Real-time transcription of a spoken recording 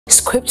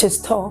Scriptures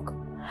talk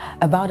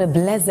about a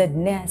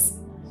blessedness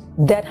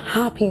that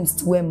happens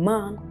to a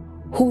man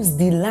whose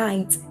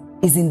delight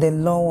is in the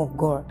law of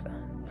God.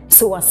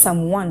 So as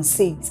Psalm 1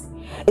 says,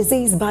 it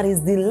says, but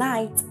his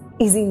delight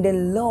is in the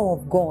law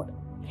of God,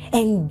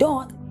 and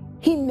doth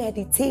he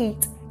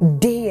meditate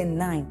day and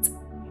night.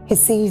 He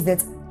says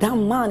that that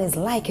man is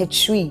like a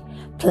tree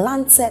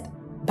planted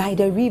by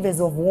the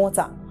rivers of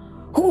water,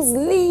 whose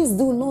leaves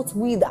do not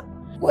wither,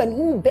 and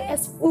who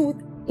bears fruit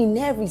in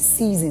every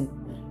season.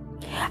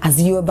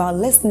 As you're about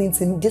listening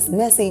to this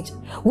message,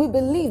 we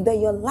believe that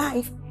your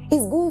life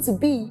is going to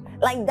be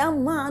like that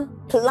man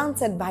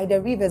planted by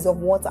the rivers of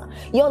water.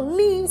 Your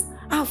leaves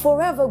are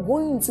forever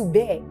going to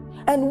bear.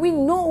 And we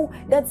know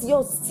that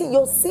your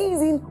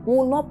season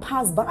will not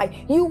pass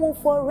by. You will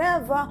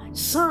forever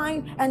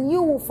shine and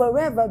you will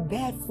forever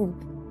bear fruit.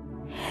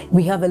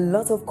 We have a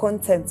lot of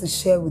content to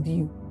share with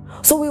you.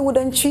 So we would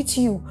entreat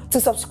you to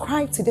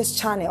subscribe to this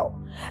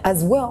channel,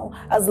 as well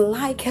as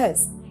like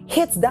us.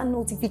 Hit that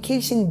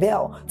notification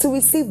bell to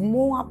receive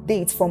more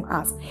updates from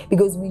us,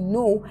 because we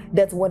know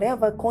that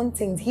whatever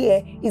content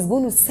here is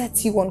going to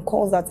set you on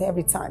course at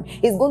every time.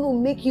 It's going to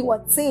make you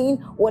attain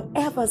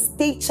whatever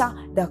stature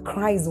that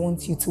Christ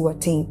wants you to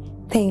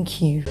attain. Thank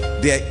you.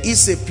 There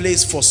is a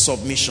place for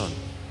submission,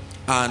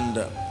 and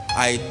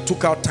I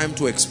took out time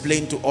to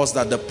explain to us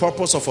that the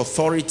purpose of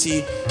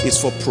authority is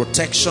for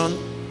protection,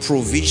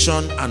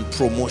 provision, and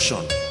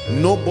promotion.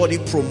 Nobody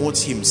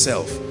promotes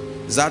himself.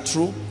 Is that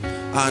true?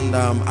 And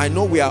I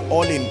know we are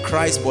all in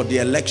Christ, but the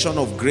election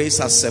of grace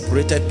has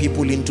separated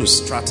people into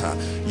strata.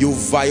 You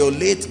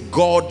violate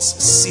God's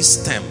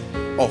system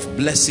of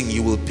blessing,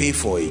 you will pay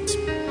for it.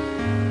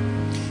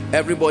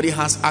 Everybody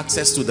has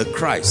access to the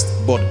Christ,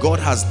 but God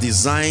has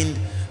designed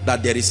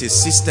that there is a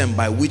system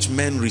by which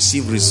men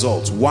receive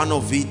results. One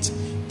of it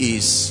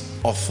is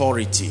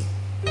authority.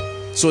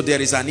 So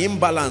there is an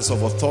imbalance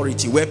of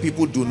authority where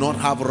people do not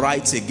have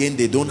rights again.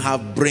 They don't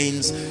have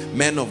brains.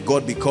 Men of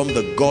God become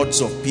the gods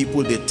of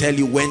people. They tell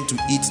you when to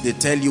eat. They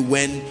tell you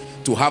when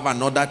to have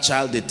another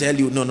child. They tell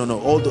you, no.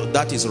 All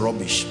that is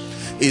rubbish.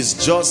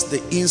 It's just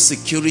the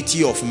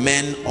insecurity of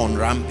men on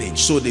rampage.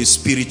 So they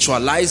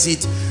spiritualize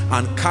it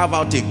and carve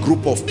out a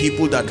group of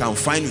people that can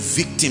find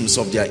victims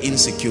of their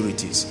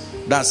insecurities.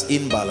 That's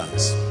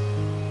imbalance.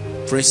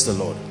 Praise the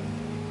Lord.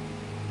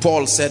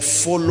 Paul said,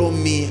 follow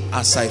me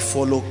as I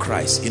follow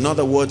Christ. In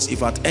other words,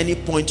 if at any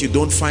point you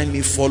don't find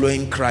me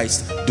following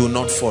Christ, do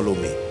not follow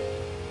me.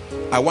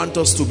 I want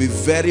us to be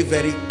very,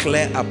 very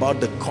clear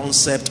about the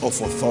concept of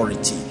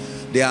authority.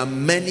 There are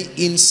many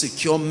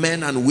insecure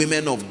men and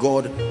women of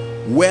God,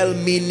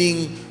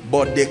 well-meaning,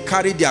 but they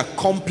carry their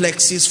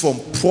complexes from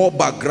poor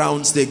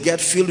backgrounds. They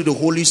get filled with the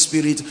Holy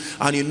Spirit.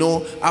 And you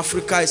know,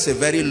 Africa is a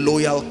very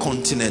loyal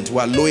continent. We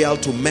are loyal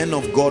to men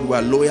of God. We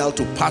are loyal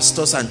to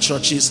pastors and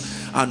churches.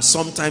 And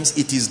sometimes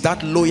it is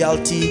that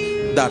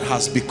loyalty that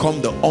has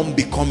become the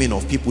unbecoming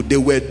of people. They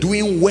were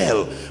doing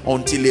well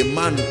until a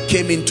man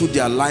came into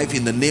their life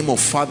in the name of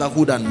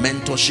fatherhood and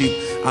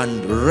mentorship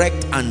and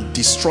wrecked and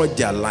destroyed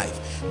their life.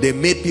 They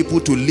made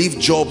people to leave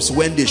jobs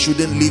when they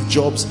shouldn't leave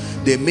jobs.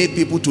 They made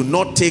people to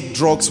not take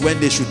drugs when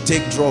they should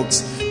take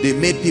drugs. They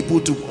made people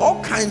to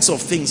all kinds of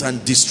things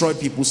and destroy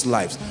people's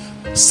lives.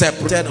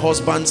 Separated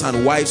husbands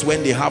and wives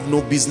when they have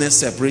no business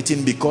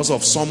separating because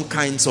of some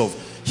kinds of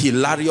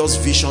hilarious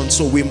vision.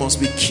 So we must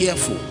be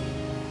careful.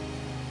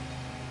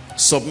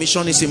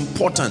 Submission is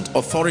important.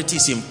 Authority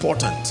is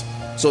important.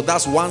 So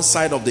that's one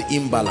side of the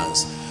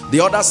imbalance. The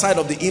other side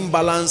of the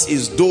imbalance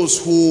is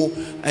those who,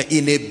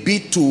 in a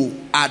bid to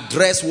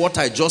address what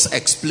I just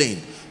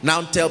explained,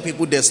 now tell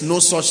people there's no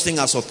such thing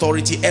as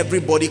authority.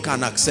 Everybody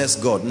can access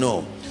God.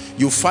 No.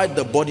 You fight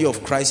the body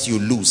of Christ, you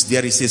lose.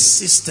 There is a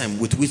system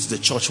with which the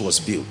church was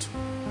built.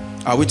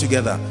 Are we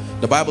together?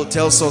 The Bible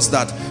tells us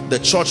that the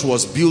church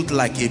was built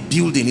like a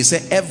building. It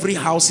said every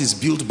house is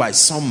built by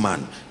some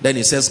man. Then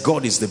it says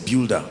God is the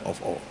builder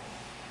of all.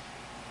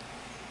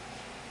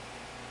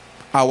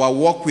 Our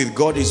walk with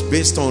God is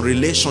based on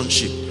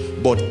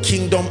relationship, but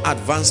kingdom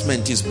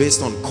advancement is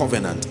based on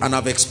covenant. And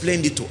I've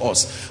explained it to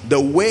us. The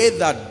way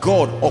that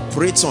God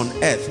operates on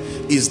earth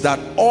is that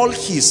all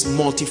his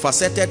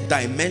multifaceted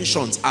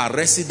dimensions are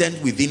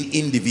resident within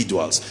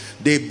individuals.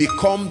 They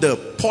become the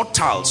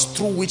portals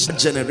through which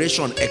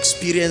generation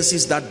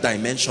experiences that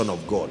dimension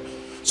of God.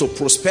 So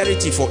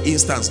prosperity, for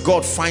instance,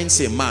 God finds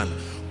a man,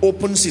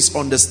 opens his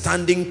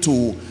understanding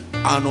to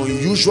an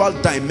unusual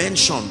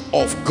dimension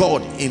of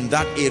God in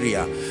that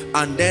area,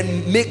 and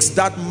then makes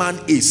that man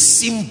a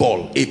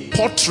symbol, a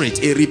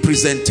portrait, a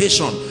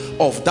representation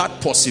of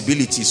that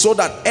possibility, so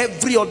that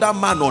every other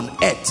man on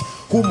earth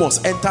who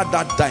must enter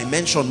that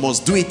dimension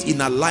must do it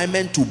in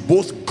alignment to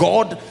both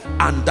God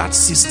and that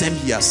system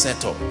he has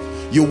set up.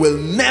 You will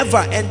never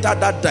enter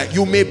that.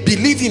 You may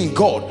believe in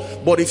God,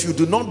 but if you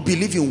do not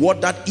believe in what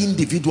that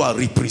individual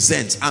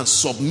represents and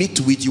submit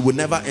to it, you will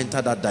never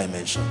enter that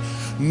dimension.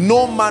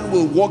 No man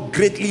will walk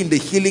greatly in the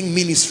healing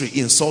ministry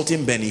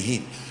insulting Benny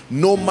Hinn.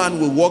 No man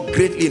will walk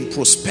greatly in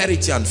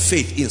prosperity and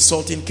faith,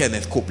 insulting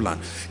Kenneth Copeland.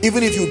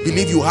 Even if you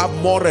believe you have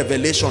more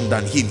revelation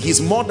than him,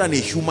 he's more than a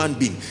human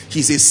being.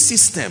 He's a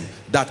system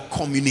that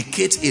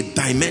communicates a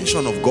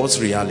dimension of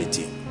God's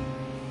reality.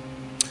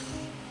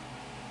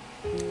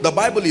 The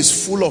Bible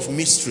is full of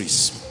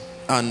mysteries,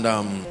 and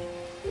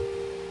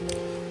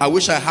I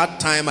wish I had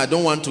time. I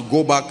don't want to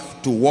go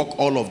back to walk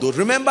all of those.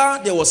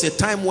 Remember, there was a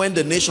time when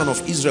the nation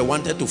of Israel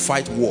wanted to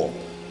fight war.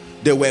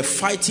 They were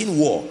fighting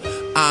war,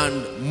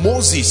 and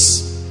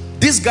Moses,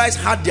 these guys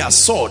had their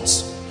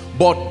swords,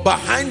 but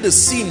behind the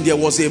scene there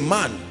was a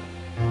man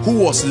who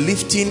was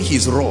lifting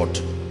his rod.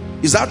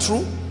 Is that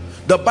true?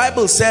 The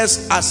Bible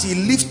says as he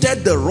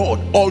lifted the rod,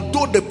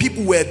 although the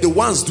people were the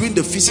ones doing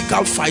the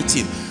physical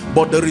fighting,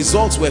 but the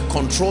results were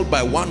controlled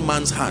by one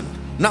man's hand.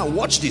 Now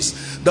watch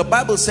this. The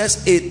Bible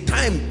says a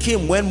time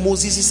came when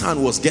Moses'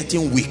 hand was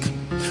getting weak.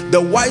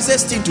 The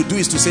wisest thing to do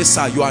is to say,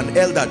 sir, you are an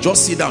elder,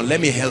 just sit down, let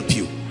me help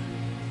you.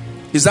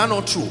 Is that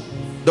not true?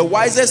 The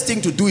wisest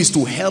thing to do is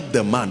to help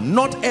the man.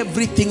 Not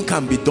everything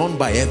can be done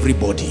by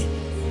everybody.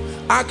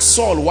 Ask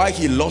Saul why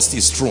he lost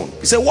his throne.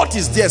 He said, what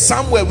is there?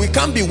 Samuel, we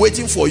can't be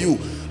waiting for you.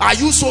 Are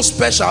you so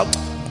special?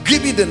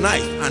 Give me the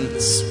knife.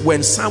 And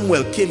when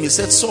Samuel came, he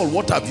said, Saul,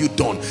 what have you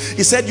done?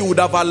 He said, you would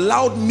have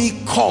allowed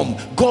me come,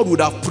 God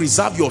would have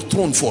preserved your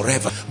throne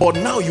forever. But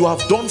now you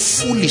have done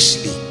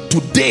foolishly.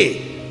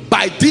 Today,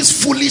 by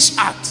this foolish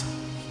act,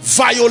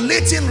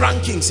 violating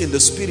rankings in the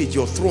spirit,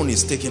 your throne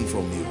is taken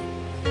from you.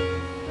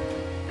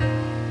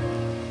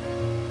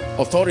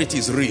 Authority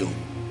is real.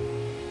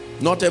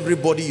 Not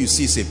everybody you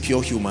see is a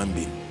pure human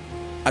being.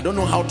 I don't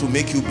know how to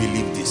make you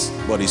believe this,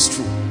 but it's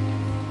true.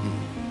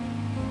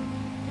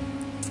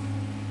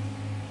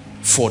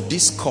 For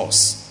this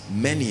cause,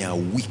 many are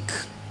weak,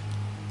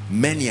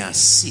 many are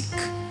sick.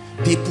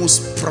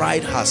 People's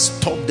pride has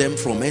stopped them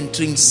from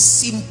entering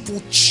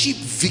simple, cheap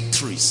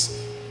victories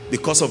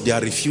because of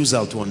their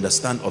refusal to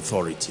understand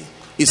authority.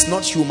 It's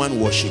not human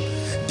worship.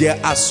 There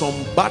are some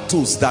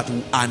battles that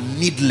are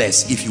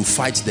needless if you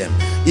fight them.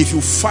 If you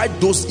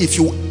fight those, if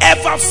you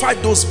ever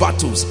fight those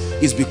battles,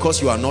 it's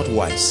because you are not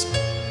wise.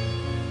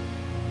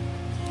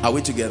 Are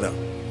we together?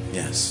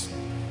 Yes.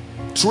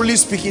 Truly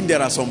speaking,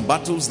 there are some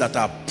battles that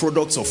are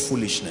products of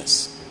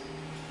foolishness.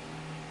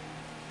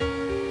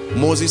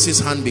 Moses'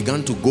 hand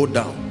began to go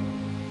down.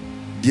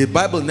 The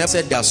Bible never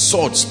said their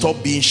swords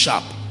stopped being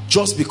sharp.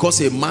 Just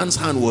because a man's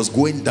hand was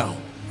going down,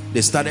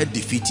 they started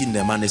defeating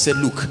them, and they said,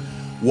 look,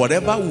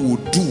 whatever we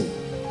will do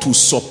to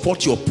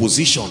support your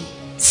position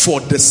for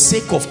the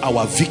sake of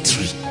our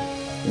victory,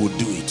 we'll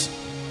do it.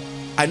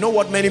 I know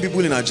what many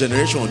people in our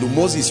generation will do.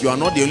 Moses, you are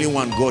not the only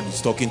one God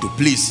is talking to.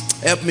 Please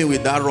help me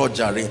with that rod,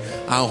 Jerry,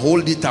 and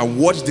hold it and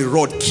watch the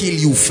rod kill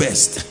you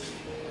first.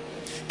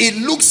 It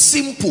looks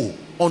simple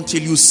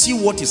until you see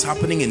what is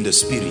happening in the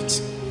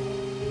spirit.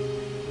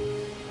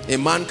 A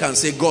man can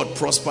say, God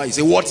prosper. You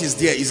say, what is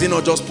there? Is it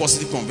not just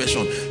positive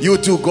conversion? You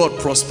too, God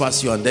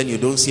prospers you, and then you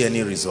don't see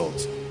any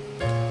result.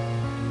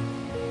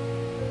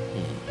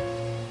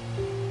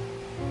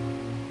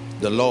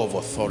 The law of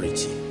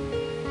authority.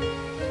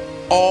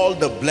 All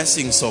the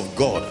blessings of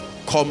God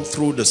come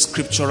through the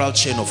scriptural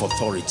chain of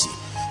authority.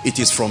 It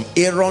is from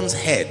Aaron's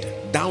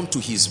head down to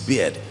his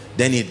beard,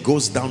 then it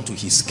goes down to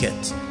his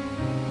skirt.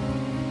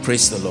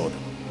 Praise the Lord.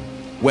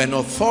 When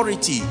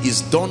authority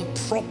is done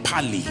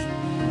properly,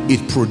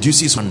 it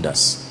produces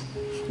wonders.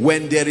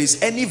 When there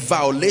is any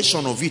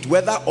violation of it,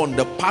 whether on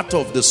the part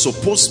of the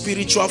supposed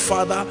spiritual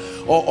father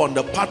or on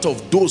the part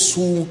of those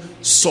who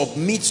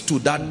submit to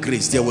that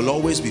grace, there will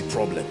always be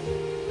problem.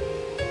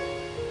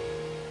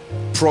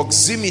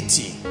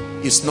 Proximity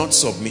is not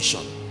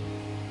submission.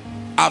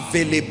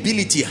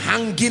 Availability,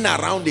 hanging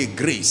around a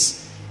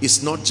grace,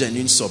 is not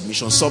genuine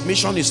submission.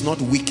 Submission is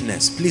not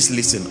weakness. Please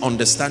listen,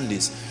 understand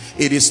this.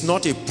 It is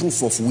not a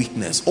proof of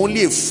weakness.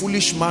 Only a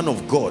foolish man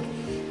of God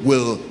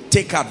will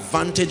take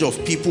advantage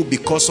of people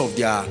because of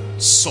their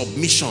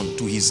submission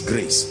to his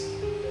grace.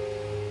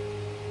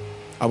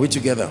 Are we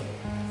together?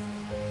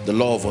 The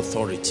law of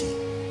authority.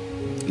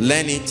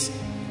 Learn it,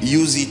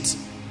 use it,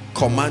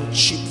 command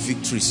cheap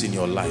victories in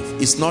your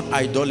life. It's not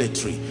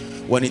idolatry.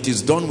 When it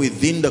is done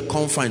within the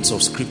confines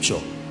of scripture,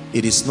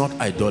 it is not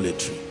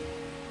idolatry.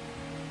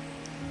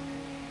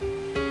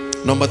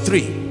 Number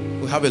 3,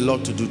 we have a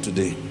lot to do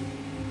today.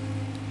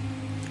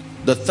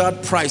 The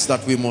third price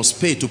that we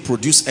must pay to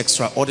produce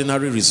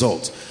extraordinary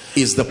results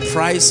is the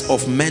price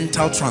of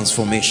mental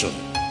transformation.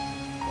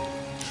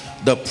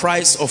 The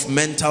price of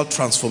mental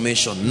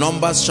transformation.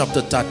 Numbers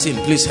chapter 13.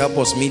 Please help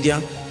us,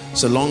 media.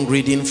 It's a long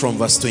reading from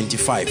verse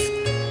 25.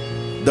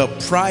 The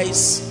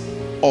price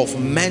of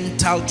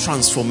mental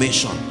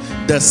transformation.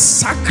 The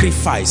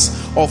sacrifice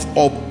of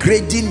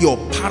upgrading your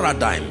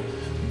paradigm.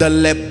 The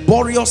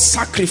laborious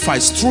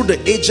sacrifice through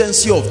the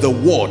agency of the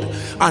word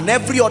and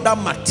every other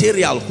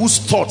material whose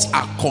thoughts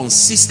are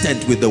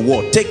consistent with the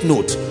word. Take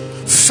note.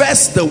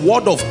 First the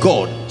word of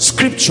God,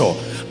 scripture,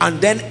 and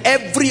then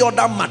every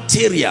other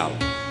material,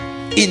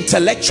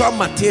 intellectual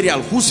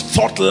material whose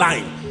thought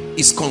line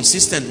is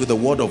consistent with the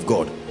word of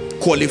God,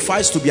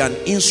 qualifies to be an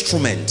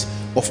instrument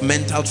of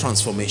mental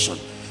transformation.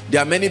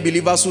 There are many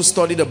believers who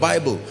study the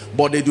Bible,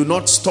 but they do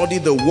not study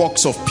the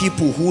works of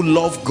people who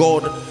love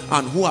God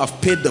and who have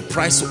paid the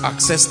price to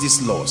access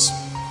these laws.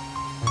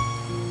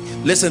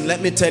 Listen,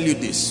 let me tell you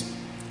this.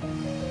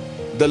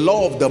 The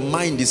law of the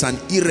mind is an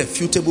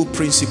irrefutable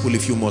principle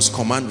if you must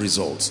command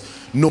results.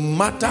 No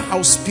matter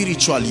how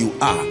spiritual you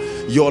are,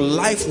 your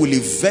life will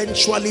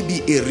eventually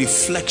be a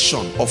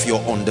reflection of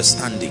your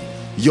understanding.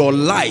 Your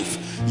life,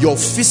 your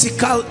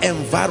physical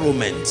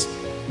environment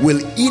will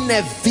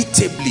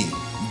inevitably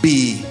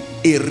be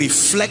a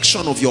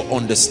reflection of your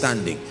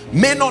understanding.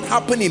 May not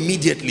happen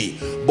immediately,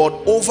 but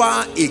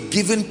over a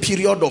given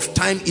period of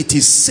time, it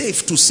is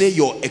safe to say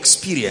your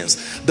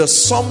experience, the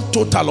sum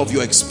total of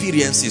your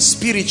experiences,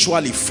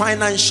 spiritually,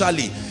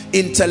 financially,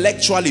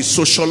 intellectually,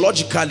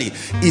 sociologically,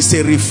 is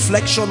a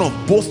reflection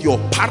of both your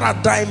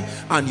paradigm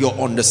and your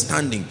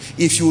understanding.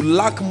 If you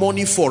lack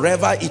money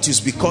forever, it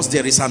is because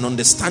there is an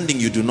understanding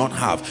you do not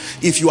have.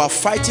 If you are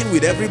fighting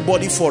with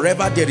everybody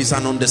forever, there is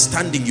an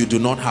understanding you do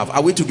not have.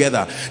 Are we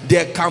together?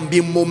 There can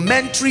be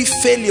momentary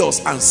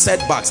failures and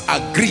setbacks,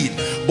 agreed,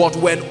 but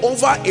when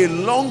over a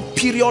long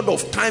period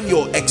of time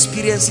your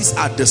experiences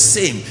are the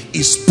same,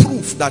 is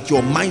proof that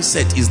your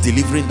mindset is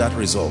delivering that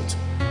result.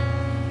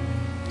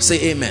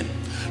 Say amen.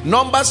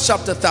 Numbers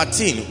chapter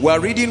 13, we're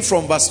reading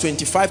from verse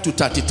 25 to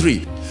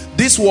 33.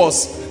 This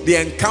was the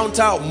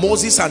encounter of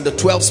Moses and the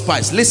 12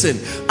 spies. Listen,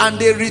 and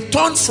they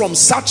returned from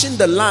searching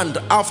the land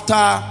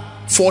after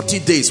 40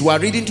 days. We're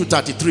reading to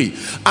 33.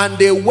 And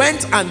they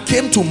went and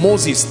came to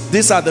Moses,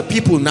 these are the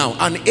people now,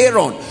 and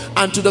Aaron,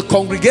 and to the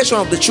congregation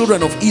of the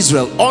children of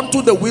Israel,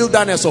 unto the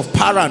wilderness of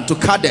Paran, to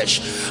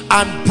Kadesh,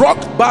 and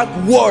brought back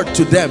word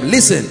to them.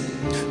 Listen,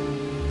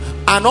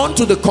 and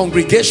unto the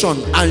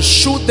congregation, and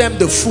shewed them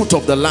the fruit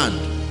of the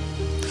land.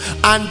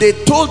 And they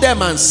told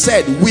them and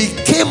said, we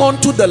came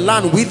unto the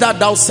land whither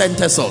thou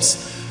sentest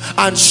us,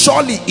 and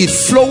surely it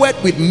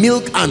floweth with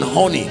milk and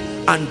honey.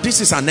 And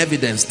this is an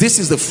evidence, this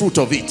is the fruit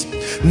of it.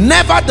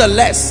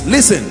 Nevertheless,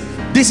 listen,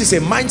 this is a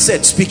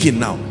mindset speaking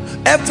now.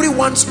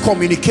 Everyone's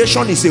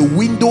communication is a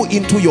window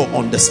into your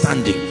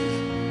understanding.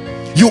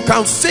 You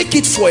can fake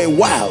it for a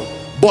while,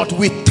 but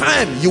with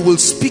time you will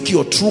speak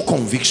your true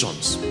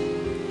convictions.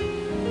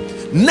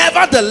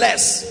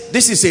 Nevertheless,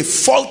 this is a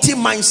faulty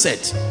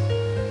mindset,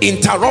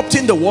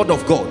 interrupting the word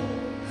of God.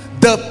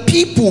 The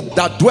people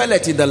that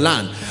dwelleth in the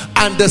land,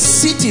 and the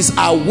cities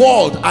are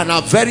walled and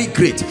are very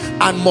great.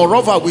 And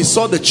moreover, we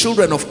saw the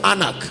children of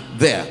Anak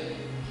there.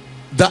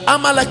 The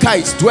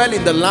Amalekites dwell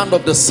in the land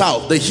of the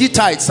south. The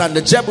Hittites and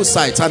the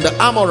Jebusites and the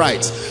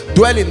Amorites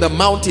dwell in the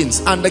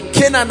mountains. And the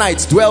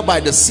Canaanites dwell by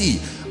the sea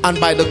and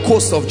by the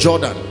coast of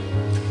Jordan.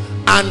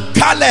 And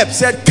Caleb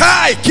said,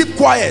 Kai, keep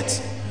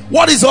quiet.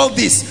 What is all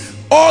this?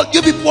 All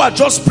you people are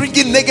just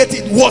bringing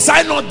negative. Was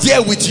I not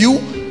there with you?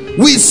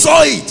 We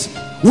saw it.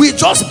 We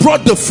just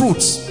brought the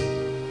fruits.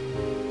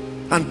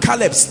 And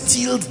Caleb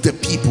stilled the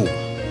people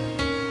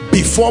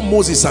before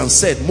Moses and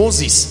said,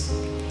 Moses,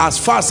 as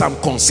far as I'm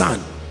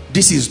concerned,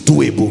 this is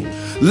doable.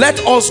 Let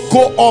us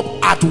go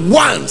up at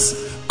once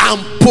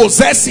and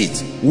possess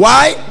it.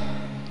 Why?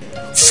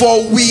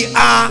 For we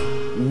are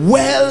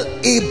well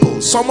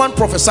able. Someone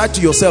prophesy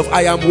to yourself,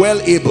 I am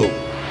well able.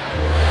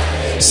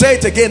 Say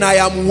it again, I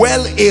am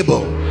well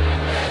able.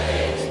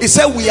 He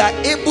said we are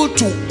able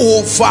to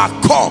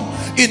overcome.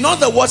 In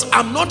other words,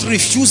 I'm not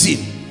refusing.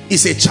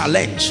 It's a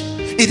challenge.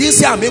 He didn't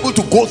say I'm able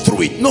to go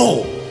through it.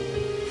 No.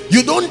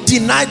 You don't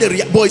deny the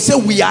reality. But he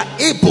said we are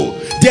able.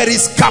 There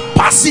is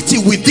capacity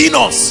within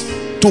us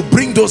to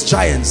bring those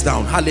giants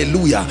down.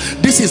 Hallelujah.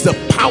 This is the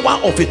power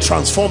of a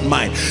transformed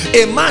mind.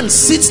 A man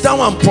sits down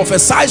and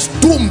prophesies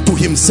doom to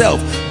himself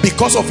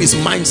because of his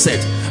mindset.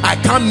 I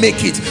can't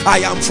make it. I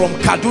am from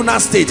Kaduna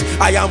State.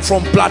 I am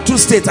from Plateau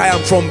State. I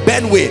am from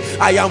Benue.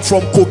 I am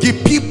from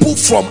Kogi. People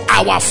from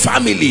our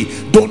family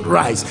don't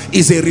rise.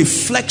 Is a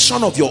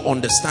reflection of your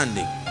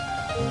understanding.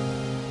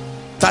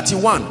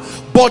 31.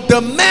 But the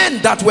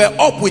men that were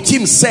up with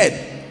him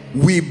said,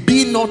 we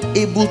be not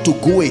able to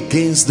go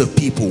against the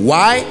people.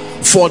 Why?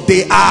 For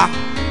they've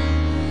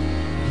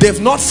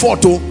not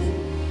fought.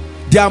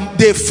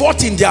 They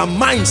fought in their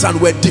minds and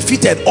were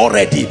defeated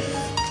already.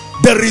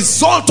 The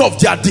result of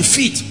their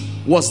defeat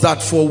was that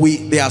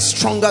they are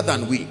stronger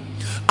than we.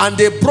 And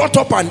they brought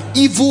up an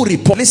evil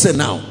report. Listen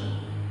now.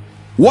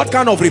 What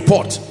kind of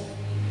report?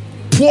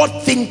 Poor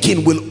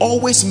thinking will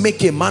always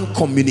make a man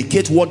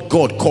communicate what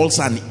God calls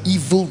an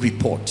evil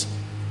report.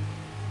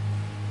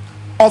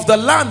 Of the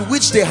land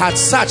which they had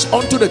searched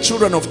unto the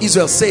children of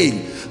Israel,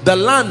 saying, the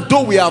land,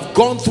 though we have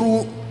gone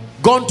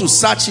to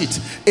search it,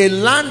 a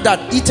land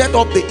that eateth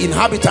up the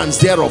inhabitants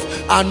thereof,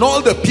 and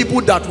all the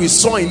people that we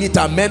saw in it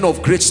are men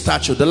of great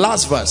stature. The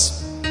last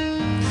verse.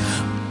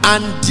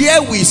 And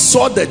there we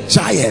saw the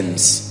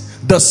giants,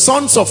 the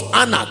sons of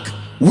Anak,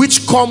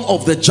 which come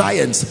of the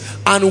giants,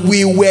 and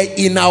we were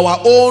in our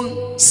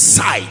own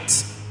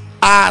sight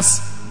as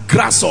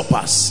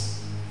grasshoppers.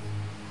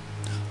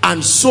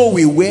 And so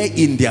we were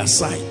in their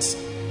sight.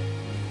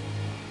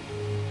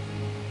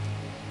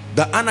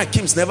 The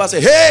Anakims never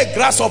say, hey,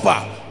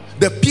 grasshopper,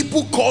 The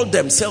people called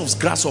themselves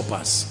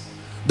grasshoppers.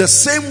 The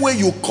same way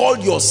you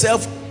called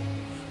yourself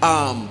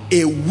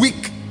a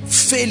weak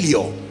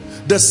failure,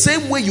 the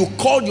same way you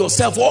called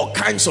yourself all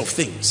kinds of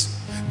things.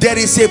 There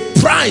is a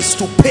price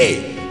to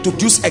pay to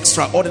produce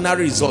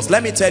extraordinary results.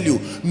 Let me tell you,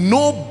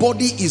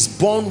 nobody is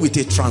born with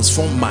a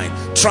transformed mind.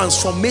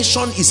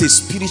 Transformation is a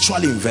spiritual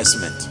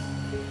investment.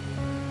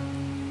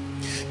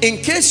 In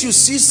case you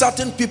see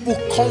certain people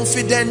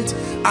confident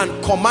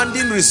and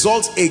commanding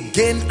results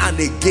again and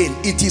again,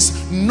 it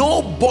is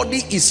nobody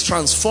is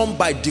transformed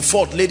by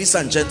default, ladies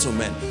and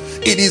gentlemen.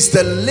 It is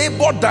the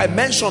labor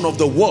dimension of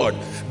the word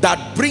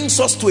that brings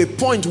us to a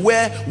point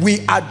where we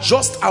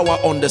adjust our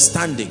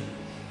understanding.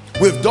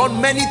 We've done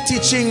many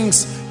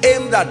teachings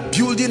aimed at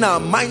building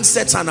our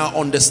mindsets and our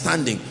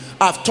understanding.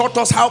 I've taught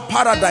us how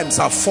paradigms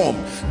are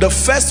formed. The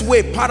first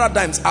way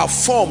paradigms are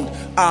formed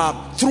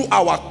through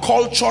our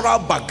cultural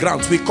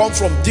backgrounds. We come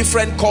from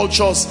different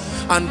cultures,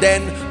 and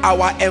then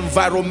our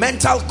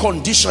environmental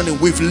conditioning.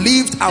 We've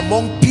lived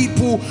among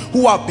people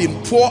who have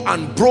been poor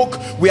and broke.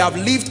 We have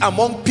lived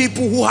among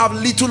people who have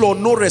little or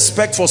no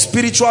respect for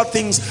spiritual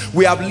things.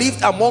 We have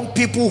lived among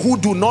people who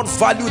do not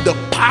value the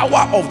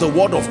power of the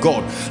word of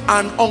God,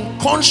 and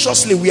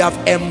unconsciously we have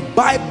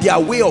imbibed their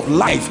way of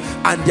life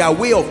and their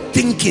way of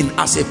thinking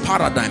as a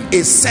paradigm,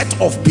 a set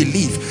of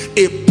belief,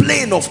 a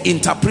plane of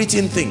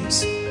interpreting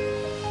things.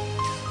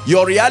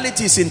 Your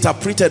reality is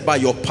interpreted by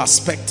your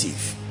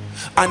perspective,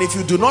 and if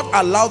you do not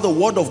allow the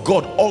word of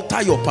God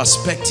alter your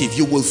perspective,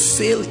 you will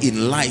fail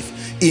in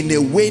life in a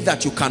way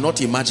that you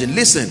cannot imagine.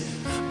 Listen,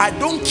 I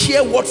don't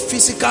care what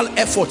physical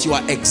effort you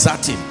are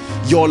exerting,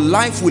 your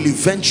life will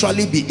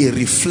eventually be a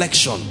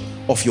reflection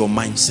of your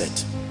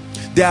mindset.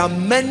 There are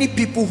many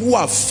people who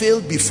have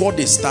failed before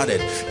they started.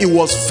 It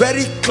was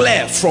very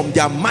clear from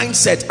their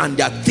mindset and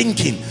their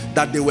thinking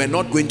that they were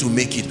not going to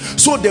make it.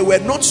 So they were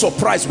not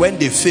surprised when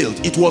they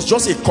failed. It was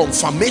just a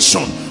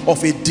confirmation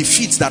of a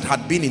defeat that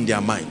had been in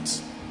their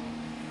minds.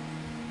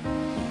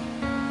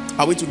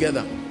 Are we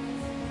together?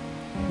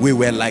 We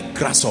were like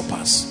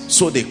grasshoppers,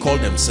 so they called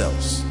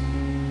themselves.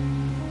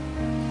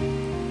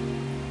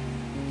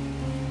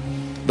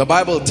 The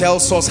Bible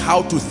tells us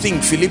how to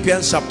think.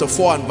 Philippians chapter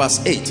 4 and verse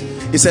 8.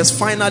 It says,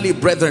 finally,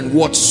 brethren,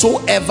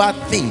 whatsoever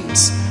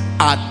things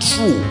are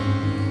true,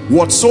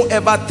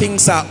 whatsoever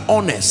things are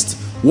honest,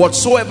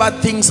 whatsoever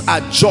things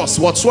are just,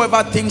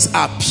 whatsoever things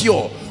are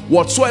pure,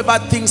 whatsoever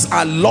things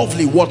are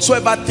lovely,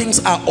 whatsoever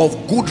things are of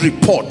good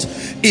report,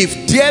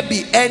 if there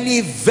be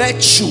any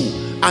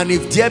virtue and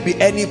if there be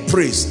any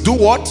praise, do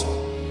what?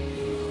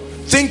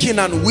 Thinking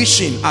and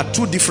wishing are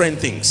two different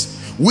things.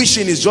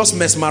 Wishing is just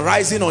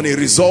mesmerizing on a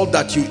result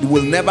that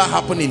will never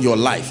happen in your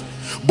life.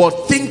 But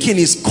thinking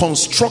is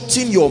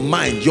constructing your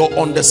mind, your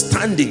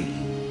understanding.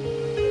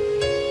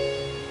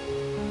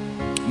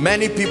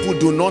 Many people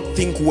do not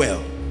think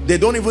well. They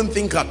don't even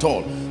think at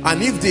all.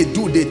 And if they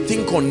do, they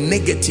think on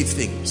negative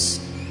things.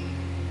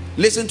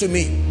 Listen to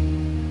me.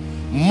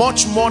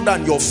 Much more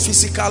than your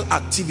physical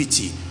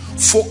activity,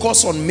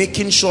 focus on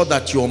making sure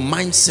that your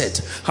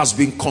mindset has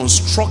been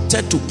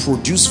constructed to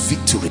produce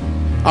victory.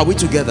 Are we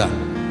together?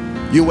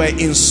 You were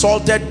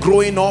insulted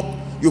growing up.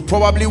 You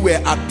probably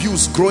were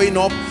abused growing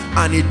up,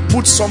 and it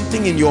put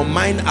something in your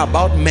mind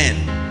about men,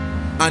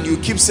 and you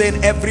keep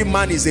saying every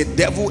man is a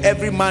devil,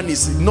 every man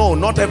is... No,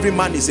 not every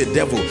man is a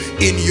devil.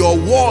 In your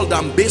world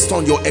and based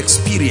on your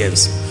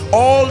experience,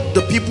 all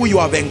the people you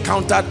have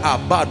encountered are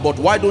bad, but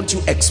why don't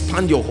you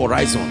expand your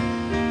horizon?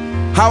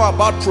 How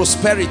about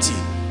prosperity?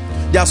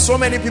 There are so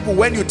many people,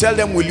 when you tell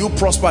them will you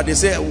prosper, they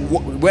say,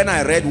 when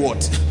I read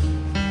what?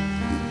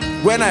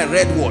 When I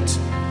read what?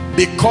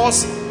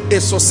 Because a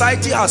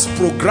society has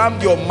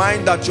programmed your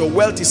mind that your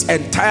wealth is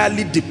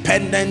entirely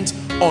dependent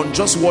on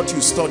just what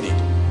you studied.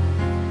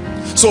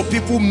 So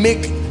people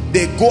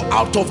they go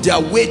out of their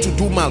way to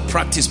do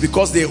malpractice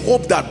because they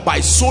hope that by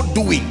so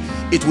doing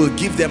it will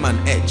give them an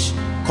edge.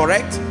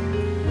 Correct?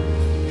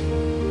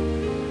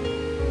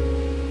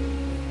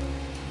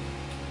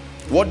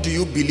 What do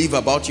you believe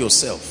about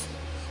yourself?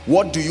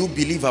 What do you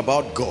believe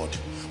about God?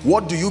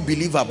 What do you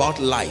believe about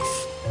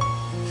life?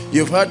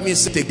 You've heard me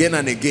say it again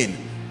and again.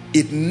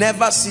 It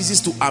never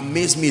ceases to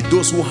amaze me,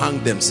 those who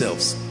hang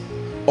themselves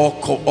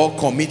or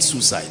commit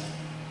suicide.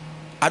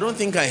 I don't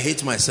think I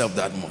hate myself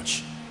that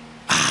much.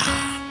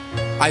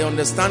 I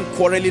understand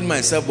quarreling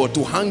myself, but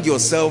to hang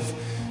yourself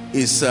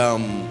is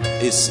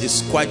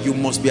quite... You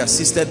must be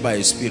assisted by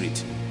a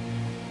spirit.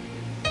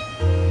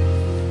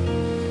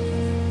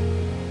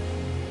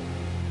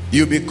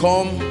 You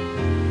become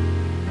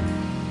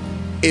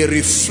a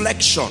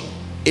reflection,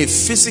 a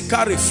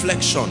physical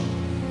reflection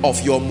of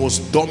your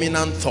most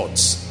dominant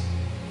thoughts.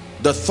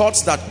 The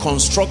thoughts that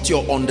construct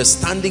your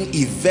understanding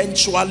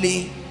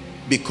eventually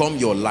become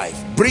your life.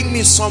 Bring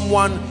me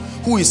someone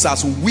who is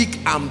as weak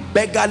and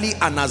beggarly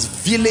and as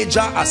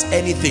villager as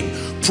anything,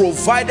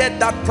 provided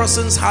that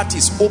person's heart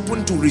is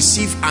open to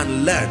receive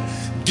and learn.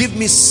 Give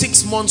me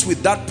 6 months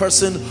with that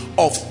person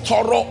of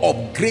thorough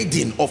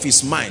upgrading of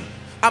his mind.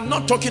 I'm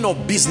not talking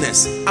of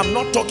business. I'm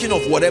not talking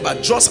of whatever.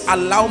 Just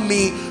allow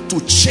me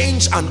to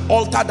change and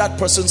alter that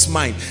person's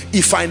mind.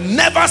 If I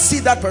never see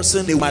that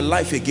person in my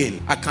life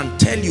again, I can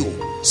tell you,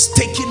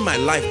 staking my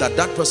life, that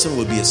that person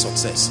will be a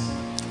success,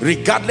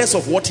 regardless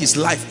of what his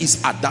life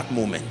is at that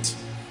moment.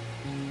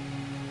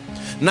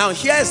 Now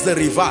here is the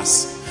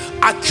reverse.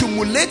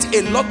 Accumulate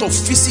a lot of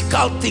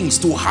physical things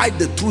to hide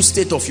the true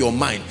state of your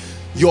mind.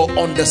 Your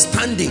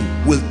understanding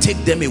will take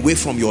them away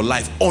from your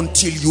life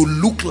until you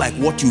look like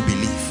what you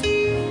believe.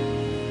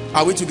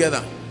 Are we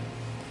together?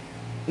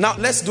 Now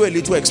let's do a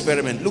little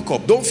experiment. Look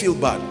up, don't feel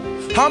bad.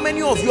 How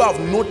many of you have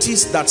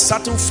noticed that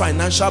certain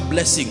financial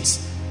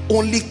blessings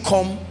only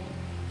come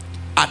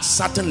at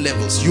certain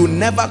levels? You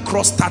never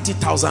cross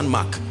 30,000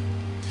 mark.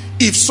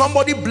 If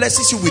somebody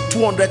blesses you with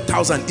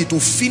 200,000, it will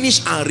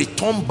finish and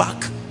return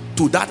back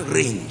to that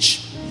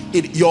range.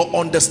 Your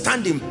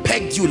understanding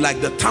pegged you like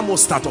the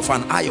thermostat of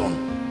an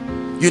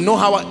iron. You know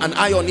how an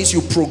iron is?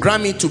 You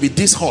program it to be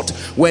this hot.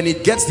 When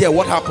it gets there,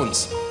 what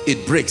happens?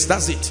 It breaks.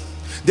 That's it.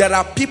 There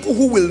are people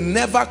who will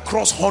never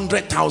cross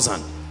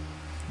 100,000.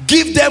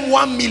 Give them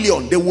 1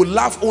 million, they will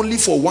laugh only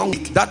for 1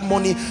 week. That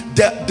money,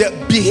 the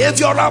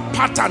behavioral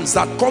patterns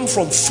that come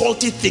from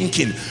faulty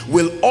thinking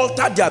will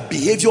alter their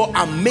behavior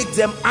and make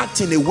them act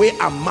in a way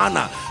and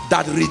manner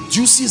that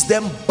reduces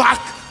them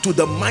back to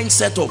the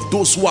mindset of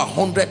those who are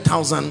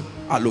 100,000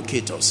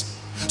 allocators.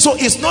 So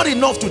it's not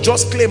enough to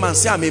just claim and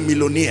say I'm a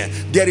millionaire.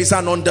 There is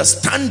an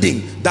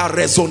understanding that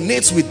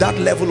resonates with that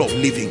level of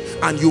living,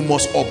 and you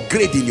must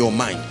upgrade in your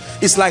mind.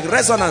 It's like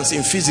resonance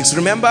in physics.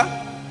 Remember,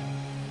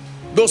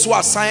 those who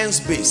are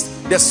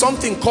science-based, there's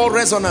something called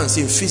resonance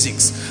in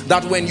physics,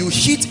 that when you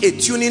hit a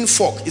tuning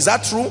fork, is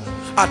that true?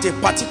 At a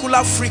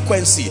particular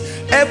frequency,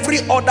 every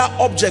other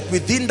object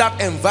within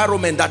that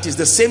environment that is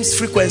the same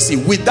frequency,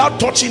 without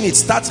touching it,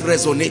 starts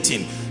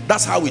resonating.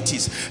 That's how it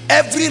is.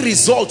 Every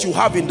result you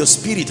have in the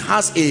spirit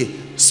has a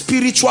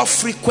spiritual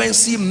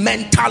frequency,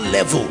 mental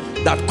level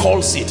that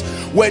calls it.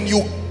 When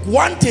you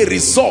want a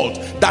result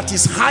that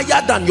is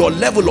higher than your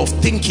level of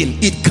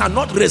thinking, it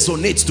cannot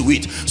resonate to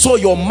it. So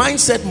your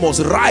mindset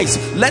must rise.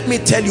 Let me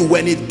tell you,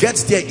 when it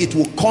gets there, it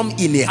will come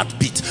in a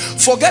heartbeat.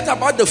 Forget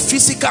about the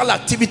physical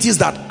activities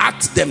that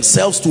act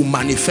themselves to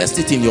manifest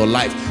it in your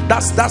life.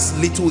 That's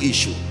little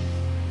issue.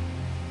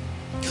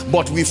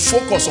 But we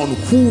focus on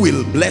who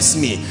will bless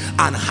me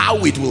and how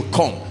it will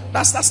come.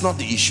 That's not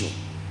the issue.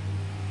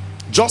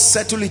 Just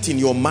settle it in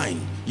your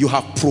mind. You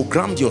have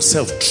programmed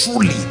yourself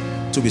truly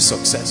to be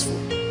successful.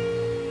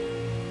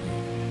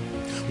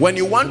 When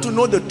you want to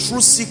know the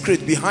true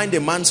secret behind a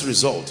man's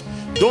result,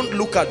 don't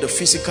look at the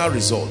physical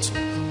result.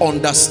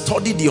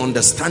 Study the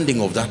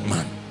understanding of that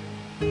man.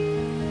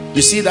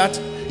 You see that?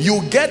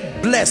 You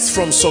get blessed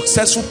from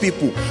successful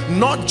people,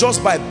 not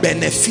just by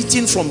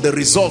benefiting from the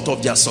result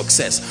of their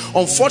success.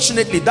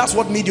 Unfortunately, that's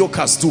what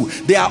mediocres do.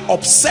 They are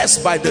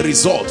obsessed by the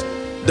result.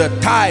 The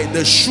tie,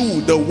 the shoe,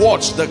 the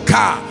watch, the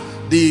car,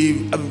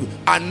 the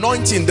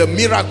anointing, the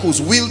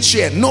miracles,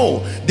 wheelchair. No,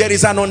 there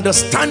is an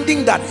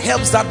understanding that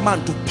helps that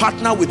man to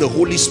partner with the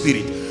Holy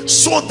Spirit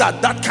so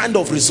that that kind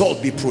of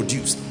result be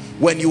produced.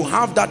 When you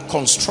have that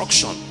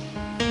construction,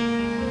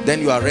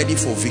 then you are ready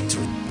for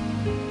victory.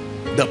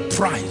 The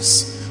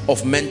price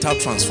of mental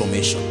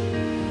transformation.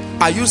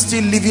 Are you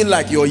still living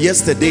like your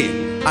yesterday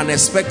and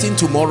expecting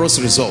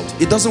tomorrow's result?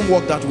 It doesn't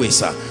work that way,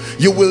 sir.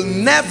 You will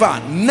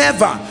never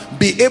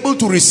be able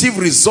to receive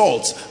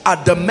results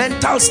at the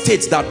mental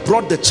state that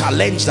brought the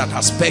challenge that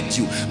has pegged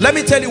you. Let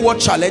me tell you what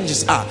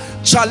challenges are.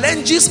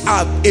 Challenges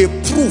are a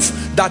proof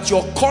that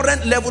your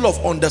current level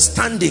of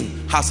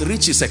understanding has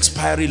reached its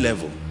expiry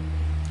level.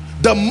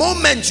 The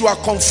moment you are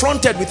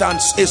confronted with a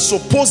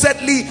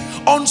supposedly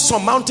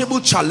unsurmountable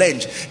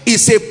challenge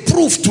is a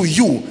proof to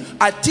you.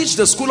 I teach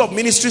the School of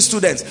Ministry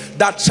students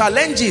that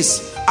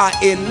challenges are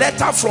a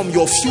letter from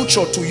your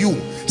future to you,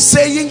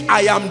 saying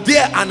I am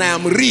there and I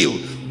am real,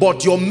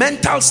 but your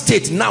mental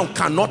state now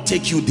cannot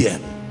take you there.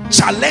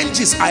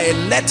 Challenges are a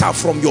letter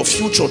from your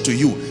future to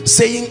you,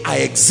 saying I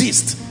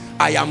exist,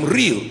 I am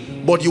real,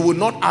 but you will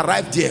not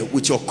arrive there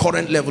with your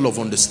current level of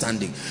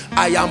understanding.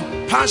 I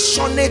am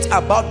passionate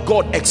about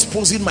God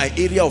exposing my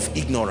area of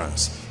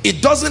ignorance.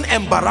 It doesn't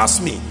embarrass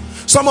me.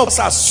 Some of us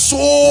are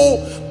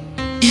so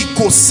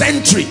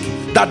egocentric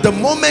that the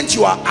moment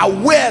you are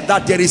aware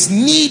that there is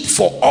need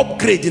for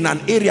upgrade in an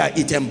area,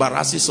 it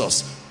embarrasses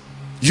us.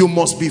 You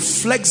must be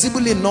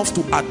flexible enough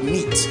to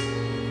admit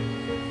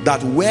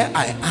that where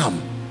I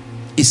am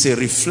is a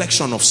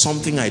reflection of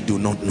something I do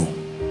not know.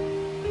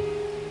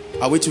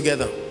 Are we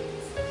together?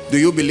 Do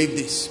you believe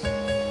this?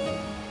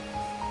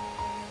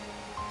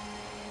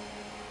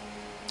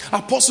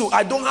 Apostle,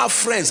 I don't have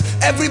friends.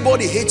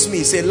 Everybody hates me.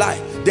 It's a lie.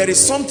 There is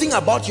something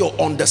about your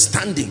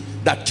understanding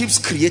that keeps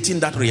creating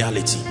that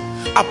reality.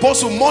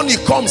 Apostle, money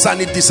comes and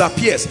it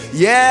disappears.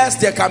 Yes,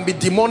 there can be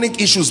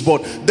demonic issues,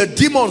 but the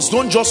demons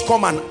don't just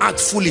come and act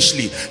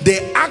foolishly.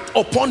 They act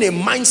upon a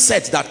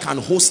mindset that can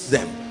host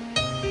them.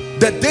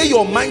 The day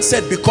your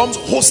mindset becomes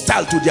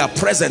hostile to their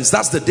presence,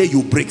 that's the day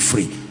you break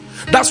free.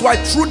 That's why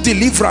through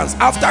deliverance,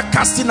 after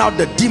casting out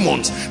the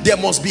demons, there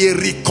must be a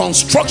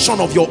reconstruction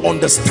of your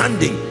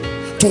understanding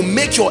to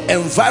make your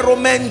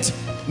environment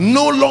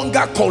no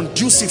longer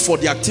conducive for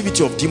the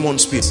activity of demon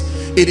spirits.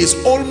 It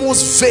is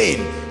almost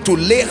vain to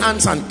lay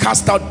hands and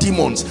cast out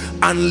demons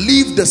and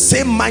leave the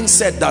same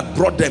mindset that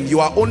brought them. You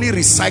are only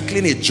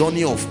recycling a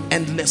journey of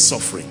endless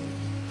suffering.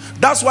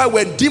 That's why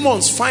when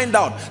demons find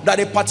out that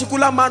a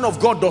particular man of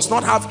God does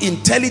not have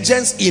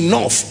intelligence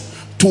enough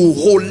to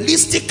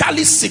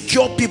holistically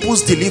secure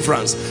people's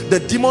deliverance, the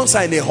demons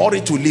are in a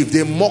hurry to leave.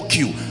 They mock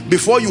you.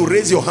 Before you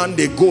raise your hand,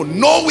 they go,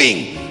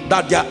 knowing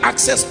that their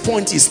access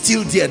point is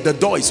still there. The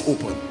door is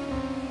open.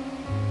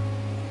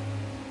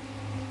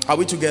 Are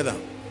we together?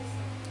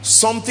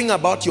 Something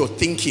about your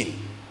thinking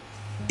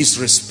is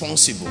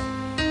responsible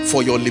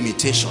for your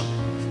limitation.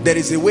 There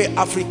is a way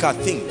Africa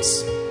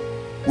thinks.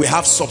 We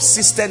have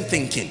subsistent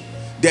thinking.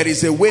 There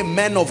is a way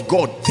men of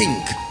God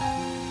think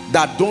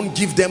that don't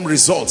give them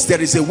results.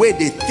 There is a way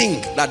they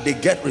think that they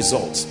get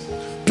results.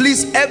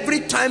 Please,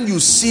 every time you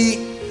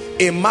see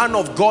a man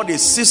of God, a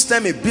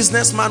system, a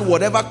businessman,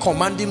 whatever,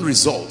 commanding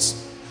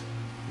results,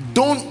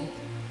 don't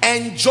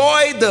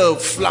enjoy the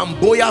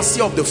flamboyancy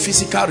of the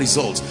physical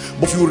results.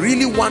 But if you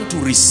really want to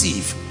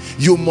receive,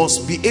 you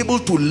must be able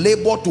to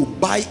labor to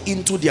buy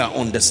into their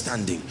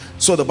understanding.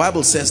 So the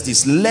Bible says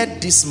this: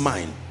 let this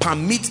mind,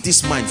 permit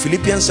this mind,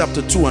 Philippians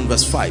chapter 2 and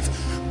verse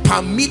 5,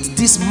 permit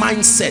this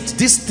mindset,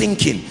 this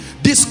thinking,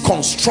 this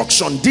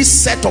construction, this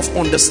set of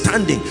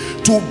understanding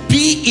to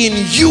be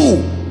in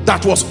you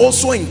that was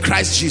also in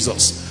Christ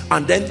Jesus.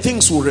 And then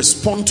things will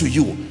respond to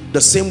you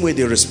the same way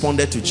they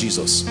responded to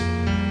Jesus.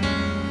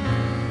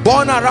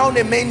 Born around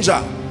a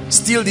manger,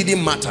 still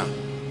didn't matter.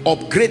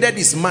 Upgraded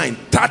his mind,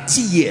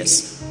 30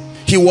 years.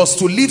 He was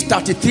to live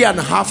 33 and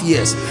a half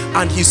years,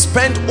 and he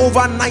spent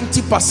over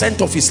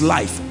 90% of his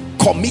life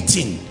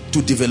committing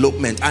to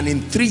development. And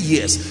in 3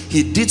 years,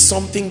 he did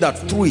something that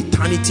through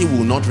eternity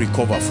will not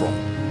recover from.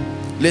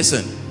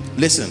 Listen,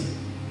 listen.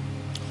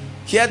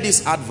 Hear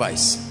this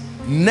advice.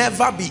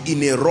 Never be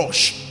in a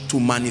rush to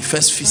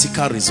manifest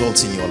physical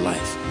results in your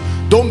life.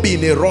 Don't be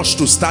in a rush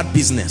to start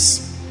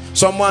business.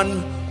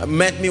 Someone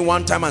met me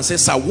one time and said,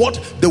 sir, what,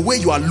 the way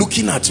you are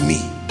looking at me,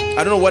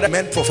 I don't know what I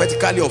meant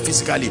prophetically or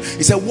physically.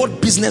 He said,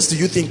 what business do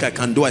you think I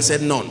can do? I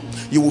said, none.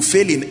 You will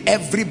fail in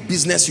every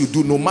business you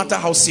do, no matter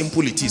how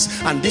simple it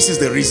is. And this is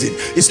the reason.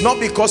 It's not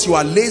because you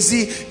are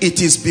lazy.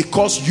 It is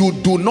because you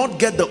do not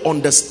get the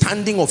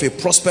understanding of a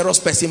prosperous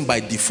person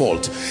by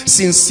default.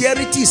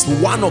 Sincerity is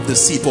one of the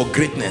seeds for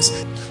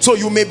greatness. So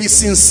you may be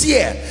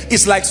sincere.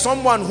 It's like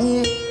someone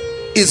who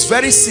is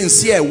very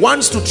sincere,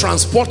 wants to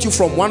transport you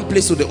from one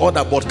place to the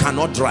other, but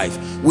cannot drive.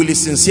 Will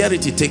his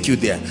sincerity take you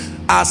there?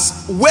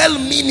 As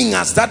well-meaning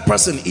as that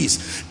person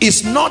is,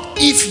 it's not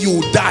if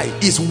you die,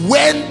 it's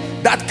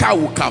when that car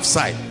will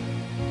capsize.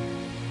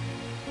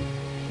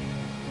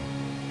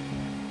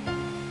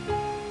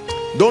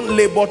 Don't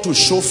labor to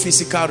show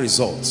physical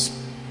results.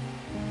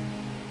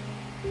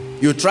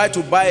 You try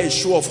to buy a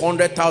shoe of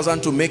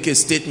 100,000 to make a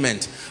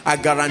statement. I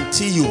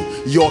guarantee you,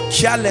 your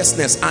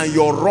carelessness and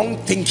your wrong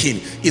thinking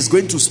is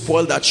going to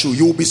spoil that shoe.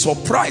 You will be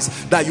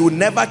surprised that you will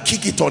never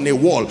kick it on a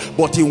wall,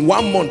 but in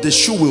 1 month the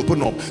shoe will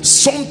open up.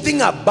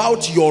 Something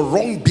about your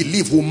wrong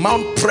belief will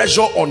mount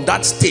pressure on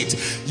that state.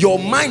 Your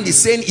mind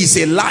is saying it's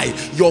a lie.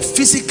 Your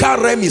physical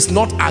realm is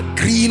not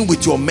agreeing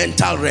with your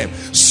mental realm.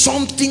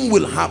 Something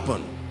will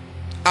happen.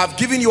 I've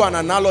given you an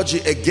analogy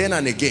again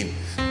and again.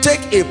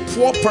 Take a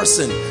poor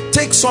person,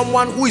 take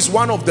someone who is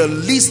one of the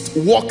least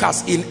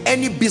workers in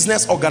any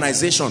business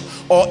organization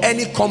or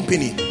any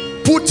company,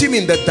 put him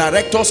in the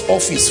director's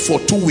office for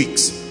 2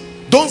 weeks.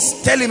 Don't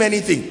tell him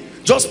anything.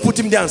 Just put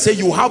him there and say,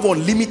 you have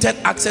unlimited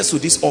access to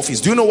this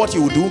office. Do you know what he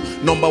will do?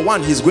 Number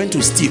one, he's going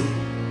to steal.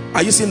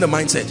 Are you seeing the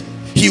mindset?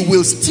 He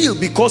will steal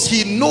because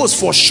he knows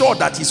for sure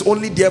that he's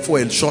only there for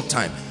a short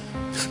time.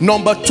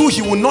 Number two,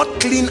 he will not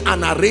clean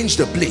and arrange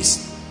the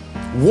place.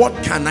 What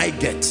can I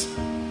get?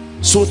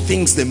 So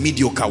thinks the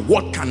mediocre.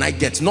 What can I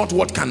get? Not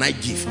what can I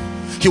give.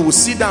 He will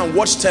sit down,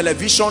 watch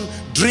television,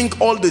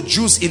 drink all the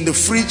juice in the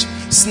fridge,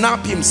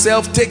 snap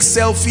himself, take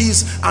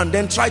selfies, and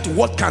then try to,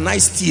 what can I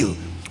steal?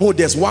 Oh,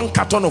 there's 1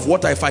 carton of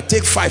water. If I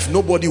take 5,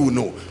 nobody will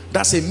know.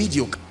 That's a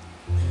mediocre.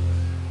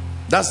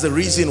 That's the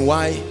reason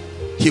why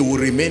he will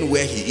remain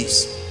where he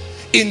is.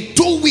 In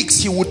 2 weeks,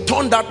 he would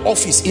turn that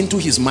office into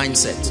his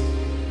mindset.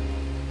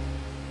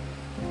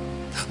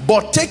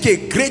 But take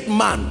a great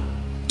man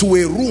to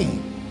a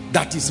room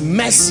that is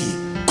messy,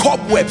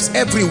 cobwebs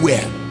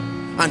everywhere,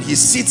 and he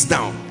sits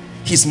down.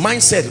 His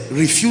mindset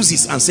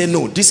refuses and says,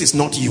 no, this is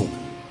not you.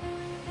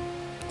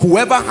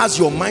 Whoever has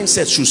your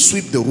mindset should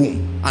sweep the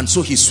room, and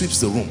so he sweeps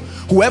the room.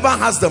 Whoever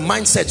has the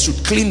mindset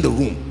should clean the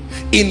room.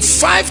 In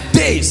 5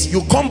 days,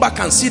 you come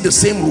back and see the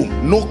same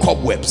room, no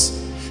cobwebs.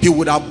 He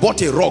would have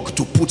bought a rug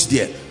to put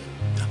there.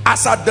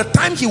 As at the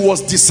time he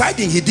was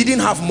deciding, he didn't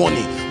have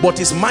money, but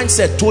his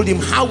mindset told him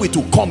how it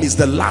will come is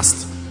the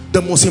last.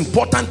 The most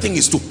important thing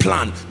is to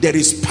plan. There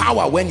is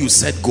power when you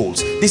set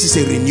goals. This is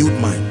a renewed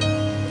mind.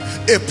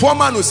 A poor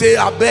man will say,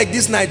 I beg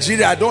this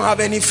Nigeria, I don't have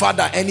any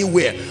father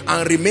anywhere,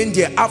 and remain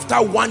there. After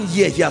 1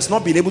 year, he has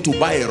not been able to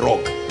buy a rock.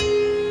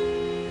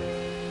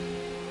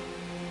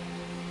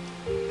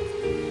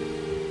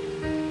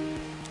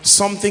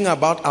 Something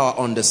about our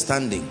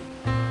understanding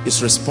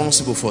is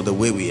responsible for the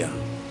way we are.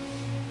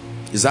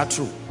 Is that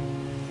true?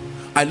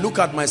 I look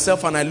at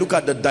myself and I look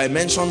at the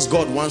dimensions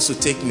God wants to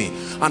take me,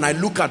 and I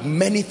look at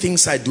many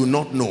things I do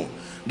not know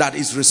that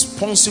is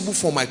responsible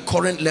for my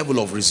current level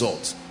of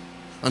results.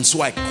 And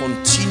so I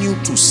continue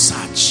to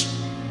search,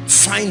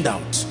 find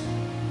out.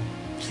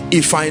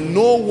 If I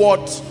know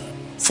what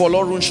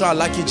Folorunsho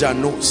Alakija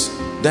knows,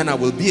 then I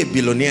will be a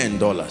billionaire in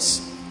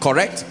dollars.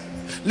 Correct?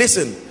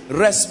 Listen,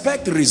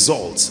 respect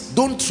results.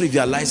 Don't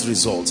trivialize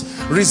results.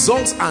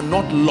 Results are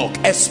not luck,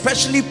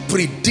 especially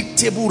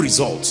predictable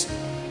results.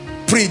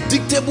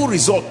 Predictable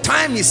result.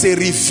 Time is a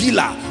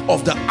revealer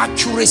of the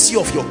accuracy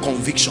of your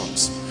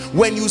convictions.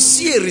 When you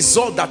see a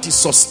result that is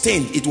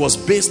sustained, it was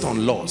based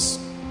on laws.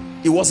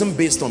 It wasn't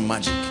based on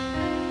magic.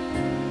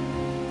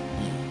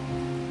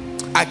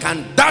 I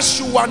can dash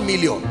you 1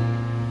 million,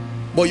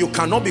 but you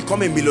cannot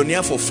become a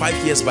millionaire for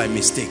 5 years by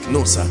mistake.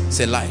 No, sir, it's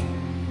a lie.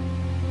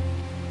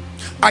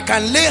 I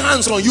can lay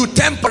hands on you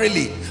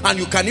temporarily, and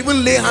you can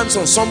even lay hands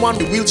on someone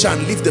with a wheelchair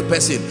and leave the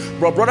person.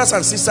 But brothers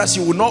and sisters,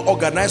 you will not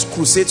organize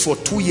crusades for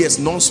 2 years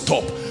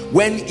non-stop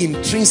when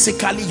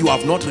intrinsically you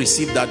have not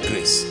received that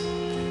grace.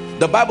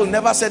 The Bible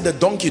never said the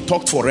donkey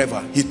talked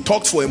forever. He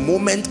talked for a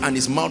moment and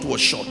his mouth was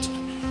shut.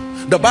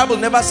 The Bible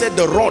never said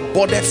the rod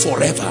budded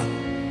forever.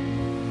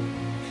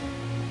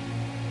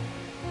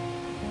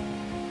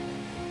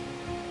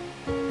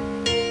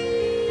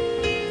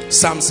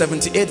 Psalm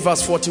 78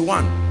 verse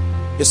 41,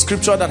 a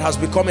scripture that has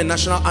become a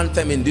national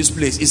anthem in this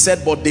place. It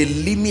said, but they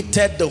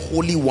limited the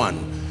Holy One.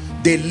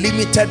 They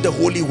limited the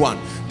Holy One.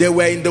 They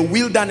were in the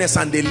wilderness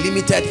and they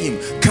limited him.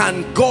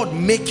 Can God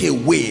make a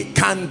way?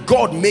 Can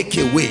God make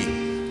a way?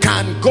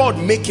 Can God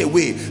make a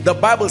way? The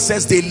Bible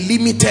says they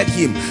limited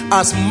him.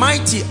 As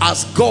mighty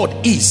as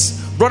God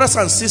is, brothers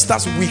and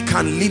sisters, we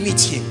can limit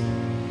him.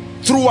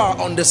 Through our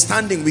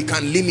understanding, we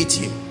can limit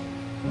him.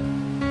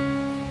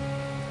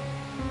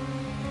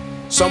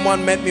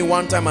 Someone met me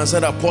one time and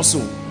said,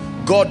 Apostle,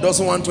 God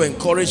doesn't want to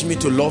encourage me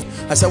to love.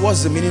 I said,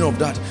 what's the meaning of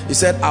that? He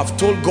said, I've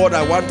told God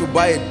I want to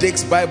buy a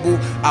Dake's Bible.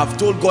 I've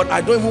told God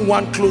I don't even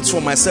want clothes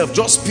for myself,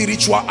 just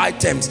spiritual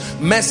items,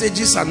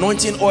 messages,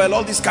 anointing oil,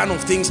 all these kind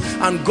of things.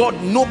 And God,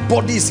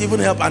 nobody is even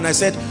help. And I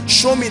said,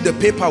 show me the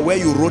paper where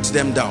you wrote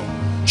them down.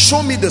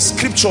 Show me the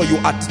scripture you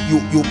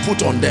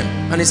put on them.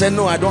 And he said,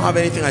 no, I don't have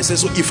anything. I said,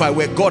 so if I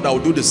were God, I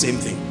would do the same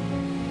thing.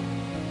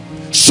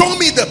 Show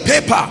me the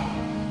paper.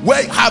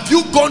 Where have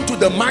you gone to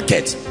the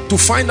market to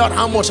find out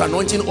how much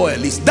anointing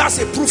oil is? That's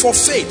a proof of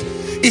faith.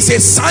 It's a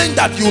sign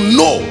that you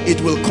know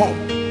it will come.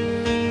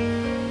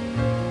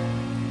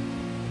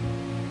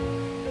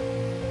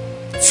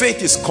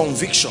 Faith is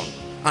conviction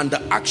and the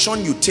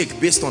action you take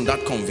based on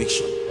that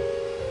conviction.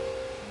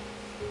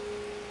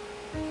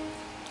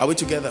 Are we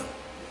together?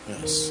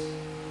 Yes.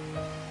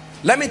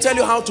 Let me tell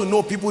you how to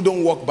know people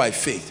don't walk by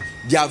faith.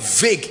 They are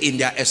vague in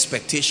their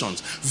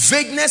expectations.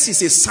 Vagueness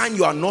is a sign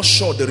you are not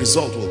sure the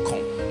result will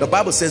come. The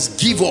Bible says,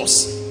 give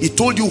us. He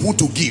told you who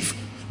to give.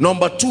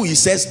 Number two, he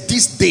says,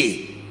 this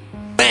day,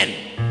 when,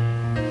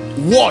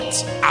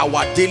 what?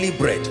 Our daily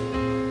bread.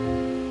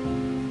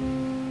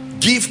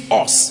 Give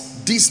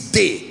us this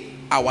day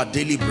our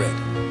daily bread.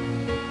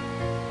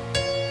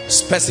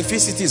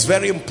 Specificity is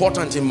very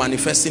important in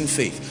manifesting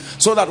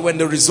faith, so that when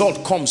the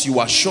result comes, you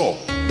are sure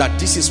that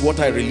this is what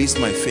I released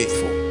my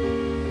faith for.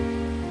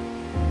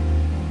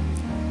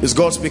 Is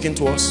God speaking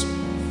to us?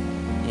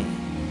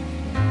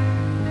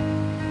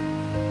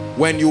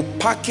 When you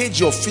package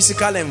your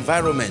physical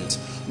environment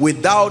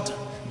without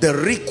the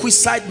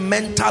requisite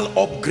mental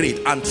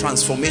upgrade and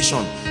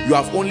transformation, you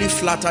have only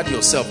flattered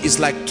yourself. It's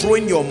like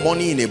throwing your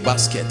money in a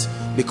basket,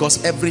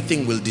 because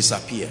everything will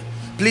disappear.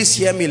 Please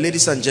hear me,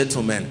 ladies and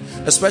gentlemen,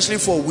 especially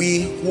for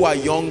we who are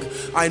young.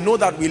 I know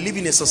that we live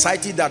in a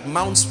society that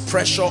mounts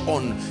pressure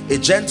on a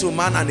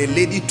gentleman and a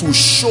lady to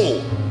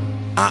show,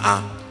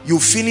 you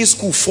finished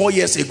school 4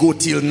 years ago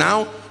till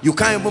now, you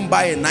can't even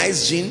buy a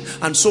nice jean.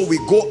 And so we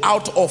go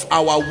out of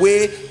our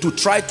way to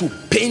try to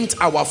paint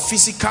our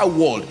physical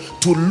world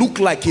to look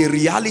like a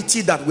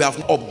reality that we have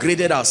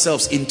upgraded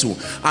ourselves into.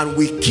 And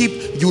we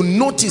keep, you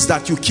notice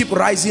that you keep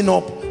rising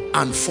up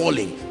and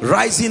falling,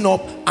 rising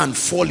up and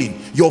falling.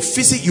 Your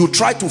physique, you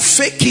try to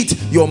fake it,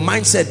 your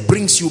mindset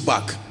brings you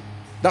back.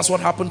 That's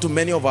what happened to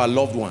many of our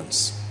loved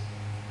ones.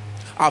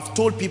 I've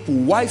told people,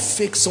 why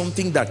fake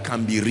something that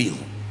can be real?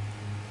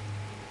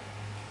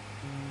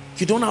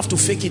 You don't have to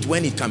fake it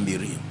when it can be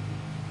real.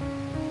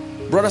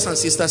 Brothers and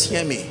sisters,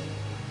 hear me.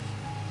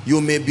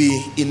 You may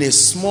be in a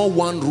small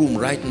one room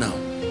right now.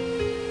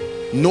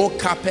 No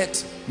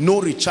carpet, no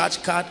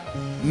recharge card,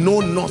 no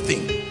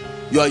nothing.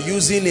 You are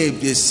using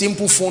a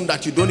simple phone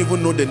that you don't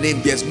even know the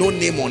name. There's no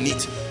name on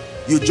it.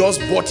 You just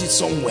bought it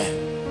somewhere.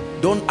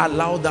 Don't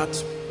allow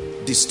that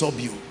disturb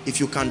you. If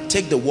you can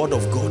take the word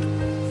of God.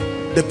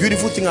 The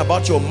beautiful thing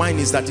about your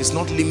mind is that it's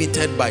not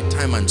limited by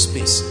time and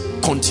space.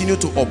 Continue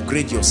to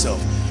upgrade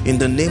yourself. In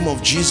the name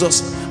of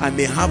Jesus, I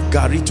may have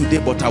Gary today,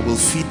 but I will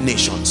feed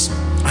nations.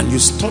 And you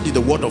study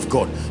the word of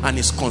God, and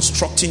it's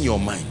constructing your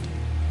mind.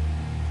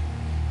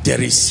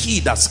 There is he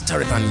that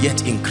scattereth and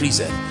yet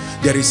increaseth.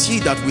 There is he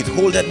that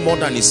withholdeth more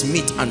than his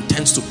meat and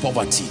tends to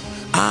poverty.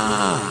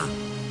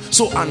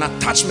 So an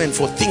attachment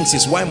for things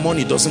is why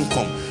money doesn't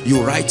come.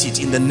 You write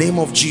it, in the name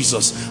of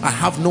Jesus, I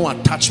have no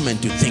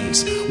attachment to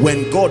things.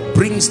 When God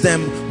brings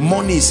them,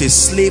 money is a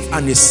slave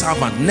and a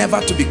servant, never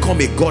to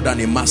become a God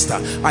and a master.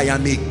 I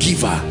am a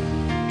giver.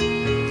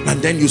 And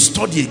then you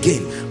study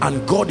again,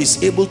 and God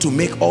is able to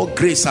make all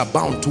grace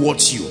abound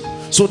towards you,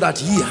 so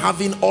that ye,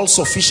 having all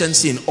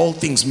sufficiency in all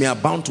things, may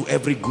abound to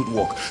every good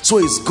work. So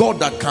it's God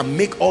that can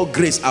make all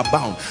grace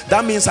abound.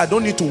 That means I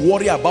don't need to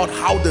worry about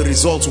how the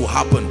results will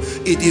happen.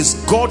 It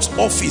is God's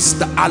office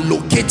that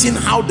allocating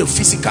how the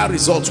physical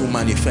results will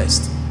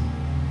manifest.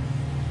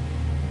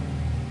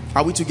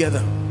 Are we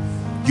together?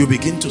 You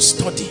begin to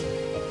study.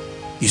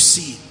 You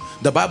see,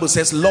 the Bible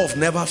says love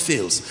never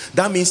fails.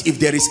 That means if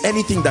there is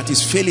anything that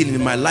is failing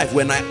in my life,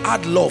 when I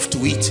add love to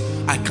it,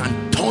 I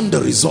can turn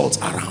the results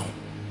around.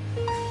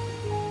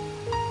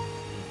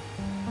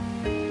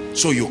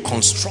 So you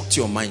construct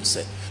your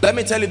mindset. Let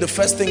me tell you the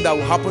first thing that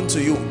will happen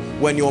to you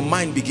when your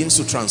mind begins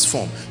to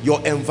transform. Your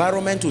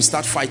environment will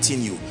start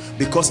fighting you,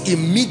 because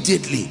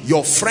immediately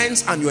your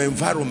friends and your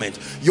environment,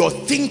 your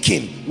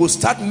thinking will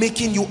start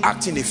making you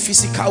act in a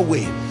physical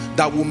way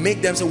that will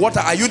make them say, what,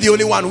 are you the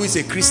only one who is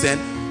a Christian?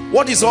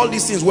 What is all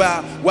these things? We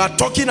are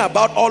talking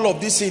about all of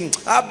these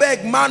things. I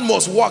beg, man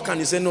must walk. And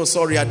he said, no,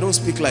 sorry, I don't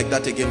speak like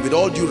that again. With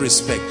all due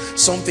respect,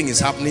 something is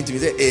happening to me.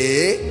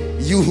 Say,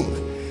 you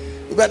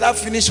better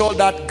finish all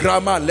that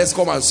grammar and let's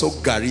come and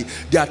soak Gary.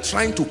 They are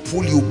trying to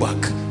pull you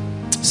back.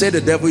 Say the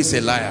devil is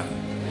a liar.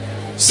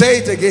 Say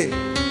it again.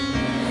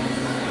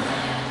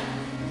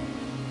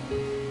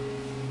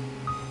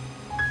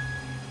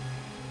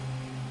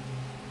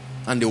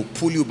 And they will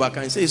pull you back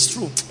and say, it's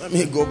true. Let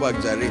me go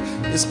back, Jerry.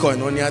 This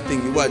koinonia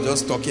thing, you are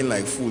just talking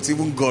like fools.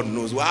 Even God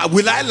knows. Well,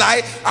 will I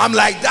lie? I'm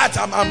like that.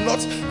 I'm not.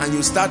 And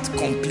you start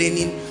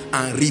complaining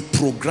and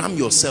reprogram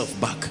yourself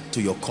back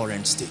to your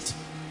current state.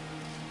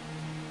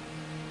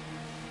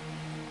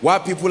 While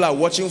people are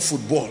watching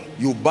football,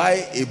 you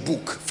buy a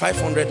book,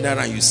 500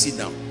 naira, and you sit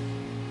down.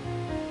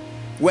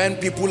 When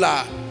people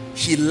are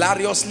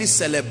hilariously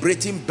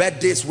celebrating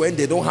birthdays when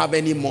they don't have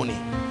any money,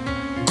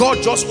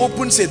 God just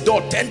opens a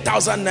door,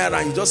 10,000 naira,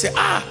 and you just say,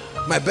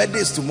 my birthday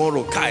is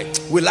tomorrow. Kai,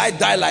 will I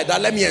die like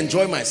that? Let me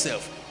enjoy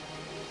myself.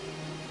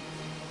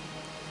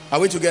 Are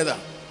we together?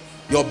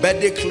 Your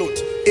birthday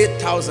clothes,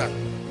 8,000.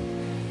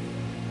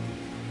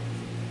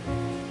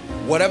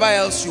 Whatever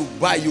else you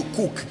buy, you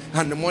cook,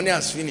 and the money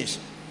has finished.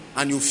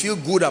 And you feel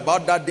good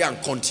about that day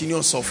and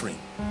continue suffering.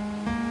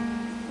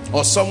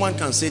 Or someone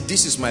can say,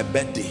 this is my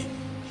birthday.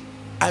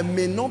 I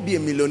may not be a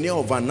millionaire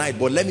overnight,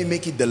 but let me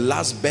make it the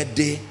last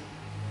birthday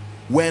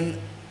when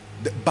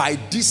by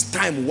this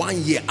time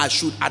 1 year I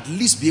should at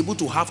least be able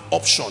to have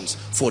options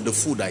for the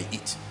food I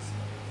eat.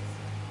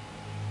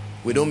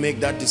 We don't make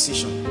that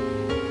decision.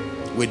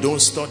 We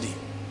don't study.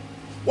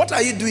 What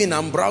are you doing?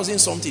 I'm browsing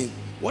something.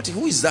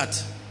 Who is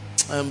that?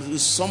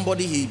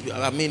 Somebody,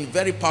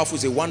 very powerful,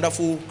 is a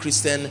wonderful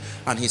Christian,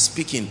 and he's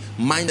speaking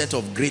minded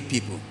of great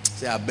people.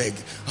 Say, I beg,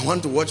 I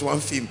want to watch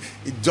one film.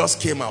 It just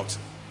came out.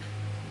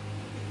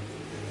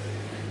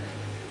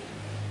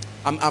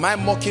 Am I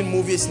mocking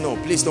movies? No,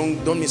 please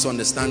don't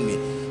misunderstand me.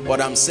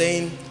 But I'm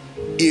saying,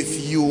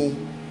 if you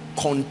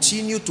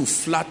continue to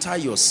flatter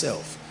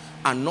yourself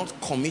and not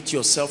commit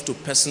yourself to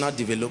personal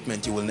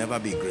development, you will never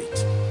be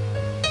great.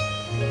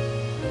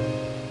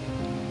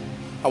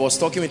 I was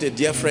talking with a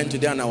dear friend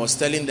today, and I was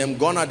telling them,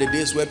 gone are the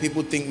days where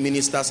people think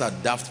ministers are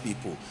daft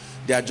people.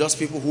 They are just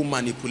people who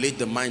manipulate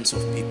the minds of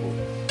people.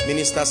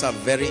 Ministers are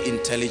very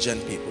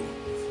intelligent people.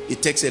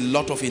 It takes a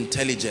lot of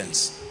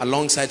intelligence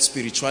alongside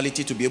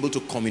spirituality to be able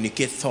to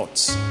communicate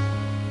thoughts.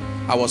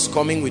 I was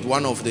coming with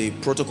one of the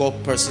protocol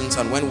persons,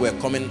 and when we were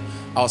coming,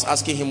 I was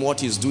asking him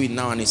what he's doing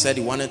now, and he said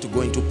he wanted to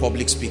go into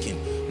public speaking.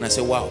 And I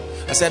said, wow.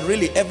 I said,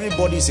 really,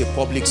 everybody is a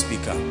public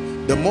speaker.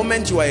 The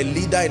moment you are a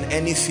leader in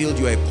any field,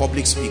 you are a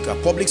public speaker.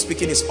 Public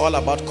speaking is all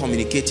about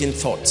communicating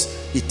thoughts.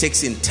 It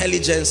takes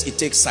intelligence, it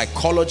takes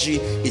psychology,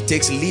 it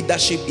takes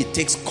leadership, it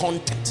takes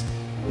content.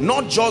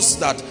 Not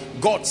just that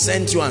God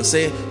sent you and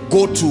say,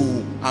 go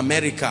to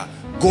America,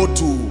 go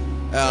to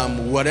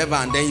whatever,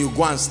 and then you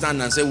go and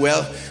stand and say,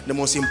 well, the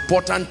most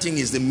important thing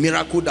is the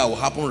miracle that will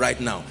happen right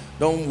now.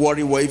 Don't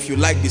worry, well, if you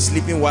like be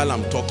sleeping while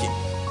I'm talking,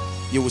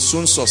 you will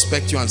soon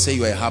suspect you and say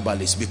you are a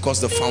herbalist,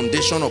 because the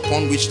foundation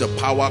upon which the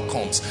power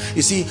comes.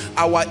 You see,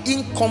 our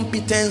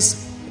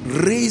incompetence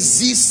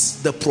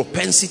raises the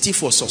propensity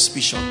for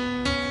suspicion.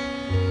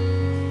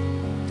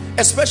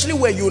 Especially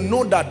where you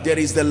know that there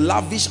is the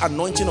lavish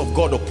anointing of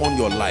God upon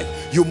your life.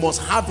 You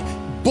must have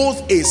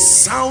both a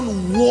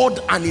sound word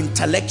and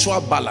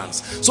intellectual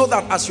balance, so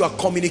that as you are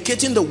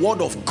communicating the word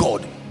of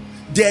God,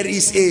 there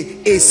is a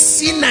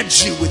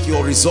synergy with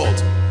your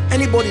result.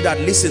 Anybody that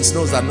listens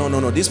knows that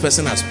no, this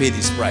person has paid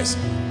his price.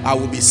 I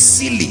will be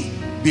silly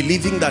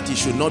believing that he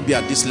should not be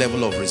at this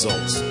level of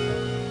results.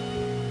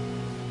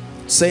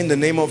 Say, in the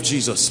name of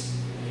Jesus,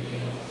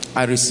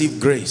 I receive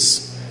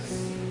grace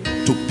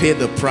to pay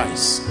the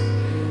price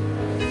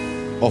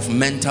of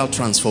mental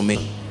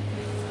transformation.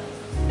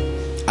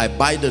 I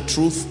buy the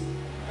truth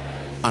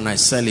and I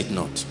sell it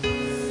not.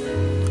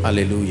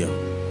 Hallelujah.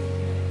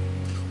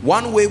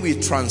 One way we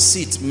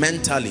transit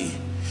mentally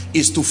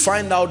is to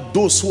find out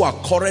those who are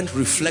current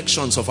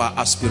reflections of our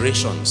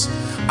aspirations,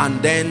 and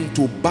then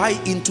to buy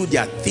into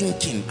their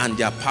thinking and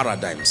their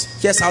paradigms.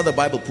 Here's how the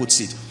Bible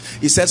puts it.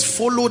 It says,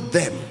 follow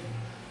them.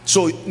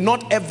 So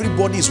not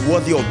everybody is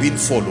worthy of being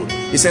followed.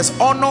 It says,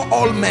 honor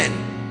all men,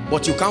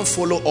 but you can't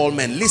follow all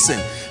men. Listen,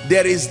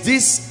 there is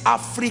this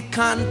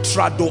African,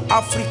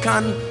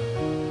 Trado-African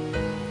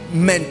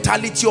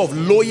mentality of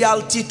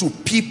loyalty to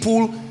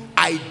people,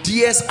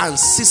 ideas and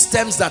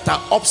systems that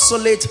are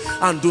obsolete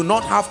and do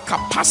not have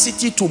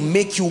capacity to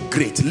make you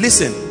great.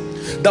 Listen,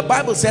 the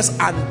Bible says,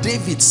 and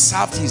David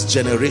served his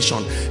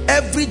generation.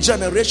 Every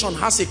generation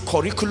has a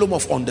curriculum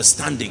of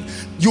understanding.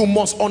 You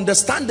must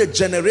understand the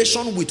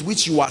generation with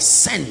which you are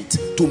sent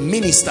to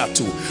minister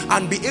to,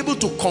 and be able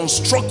to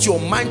construct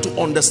your mind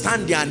to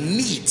understand their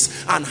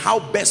needs and how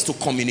best to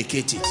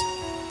communicate it.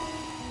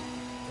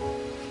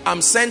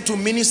 I'm sent to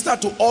minister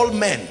to all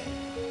men,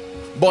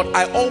 but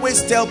I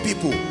always tell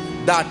people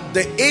that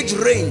the age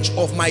range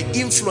of my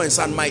influence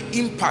and my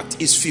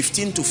impact is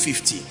 15 to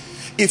 50.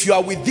 If you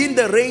are within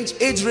the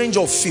age range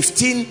of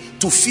 15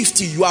 to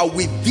 50, you are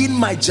within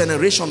my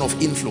generation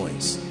of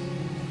influence.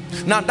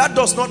 Now, that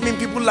does not mean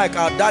people like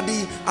our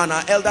daddy and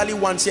our elderly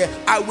ones here,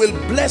 I will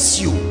bless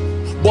you,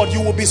 but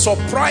you will be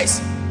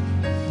surprised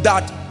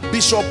that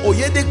Bishop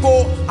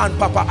Oyedeko and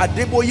Papa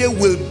Adeboye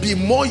will be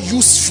more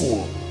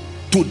useful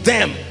to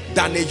them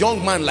than a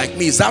young man like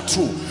me. Is that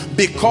true?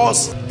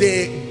 Because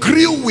they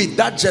grew with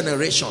that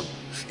generation.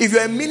 If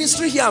you're in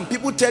ministry here and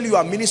people tell you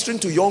are ministering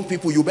to young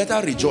people, you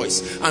better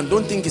rejoice and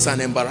don't think it's an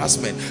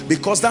embarrassment,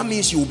 because that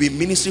means you will be in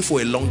ministry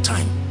for a long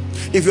time.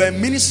 If you're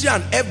in ministry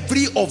and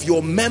every of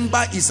your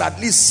member is at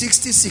least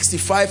 60,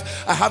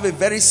 65, I have a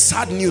very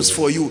sad news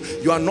for you.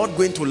 You are not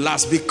going to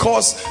last,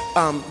 because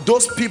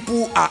those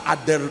people are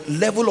at the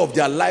level of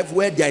their life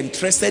where they are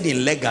interested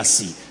in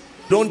legacy.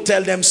 Don't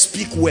tell them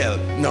speak well.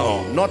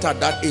 No, not at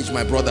that age,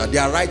 my brother. They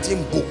are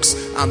writing books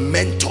and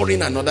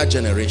mentoring another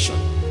generation.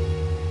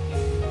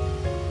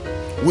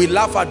 We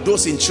laugh at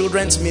those in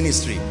children's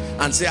ministry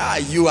and say,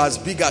 you as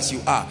big as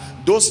you are.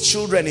 Those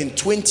children in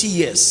 20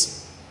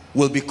 years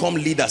will become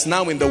leaders.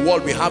 Now in the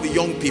world we have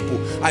young people.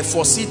 I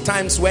foresee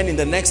times when in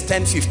the next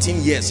 10,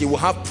 15 years you will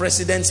have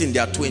presidents in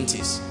their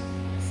 20s.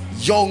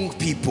 Young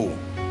people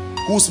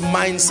whose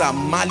minds are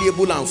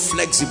malleable and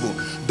flexible.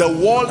 The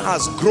world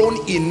has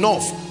grown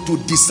enough to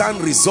discern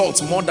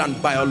results more than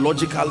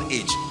biological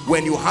age.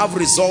 When you have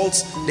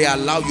results, they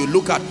allow you.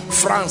 Look at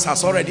France,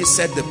 has already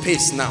set the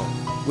pace now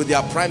with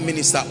their prime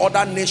minister.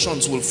 Other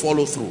nations will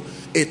follow through.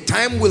 A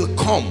time will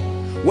come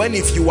when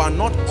if you are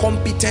not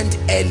competent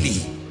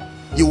early,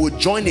 you will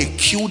join a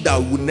queue that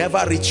will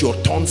never reach your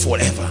turn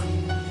forever.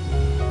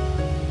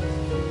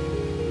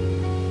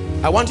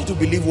 I want you to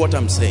believe what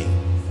I'm saying.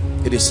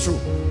 It is true.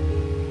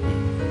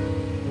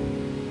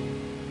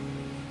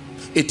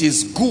 It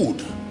is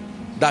good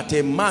that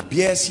a man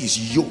bears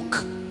his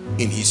yoke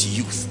in his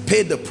youth.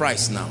 Pay the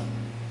price now.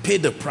 Pay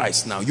the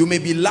price now. You may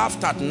be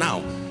laughed at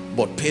now,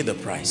 but pay the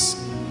price.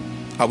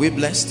 Are we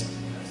blessed?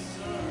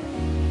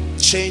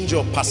 Change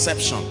your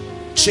perception.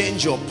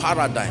 Change your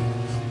paradigm.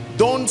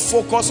 Don't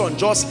focus on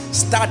just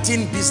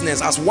starting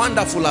business, as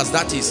wonderful as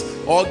that is,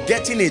 or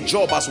getting a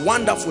job, as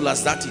wonderful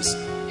as that is.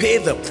 Pay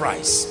the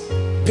price.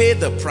 Pay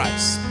the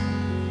price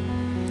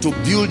to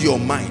build your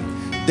mind.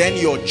 Then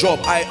your job.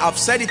 I've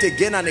said it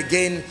again and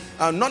again.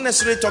 I'm not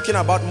necessarily talking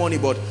about money,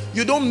 but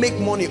you don't make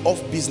money off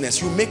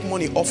business. You make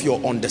money off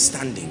your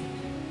understanding.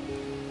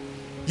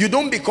 You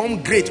don't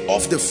become great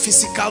off the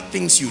physical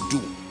things you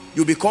do.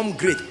 You become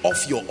great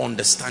off your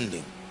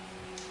understanding.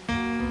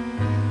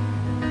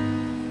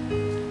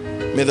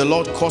 May the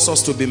Lord cause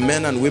us to be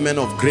men and women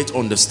of great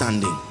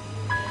understanding.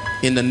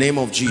 In the name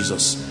of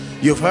Jesus.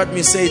 You've heard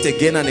me say it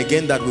again and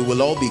again that we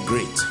will all be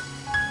great.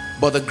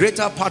 But the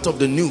greater part of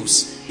the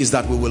news is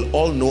that we will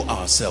all know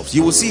ourselves.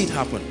 You will see it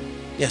happen.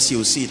 Yes, you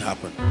will see it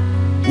happen.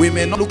 We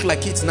may not look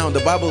like it now. The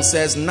Bible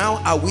says, now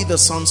are we the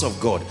sons of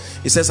God.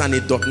 It says, and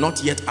it doth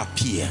not yet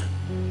appear.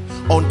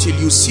 Until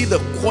you see the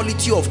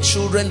quality of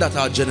children that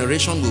our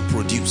generation will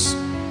produce,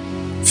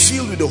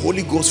 filled with the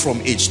Holy Ghost from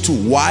age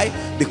 2. Why?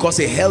 Because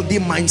a healthy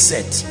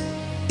mindset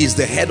is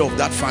the head of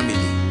that family.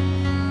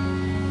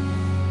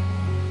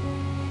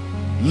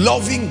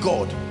 Loving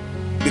God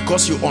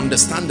because you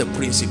understand the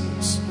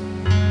principles.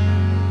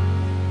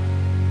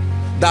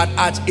 That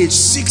at age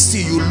 60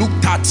 you look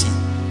 30,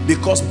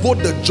 because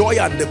both the joy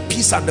and the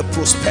peace and the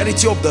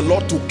prosperity of the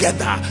Lord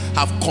together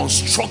have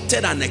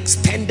constructed and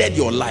extended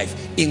your life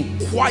in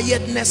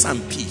quietness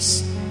and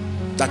peace,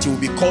 that you will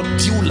be called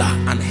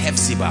Beulah and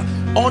Hephzibah,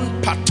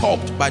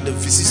 unperturbed by the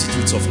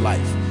vicissitudes of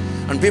life.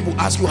 And people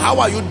ask you, how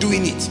are you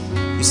doing it?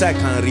 You say, I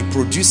can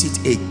reproduce it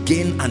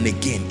again and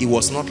again. It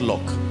was not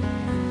luck.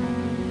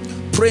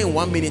 Pray in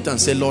 1 minute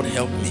and say, Lord,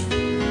 help me.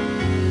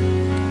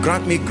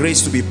 Grant me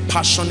grace to be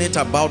passionate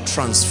about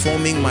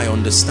transforming my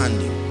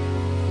understanding.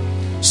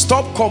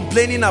 Stop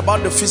complaining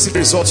about the physical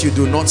results you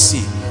do not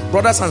see.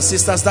 Brothers and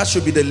sisters, that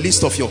should be the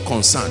least of your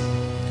concern.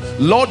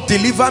 Lord,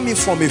 deliver me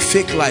from a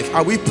fake life.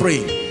 Are we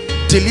praying?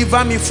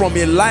 Deliver me from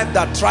a life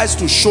that tries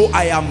to show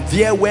I am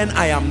there when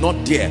I am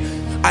not there.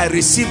 I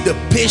receive the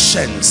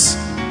patience.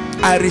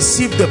 I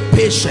receive the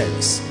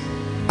patience.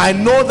 I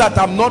know that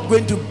I'm not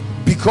going to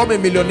become a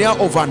millionaire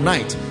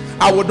overnight.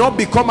 I will not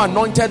become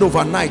anointed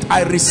overnight.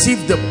 I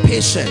receive the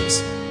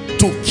patience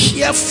to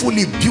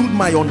carefully build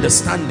my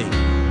understanding.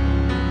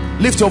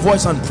 Lift your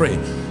voice and pray.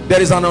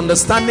 There is an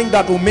understanding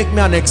that will make me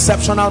an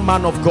exceptional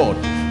man of God.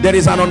 There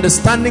is an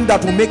understanding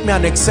that will make me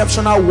an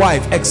exceptional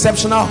wife,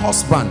 exceptional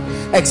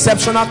husband,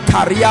 exceptional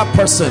career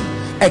person,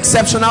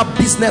 exceptional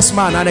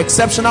businessman, an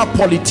exceptional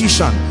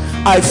politician.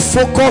 I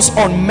focus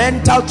on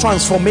mental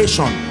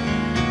transformation.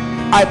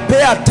 I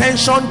pay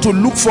attention to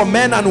look for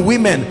men and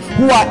women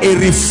who are a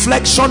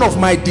reflection of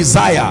my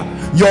desire.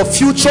 Your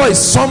future is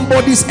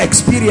somebody's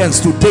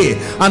experience today,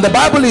 and the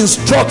Bible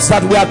instructs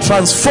that we are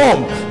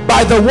transformed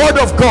by the word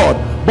of God,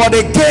 but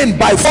again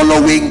by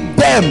following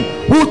them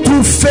who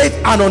through faith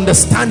and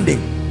understanding,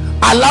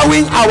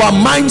 allowing our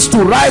minds to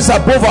rise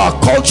above our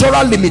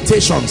cultural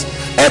limitations.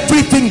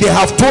 Everything they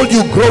have told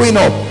you growing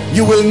up,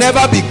 you will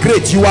never be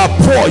great, you are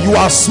poor, you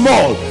are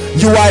small,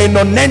 you are a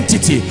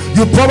non-entity,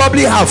 you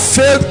probably have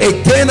failed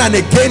again and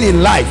again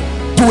in life,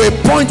 to a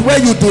point where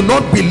you do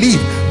not believe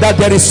that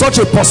there is such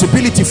a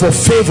possibility for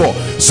favor.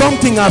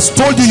 Something has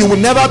told you you will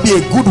never be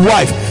a good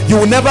wife, you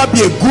will never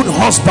be a good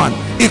husband.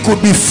 It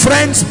could be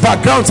friends,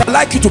 backgrounds. I'd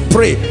like you to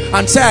pray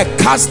and say, I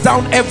cast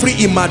down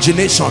every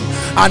imagination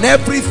and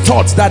every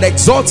thought that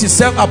exalts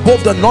itself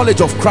above the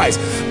knowledge of Christ.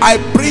 I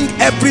bring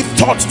every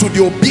thought to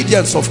the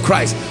obedience of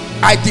Christ.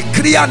 I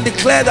decree and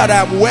declare that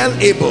I am well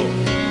able,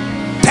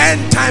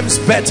 10 times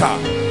better.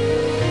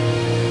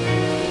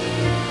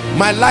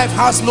 My life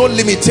has no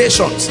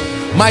limitations.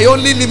 My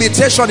only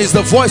limitation is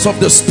the voice of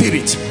the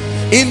Spirit.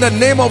 In the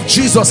name of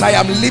Jesus, I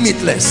am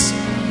limitless.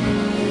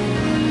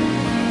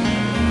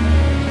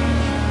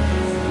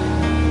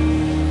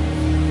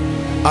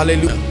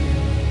 Hallelujah.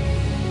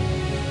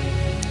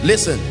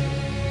 Listen,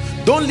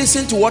 don't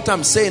listen to what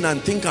I'm saying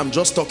and think I'm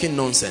just talking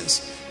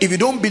nonsense. If you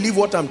don't believe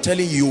what I'm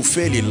telling you, you'll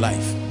fail in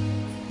life.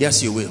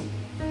 Yes, you will.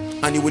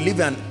 And you will live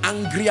an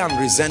angry and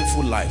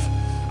resentful life.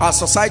 Our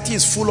society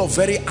is full of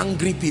very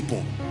angry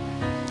people.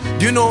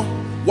 Do you know,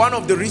 one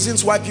of the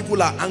reasons why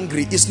people are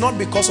angry is not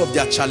because of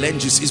their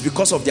challenges, it's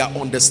because of their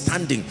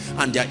understanding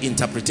and their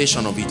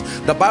interpretation of it.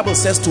 The Bible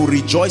says to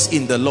rejoice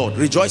in the Lord.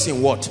 Rejoice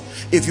in what?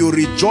 If you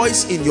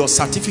rejoice in your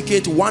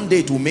certificate, one day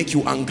it will make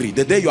you angry,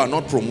 the day you are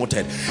not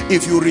promoted.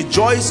 If you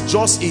rejoice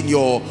just in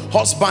your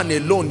husband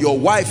alone, your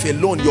wife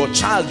alone, your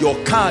child,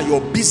 your car,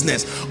 your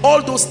business,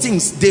 all those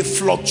things, they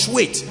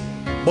fluctuate.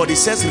 But it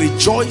says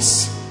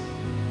rejoice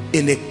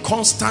in a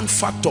constant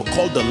factor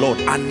called the Lord.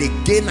 And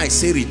again I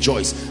say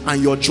rejoice,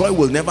 and your joy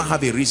will never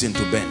have a reason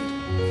to bend.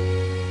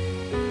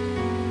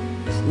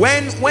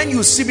 When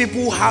you see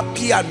people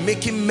happy and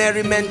making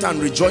merriment and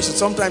rejoicing,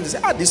 sometimes you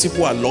say, these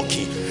people are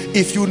lucky.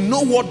 If you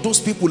know what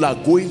those people are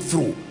going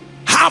through,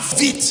 half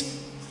it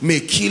may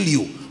kill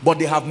you. But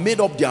they have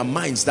made up their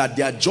minds that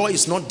their joy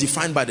is not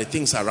defined by the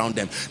things around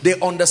them. They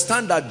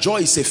understand that joy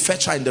is a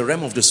fetcher in the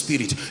realm of the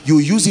Spirit. You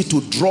use it to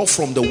draw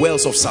from the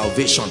wells of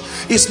salvation.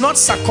 It's not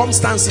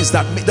circumstances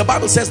that the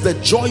Bible says the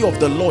joy of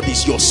the Lord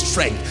is your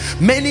strength.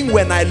 Meaning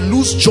when I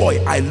lose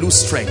joy, I lose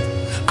strength.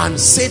 And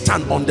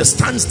Satan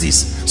understands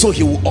this, so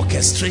he will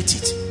orchestrate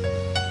it.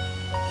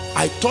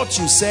 I thought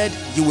you said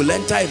you will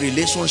enter a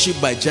relationship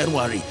by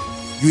January.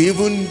 You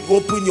even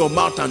open your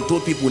mouth and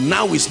told people,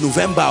 now is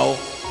November,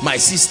 oh, my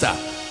sister.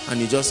 And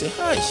you just say,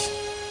 hi,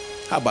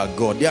 how about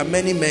God? There are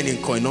many men in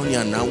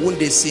Koinonia now. Won't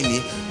they see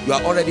me? You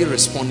are already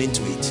responding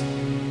to it.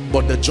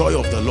 But the joy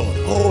of the Lord,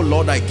 oh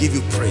Lord, I give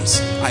you praise.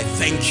 I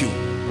thank you.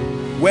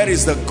 Where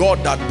is the God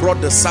that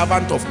brought the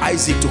servant of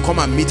Isaac to come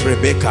and meet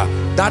Rebekah?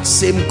 That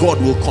same God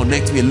will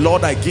connect me.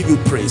 Lord, I give you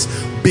praise.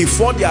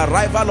 Before the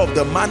arrival of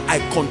the man, I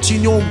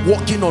continue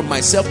working on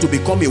myself to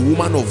become a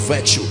woman of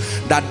virtue,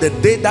 that the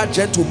day that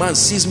gentleman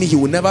sees me, he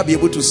will never be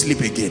able to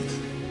sleep again.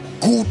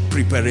 Good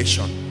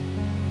preparation.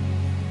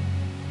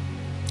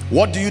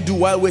 What do you do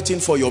while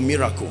waiting for your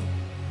miracle?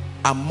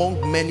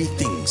 Among many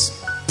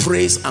things,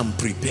 praise and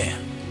prepare.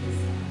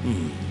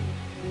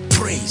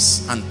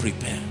 Praise and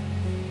prepare.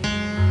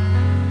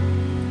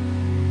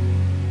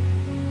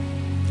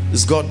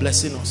 Is God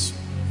blessing us?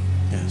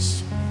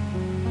 Yes.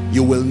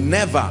 You will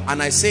never,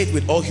 and I say it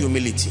with all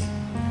humility,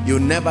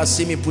 you'll never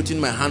see me putting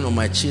my hand on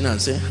my chin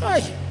and say,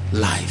 hi,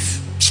 life.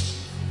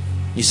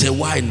 You say,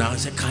 why now? I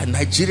say,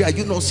 Nigeria,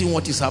 you not seeing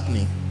what is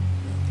happening?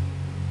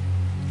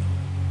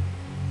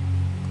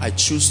 I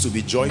choose to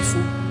be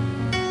joyful.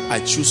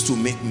 I choose to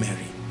make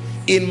merry.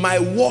 In my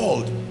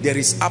world, there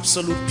is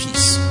absolute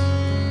peace.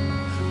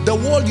 The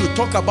world you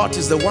talk about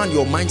is the one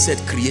your mindset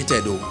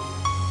created.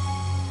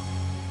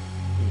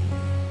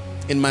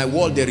 In my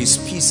world, there is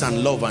peace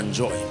and love and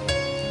joy.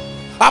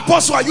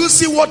 Apostle, are you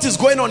see what is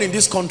going on in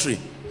this country?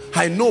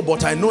 I know,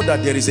 but I know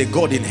that there is a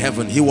God in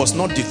heaven. He was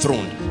not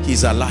dethroned.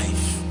 He's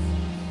alive.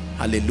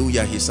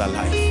 Hallelujah, he's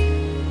alive.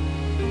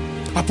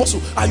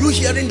 Apostle, are you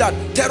hearing that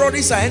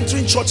terrorists are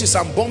entering churches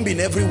and bombing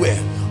everywhere?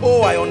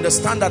 Oh, I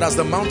understand that as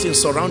the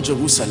mountains surround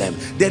Jerusalem,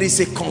 there is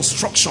a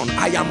construction.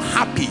 I am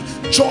happy.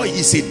 Joy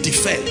is a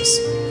defense.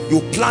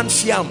 You plant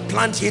fear and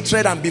plant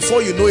hatred, and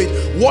before you know it,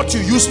 what you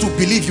used to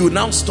believe, you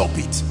now stop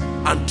it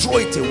and throw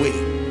it away.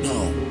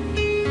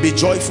 No. Be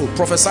joyful.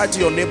 Prophesy to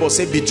your neighbor,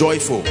 say, be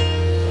joyful.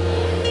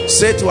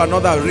 Say to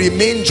another,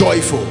 remain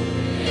joyful.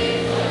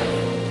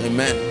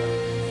 Amen.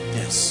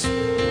 Yes.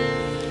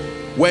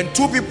 When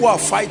two people are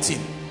fighting,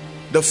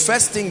 the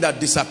first thing that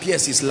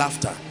disappears is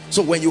laughter.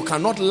 So when you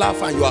cannot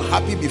laugh and you are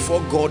happy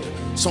before God,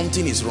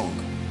 something is wrong.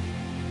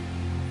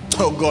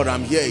 Oh God,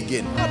 I'm here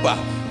again.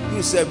 Abba,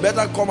 you said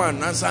better come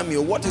and answer me.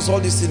 What is all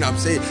this thing I'm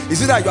saying?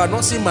 Is it that you are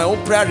not seeing my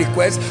own prayer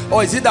request?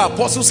 Or is it that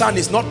Apostle's hand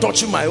is not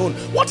touching my own?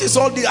 What is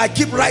all this? I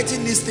keep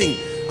writing this thing.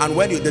 And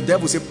when the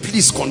devil say,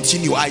 please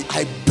continue,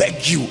 I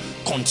beg you,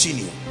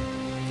 continue.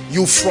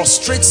 You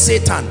frustrate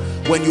Satan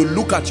when you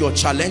look at your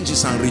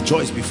challenges and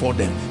rejoice before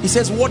them. He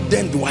says, what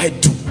then do I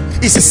do?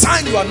 It's a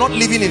sign you are not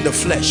living in the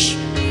flesh.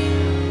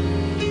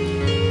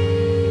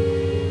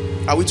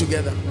 Are we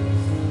together?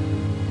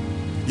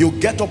 You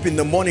get up in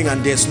the morning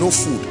and there's no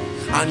food,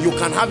 and you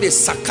can have a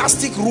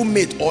sarcastic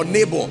roommate or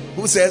neighbor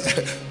who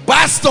says,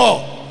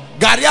 Pastor,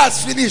 Gary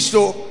has finished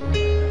though.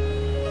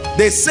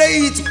 They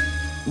say it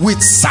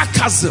with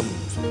sarcasm.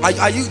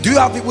 Do you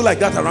have people like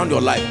that around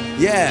your life?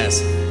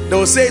 Yes. They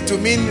will say to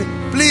me,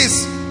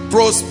 please,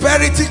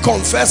 prosperity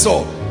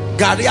confessor,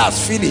 Gary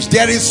has finished.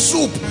 There is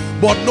soup,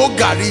 but no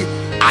Gary.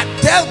 I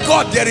tell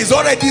God there is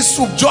already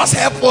soup. Just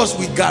help us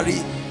with Gary.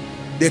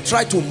 They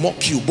try to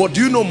mock you, but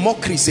do you know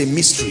mockery is a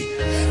mystery?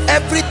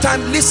 Every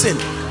time, listen,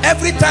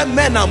 every time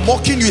men are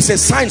mocking you, it's a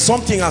sign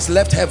something has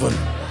left heaven.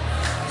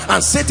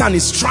 And Satan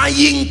is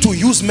trying to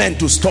use men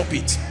to stop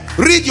it.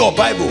 Read your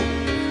Bible.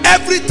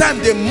 Every time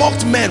they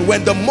mocked men,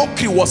 when the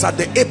mockery was at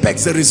the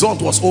apex, the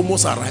result was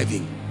almost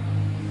arriving.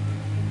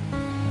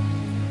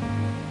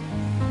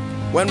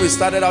 When we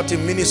started out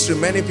in ministry,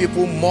 many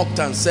people mocked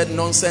and said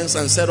nonsense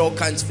and said all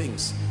kinds of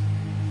things.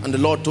 And the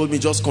Lord told me,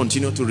 just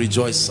continue to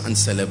rejoice and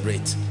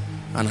celebrate.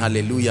 And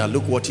hallelujah,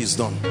 look what he's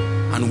done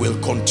and will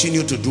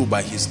continue to do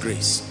by his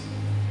grace.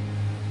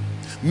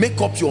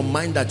 Make up your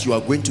mind that you are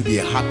going to be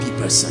a happy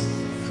person.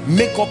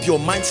 Make up your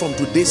mind from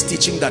today's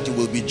teaching that you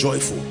will be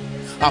joyful.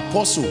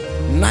 Apostle,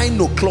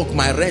 9 o'clock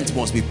my rent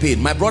must be paid.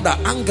 My brother,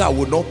 anger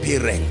will not pay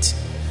rent.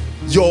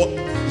 Your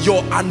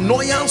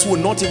annoyance will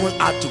not even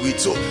add to it.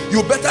 So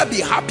you better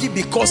be happy,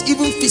 because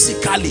even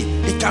physically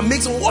it can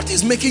make some. What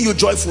is making you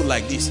joyful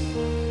like this?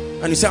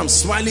 And you say, I'm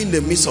smiling in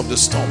the midst of the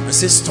storm. I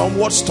say, storm,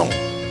 what storm?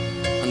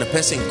 And the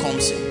person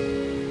comes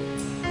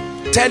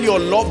in. Tell your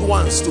loved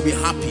ones to be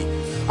happy.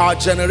 Our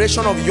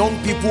generation of young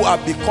people are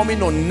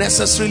becoming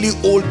unnecessarily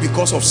old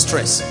because of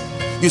stress.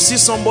 You see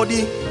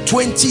somebody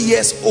 20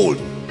 years old,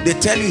 they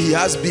tell you he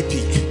has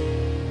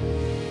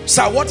BP.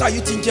 Sir, what are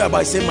you thinking about?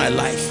 I say, my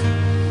life.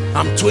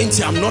 I'm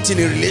 20, I'm not in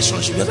a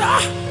relationship. Say,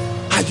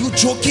 are you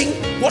joking?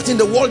 What in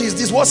the world is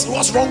this?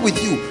 What's wrong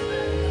with you?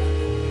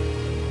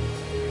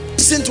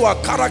 Listen to our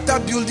character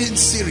building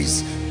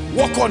series.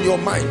 Work on your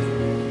mind.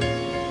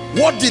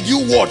 What did you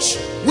watch?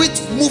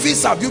 Which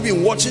movies have you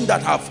been watching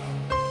that have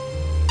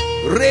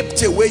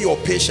raped away your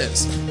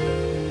patience?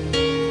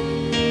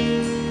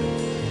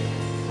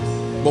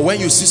 But when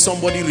you see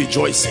somebody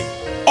rejoicing,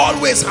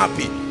 always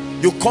happy,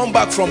 you come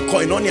back from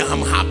Koinonia,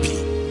 I'm happy.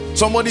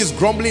 Somebody is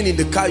grumbling in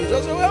the car, you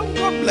just say, well,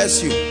 God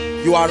bless you.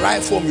 You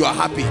arrive home, you are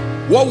happy.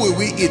 What will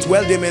we eat?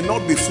 Well, there may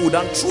not be food,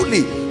 and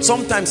truly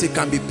sometimes it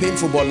can be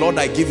painful, but Lord,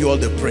 I give you all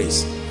the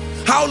praise.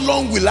 How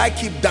long will I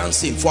keep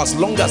dancing? For as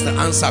long as the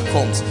answer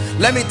comes.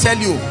 Let me tell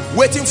you,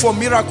 waiting for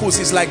miracles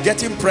is like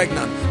getting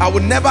pregnant. I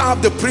will never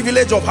have the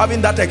privilege of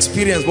having that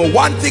experience, but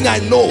one thing I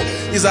know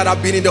is that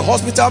I've been in the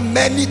hospital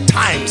many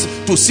times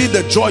to see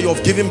the joy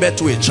of giving birth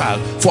to a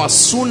child. For as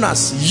soon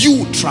as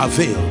you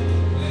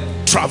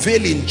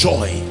travail in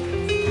joy.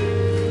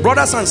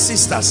 Brothers and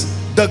sisters,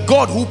 the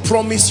God who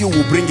promised you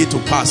will bring it to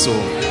pass. Oh,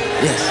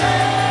 yes.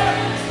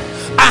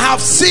 I have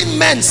seen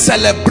men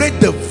celebrate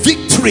the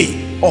victory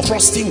of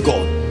trusting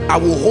God. I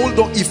will hold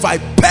on. If I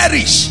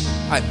perish,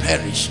 I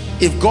perish.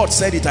 If God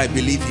said it, I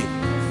believe him.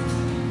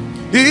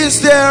 Is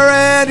there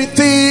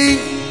anything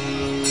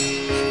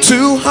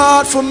too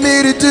hard for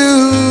me to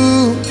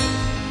do?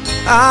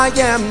 I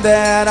am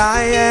that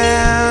I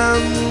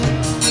am.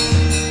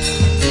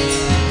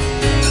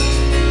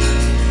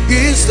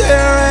 Is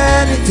there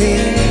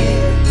anything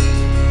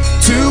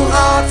too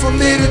hard for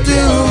me to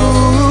do?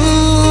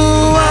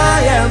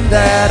 I am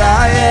that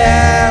I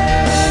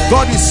am.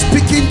 God is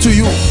speaking to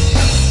you.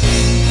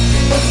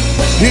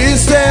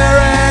 Is there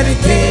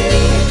anything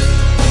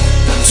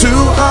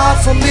too hard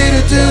for me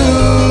to do?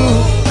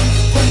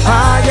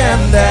 I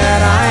am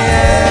that I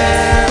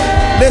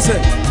am.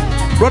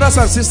 Listen, brothers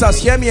and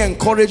sisters, hear me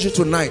encourage you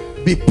tonight.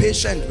 Be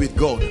patient with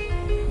God.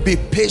 Be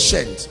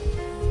patient.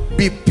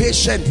 Be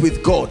patient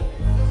with God.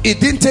 It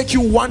didn't take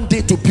you one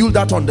day to build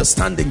that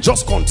understanding.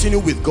 Just continue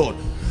with God.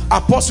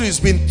 Apostle, it's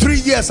been 3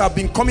 years I've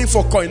been coming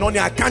for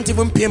koinonia. I can't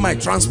even pay my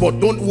transport.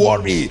 Don't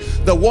worry.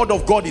 The word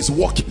of God is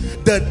working.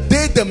 The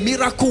day the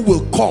miracle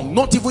will come,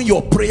 not even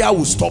your prayer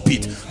will stop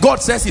it. God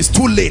says it's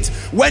too late.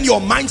 When your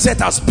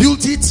mindset has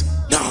built it,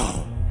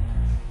 no.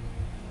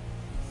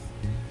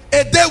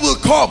 A day will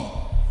come.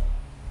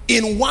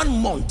 In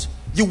 1 month,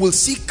 you will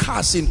see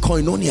cars in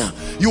koinonia.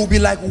 You will be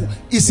like,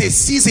 it's a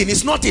season.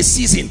 It's not a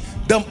season.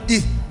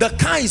 The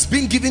car is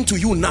being given to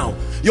you now.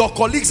 Your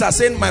colleagues are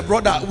saying, my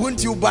brother,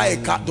 won't you buy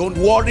a car? Don't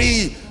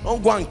worry.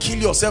 Don't go and kill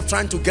yourself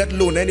trying to get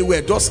loan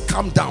anywhere. Just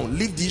calm down.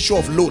 Leave the issue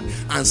of loan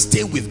and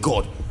stay with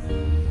God.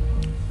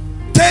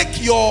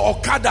 Take your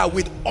Okada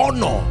with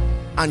honor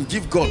and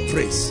give God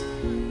praise.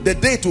 The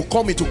day to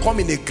come, it will come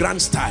in a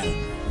grand style.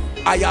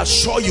 I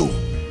assure you.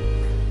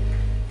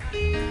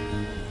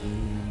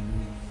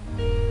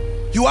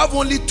 You have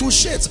only 2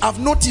 shirts. I've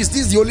noticed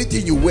this is the only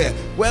thing you wear.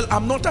 Well,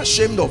 I'm not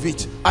ashamed of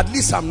it. At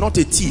least I'm not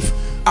a thief.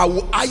 I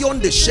will iron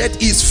the shirt.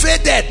 It's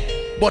faded,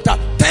 but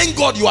thank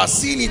God you are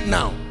seeing it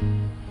now.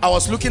 I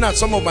was looking at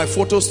some of my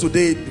photos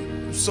today,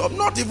 so I'm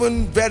not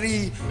even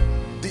very,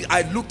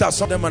 I looked at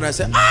some of them and I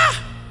said,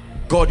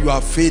 God, you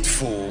are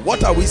faithful.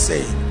 What are we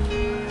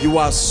saying? You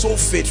are so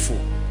faithful.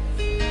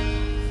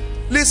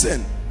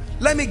 Listen,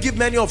 let me give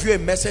many of you a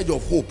message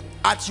of hope.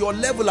 At your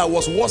level, I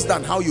was worse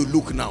than how you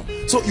look now.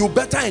 So you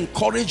better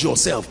encourage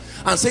yourself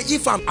and say,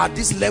 if I'm at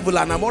this level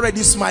and I'm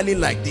already smiling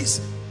like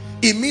this,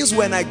 it means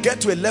when I get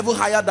to a level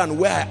higher than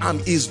where I am,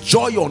 is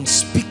joy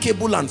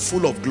unspeakable and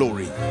full of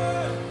glory.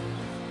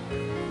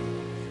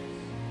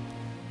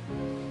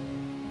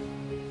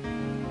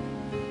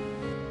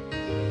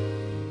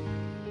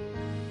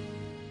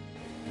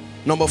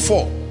 Number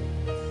 4.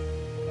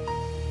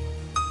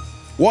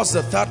 What's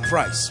the third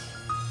price?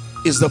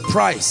 Is the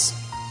price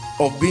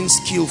of being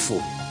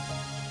skillful.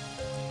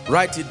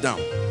 Write it down.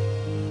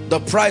 The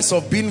price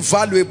of being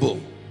valuable.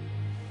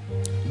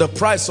 The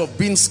price of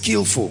being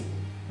skillful.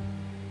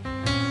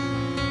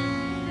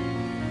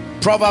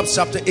 Proverbs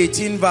chapter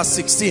 18 verse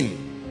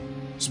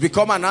 16. It's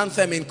become an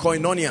anthem in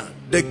koinonia.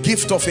 The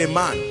gift of a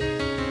man.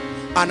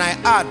 And I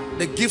add,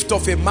 the gift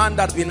of a man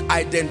that's been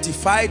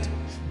identified,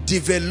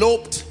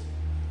 developed,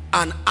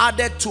 and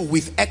added to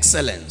with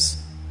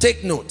excellence.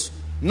 Take note.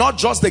 Not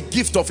just the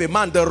gift of a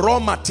man, the raw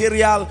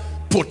material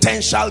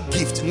potential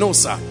gift. No,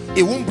 sir.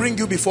 It won't bring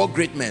you before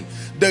great men.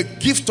 The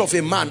gift of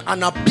a man,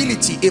 an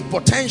ability, a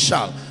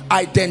potential,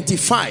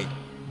 identified,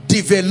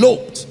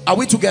 developed. Are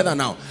we together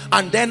now?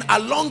 And then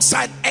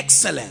alongside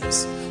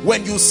excellence,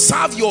 when you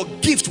serve your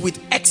gift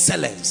with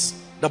excellence,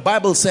 the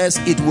Bible says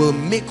it will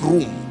make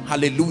room,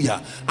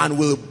 hallelujah, and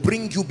will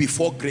bring you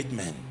before great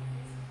men.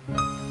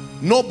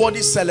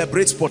 Nobody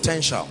celebrates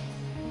potential.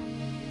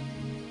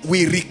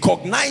 We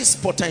recognize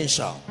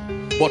potential,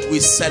 but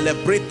we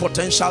celebrate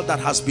potential that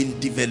has been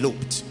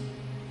developed.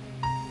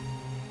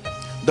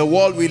 The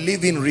world we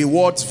live in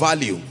rewards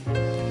value.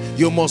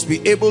 You must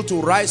be able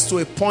to rise to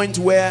a point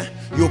where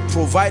you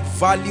provide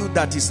value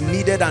that is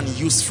needed and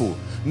useful,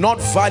 not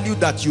value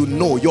that you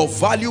know. Your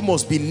value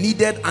must be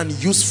needed and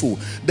useful.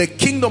 The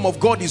kingdom of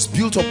God is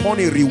built upon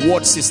a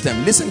reward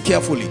system. Listen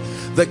carefully.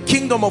 The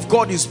kingdom of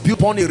God is built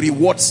upon a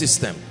reward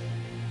system.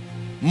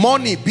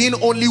 Money being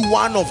only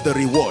one of the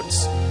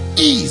rewards.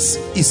 Ease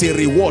is a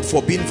reward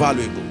for being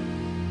valuable.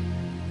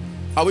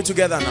 Are we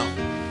together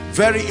now?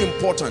 Very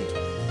important.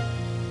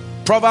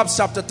 Proverbs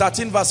chapter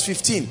 13 verse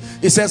 15.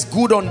 It says,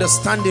 good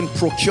understanding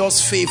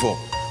procures favor.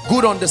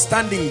 Good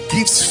understanding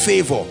gives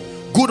favor.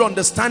 Good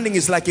understanding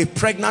is like a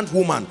pregnant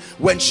woman.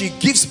 When she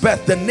gives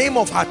birth, the name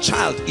of her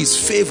child is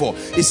favor.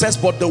 It says,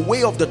 but the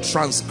way of the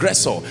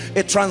transgressor.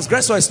 A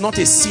transgressor is not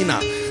a sinner.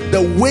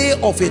 The way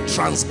of a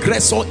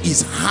transgressor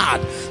is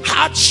hard.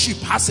 Hardship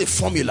has a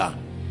formula.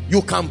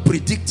 You can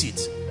predict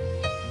it.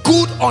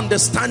 Good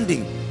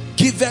understanding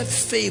giveth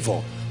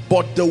favor,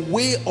 but the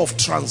way of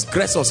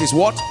transgressors is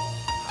what?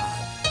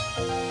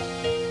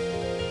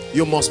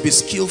 You must be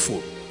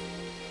skillful.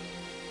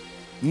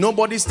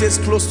 Nobody stays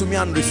close to me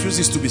and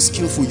refuses to be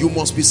skillful. You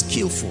must be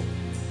skillful.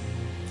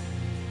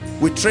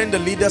 We train the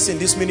leaders in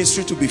this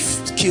ministry to be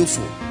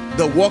skillful.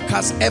 The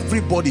workers,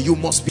 everybody, you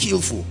must be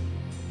skillful.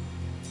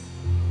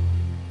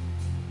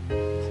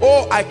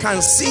 Oh, I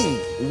can sing.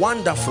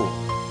 Wonderful.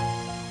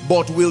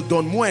 But will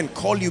Don Moen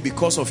call you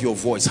because of your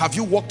voice? Have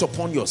you worked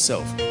upon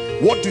yourself?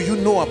 What do you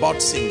know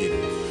about singing?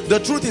 The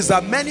truth is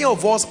that many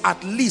of us,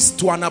 at least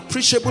to an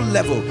appreciable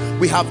level,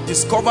 we have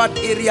discovered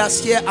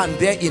areas here and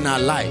there in our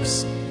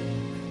lives.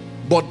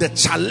 But the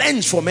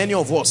challenge for many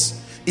of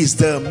us is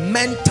the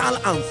mental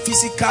and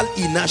physical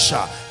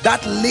inertia,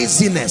 that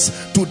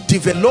laziness to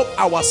develop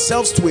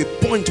ourselves to a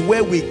point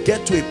where we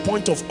get to a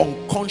point of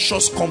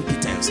unconscious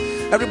competence.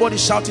 Everybody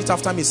shout it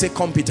after me. Say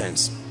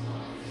competence.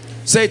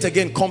 Say it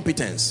again,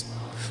 competence.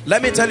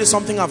 Let me tell you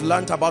something I've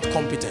learned about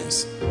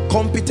competence.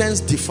 Competence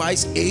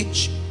defies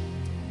age,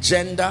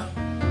 gender,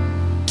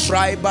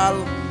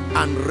 tribal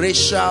and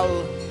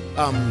racial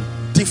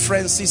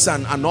differences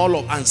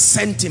and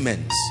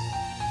sentiments.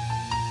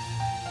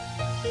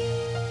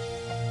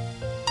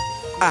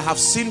 I have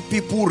seen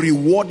people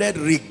rewarded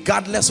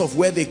regardless of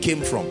where they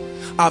came from.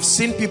 I've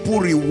seen people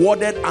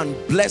rewarded and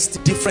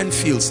blessed different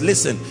fields.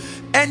 Listen,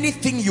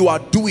 anything you are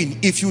doing,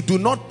 if you do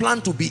not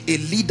plan to be a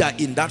leader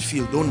in that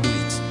field, don't do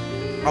it.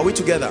 Are we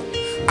together?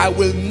 I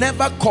will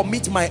never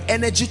commit my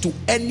energy to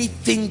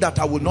anything that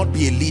I will not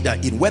be a leader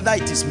in, whether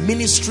it is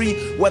ministry,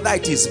 whether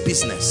it is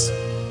business.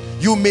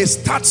 You may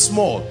start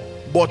small,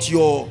 but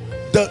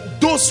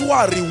those who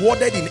are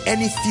rewarded in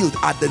any field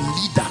are the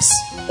leaders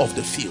of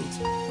the field.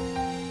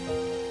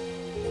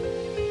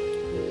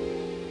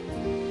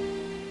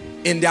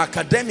 In the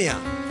academia,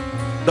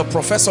 the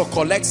professor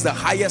collects the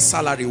highest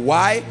salary.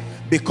 Why?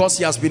 Because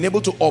he has been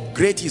able to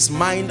upgrade his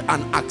mind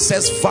and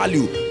access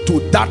value to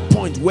that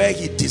point where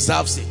he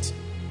deserves it.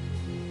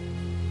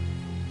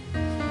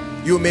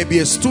 You may be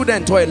a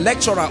student or a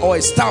lecturer or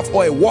a staff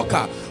or a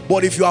worker,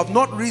 but if you have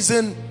not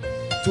risen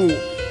to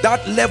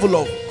that level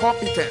of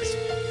competence,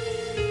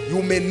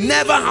 you may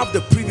never have the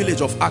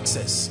privilege of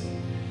access.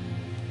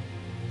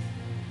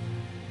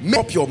 Make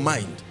up your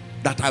mind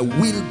that I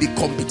will be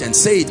competent.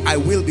 Say it, I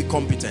will be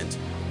competent.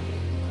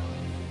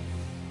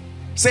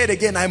 Say it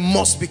again, I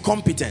must be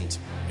competent.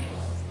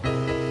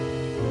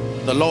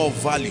 The law of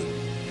value.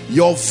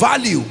 Your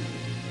value,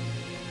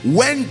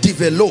 when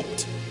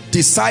developed,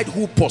 decide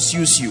who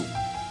pursues you.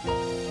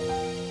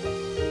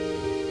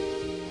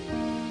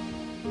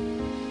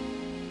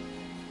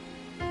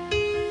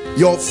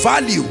 Your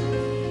value,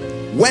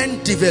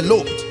 when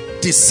developed,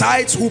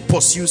 decides who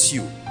pursues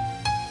you.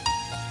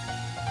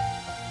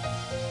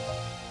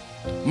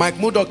 Mike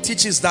Murdoch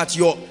teaches that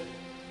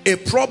a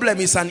problem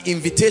is an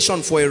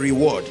invitation for a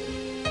reward.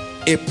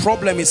 A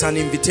problem is an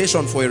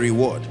invitation for a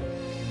reward.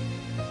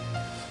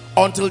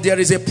 Until there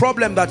is a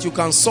problem that you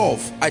can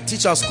solve, I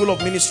teach our School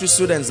of Ministry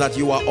students that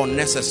you are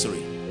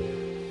unnecessary.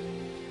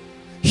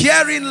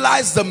 Herein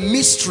lies the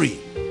mystery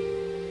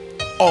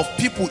of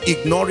people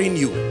ignoring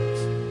you.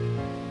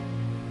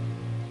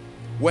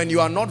 When you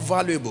are not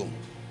valuable,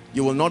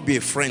 you will not be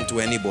a friend to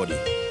anybody.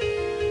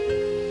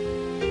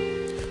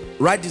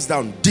 Write this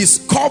down.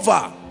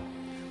 Discover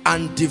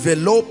and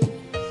develop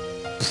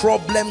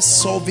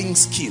problem-solving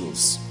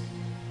skills.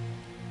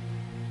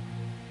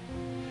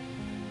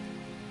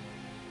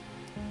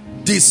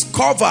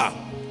 Discover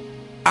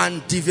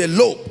and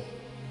develop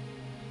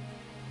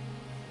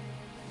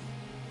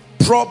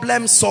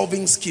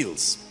problem-solving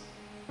skills.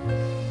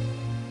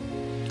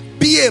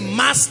 Be a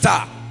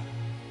master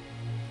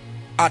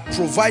at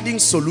providing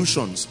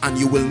solutions and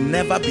you will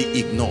never be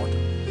ignored.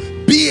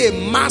 Be a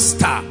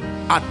master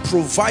at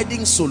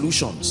providing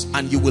solutions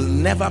and you will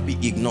never be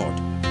ignored.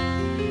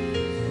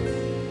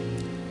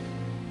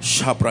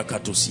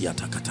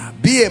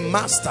 Be a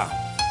master.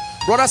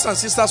 Brothers and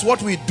sisters,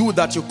 what we do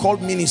that you call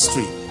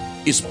ministry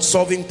is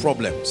solving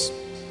problems.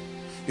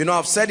 You know,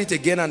 I've said it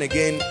again and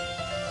again.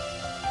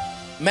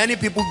 Many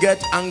people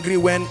get angry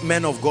when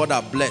men of God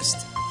are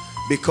blessed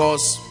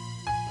because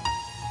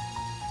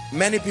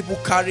many people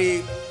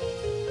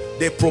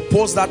they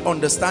propose that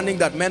understanding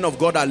that men of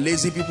God are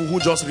lazy people who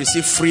just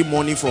receive free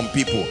money from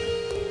people.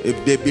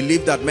 If they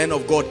believe that men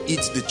of God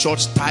eat the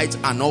church tithe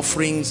and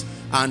offerings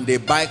and they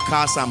buy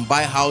cars and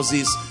buy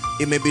houses,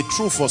 it may be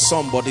true for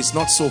some, but it's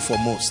not so for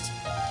most.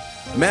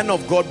 Men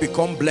of God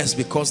become blessed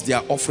because they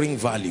are offering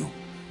value.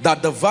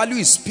 That the value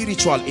is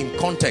spiritual in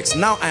context.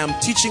 Now I am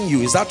teaching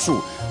you, is that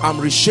true? I'm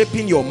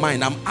reshaping your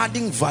mind. I'm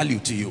adding value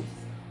to you.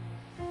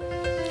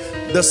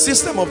 The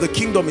system of the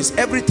kingdom is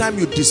every time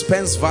you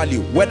dispense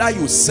value, whether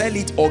you sell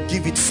it or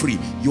give it free,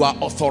 you are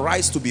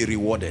authorized to be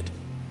rewarded.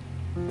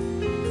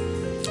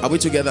 Are we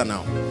together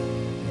now?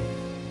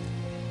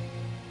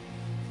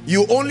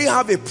 You only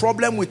have a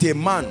problem with a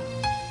man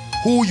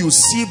who you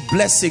see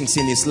blessings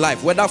in his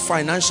life, whether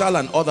financial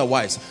and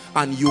otherwise,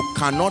 and you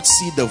cannot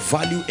see the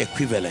value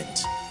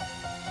equivalent.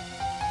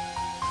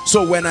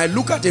 So when I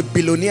look at a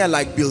billionaire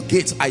like Bill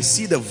Gates, I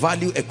see the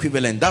value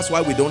equivalent. That's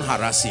why we don't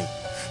harass him.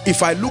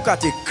 If I look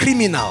at a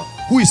criminal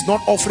who is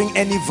not offering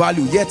any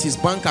value, yet his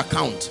bank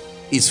account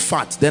is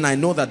fat, then I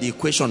know that the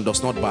equation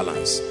does not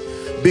balance.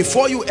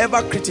 Before you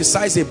ever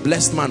criticize a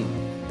blessed man,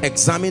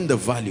 examine the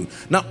value.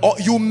 Now,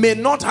 you may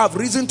not have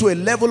risen to a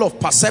level of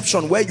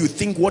perception where you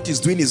think what he's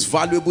doing is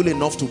valuable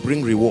enough to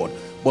bring reward,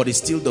 but it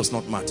still does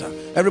not matter.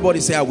 Everybody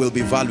say, I will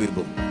be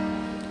valuable.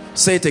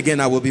 Say it again,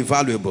 I will be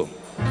valuable.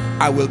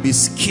 I will be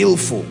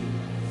skillful.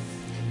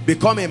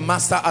 Become a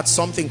master at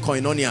something,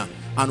 koinonia,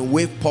 and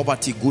wave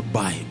poverty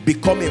goodbye.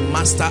 Become a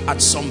master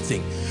at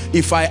something.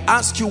 If I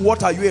ask you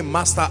what are you a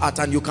master at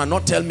and you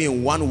cannot tell me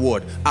in one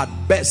word, at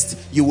best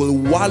you will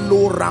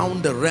wallow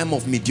around the realm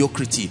of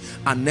mediocrity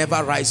and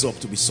never rise up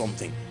to be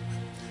something.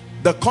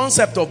 The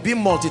concept of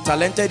being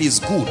multi-talented is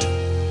good,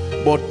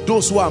 but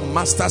those who are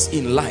masters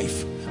in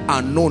life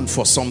are known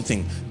for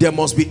something. There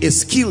must be a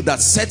skill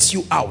that sets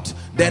you out.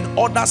 Then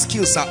other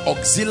skills are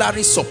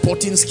auxiliary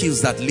supporting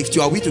skills that lift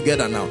you. Are we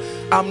together now?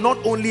 I'm not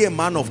only a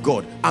man of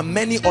God, I'm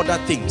many other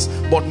things,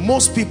 but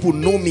most people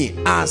know me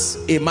as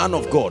a man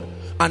of God.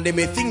 And they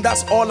may think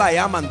that's all I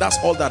am and that's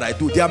all that I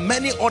do. There are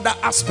many other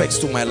aspects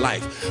to my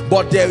life,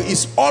 but there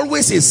is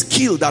always a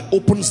skill that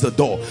opens the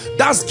door.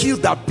 That skill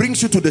that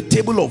brings you to the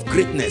table of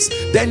greatness.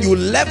 Then you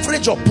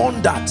leverage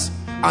upon that,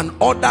 and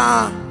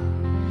other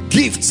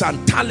gifts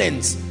and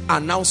talents are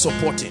now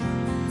supporting.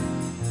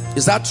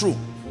 Is that true?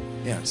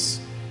 Yes.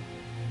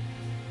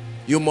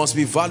 You must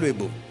be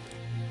valuable.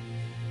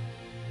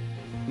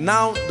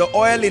 Now the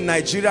oil in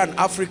Nigeria and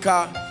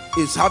Africa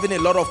is having a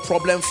lot of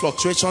problem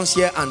fluctuations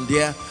here and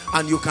there,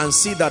 and you can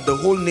see that the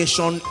whole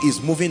nation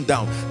is moving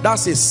down.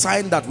 That's a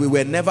sign that we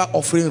were never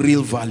offering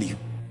real value.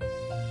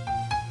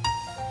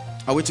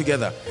 Are we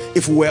together?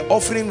 If we were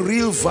offering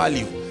real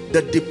value,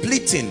 the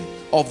depleting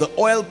of the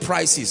oil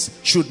prices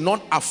should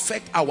not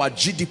affect our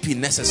GDP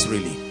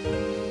necessarily,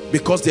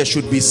 because there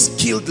should be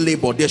skilled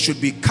labor. There should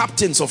be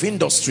captains of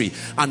industry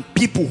and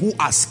people who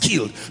are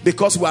skilled,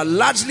 because we are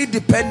largely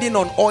depending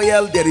on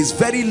oil. There is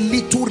very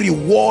little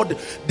reward.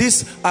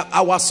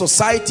 Our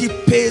society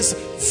pays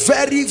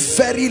very,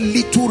 very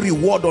little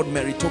reward on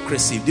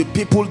meritocracy. The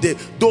people,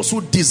 those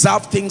who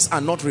deserve things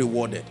are not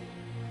rewarded.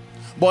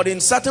 But in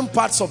certain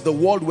parts of the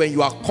world, when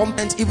you are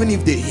competent, even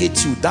if they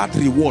hate you, that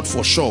reward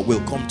for sure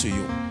will come to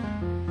you.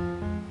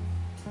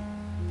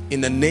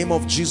 In the name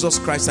of Jesus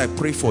Christ, I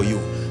pray for you.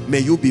 May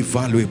you be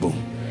valuable.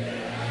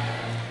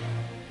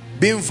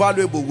 Being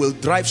valuable will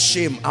drive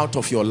shame out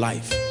of your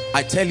life.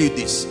 I tell you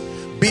this.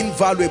 Being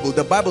valuable,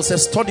 the Bible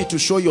says, study to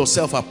show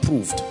yourself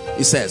approved.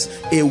 It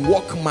says, a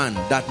workman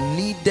that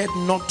needed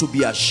not to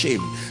be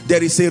ashamed.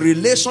 There is a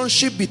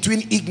relationship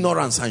between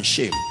ignorance and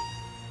shame.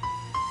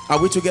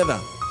 Are we together?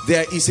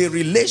 There is a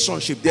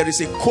relationship. There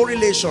is a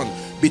correlation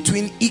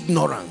between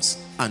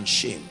ignorance and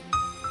shame.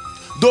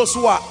 Those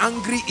who are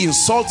angry,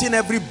 insulting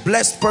every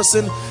blessed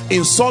person,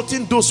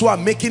 insulting those who are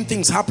making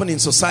things happen in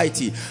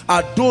society,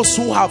 are those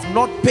who have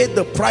not paid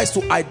the price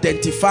to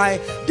identify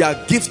their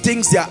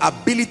giftings, their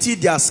ability,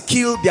 their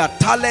skill, their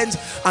talent,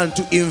 and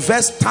to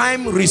invest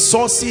time,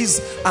 resources,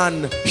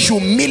 and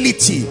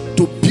humility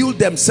to build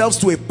themselves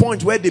to a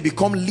point where they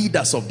become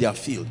leaders of their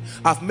field.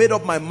 I've made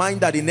up my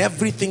mind that in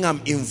everything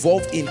I'm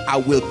involved in, I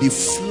will be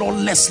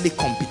flawlessly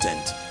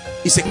competent.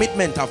 It's a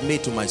commitment I've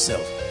made to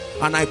myself.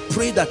 And I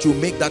pray that you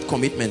make that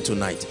commitment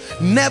tonight.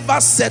 Never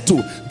settle.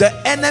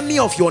 The enemy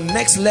of your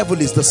next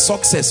level is the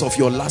success of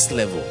your last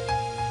level.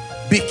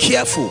 Be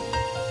careful.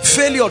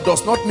 Failure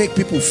does not make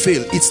people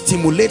fail. It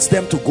stimulates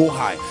them to go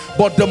high.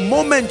 But the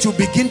moment you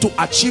begin to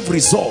achieve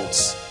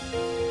results,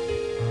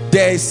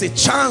 there is a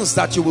chance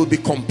that you will be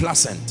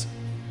complacent.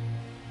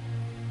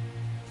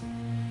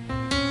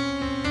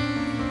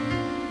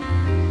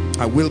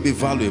 I will be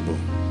valuable.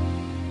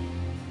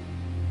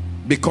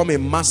 Become a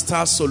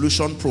master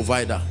solution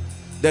provider.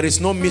 There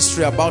is no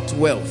mystery about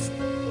wealth.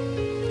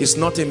 It's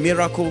not a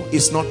miracle.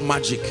 It's not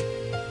magic.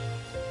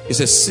 It's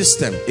a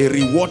system, a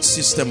reward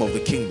system of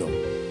the kingdom.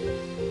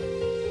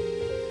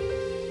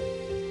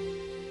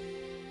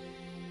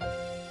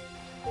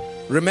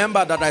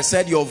 Remember that I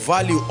said your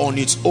value on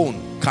its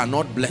own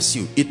cannot bless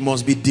you. It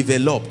must be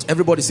developed.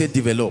 Everybody say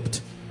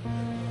developed.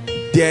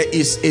 There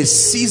is a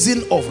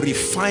season of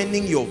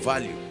refining your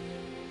value.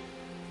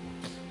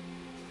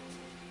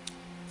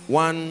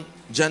 One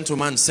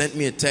gentleman sent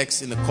me a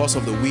text in the course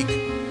of the week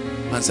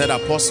and said,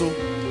 Apostle,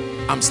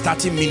 I'm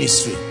starting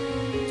ministry.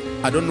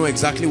 I don't know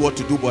exactly what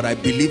to do, but I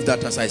believe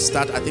that as I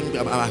start,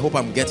 I hope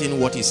I'm getting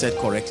what he said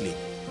correctly.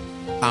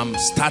 I'm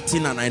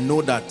starting and I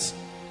know that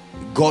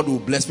God will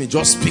bless me.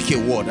 Just speak a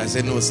word. I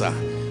said, no, sir.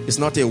 It's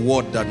not a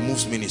word that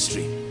moves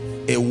ministry.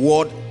 A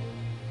word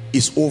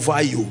is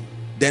over you.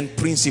 Then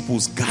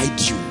principles guide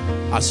you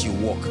as you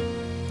walk.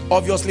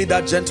 Obviously,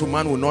 that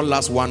gentleman will not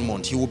last 1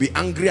 month. He will be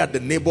angry at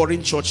the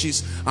neighboring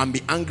churches and be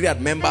angry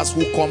at members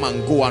who come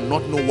and go and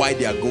not know why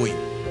they are going.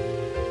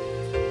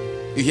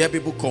 You hear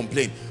people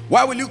complain,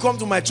 why will you come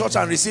to my church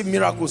and receive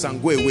miracles and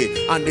go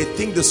away? And they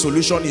think the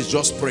solution is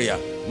just prayer.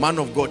 Man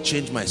of God,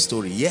 change my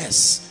story.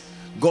 Yes,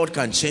 God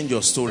can change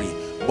your story.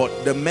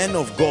 But the men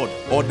of God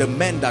or the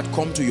men that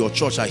come to your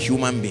church are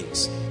human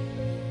beings.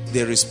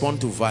 They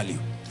respond to value.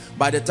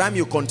 By the time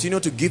you continue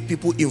to give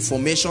people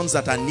informations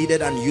that are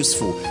needed and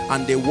useful,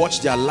 and they watch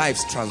their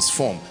lives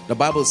transform, the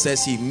Bible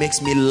says he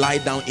makes me lie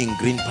down in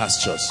green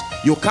pastures.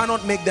 You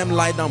cannot make them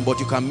lie down, but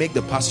you can make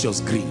the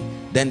pastures green.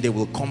 Then they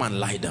will come and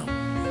lie down.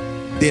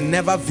 They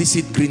never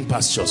visit green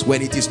pastures.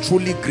 When it is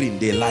truly green,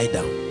 they lie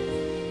down.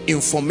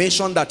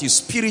 Information that is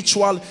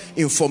spiritual,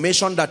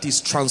 information that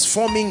is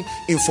transforming,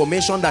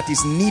 information that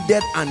is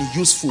needed and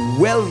useful,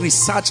 well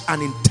researched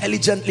and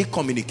intelligently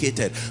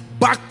communicated,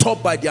 backed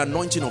up by the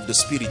anointing of the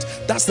Spirit.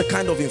 That's the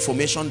kind of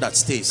information that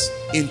stays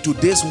in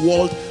today's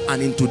world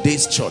and in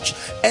today's church.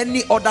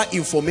 Any other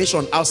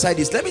information outside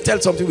this, let me tell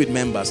you something with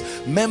members.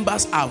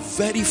 Members are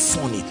very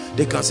funny.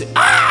 They can say,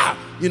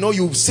 you know,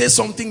 you say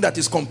something that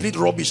is complete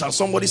rubbish and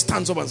somebody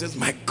stands up and says,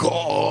 my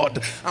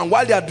God. And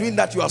while they are doing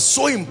that, you are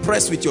so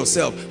impressed with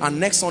yourself. And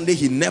next Sunday,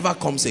 he never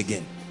comes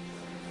again.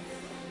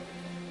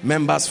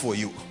 Members for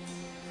you.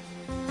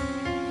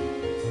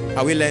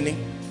 Are we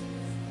learning?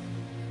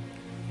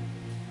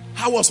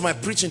 How was my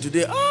preaching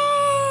today?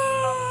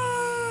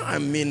 I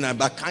mean, I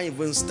can't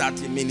even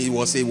start. I mean, it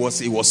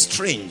was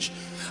strange.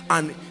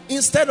 And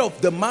instead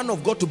of the man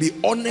of God to be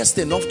honest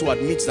enough to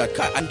admit that,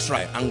 and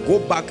try and go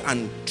back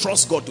and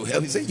trust God to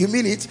help, he said, you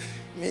mean it?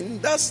 I mean,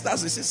 that's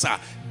it, sir.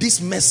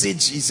 This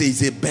message is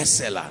a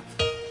bestseller.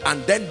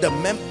 And then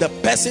the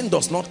person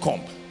does not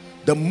come.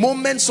 The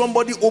moment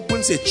somebody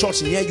opens a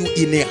church near you,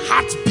 in a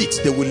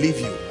heartbeat, they will leave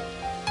you.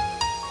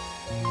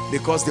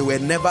 Because they were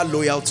never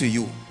loyal to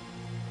you.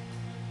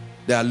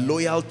 They are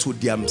loyal to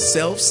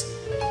themselves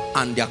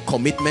and their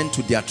commitment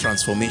to their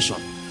transformation.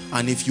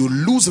 And if you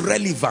lose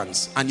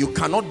relevance and you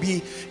cannot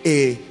be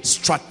a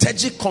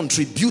strategic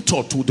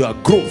contributor to their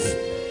growth,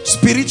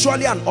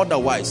 spiritually and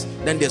otherwise,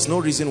 then there's no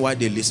reason why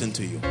they listen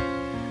to you.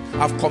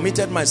 I've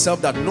committed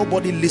myself that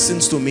nobody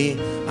listens to me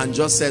and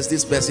just says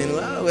this person,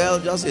 well,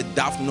 just a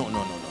daft. No.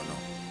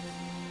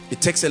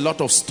 It takes a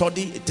lot of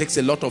study. It takes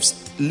a lot of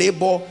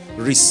labor,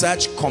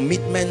 research,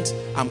 commitment.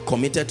 I'm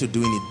committed to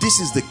doing it. This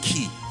is the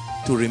key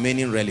to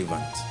remaining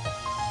relevant.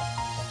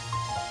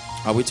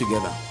 Are we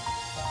together?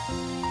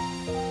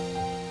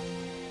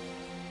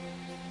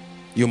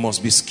 You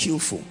must be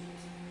skillful.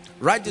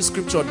 Write the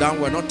scripture down.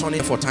 We're not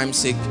turning for time's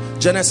sake.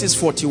 Genesis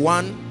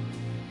 41.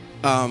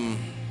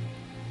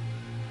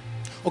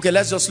 Okay,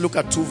 let's just look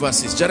at 2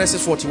 verses.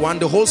 Genesis 41.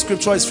 The whole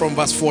scripture is from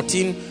verse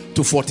 14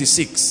 to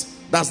 46.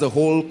 That's the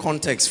whole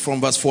context,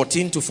 from verse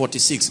 14 to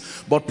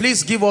 46. But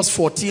please give us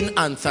 14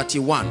 and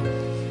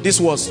 31. This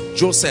was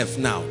Joseph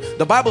now.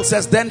 The Bible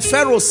says, then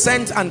Pharaoh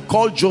sent and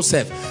called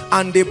Joseph,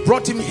 and they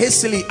brought him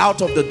hastily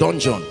out of the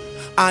dungeon.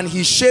 And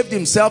he shaved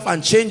himself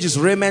and changed his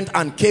raiment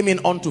and came in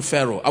unto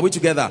Pharaoh. Are we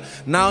together?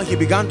 Now he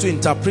began to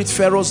interpret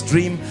Pharaoh's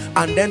dream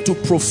and then to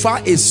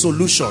proffer a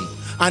solution.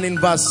 And in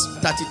verse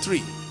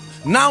 33,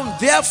 now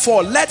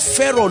therefore let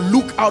Pharaoh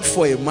look out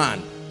for a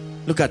man.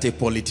 Look at a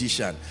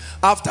politician.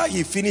 After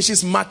he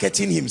finishes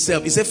marketing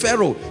himself, he said,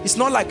 Pharaoh, it's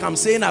not like I'm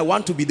saying I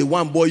want to be the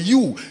one, but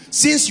you,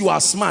 since you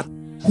are smart,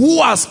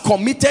 who has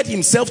committed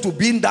himself to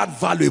being that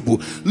valuable,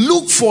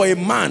 look for a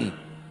man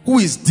who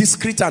is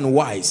discreet and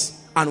wise.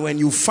 And when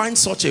you find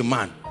such a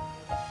man,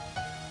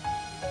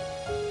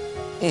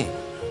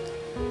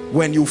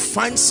 when you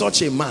find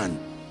such a man,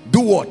 do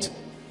what?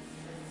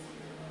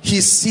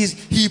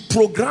 He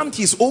programmed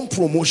his own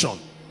promotion.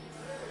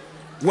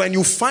 When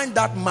you find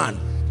that man,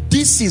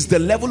 this is the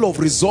level of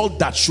result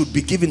that should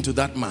be given to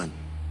that man.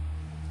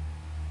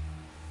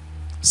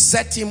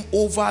 Set him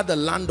over the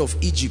land of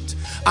Egypt.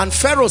 And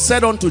Pharaoh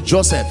said unto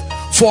Joseph,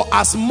 for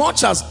as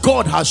much as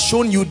God has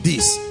shown you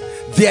this,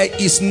 there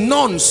is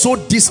none so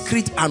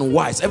discreet and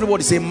wise.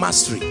 Everybody say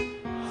mastery.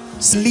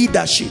 It's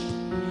leadership.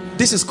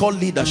 This is called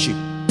leadership.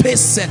 Pace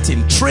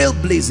setting,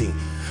 trailblazing.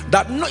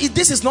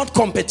 This is not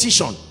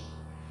competition.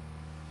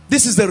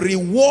 This is the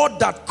reward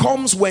that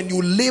comes when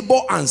you labor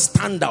and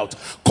stand out.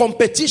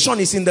 Competition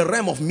is in the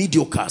realm of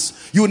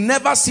mediocres. You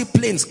never see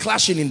planes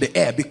clashing in the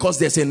air because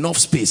there's enough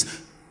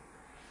space.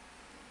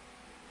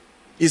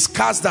 It's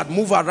cars that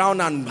move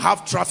around and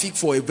have traffic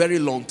for a very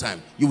long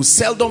time. You will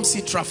seldom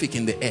see traffic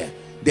in the air.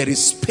 There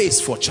is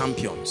space for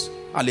champions.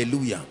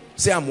 Hallelujah.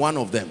 Say, I'm one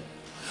of them.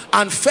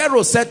 And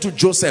Pharaoh said to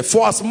Joseph,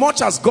 for as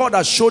much as God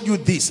has showed you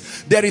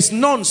this, there is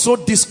none so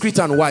discreet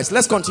and wise.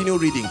 Let's continue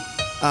reading.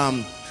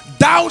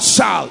 Thou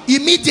shalt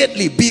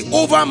immediately be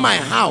over my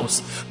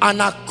house,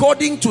 and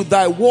according to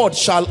thy word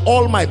shall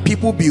all my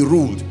people be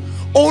ruled.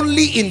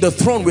 Only in the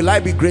throne will I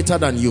be greater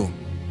than you.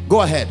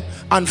 Go ahead.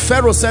 And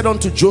Pharaoh said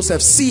unto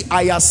Joseph, see,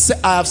 I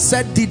have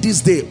set thee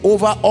this day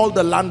over all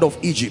the land of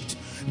Egypt.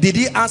 Did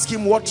he ask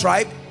him what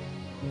tribe?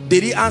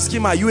 Did he ask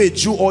him, are you a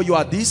Jew or you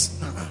are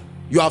this?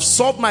 You have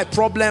solved my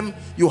problem,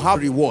 you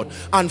have reward.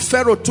 And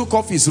Pharaoh took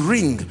off his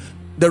ring,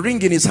 the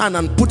ring in his hand,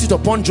 and put it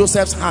upon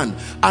Joseph's hand,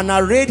 and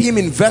arrayed him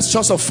in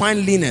vestures of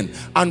fine linen,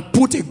 and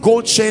put a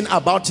gold chain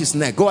about his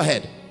neck. Go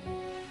ahead.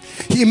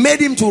 He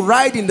made him to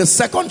ride in the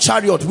second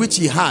chariot which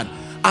he had,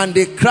 and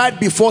they cried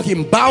before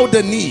him, bow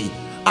the knee.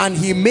 And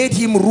he made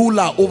him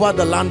ruler over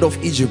the land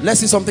of Egypt. Let's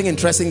see something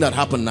interesting that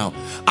happened now.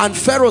 And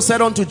Pharaoh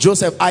said unto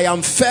Joseph, I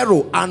am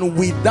Pharaoh, and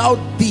without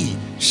thee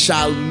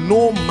shall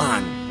no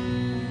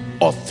man,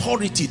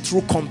 authority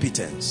through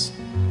competence,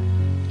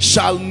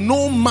 shall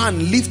no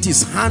man lift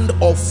his hand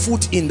or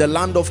foot in the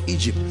land of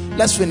Egypt.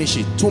 Let's finish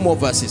it. 2 more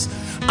verses.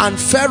 And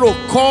Pharaoh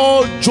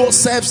called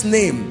Joseph's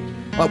name,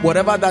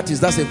 whatever that is,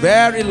 that's a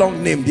very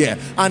long name there,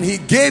 and he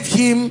gave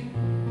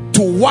him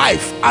to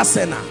wife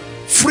Asenath,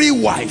 free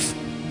wife.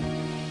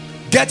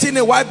 Getting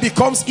a wife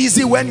becomes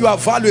easy when you are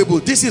valuable.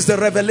 This is the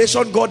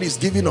revelation God is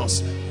giving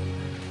us.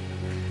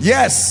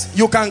 Yes,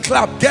 you can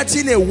clap.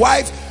 Getting a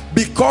wife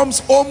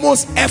becomes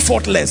almost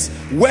effortless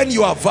when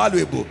you are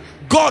valuable.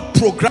 God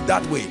programmed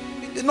that way.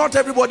 Not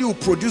everybody will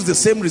produce the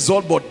same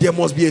result, but there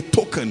must be a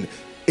token,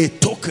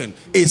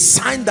 a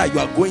sign that you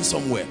are going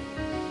somewhere.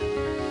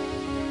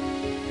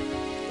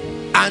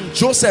 And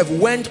Joseph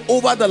went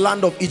over the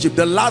land of Egypt.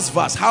 The last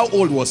verse, how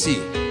old was he?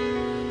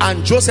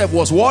 And Joseph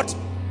was what?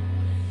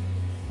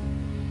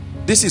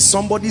 This is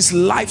somebody's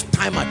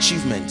lifetime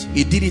achievement.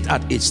 He did it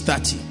at age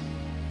 30.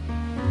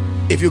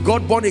 If you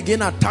got born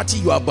again at 30,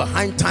 you are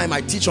behind time.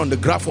 I teach on the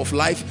graph of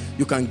life.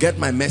 You can get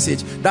my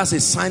message. That's a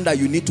sign that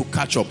you need to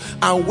catch up.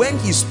 And when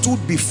he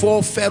stood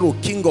before Pharaoh,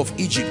 king of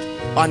Egypt,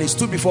 and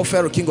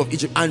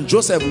and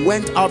Joseph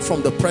went out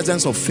from the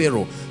presence of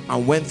Pharaoh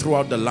and went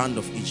throughout the land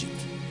of Egypt.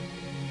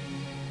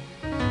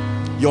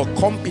 Your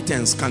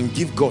competence can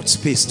give God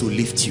space to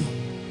lift you.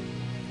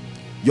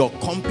 Your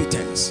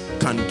competence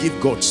can give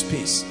God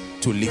space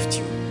to lift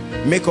you.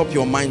 Make up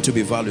your mind to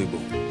be valuable.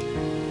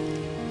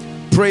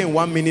 Pray in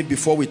 1 minute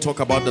before we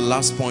talk about the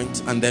last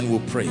point, and then we'll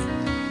pray.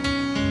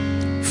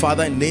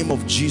 Father, in the name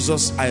of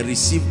Jesus, I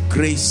receive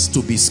grace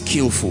to be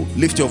skillful.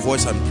 Lift your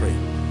voice and pray.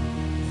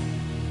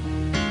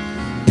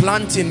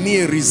 Plant in me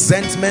a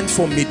resentment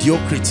for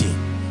mediocrity.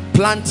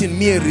 Plant in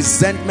me a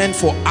resentment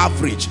for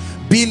average.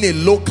 Being a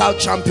local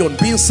champion,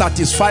 being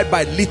satisfied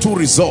by little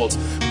results,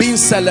 being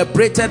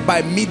celebrated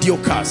by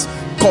mediocres,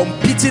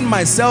 competing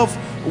myself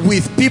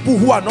with people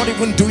who are not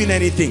even doing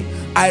anything.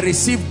 I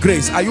receive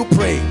grace. Are you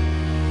praying?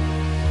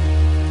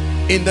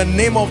 In the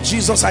name of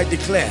Jesus, I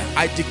declare,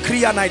 I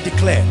decree and I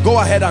declare. Go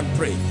ahead and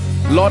pray.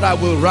 Lord, I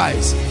will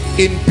rise.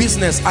 In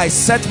business, I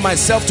set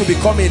myself to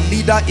become a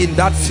leader in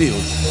that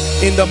field.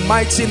 In the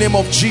mighty name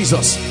of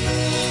Jesus.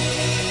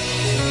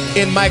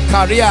 In my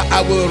career,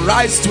 I will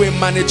rise to a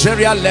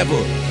managerial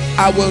level.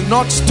 I will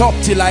not stop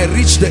till I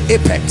reach the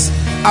apex.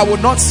 I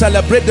will not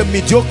celebrate the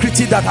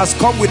mediocrity that has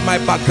come with my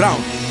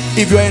background.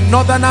 If you're a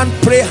northerner,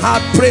 pray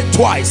hard, pray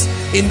twice.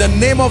 In the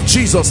name of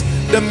Jesus,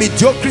 the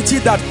mediocrity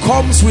that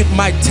comes with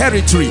my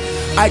territory,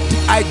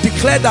 I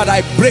declare that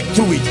I break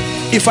through it.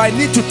 If I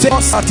need to take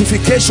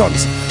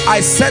certifications, I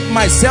set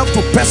myself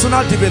to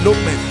personal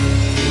development.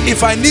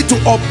 If I need to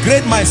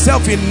upgrade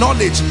myself in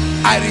knowledge,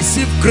 I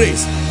receive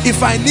grace.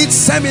 If I need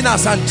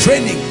seminars and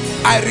training,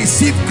 I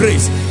receive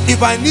grace.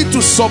 If I need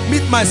to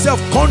submit myself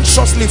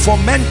consciously for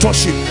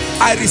mentorship,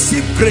 I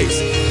receive grace.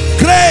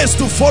 Grace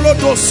to follow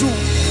those who,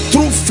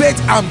 through faith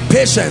and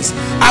patience.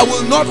 I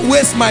will not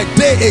waste my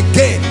day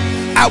again.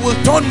 I will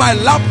turn my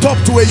laptop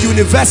to a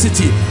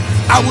university.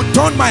 I will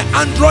turn my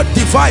Android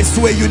device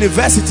to a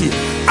university.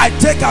 I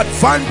take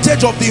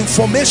advantage of the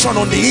information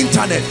on the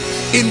internet.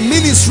 In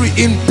ministry,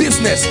 in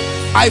business,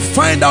 I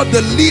find out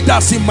the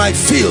leaders in my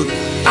field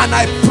and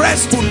I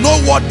press to know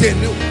what they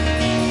know.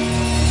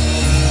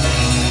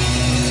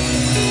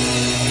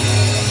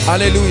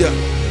 Hallelujah.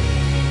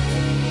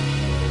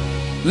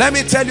 Let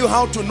me tell you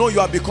how to know you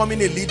are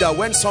becoming a leader.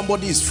 When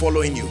somebody is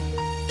following you.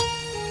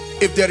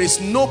 If there is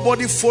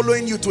nobody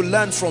following you to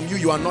learn from you,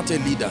 you are not a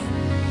leader.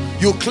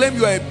 You claim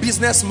you are a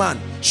businessman.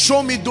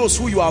 Show me those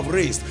who you have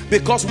raised,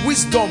 because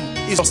wisdom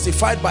is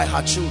justified by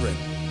her children.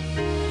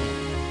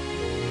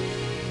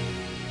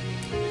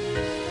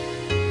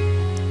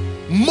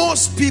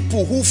 Most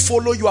people who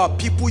follow you are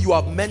people you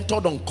have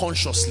mentored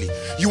unconsciously.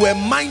 You were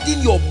minding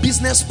your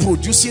business,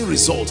 producing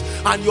results,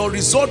 and your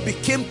result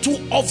became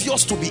too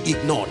obvious to be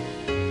ignored.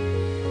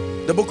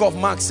 The book of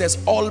Mark says,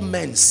 all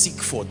men seek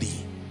for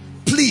thee.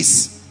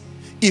 Please,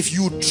 if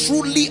you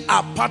truly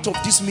are part of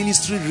this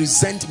ministry,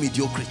 resent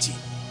mediocrity.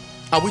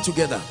 Are we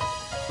together?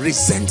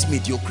 Resent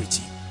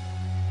mediocrity.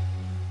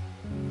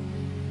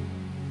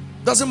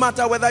 Doesn't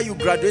matter whether you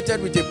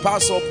graduated with a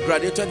pass or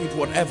graduated with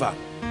whatever.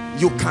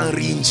 You can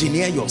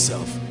re-engineer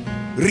yourself,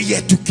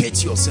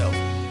 re-educate yourself.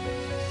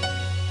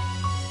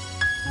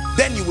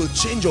 Then you will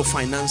change your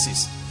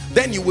finances.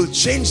 Then you will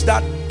change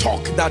that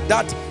talk,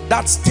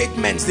 that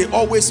statements they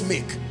always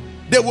make.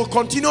 They will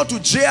continue to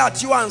jeer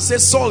at you and say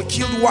Saul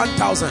killed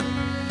 1,000,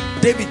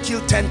 David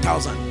killed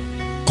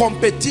 10,000.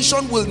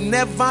 Competition will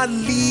never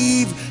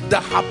leave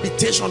the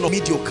habitation of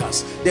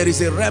mediocres. There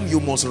is a realm you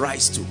must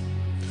rise to.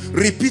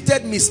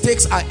 Repeated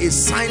mistakes are a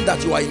sign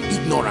that you are in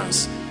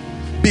ignorance.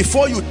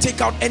 Before you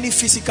take out any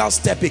physical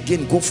step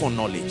again, go for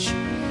knowledge.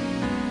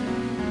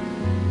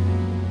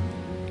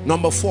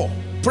 Number 4,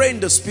 pray in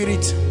the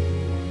spirit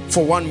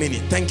for 1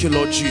 minute. Thank you,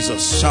 Lord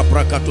Jesus. Your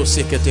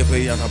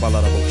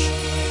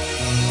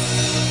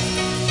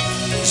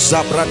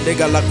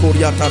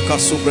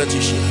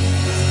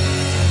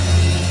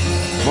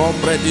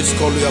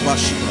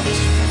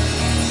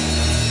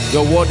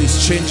word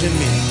is changing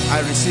me.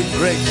 I receive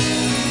grace.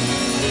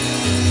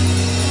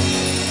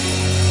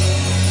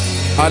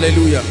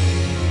 Hallelujah.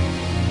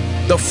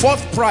 The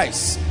 4th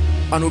prize,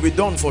 and we'll be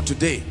done for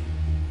today.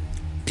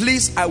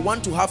 Please, I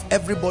want to have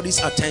everybody's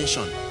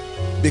attention,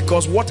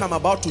 because what I'm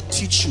about to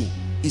teach you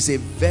is a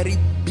very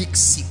big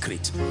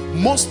secret.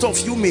 Most of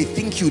you may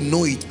think you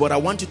know it, but I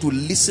want you to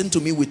listen to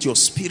me with your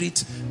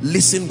spirit,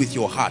 listen with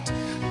your heart.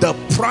 The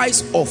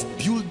price of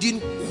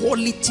building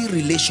quality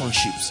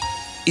relationships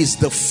is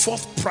the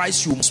 4th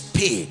price you must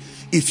pay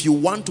if you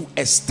want to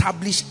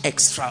establish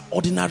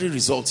extraordinary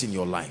results in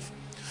your life.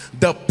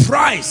 The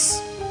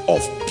price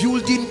of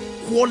building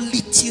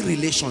quality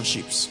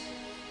relationships.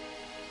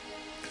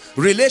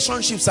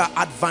 Relationships are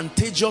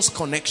advantageous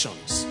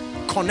connections.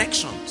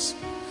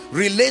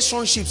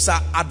 Relationships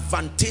are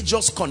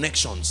advantageous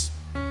connections.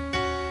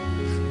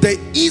 The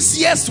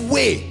easiest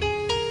way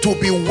to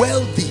be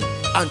wealthy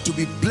and to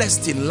be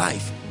blessed in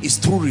life is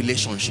through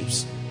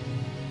relationships.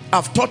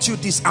 I've taught you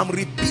this. I'm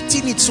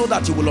repeating it so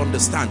that you will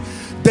understand.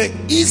 The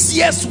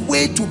easiest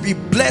way to be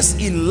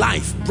blessed in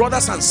life,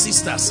 brothers and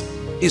sisters,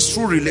 is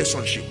through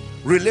relationship.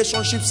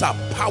 Relationships are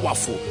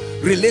powerful.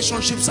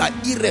 Relationships are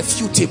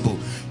irrefutable.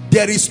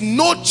 There is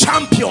no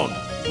champion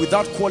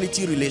without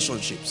quality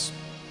relationships.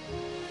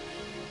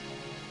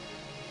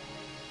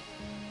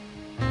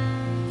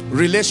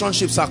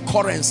 Relationships are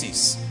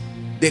currencies.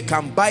 They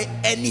can buy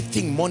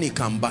anything money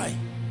can buy.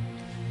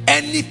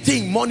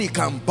 Anything money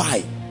can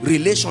buy,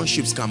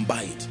 relationships can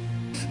buy it.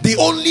 The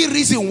only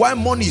reason why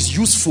money is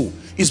useful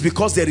is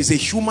because there is a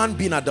human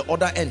being at the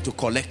other end to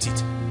collect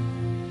it.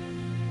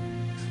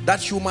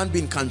 That human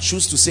being can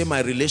choose to say,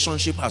 my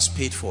relationship has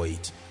paid for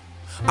it.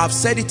 I've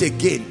said it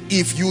again.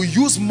 If you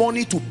use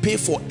money to pay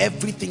for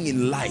everything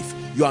in life,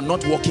 you are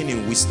not walking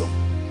in wisdom.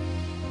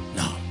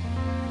 No.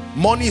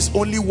 Money is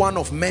only one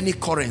of many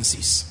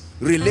currencies.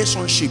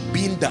 Relationship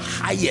being the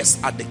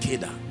highest at the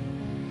cadre.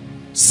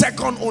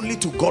 Second only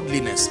to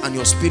godliness and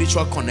your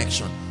spiritual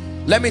connection.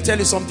 Let me tell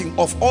you something.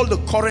 Of all the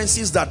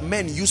currencies that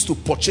men use to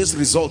purchase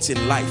results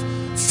in life,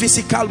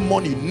 physical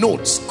money,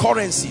 notes,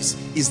 currencies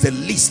is the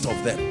least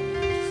of them.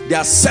 There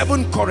are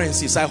 7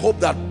 currencies. I hope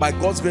that by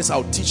God's grace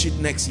I'll teach it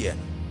next year.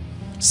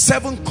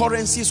 7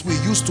 currencies we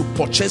use to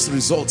purchase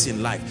results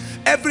in life.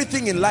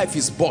 Everything in life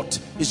is bought.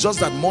 It's just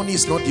that money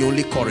is not the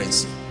only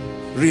currency.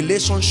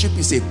 Relationship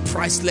is a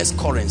priceless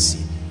currency,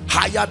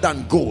 higher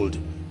than gold,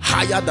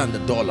 higher than the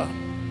dollar.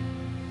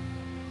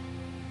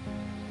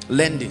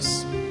 Learn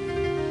this.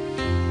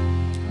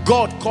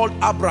 God called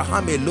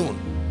Abraham alone,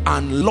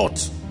 and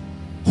Lot,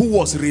 who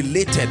was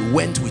related,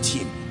 went with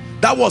him.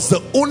 That was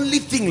the only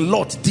thing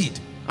Lot did,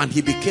 and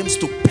he became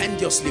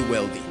stupendously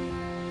wealthy.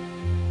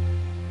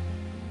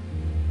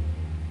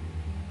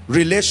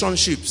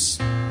 Relationships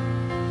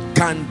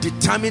can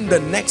determine the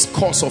next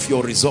course of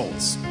your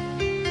results,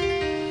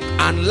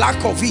 and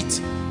lack of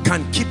it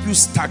can keep you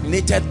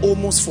stagnated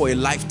almost for a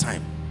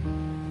lifetime.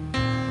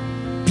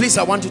 Please,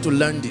 I want you to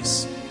learn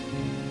this.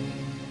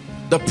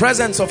 The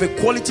presence of a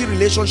quality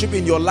relationship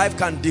in your life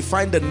can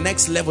define the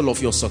next level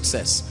of your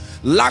success.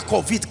 Lack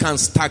of it can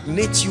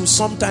stagnate you,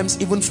 sometimes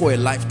even for a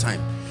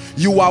lifetime.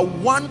 You are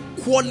one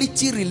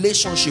quality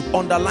relationship,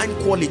 underline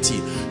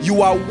quality.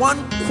 You are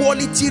one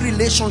quality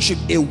relationship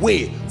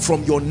away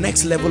from your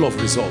next level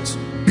of results.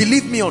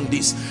 Believe me on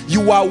this.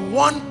 You are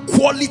one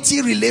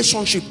quality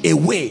relationship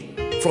away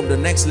from the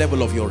next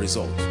level of your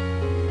results.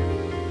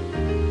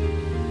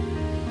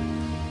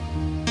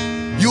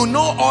 You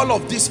know all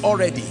of this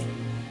already.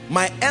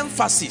 My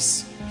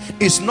emphasis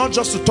is not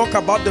just to talk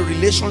about the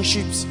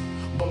relationships,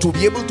 but to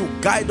be able to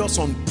guide us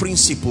on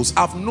principles.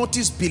 I've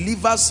noticed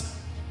believers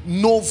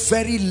know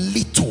very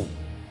little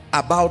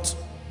about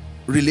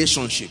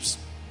relationships.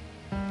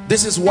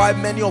 This is why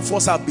many of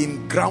us have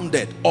been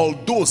grounded,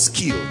 although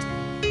skilled.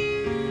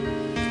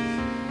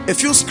 A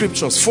few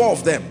scriptures, 4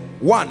 of them.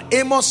 1,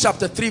 Amos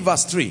chapter 3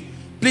 verse 3.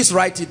 Please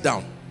write it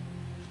down.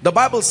 The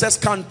Bible says,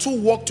 can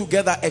 2 walk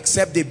together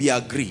except they be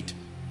agreed?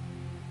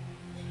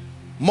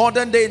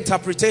 Modern day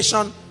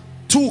interpretation,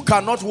 2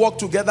 cannot walk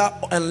together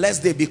unless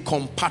they be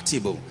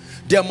compatible.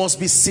 There must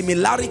be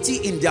similarity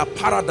in their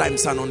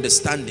paradigms and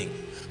understanding.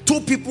 2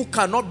 people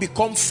cannot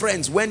become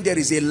friends when there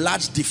is a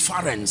large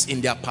difference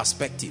in their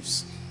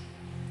perspectives.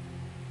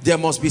 There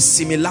must be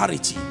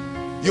similarity.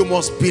 You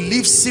must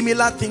believe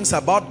similar things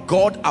about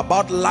God,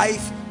 about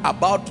life,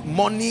 about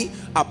money,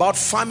 about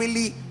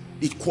family.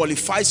 It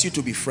qualifies you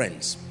to be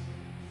friends.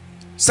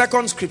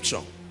 Second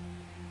scripture,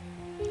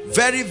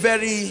 very,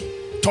 very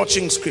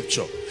touching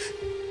scripture.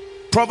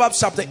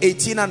 Proverbs chapter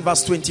 18 and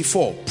verse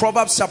 24.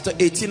 Proverbs chapter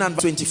 18 and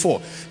verse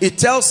 24. It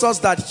tells us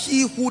that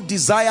he who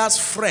desires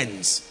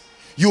friends,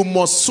 you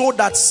must sow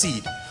that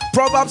seed.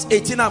 Proverbs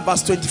 18 and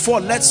verse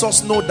 24 lets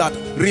us know that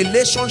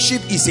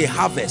relationship is a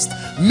harvest,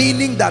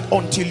 meaning that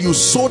until you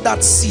sow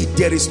that seed,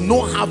 there is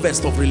no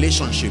harvest of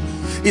relationship.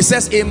 It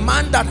says a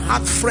man that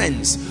hath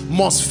friends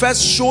must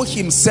first show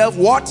himself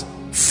what?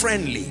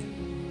 Friendly.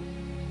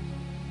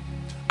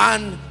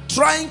 And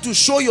trying to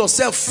show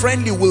yourself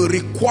friendly will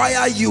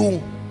require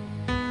you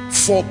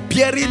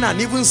forbearing and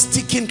even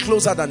sticking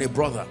closer than a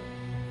brother.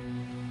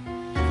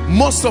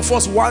 Most of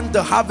us want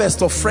the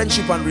harvest of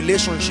friendship and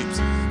relationships,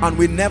 and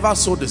we never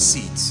sow the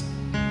seeds.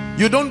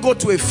 You don't go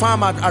to a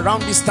farm at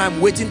around this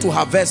time waiting to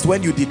harvest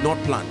when you did not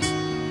plant.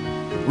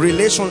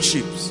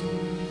 Relationships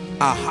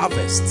are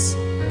harvests.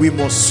 We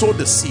must sow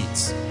the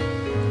seeds.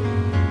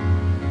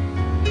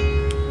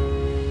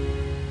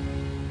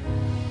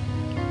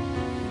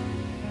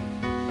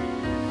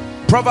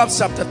 Proverbs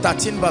chapter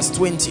 13 verse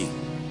 20.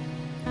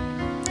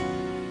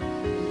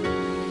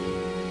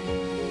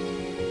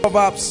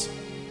 Proverbs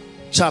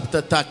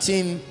chapter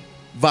 13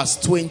 verse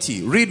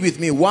 20. Read with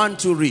me. 1,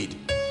 2, read.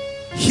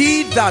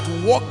 He that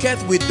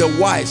walketh with the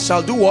wise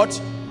shall do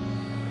what?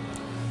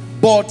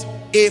 But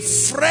a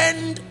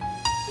friend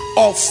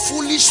of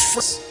foolish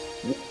friends,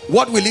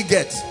 what will he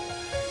get?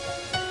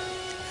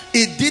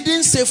 It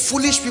didn't say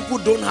foolish people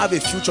don't have a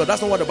future.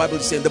 That's not what the Bible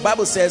is saying. The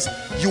Bible says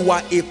you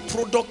are a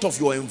product of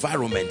your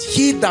environment.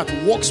 He that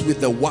walks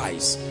with the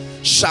wise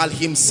shall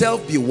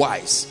himself be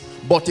wise.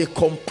 but a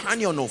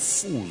companion of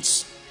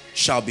fools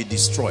shall be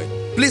destroyed.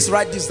 Please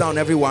write this down,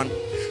 everyone.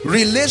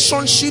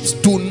 Relationships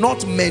do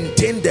not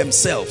maintain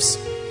themselves.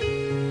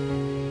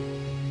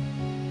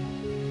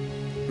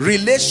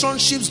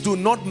 Relationships do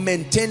not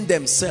maintain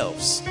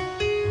themselves.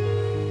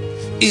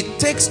 It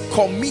takes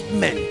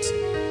commitment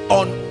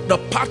on the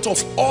part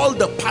of all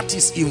the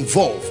parties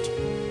involved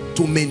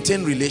to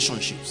maintain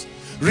relationships.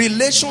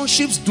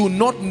 Relationships do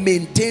not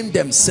maintain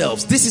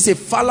themselves. This is a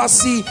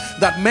fallacy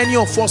that many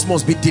of us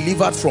must be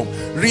delivered from.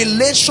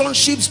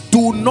 Relationships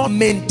do not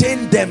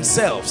maintain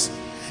themselves.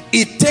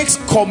 It takes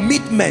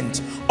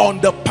commitment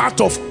on the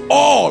part of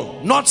all,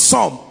 not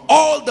some,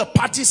 all the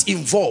parties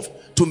involved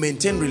to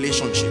maintain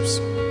relationships.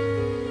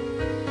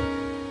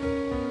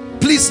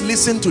 Please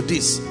listen to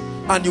this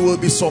and you will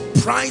be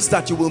surprised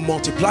that you will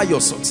multiply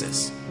your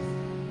success.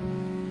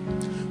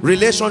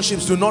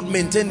 Relationships do not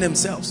maintain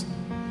themselves.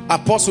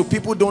 Apostle,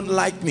 people don't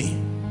like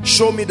me.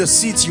 Show me the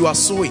seeds you are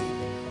sowing,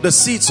 the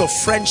seeds of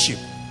friendship.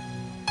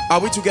 Are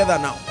we together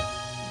now?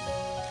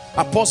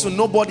 Apostle,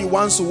 nobody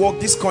wants to walk.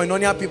 This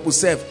koinonia people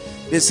serve,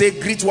 they say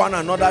greet one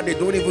another, they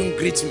don't even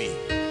greet me.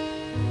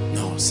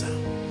 No, sir.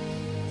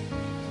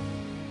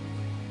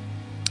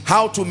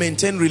 How to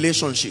maintain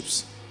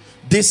relationships.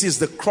 This is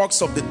the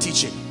crux of the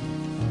teaching.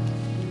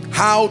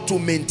 How to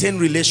maintain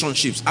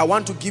relationships. I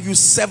want to give you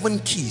 7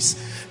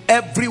 keys.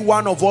 Every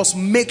one of us,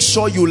 make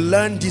sure you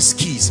learn these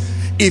keys.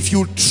 If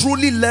you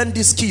truly learn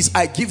these keys,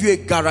 I give you a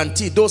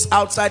guarantee. Those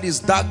outside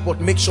is dark,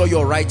 but make sure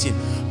you're writing.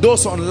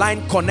 Those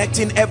online,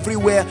 connecting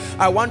everywhere,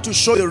 I want to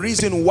show the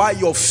reason why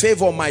your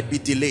favor might be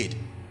delayed.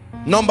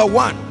 Number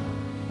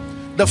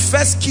 1, the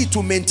first key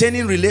to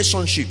maintaining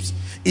relationships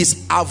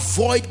is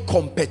avoid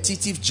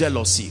competitive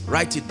jealousy.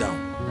 Write it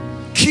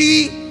down.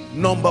 Key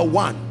number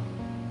 1,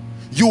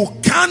 you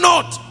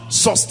cannot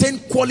sustain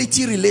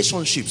quality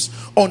relationships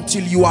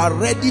until you are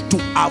ready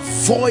to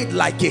avoid,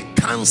 like a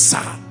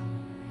cancer,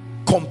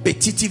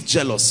 competitive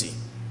jealousy.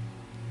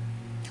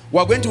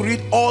 We're going to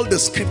read all the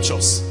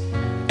scriptures.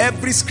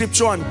 Every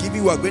scripture I'm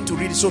giving, we're going to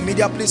read it. So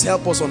media, please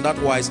help us on that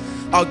wise.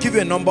 I'll give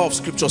you a number of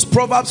scriptures.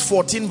 Proverbs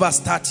 14 verse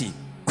 30.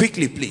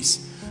 Quickly,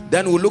 please.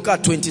 Then we'll look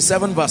at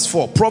 27 verse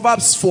 4.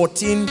 Proverbs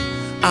 14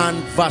 and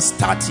verse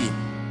 30.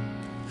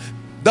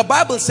 The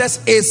Bible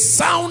says, a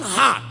sound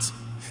heart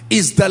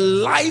is the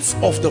life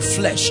of the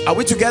flesh. Are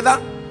we together?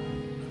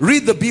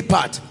 Read the B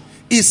part.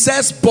 It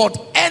says, but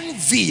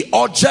envy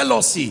or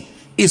jealousy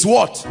is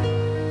what?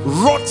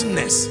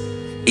 Rottenness.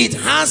 It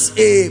has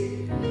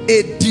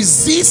a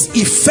disease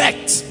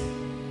effect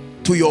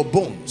to your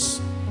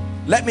bones.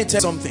 Let me tell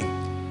you something.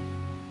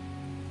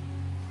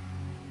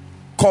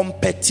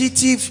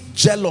 Competitive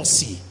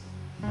jealousy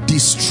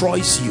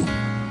destroys you.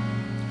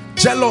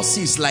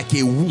 Jealousy is like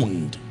a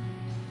wound.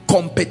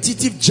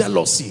 Competitive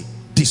jealousy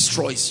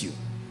destroys you.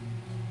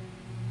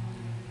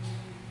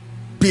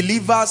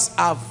 Believers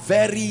are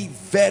very,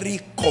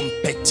 very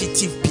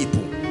competitive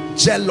people,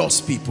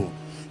 jealous people.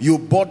 You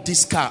bought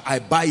this car, I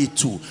buy it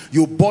too.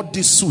 You bought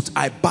this suit,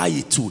 I buy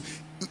it too.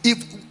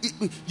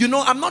 You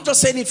know, I'm not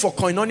just saying it for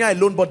koinonia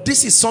alone, but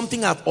this is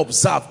something I've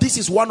observed. This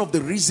is one of the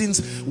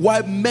reasons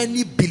why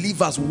many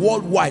believers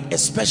worldwide,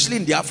 especially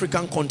in the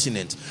African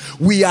continent,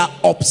 we are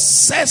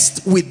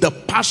obsessed with the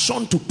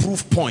passion to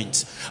prove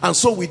points. And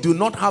so we do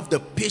not have the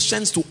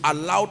patience to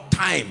allow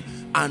time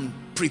and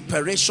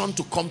preparation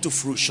to come to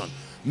fruition.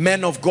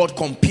 Men of God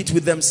compete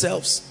with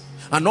themselves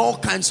and all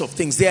kinds of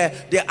things. There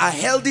are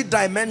healthy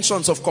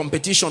dimensions of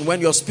competition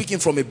when you're speaking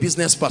from a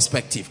business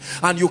perspective,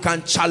 and you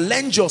can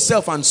challenge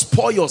yourself and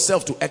spoil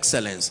yourself to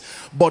excellence.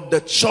 But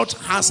the church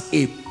has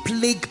a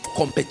plague of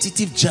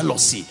competitive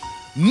jealousy.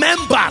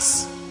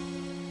 Members,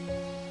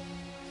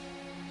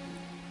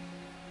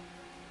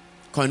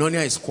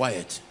 koinonia is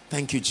quiet.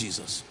 Thank you,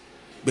 Jesus.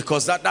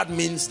 Because that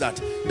means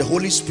that the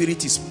Holy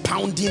Spirit is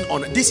pounding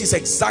on. This is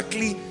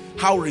exactly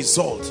how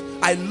result.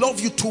 I love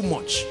you too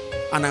much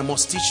and I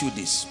must teach you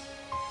this.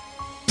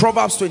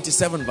 Proverbs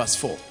 27 verse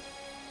 4.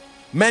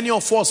 Many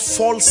of us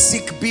fall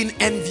sick being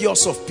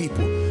envious of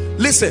people.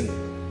 Listen,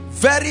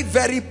 very,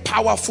 very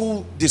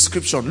powerful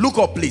description. Look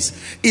up, please.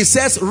 It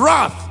says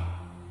wrath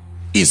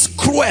is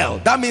cruel.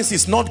 That means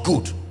it's not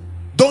good.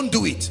 Don't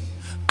do it.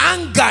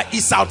 Anger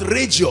is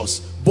outrageous,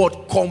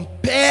 but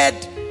compared,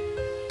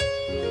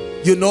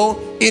 you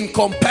know, in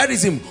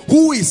comparison,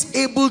 who is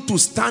able to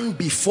stand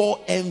before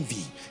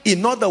envy?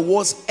 In other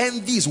words,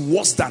 envy is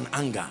worse than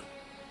anger.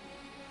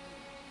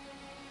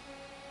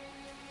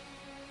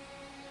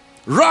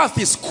 Wrath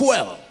is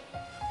cruel,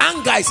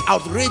 anger is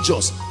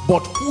outrageous,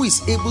 but who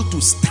is able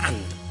to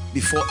stand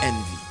before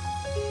envy?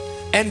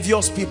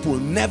 Envious people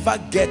never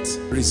get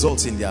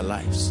results in their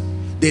lives.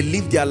 They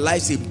live their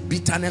lives in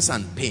bitterness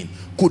and pain.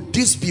 Could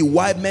this be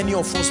why many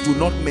of us do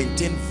not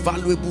maintain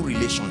valuable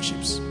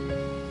relationships?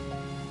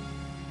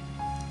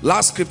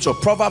 Last scripture,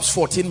 Proverbs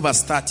 14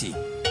 verse 30.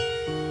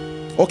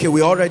 Okay,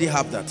 we already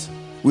have that.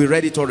 We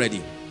read it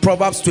already.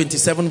 Proverbs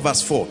 27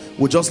 verse 4.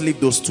 We'll just leave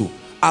those two.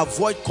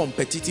 Avoid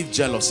competitive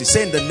jealousy.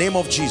 Say, in the name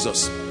of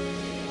Jesus,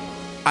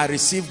 I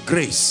receive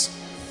grace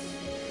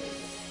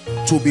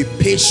to be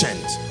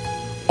patient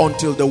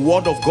until the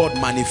word of God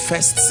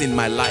manifests in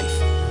my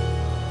life.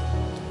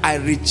 I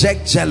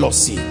reject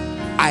jealousy.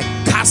 I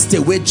cast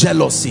away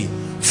jealousy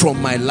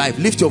from my life.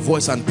 Lift your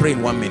voice and pray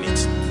in 1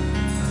 minute.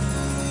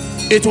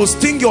 It will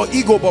sting your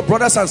ego, but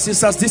brothers and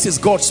sisters, this is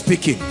God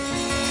speaking.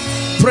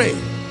 Pray.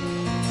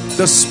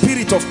 The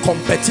spirit of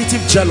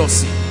competitive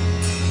jealousy,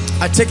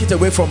 I take it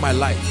away from my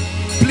life.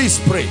 Please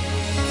pray.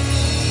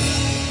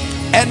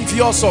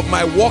 Envious of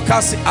my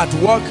workers at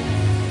work,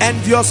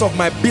 envious of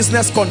my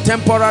business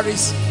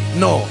contemporaries.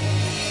 No.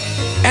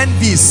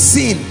 Envy is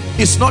sin.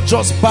 It's not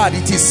just bad,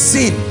 it is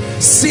sin.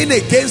 Sin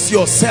against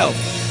yourself.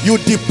 You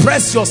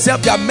depress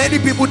yourself. There are many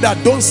people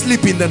that don't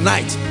sleep in the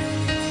night.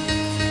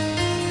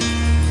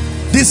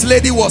 This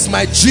lady was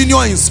my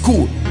junior in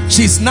school.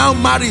 She's now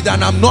married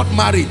and I'm not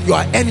married. You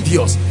are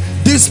envious.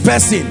 This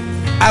person,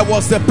 I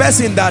was the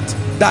person that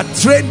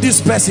trained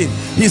this person.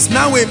 He's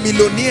now a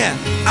millionaire.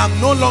 I'm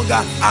no longer,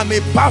 I'm a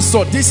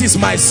pastor. This is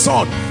my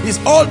son. It's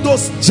all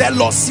those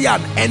jealousy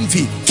and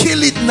envy.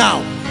 Kill it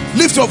now.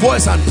 Lift your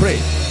voice and pray.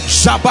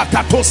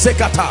 Shabakato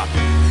sekata.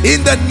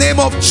 In the name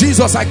of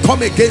Jesus, I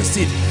come against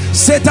it.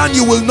 Satan,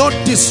 you will not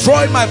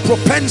destroy my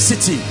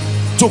propensity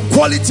to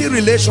quality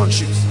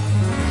relationships.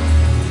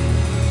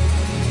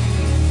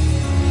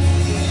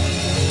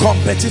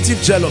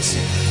 Competitive jealousy.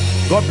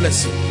 God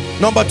bless you.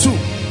 Number 2,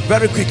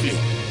 very quickly.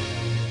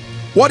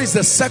 What is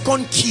the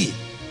second key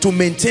to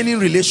maintaining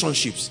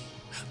relationships?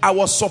 I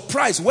was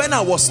surprised when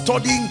I was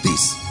studying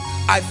this.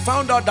 I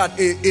found out that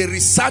a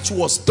research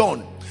was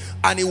done,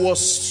 and it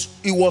was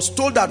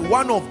told that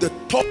one of the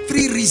top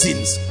 3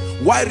 reasons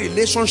why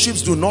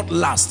relationships do not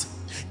last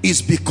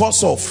is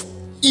because of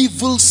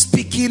evil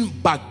speaking,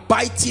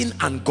 backbiting,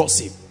 and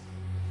gossip.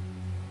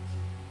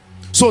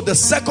 So the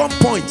second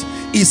point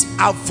is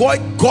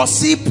avoid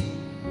gossip,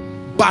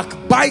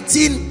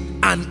 backbiting,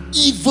 and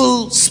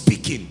evil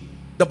speaking.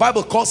 The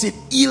Bible calls it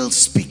ill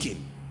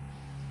speaking.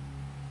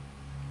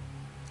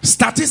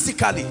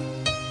 Statistically,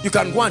 you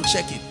can go and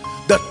check it.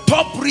 The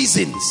top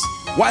reasons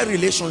why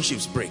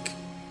relationships break.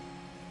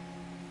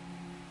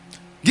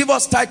 Give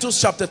us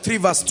Titus chapter 3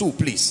 verse 2,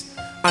 please.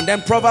 And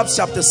then Proverbs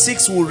chapter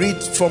 6, we'll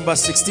read from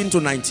verse 16 to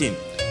 19.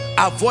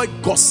 Avoid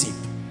gossip,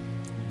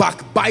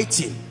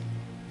 backbiting,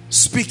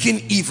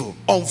 speaking evil.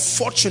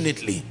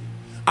 Unfortunately,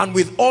 and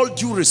with all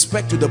due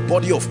respect to the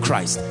body of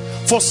Christ,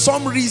 for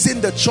some reason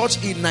the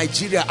church in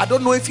Nigeria, I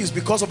don't know if it's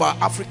because of our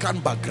African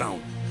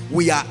background,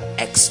 we are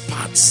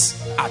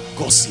experts at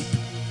gossip,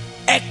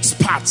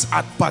 experts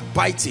at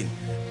backbiting,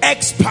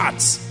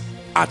 experts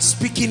at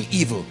speaking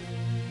evil.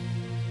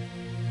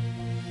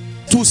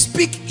 To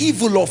speak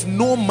evil of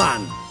no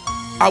man,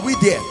 are we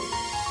there?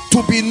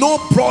 To be no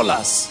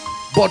brawlers,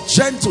 but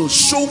gentle,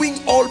 showing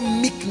all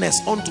meekness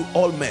unto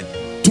all men.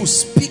 To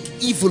speak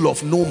evil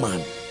of no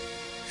man.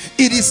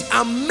 It is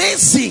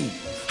amazing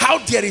how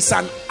there is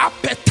an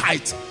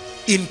appetite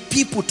in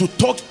people to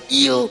talk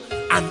ill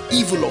and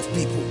evil of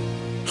people.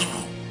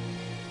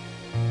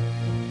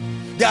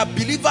 There are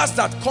believers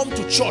that come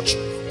to church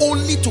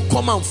only to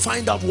come and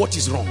find out what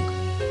is wrong.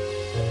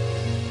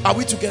 Are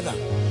we together?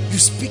 You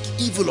speak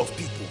evil of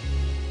people.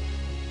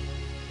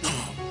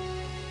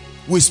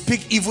 We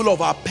speak evil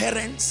of our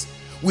parents.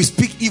 We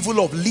speak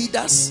evil of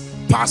leaders,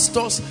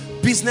 pastors,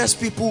 business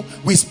people.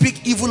 We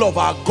speak evil of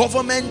our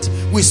government.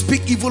 We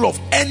speak evil of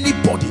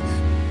anybody.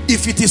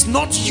 If it is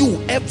not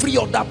you, every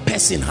other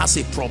person has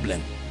a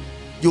problem.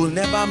 You will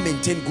never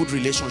maintain good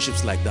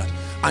relationships like that,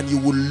 and you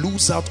will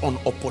lose out on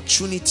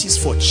opportunities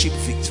for cheap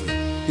victory.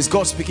 Is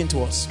God speaking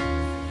to us?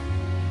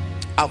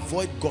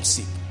 Avoid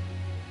gossip.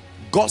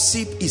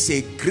 Gossip is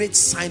a great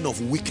sign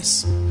of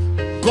weakness.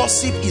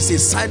 Gossip is a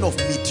sign of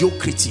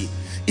mediocrity.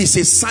 It's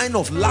a sign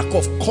of lack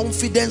of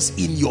confidence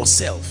in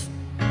yourself.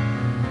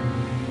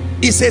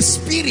 It's a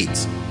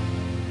spirit.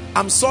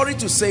 I'm sorry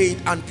to say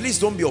it, and please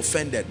don't be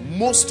offended.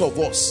 Most of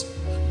us,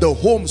 the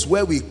homes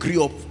where we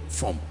grew up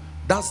from,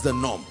 that's the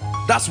norm.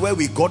 That's where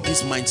we got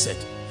this mindset.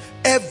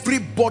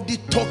 Everybody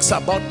talks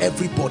about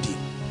everybody.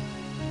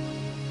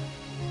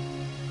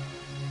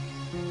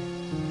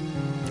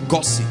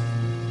 Gossip,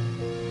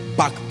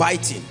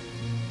 backbiting,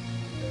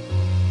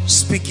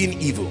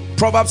 speaking evil.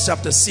 Proverbs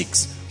chapter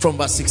 6 from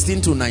verse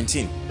 16 to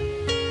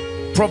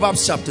 19.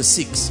 Proverbs chapter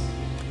 6.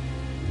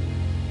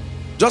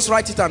 Just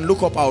write it and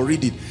look up. I'll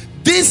read it.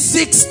 These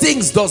 6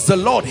 things does the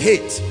Lord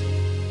hate,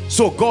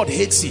 so God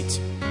hates it.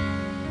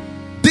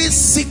 These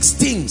 6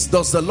 things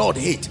does the Lord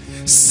hate.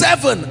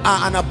 7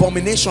 are an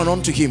abomination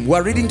unto him.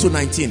 We're reading to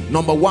 19.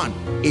 Number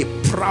 1, a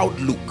proud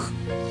look.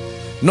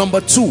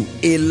 Number 2,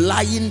 a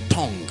lying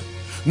tongue.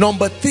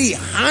 Number 3,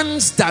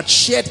 hands that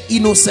shed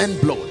innocent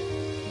blood.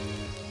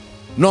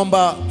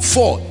 Number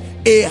 4,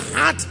 a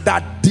heart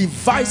that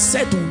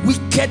deviseth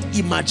wicked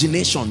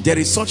imagination. There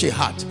is such a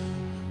heart.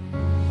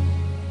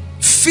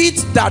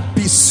 Feet that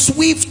be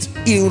swift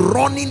in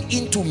running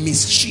into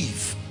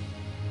mischief.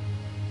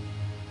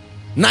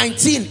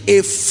 19,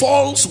 a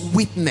false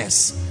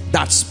witness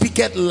that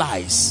speaketh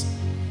lies.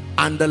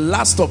 And the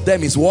last of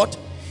them is what?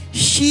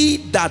 He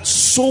that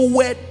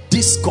soweth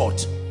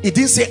discord. It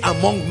didn't say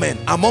among men.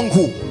 Among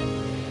who?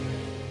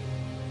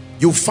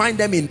 You find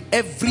them in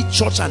every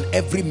church and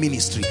every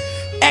ministry.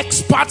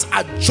 Experts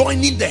are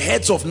joining the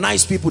heads of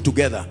nice people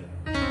together.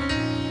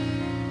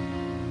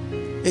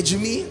 Hey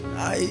Jimmy,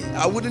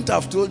 I wouldn't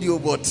have told you,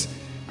 but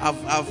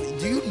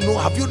do you know,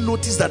 have you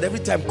noticed that every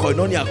time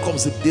Koinonia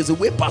comes, there's a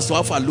way Pastor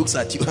Alpha looks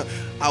at you?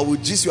 I will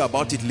gist you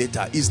about it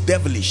later. It's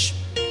devilish.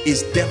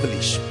 It's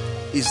devilish.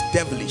 It's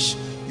devilish.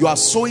 You are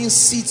sowing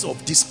seeds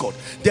of discord.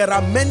 There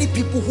are many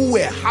people who were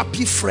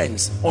happy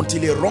friends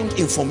until a wrong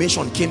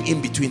information came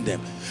in between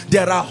them.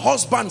 There are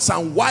husbands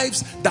and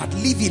wives that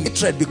live in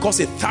hatred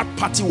because a third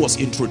party was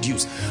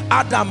introduced.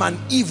 Adam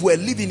and Eve were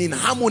living in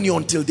harmony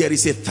until there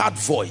is a third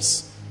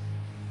voice.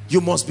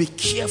 You must be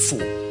careful.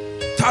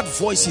 Third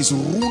voices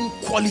ruin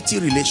quality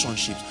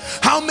relationships.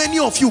 How many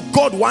of you,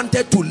 God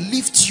wanted to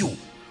lift you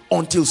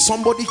until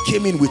somebody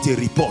came in with a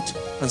report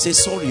and said,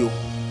 sorry.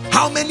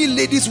 How many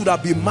ladies would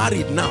have been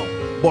married now,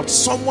 but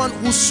someone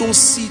who sows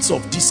seeds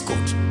of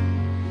discord?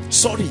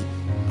 Sorry,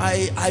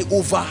 I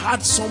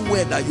overheard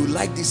somewhere that you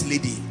like this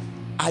lady.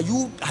 Are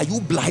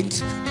you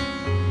blind?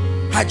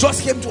 I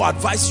just came to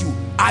advise you.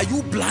 Are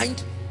you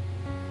blind?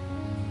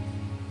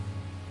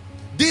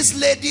 This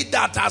lady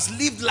that has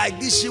lived like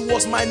this, she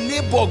was my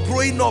neighbor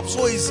growing up,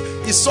 so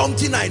it's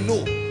something I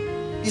know.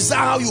 Is that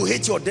how you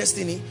hate your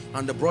destiny?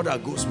 And the brother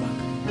goes back.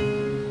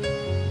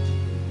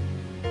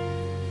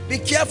 Be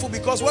careful,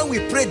 because when we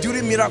pray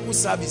during miracle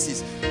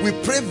services, we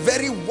pray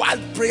very wild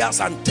prayers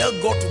and tell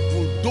God to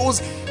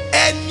bulldoze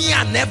any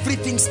and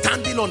everything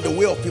standing on the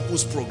way of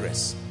people's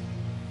progress.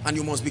 And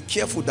you must be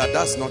careful that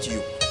that's not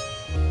you,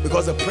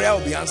 because the prayer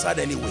will be answered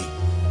anyway.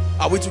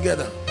 Are we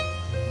together?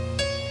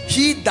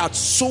 He that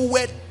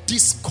soweth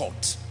discord.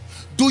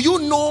 Do you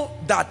know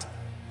that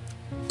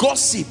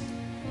gossip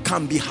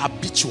can be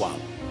habitual?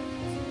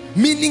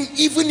 Meaning,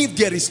 even if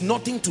there is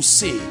nothing to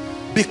say,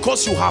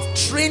 because you have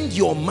trained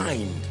your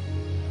mind,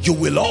 you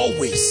will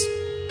always,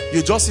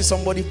 you just see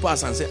somebody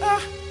pass and say,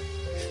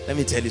 let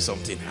me tell you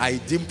something. I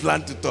didn't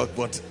plan to talk,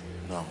 but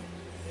no.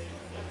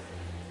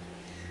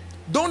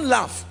 Don't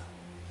laugh.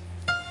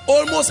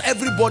 Almost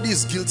everybody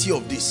is guilty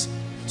of this.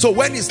 So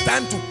when it's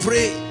time to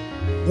pray,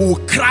 we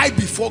will cry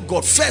before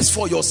God first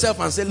for yourself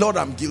and say, Lord,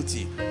 I'm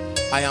guilty.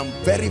 I am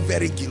very,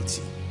 very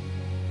guilty.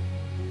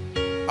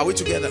 Are we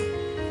together?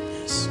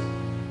 Yes.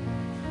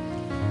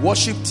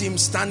 Worship team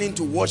standing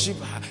to worship.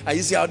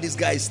 You see how this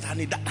guy is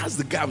standing? That's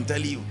the guy I'm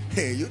telling you.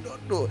 Hey, you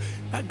don't know.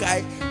 That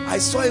guy, I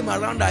saw him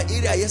around that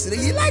area yesterday.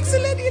 He likes the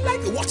lady. He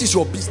likes it. What is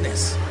your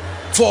business?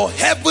 For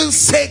heaven's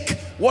sake,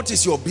 what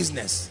is your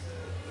business?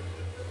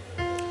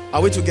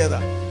 Are we together?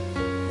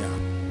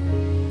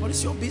 Yeah. What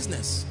is your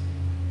business?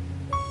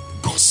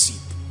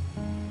 Gossip,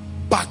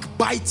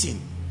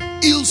 backbiting,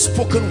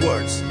 ill-spoken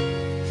words.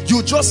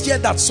 You just hear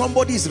that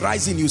somebody is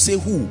rising, you say,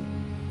 who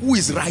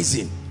is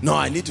rising? No,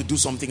 I need to do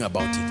something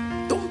about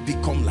it. Don't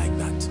become like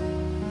that.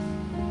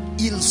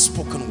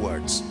 Ill-spoken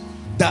words.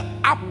 The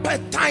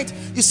appetite.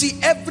 You see,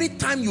 every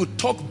time you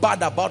talk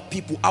bad about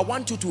people, I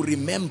want you to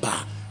remember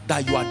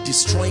that you are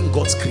destroying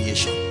God's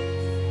creation.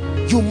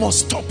 You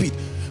must stop it.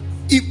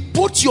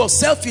 Put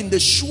yourself in the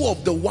shoe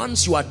of the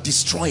ones you are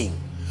destroying.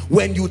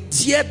 When you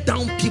tear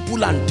down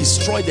people and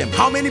destroy them,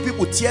 how many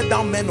people tear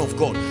down men of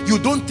God? You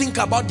don't think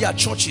about their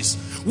churches.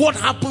 What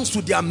happens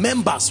to their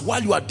members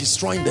while you are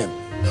destroying them?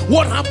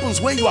 What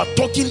happens when you are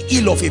talking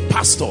ill of a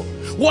pastor?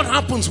 What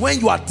happens when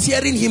you are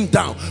tearing him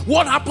down?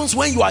 What happens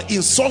when you are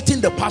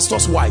insulting the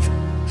pastor's wife?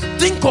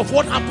 Think of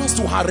what happens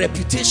to her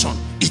reputation.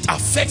 It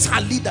affects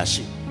her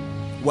leadership.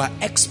 We're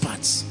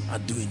experts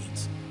at doing it.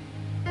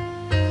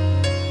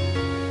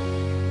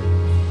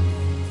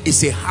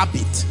 It's a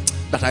habit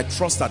that I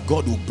trust that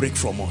God will break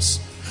from us,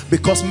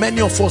 because many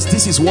of us,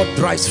 this is what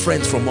drives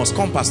friends from us.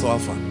 Come, Pastor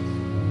Alpha.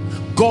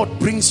 God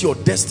brings your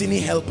destiny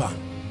helper.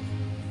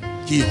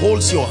 He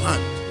holds your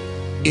hand.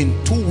 In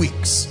 2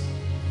 weeks,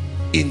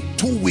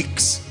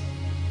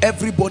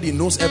 everybody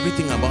knows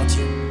everything about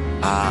you.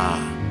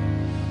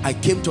 I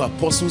came to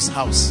Apostle's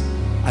house.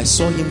 I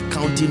saw him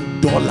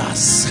counting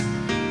dollars.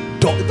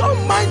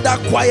 Don't mind that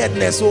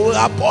quietness. Oh,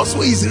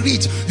 Apostle is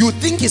rich. You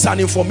think it's an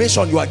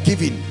information you are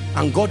giving,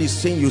 and God is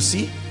saying, you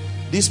see,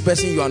 this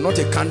person, you are not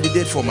a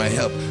candidate for my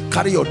help.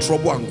 Carry your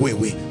trouble and go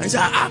away. And say,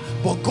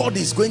 but God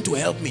is going to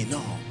help me.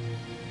 No.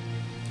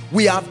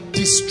 We have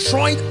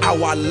destroyed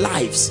our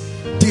lives,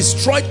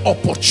 destroyed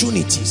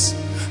opportunities.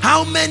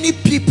 How many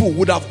people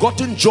would have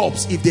gotten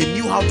jobs if they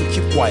knew how to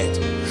keep quiet?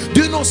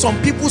 Do you know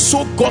some people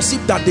so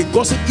gossip that they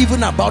gossip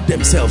even about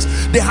themselves?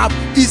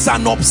 It's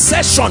an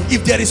obsession.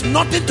 If there is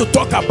nothing to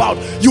talk about,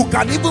 you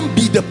can even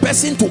be the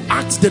person to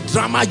act the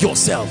drama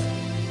yourself.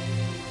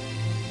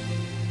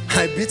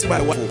 I beat my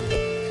wife.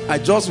 I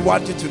just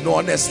want you to know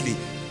honestly.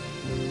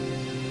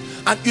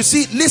 And you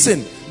see,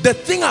 listen, the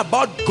thing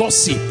about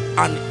gossip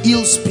and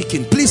ill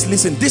speaking, please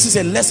listen, this is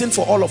a lesson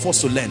for all of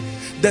us to learn.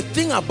 The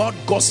thing about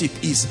gossip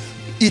is,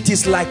 it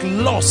is like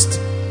lust.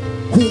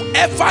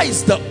 Whoever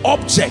is the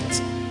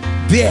object,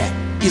 there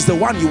is the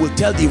one you will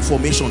tell the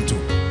information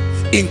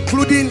to,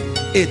 including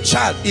a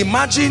child.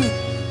 Imagine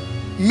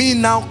me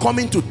now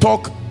coming to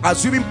talk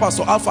Assuming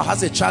Pastor Alpha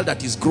has a child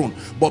that is grown,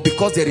 but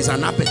because there is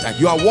an appetite,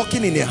 you are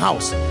walking in a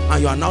house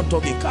and you are now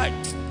talking, "Kai,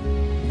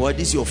 boy,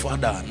 this is your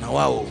father now."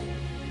 Wow.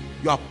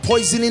 You are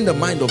poisoning the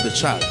mind of the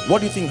child. What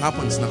do you think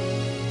happens now?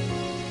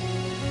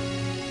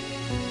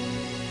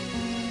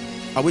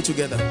 Are we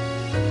together?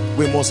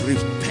 We must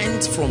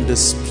repent from the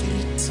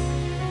spirit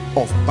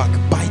of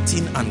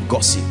backbiting and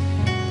gossip.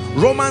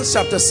 Romans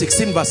chapter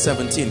 16 verse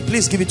 17.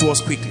 Please give it to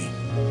us quickly.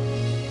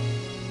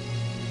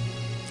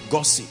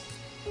 Gossip,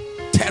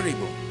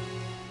 terrible.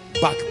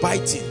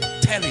 Backbiting,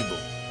 terrible.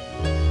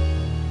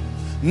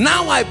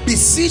 Now I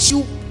beseech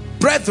you,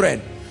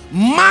 brethren,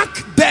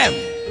 mark them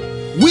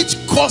which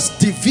cause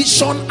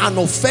division and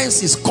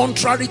offenses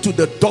contrary to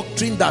the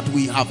doctrine that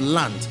we have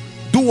learned.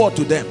 Do what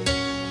to them?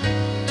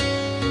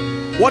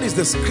 What is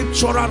the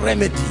scriptural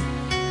remedy?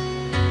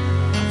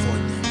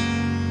 Avoid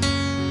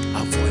them.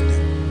 Avoid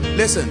them.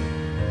 Listen,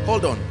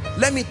 hold on.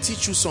 Let me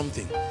teach you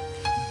something.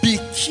 Be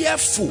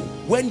careful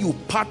when you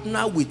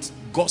partner with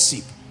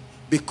gossip,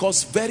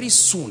 because very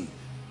soon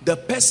the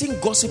person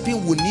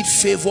gossiping will need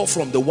favor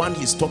from the one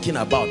he's talking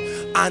about,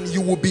 and you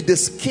will be the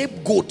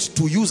scapegoat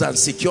to use and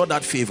secure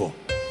that favor.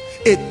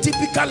 A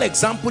typical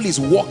example is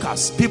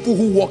workers, people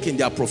who work in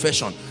their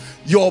profession.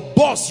 Your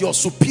boss, your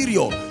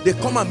superior, they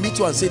come and meet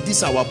you and say,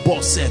 "This our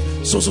boss said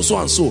so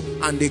and so,"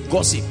 and they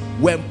gossip.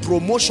 When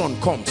promotion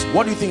comes,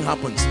 what do you think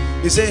happens?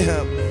 They say,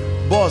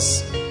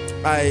 "Boss,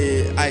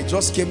 I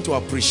just came to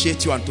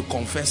appreciate you and to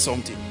confess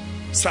something.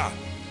 Sir,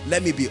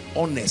 let me be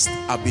honest,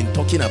 I've been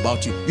talking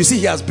about you." You see,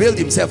 he has bailed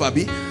himself,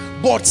 Abi.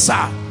 But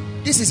sir,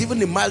 this is even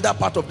the milder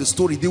part of the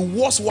story. The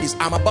worst one is,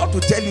 I'm about to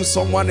tell you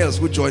someone else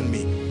who joined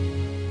me,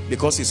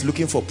 because he's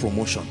looking for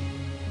promotion.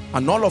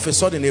 And all of a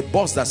sudden, a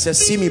boss that says,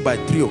 "See me by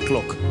 3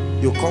 o'clock,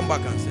 you come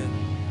back and say,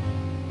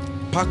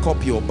 "Pack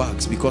up your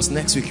bags, because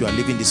next week you are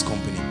leaving this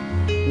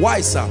company."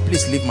 "Why, sir?"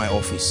 "Please leave my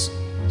office."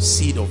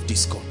 Seed of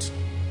discord.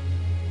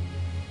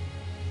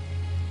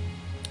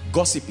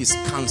 Gossip is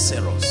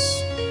cancerous.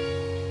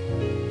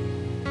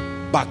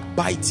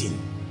 Backbiting,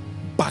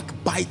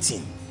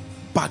 backbiting,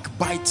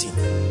 backbiting.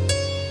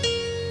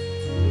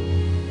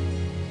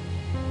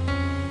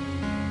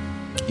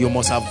 You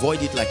must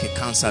avoid it like a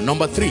cancer.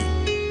 Number 3,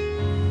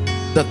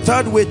 the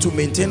third way to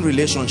maintain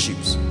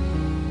relationships: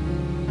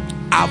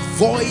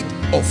 avoid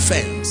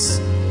offense.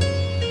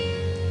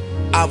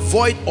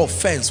 Avoid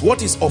offense.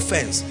 What is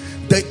offense?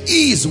 The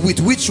ease with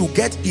which you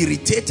get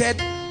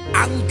irritated,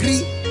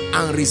 angry,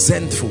 and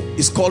resentful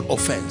is called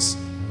offense.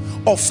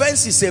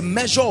 Offense is a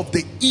measure of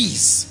the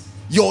ease,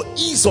 your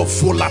ease of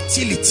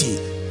volatility.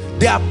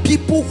 There are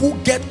people who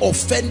get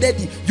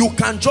offended. You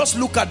can just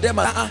look at them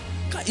and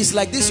it's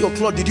like this, your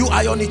cloth, did you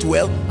iron it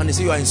well? And they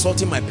say, "You are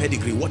insulting my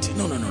pedigree." What?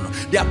 No.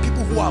 There are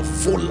people who are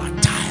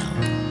volatile.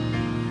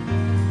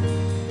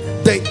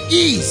 The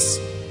ease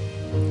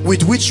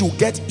with which you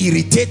get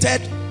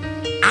irritated,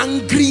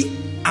 angry,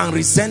 and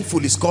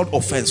resentful is called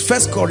offense.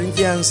 1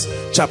 Corinthians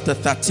chapter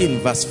 13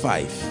 verse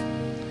 5.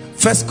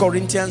 1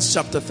 Corinthians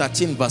chapter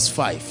 13 verse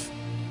 5.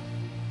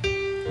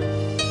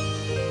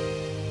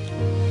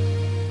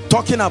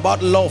 Talking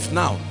about love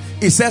now.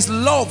 It says,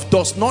 "Love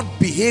does not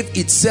behave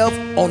itself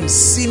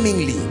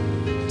unseemingly,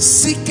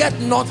 seeketh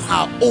not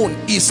her own,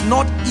 is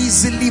not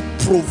easily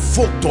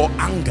provoked or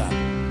angered."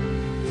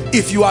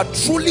 If you are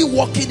truly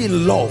walking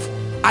in love,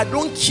 I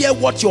don't care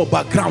what your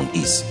background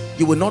is,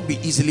 you will not be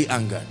easily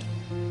angered.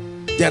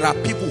 There are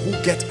people who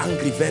get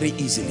angry very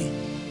easily.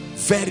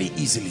 Very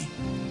easily.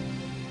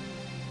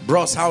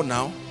 Bros, how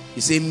now?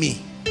 You say,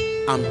 "Me,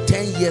 I'm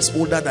 10 years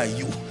older than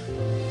you.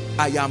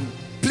 I am."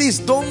 Please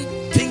don't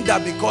think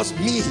that because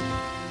me,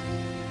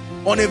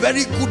 on a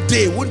very good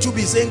day, wouldn't you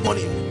be saying,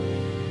 "Money"?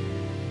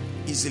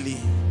 Easily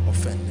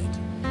offended.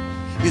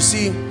 You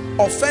see,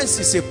 offense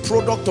is a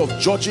product of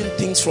judging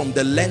things from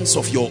the lens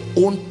of your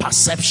own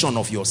perception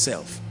of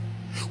yourself.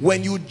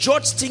 When you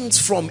judge things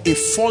from a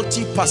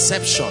faulty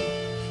perception,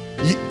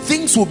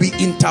 things will be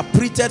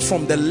interpreted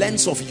from the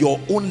lens of your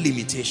own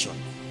limitation.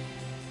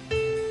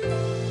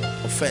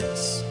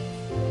 Offense.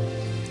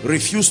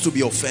 Refuse to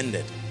be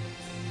offended.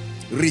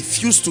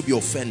 Refuse to be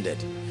offended.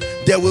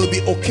 There will be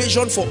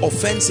occasion for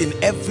offense in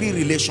every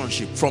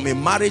relationship, from a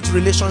marriage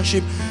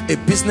relationship, a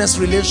business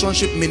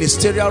relationship,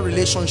 ministerial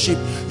relationship.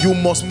 You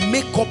must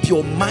make up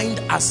your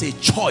mind as a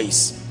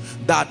choice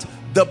that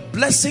the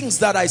blessings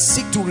that I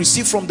seek to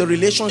receive from the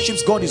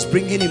relationships God is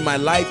bringing in my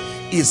life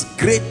is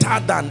greater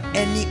than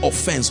any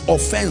offense.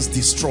 Offense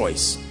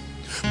destroys.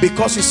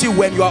 Because you see,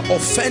 when you are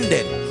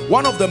offended,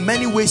 one of the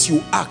many ways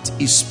you act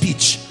is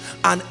speech.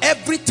 And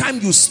every time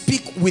you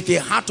speak with a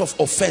heart of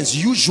offense,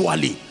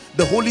 usually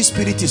the Holy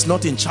Spirit is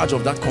not in charge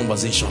of that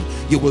conversation.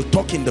 You will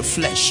talk in the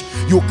flesh.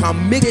 You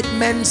can make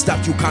statements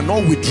that you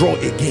cannot withdraw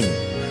again.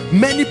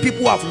 Many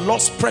people have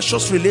lost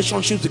precious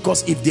relationships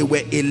because if they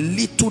were a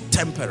little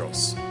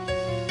temperous,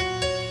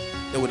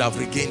 they would have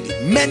regained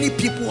it. Many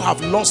people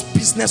have lost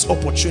business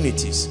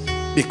opportunities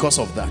because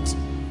of that.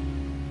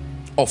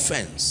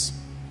 Offense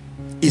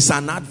is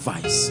an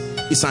advice,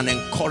 it's an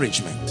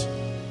encouragement.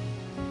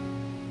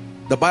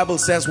 The Bible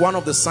says one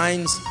of the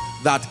signs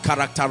that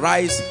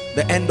characterize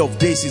the end of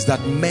days is that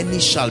many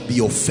shall be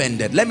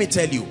offended. Let me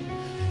tell you,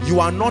 you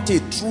are not a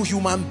true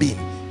human being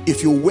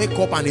if you wake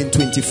up and in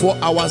 24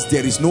 hours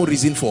there is no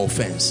reason for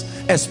offense,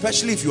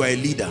 especially if you are a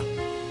leader.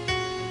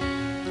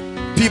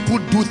 People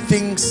do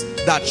things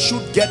that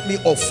should get me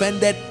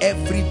offended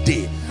every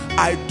day.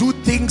 I do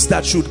things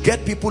that should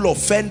get people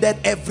offended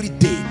every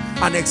day.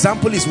 An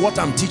example is what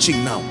I'm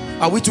teaching now.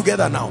 Are we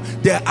together now?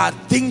 There are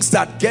things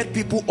that get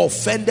people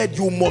offended.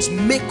 You must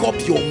make up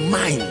your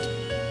mind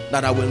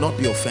that I will not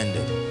be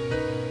offended.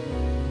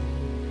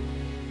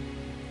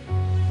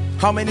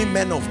 How many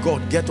men of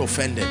God get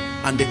offended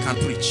and they can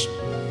preach?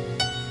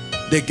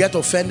 They get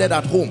offended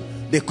at home.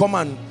 They come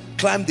and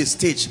climb the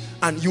stage,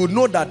 and you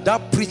know that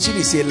that preaching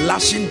is a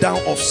lashing down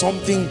of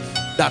something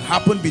that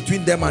happened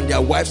between them and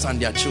their wives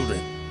and their children.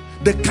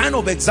 The kind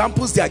of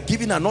examples they are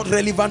giving are not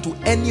relevant to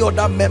any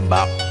other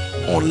member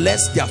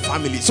unless their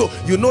family. So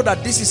you know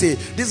that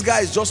this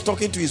guy is just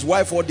talking to his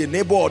wife or the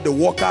neighbor or the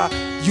worker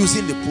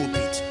using the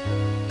pulpit.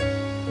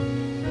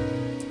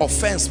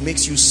 Offense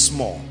makes you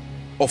small.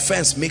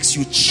 Offense makes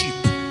you cheap.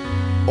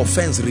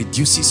 Offense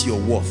reduces your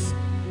worth.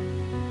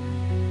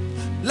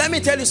 Let me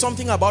tell you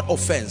something about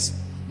offense.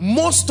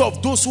 Most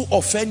of those who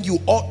offend you,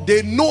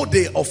 they know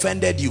they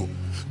offended you.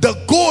 The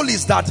goal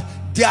is that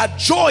their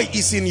joy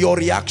is in your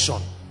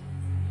reaction.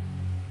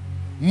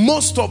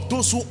 Most of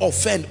those who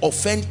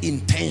offend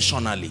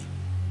intentionally.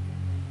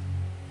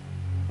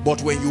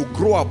 But when you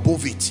grow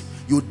above it,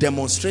 you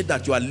demonstrate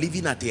that you are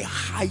living at a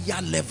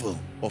higher level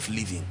of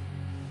living.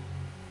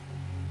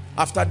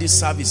 After this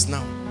service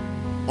now,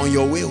 on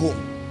your way home,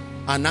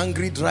 an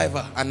angry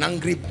driver, an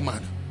angry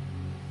man,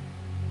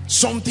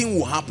 something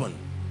will happen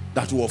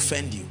that will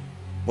offend you.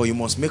 But you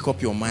must make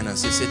up your mind and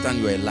say, Satan,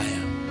 you are a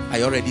liar.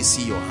 I already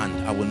see your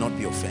hand. I will not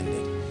be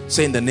offended.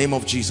 Say, in the name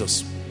of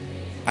Jesus,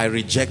 I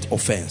reject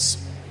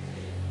offense.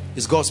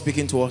 Is God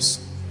speaking to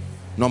us?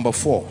 Number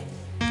 4,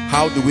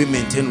 how do we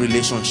maintain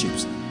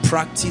relationships?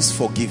 Practice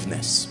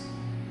forgiveness.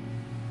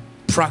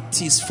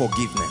 Practice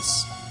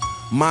forgiveness.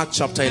 Mark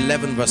chapter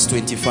 11 verse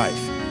 25.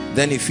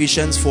 Then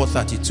Ephesians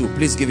 4:32.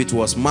 Please give it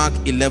to us. Mark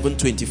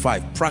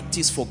 11:25.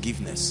 Practice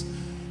forgiveness.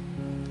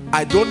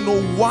 I don't know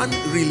one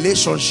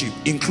relationship,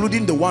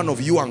 including the one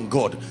of you and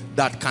God,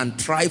 that can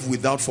thrive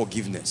without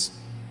forgiveness.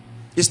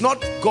 It's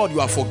not God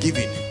you are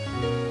forgiving.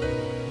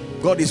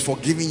 God is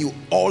forgiving you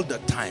all the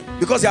time.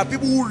 Because there are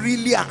people who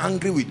really are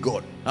angry with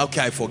God. Okay,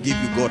 I forgive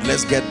you, God.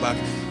 Let's get back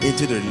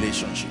into the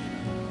relationship.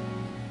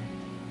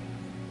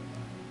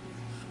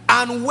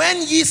 And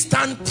when ye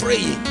stand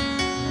praying,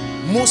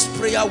 most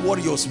prayer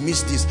warriors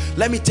miss this.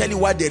 Let me tell you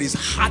why there is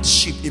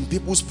hardship in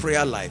people's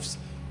prayer lives.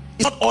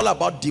 It's not all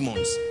about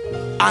demons.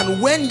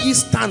 And when ye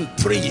stand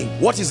praying,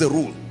 what is the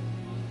rule?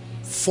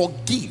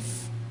 Forgive,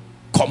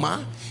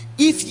 comma,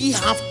 if ye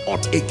have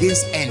aught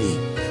against any,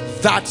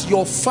 that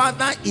your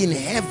Father in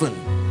heaven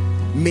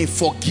may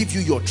forgive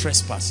you your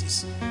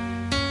trespasses.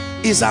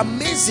 It's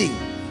amazing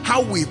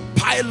how we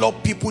pile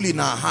up people in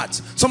our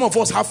hearts. Some of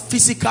us have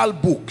physical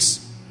books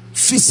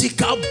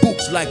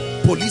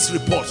like police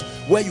reports,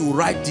 where you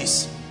write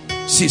this: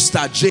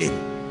 Sister Jane,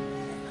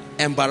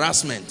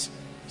 embarrassment;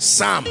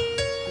 Sam,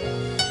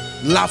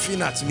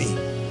 laughing at me;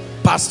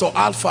 Pastor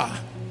Alpha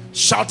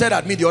shouted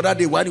at me the other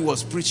day when he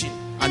was preaching,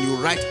 and you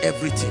write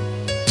everything.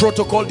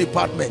 Protocol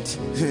department,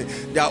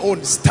 their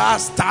own star,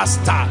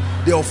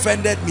 they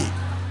offended me.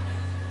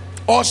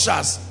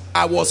 Ushers,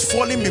 I was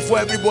falling before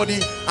everybody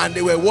and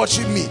they were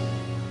watching me.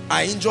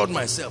 I injured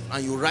myself,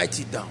 and you write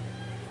it down.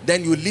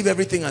 Then you leave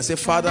everything and say,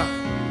 Father,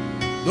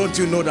 don't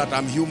you know that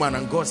I'm human?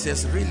 And God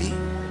says, really?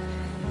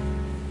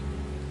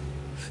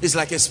 It's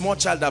like a small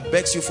child that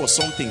begs you for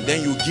something,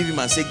 then you give him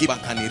and say, give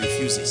back, and he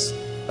refuses.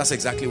 That's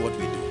exactly what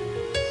we do.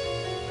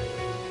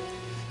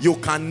 You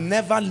can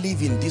never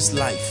live in this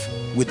life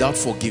without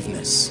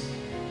forgiveness.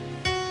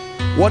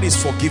 What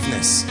is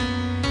forgiveness?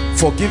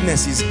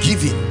 Forgiveness is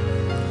giving.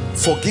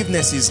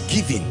 Forgiveness is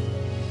giving.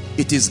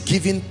 It is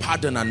giving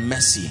pardon and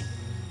mercy.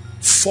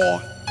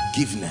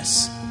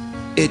 Forgiveness.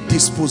 A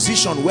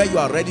disposition where you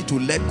are ready to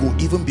let go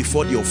even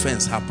before the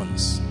offense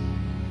happens.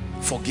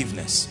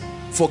 Forgiveness.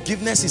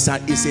 Forgiveness is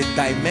a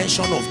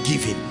dimension of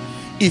giving.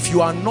 If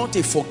you are not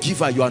a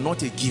forgiver, you are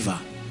not a giver.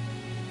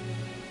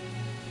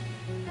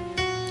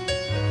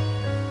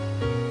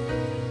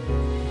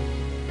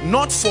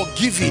 Not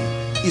forgiving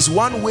is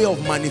one way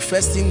of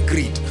manifesting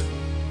greed.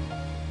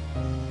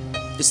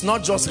 It's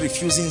not just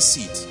refusing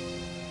seed.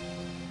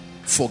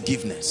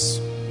 Forgiveness.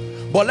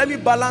 But let me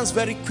balance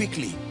very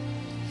quickly.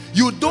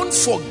 You don't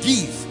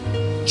forgive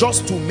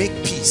just to make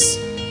peace.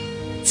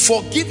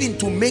 Forgiving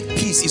to make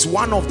peace is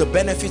one of the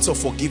benefits of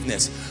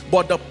forgiveness.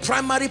 But the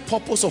primary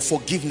purpose of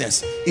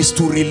forgiveness is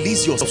to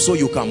release yourself so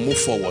you can move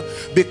forward.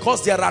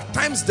 Because there are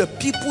times the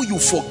people you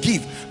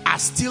forgive are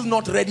still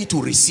not ready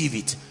to receive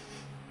it.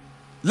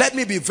 Let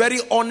me be very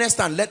honest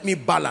and let me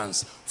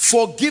balance.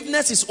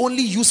 Forgiveness is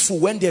only useful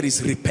when there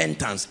is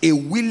repentance, a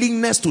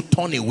willingness to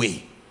turn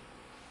away.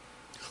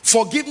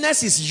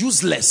 Forgiveness is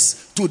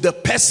useless to the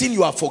person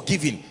you are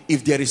forgiving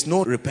if there is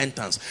no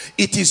repentance.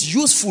 It is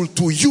useful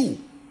to you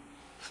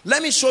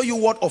Let me show you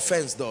what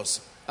offense does.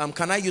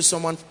 Can I use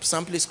someone?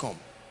 Sam, please come.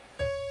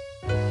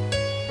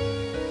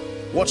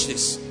 Watch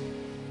this.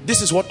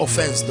 This is what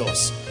offense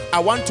does. I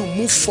want to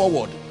move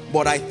forward,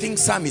 but I think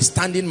Sam is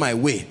standing my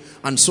way,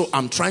 and so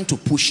I'm trying to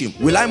push him.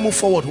 Will I move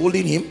forward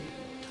holding him?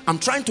 I'm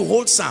trying to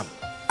hold Sam.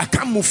 I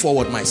can't move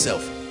forward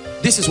myself.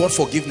 This is what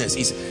forgiveness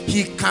is.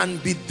 He can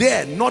be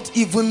there, not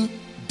even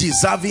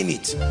deserving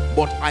it,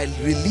 but I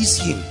release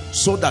him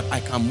so that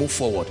I can move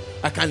forward.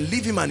 I can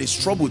leave him and his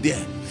trouble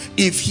there.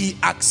 If he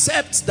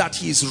accepts that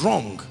he is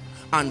wrong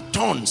and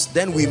turns,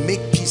 then we make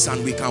peace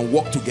and we can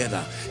walk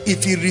together.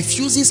 If he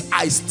refuses,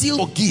 I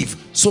still forgive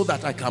so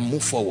that I can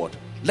move forward.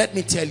 Let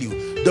me tell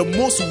you, the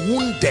most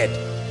wounded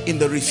in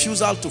the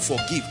refusal to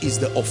forgive is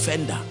the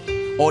offender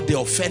or the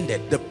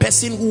offended. The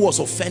person who was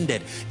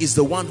offended is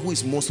the one who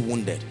is most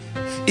wounded.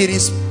 It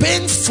is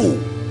painful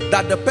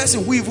that the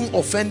person who even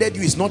offended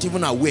you is not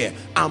even aware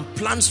and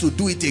plans to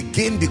do it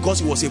again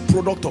because it was a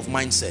product of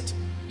mindset.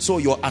 So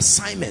your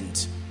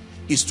assignment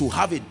is to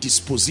have a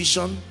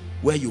disposition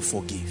where you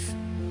forgive.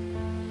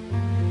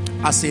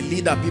 As a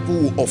leader, people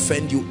will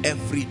offend you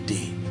every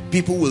day.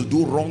 People will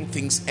do wrong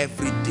things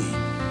every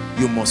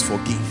day. You must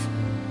forgive.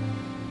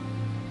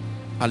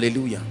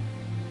 Hallelujah.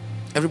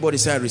 Everybody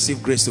say, I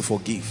receive grace to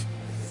forgive.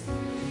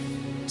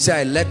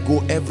 Say, I let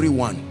go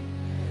everyone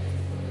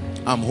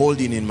I'm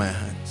holding in my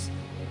hands.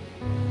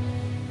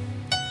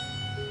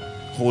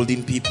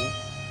 Holding people,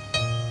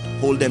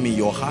 hold them in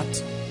your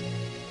heart.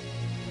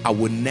 I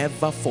will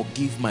never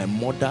forgive my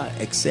mother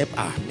except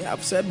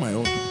I've said my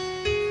own.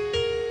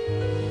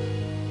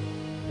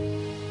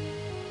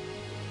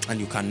 And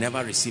you can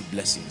never receive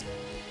blessing.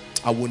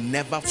 I will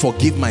never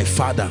forgive my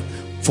father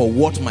for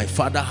what my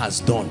father has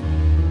done.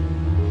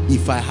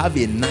 If I have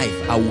a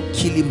knife, I will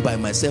kill him by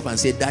myself and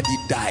say, Daddy,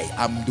 die.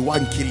 I'm the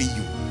one killing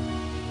you.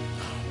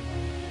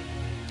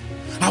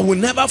 I will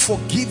never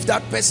forgive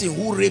that person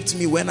who raped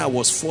me when I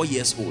was 4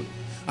 years old.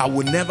 I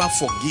will never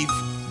forgive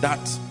that,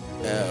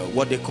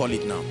 what they call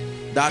it now,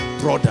 that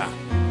brother.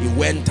 He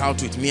went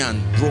out with me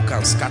and broke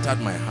and scattered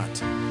my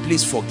heart.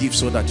 Please forgive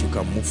so that you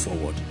can move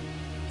forward.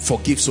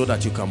 Forgive so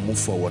that you can move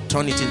forward.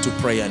 Turn it into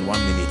prayer in 1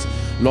 minute.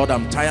 Lord,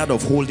 I'm tired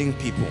of holding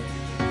people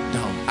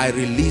down. I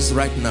release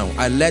right now.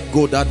 I let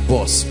go that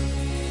boss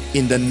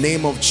in the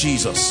name of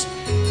Jesus.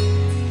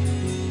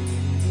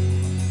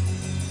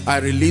 I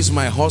release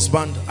my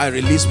husband. I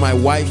release my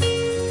wife.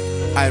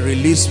 I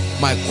release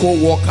my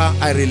co-worker.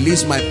 I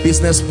release my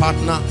business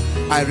partner.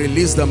 I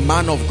release the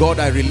man of God.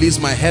 I release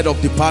my head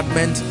of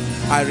department.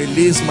 I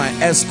release my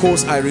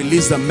escorts. I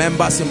release the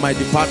members in my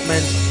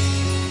department.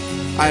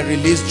 I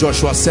release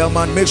Joshua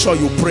Selman. Make sure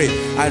you pray.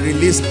 I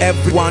release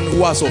everyone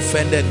who has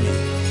offended me,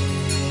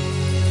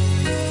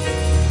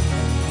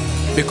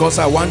 because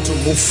I want to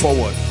move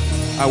forward.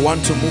 I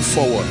want to move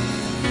forward.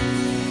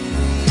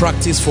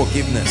 Practice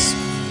forgiveness.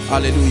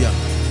 Hallelujah.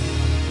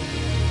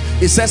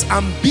 It says,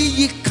 and be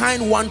ye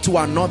kind one to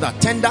another,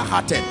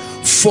 tender-hearted,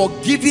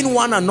 forgiving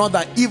one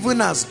another,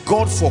 even as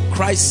God for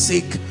Christ's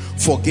sake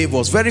forgave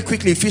us. Very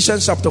quickly,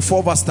 Ephesians chapter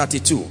 4 verse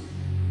 32.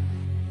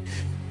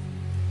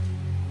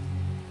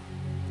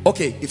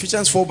 Okay,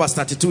 Ephesians 4 verse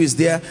 32 is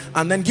there.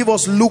 And then give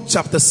us Luke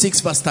chapter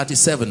 6 verse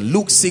 37.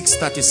 Luke 6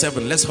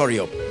 37. Let's hurry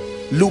up.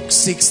 Luke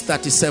 6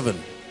 37.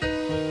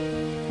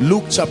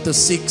 Luke chapter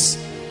 6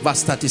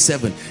 verse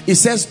 37. It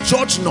says,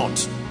 judge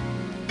not,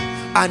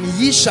 and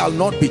ye shall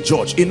not be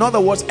judged. In other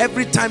words,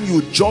 every time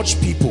you judge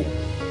people,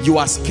 you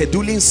are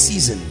scheduling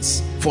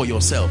seasons for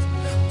yourself.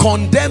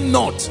 Condemn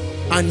not,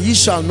 and ye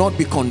shall not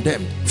be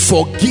condemned.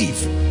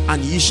 Forgive,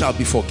 and ye shall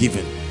be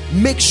forgiven.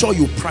 Make sure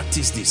you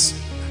practice this.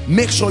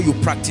 Make sure you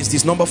practice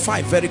this. Number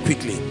 5, very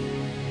quickly.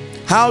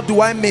 How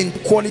do I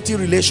maintain quality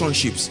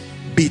relationships?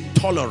 Be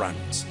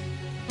tolerant.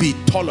 Be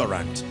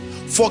tolerant.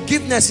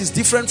 Forgiveness is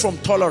different from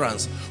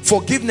tolerance.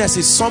 Forgiveness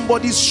is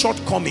somebody's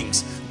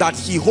shortcomings that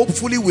he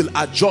hopefully will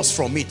adjust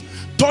from it.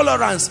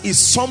 Tolerance is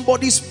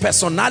somebody's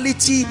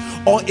personality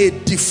or a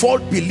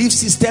default belief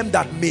system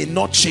that may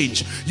not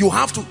change. You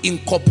have to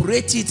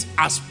incorporate it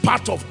as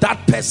part of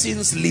that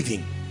person's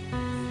living.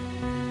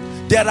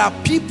 There are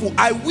people,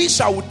 I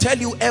wish I would tell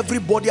you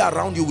everybody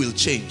around you will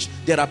change.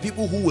 There are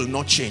people who will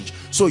not change.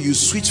 So you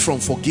switch from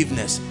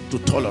forgiveness to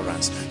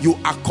tolerance. You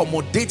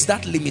accommodate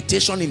that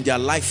limitation in their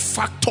life,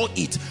 factor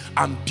it,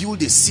 and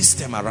build a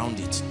system around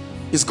it.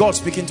 Is God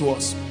speaking to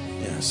us?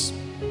 Yes.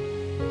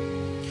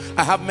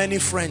 I have many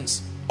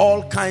friends,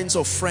 all kinds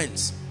of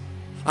friends.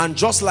 And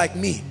just like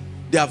me,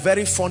 they are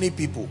very funny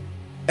people.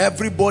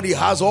 Everybody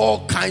has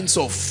all kinds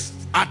of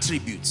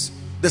attributes.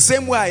 The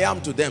same way I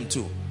am to them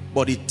too.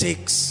 But it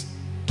takes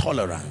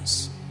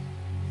tolerance.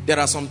 There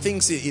are some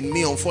things in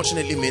me,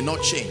 unfortunately, may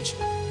not change.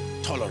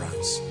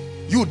 Tolerance.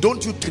 You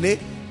today.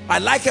 I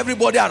like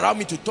everybody around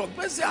me to talk,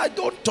 but say I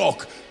don't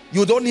talk.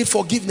 You don't need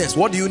forgiveness.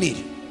 What do you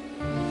need?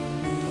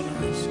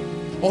 Tolerance.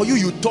 Or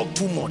you talk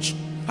too much.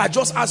 I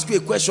just ask you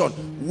a question.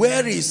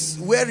 Where is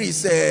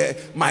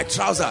my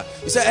trouser?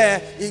 You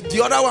say,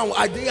 the other one,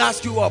 I didn't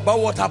ask you about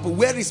what happened.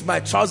 Where is my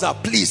trouser,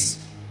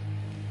 please?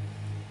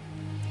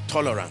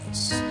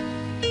 Tolerance.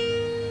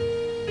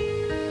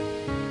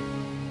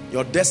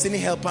 Your destiny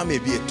helper may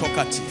be a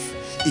talkative.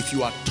 If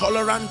you are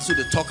tolerant to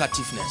the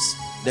talkativeness,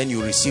 then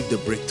you receive the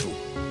breakthrough.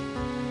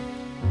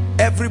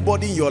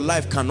 Everybody in your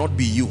life cannot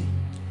be you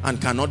and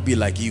cannot be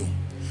like you.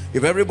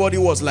 If everybody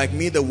was like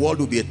me, the world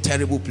would be a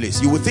terrible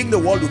place. You would think the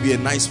world would be a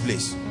nice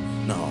place.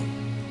 No.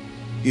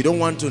 You don't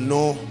want to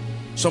know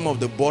some of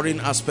the boring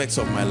aspects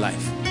of my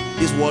life.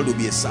 This world will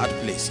be a sad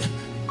place.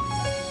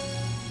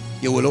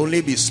 You will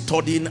only be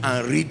studying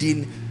and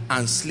reading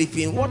and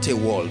sleeping. What a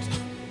world.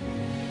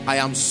 I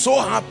am so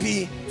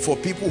happy for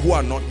people who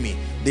are not me.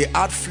 They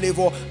add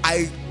flavor.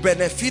 I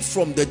benefit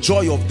from the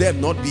joy of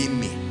them not being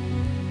me.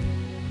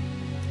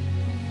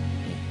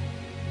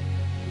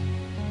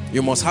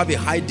 You must have a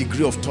high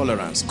degree of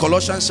tolerance.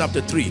 Colossians chapter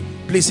 3,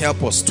 please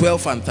help us,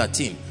 12 and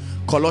 13.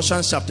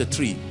 Colossians chapter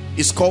 3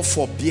 is called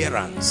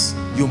forbearance.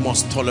 You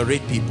must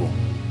tolerate people.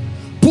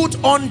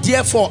 Put on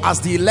therefore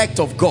as the elect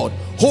of God,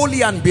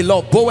 holy and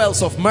beloved,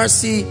 bowels of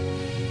mercy,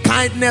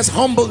 kindness,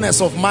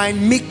 humbleness of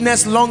mind,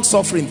 meekness, long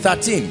suffering.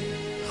 13,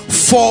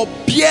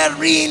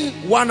 forbearing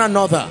one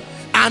another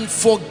and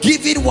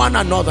forgiving one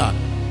another.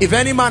 If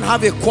any man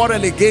have a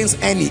quarrel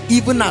against any,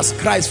 even as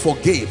Christ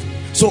forgave,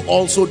 so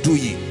also do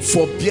ye.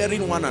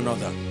 Forbearing one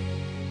another.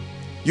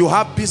 You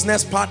have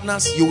business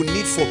partners, you will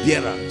need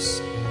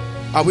forbearance.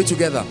 Are we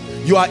together?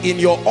 You are in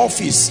your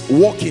office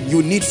working,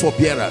 you need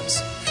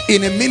forbearance.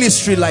 In a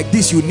ministry like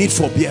this, you need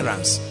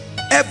forbearance.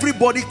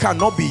 Everybody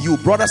cannot be you.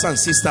 Brothers and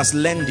sisters,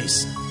 learn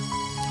this.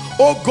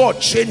 Oh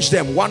God, change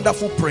them.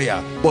 Wonderful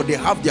prayer. But they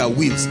have their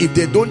wills. If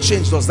they don't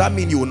change, does that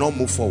mean you will not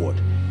move forward?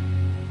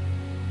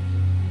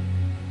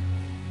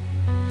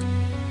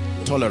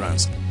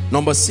 Tolerance.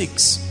 Number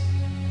 6.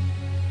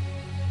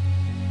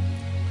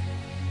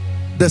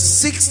 The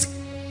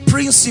 6th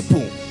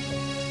principle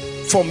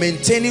for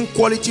maintaining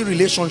quality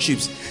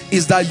relationships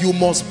is that you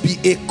must be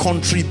a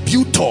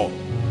contributor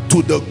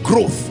to the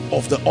growth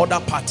of the other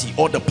party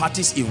or the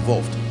parties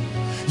involved.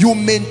 You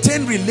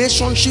maintain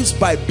relationships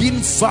by being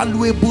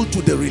valuable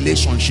to the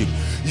relationship.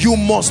 You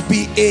must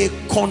be a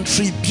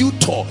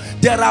contributor.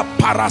 There are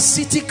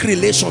parasitic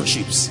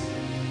relationships.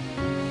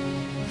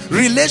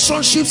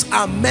 Relationships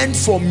are meant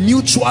for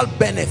mutual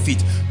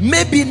benefit,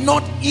 maybe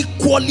not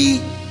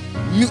equally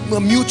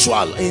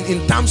mutual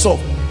in terms of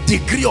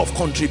degree of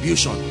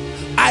contribution.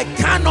 I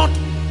cannot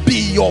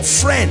be your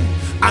friend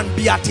and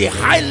be at a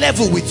high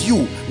level with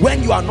you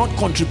when you are not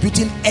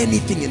contributing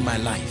anything in my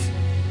life.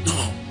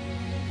 No.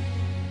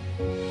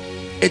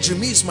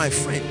 Ejimi is my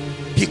friend.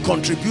 He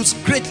contributes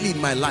greatly in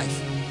my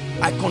life.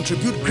 I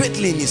contribute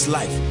greatly in his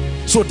life.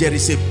 So there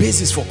is a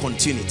basis for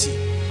continuity.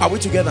 Are we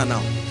together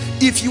now?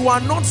 If you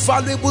are not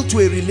valuable to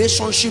a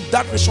relationship,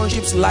 that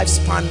relationship's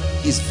lifespan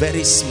is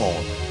very small.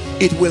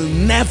 It will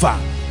never,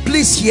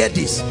 please hear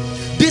this.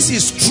 This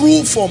is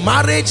true for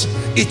marriage,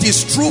 it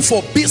is true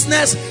for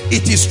business,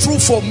 it is true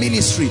for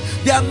ministry.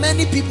 There are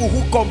many people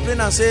who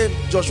complain and say,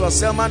 Joshua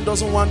Selman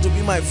doesn't want to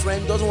be my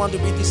friend, doesn't want to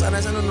be this. And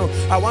I say, no,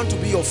 I want to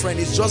be your friend.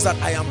 It's just that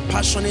I am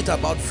passionate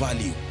about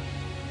value.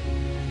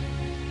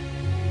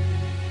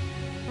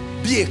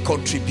 Be a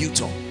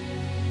contributor.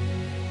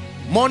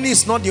 Money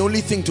is not the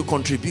only thing to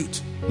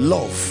contribute.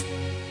 Love,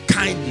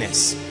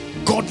 kindness,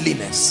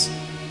 godliness.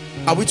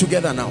 Are we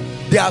together now?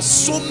 There are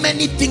so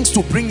many things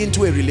to bring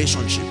into a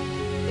relationship.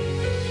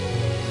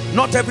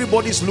 Not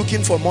everybody is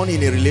looking for money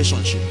in a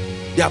relationship.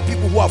 There are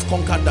people who have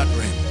conquered that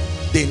realm.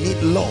 They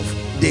need love,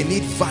 they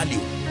need value,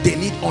 they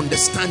need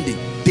understanding,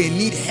 they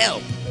need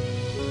help.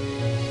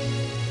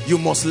 You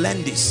must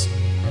learn this.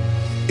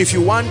 If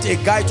you want a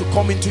guy to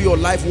come into your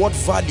life, what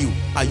value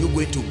are you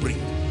going to bring?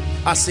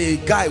 As a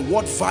guy,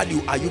 what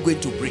value are you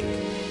going to bring?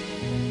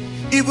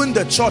 Even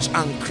the church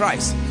and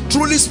Christ,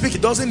 truly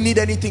speaking, doesn't need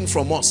anything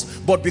from us,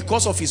 but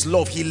because of his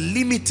love, he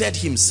limited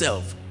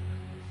himself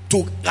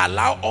to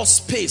allow us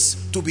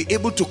space to be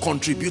able to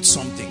contribute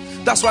something.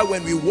 That's why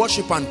when we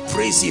worship and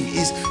praise him,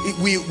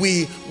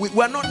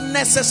 we're not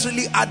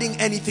necessarily adding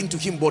anything to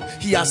him, but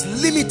he has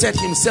limited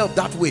himself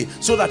that way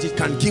so that it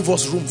can give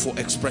us room for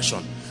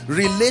expression.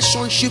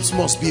 Relationships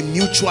must be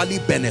mutually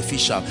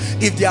beneficial.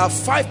 If there are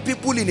 5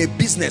 people in a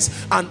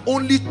business and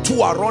only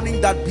 2 are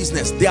running that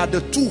business, they are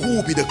the 2 who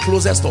will be the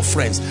closest of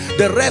friends.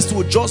 The rest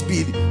will just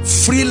be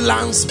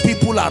freelance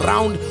people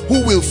around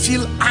who will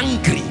feel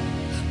angry.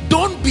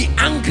 Don't be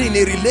angry in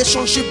a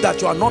relationship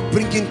that you are not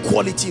bringing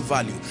quality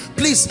value.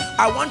 Please,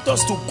 I want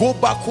us to go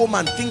back home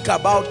and think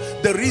about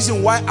the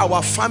reason why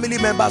our family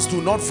members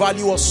do not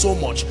value us so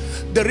much.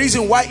 The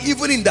reason why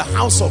even in the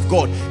house of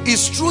God,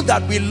 it's true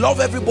that we love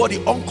everybody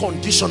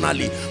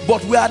unconditionally,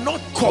 but we are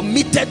not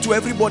committed to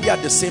everybody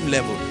at the same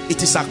level.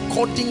 It is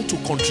according to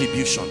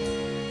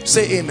contribution.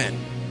 Say amen.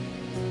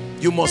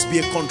 You must be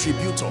a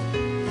contributor.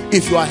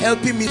 If you are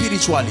helping me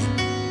spiritually,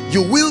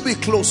 you will be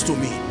close to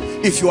me.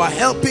 If you are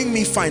helping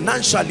me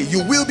financially,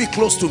 you will be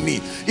close to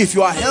me. If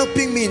you are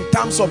helping me in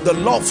terms of the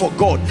love for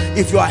God,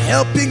 if you are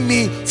helping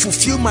me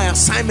fulfill my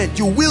assignment,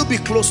 you will be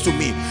close to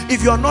me.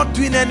 If you are not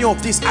doing any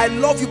of this, I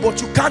love you,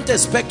 but you can't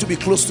expect to be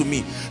close to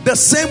me. The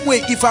same way,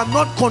 if I'm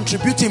not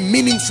contributing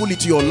meaningfully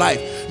to your life,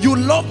 you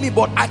love me,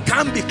 but I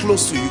can't be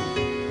close to you.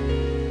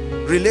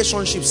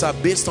 relationships are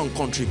based on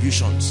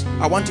contributions.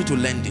 I want you to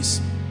learn this.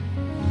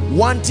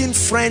 Wanting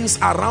friends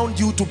around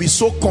you to be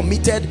so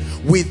committed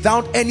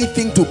without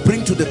anything to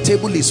bring to the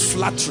table is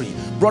flattery.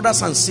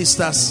 Brothers and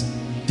sisters,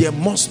 there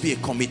must be a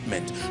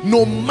commitment.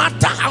 No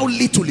matter how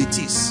little it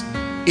is.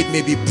 It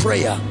may be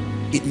prayer,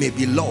 it may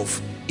be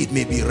love, it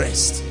may be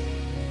rest.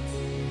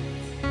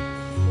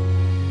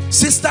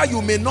 Sister,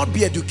 you may not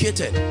be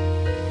educated,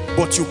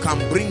 but you can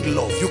bring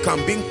love, you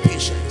can bring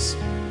patience.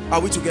 Are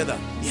we together?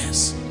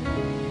 Yes.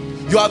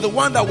 You are the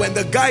one that when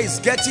the guy is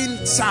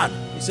getting sad,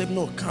 you say,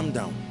 no, calm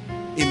down.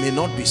 It may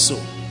not be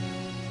so.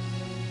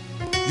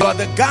 You are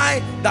the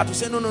guy that will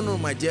say, no, no, no,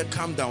 my dear,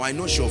 calm down. I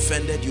know she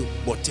offended you,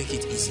 but take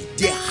it easy.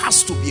 There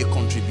has to be a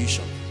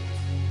contribution.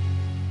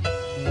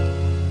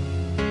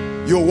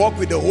 You walk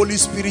with the Holy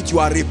Spirit, you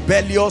are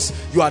rebellious,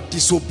 you are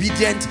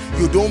disobedient,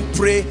 you don't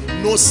pray,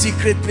 no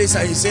secret place,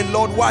 and you say,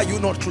 Lord, why are you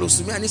not close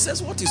to me? And he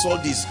says, what is all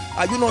this?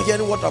 Are you not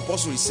hearing what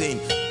Apostle is saying?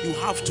 You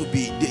have to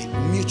be the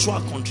mutual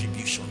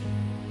contribution.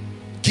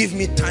 Give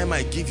me time,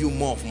 I give you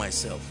more of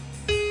myself.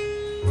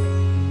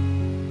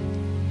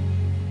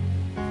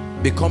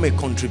 Become a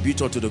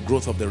contributor to the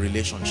growth of the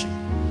relationship.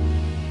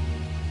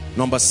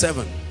 Number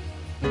 7,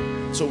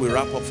 so we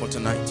wrap up for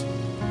tonight.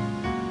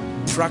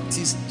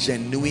 Practice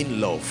genuine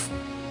love.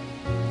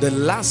 The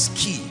last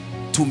key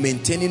to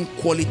maintaining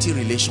quality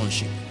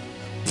relationship.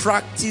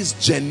 Practice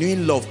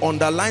genuine love.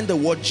 Underline the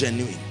word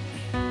genuine.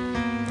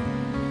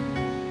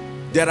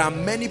 There are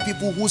many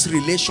people whose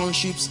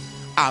relationships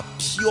are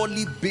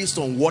purely based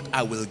on what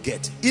I will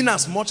get. In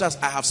as much as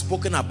I have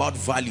spoken about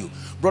value,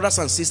 brothers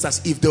and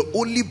sisters, if the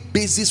only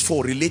basis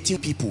for relating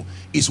people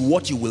is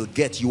what you will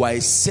get, you are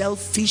a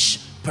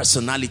selfish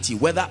personality,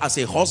 whether as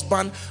a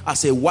husband,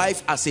 as a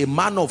wife, as a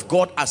man of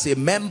God, as a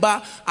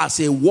member, as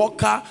a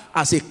worker,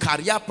 as a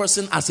career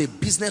person, as a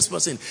business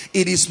person.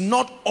 It is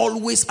not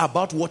always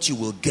about what you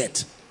will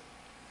get.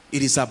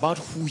 It is about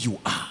who you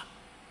are.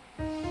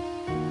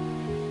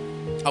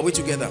 Are we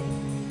together?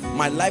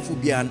 My life will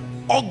be an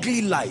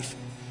ugly life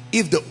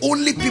if the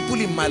only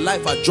people in my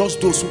life are just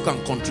those who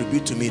can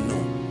contribute to me. No.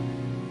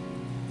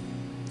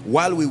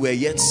 While we were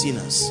yet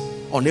sinners,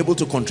 unable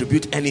to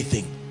contribute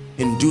anything,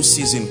 in due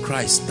season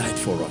Christ died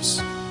for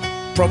us.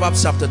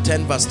 Proverbs chapter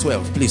 10 verse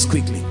 12, please,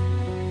 quickly.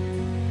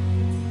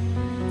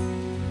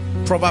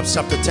 Proverbs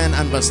chapter 10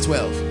 and verse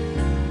 12.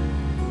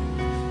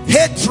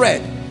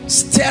 Hatred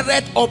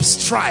stirreth up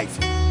strife,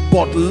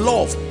 but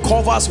love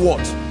covers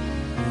what?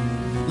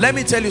 Let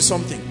me tell you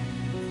something,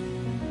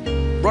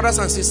 brothers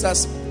and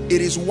sisters.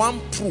 It is one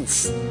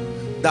proof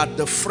that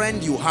the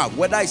friend you have,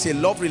 whether it's a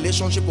love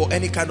relationship or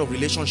any kind of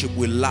relationship,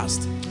 will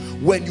last.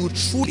 When you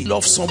truly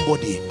love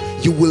somebody,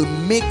 you will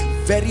make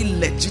very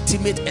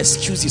legitimate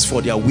excuses for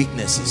their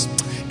weaknesses.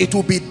 It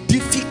will be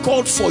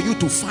difficult for you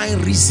to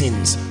find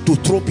reasons to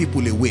throw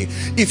people away.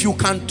 If you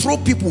can throw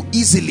people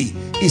easily,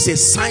 it's a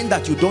sign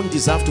that you don't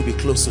deserve to be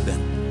close to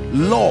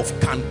them. Love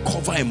can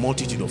cover a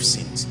multitude of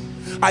sins.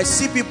 I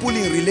see people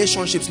in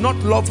relationships, not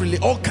love,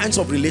 all kinds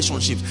of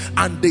relationships,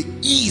 and the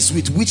ease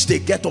with which they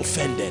get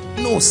offended.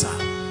 No, sir.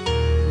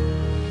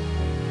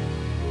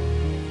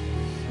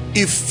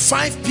 If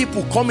 5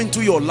 people come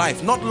into your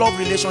life, not love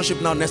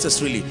relationship now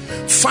necessarily,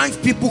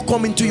 5 people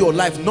come into your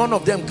life, none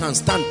of them can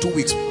stand 2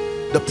 weeks.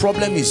 The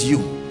problem is you,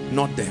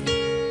 not them.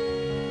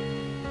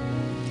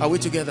 Are we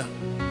together?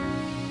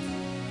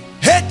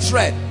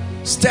 Hatred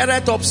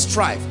stirreth up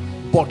strife,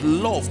 but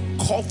love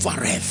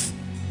covereth.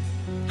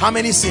 How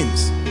many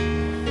sins?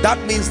 That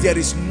means there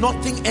is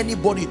nothing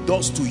anybody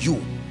does to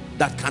you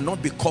that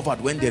cannot be covered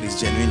when there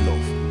is genuine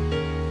love.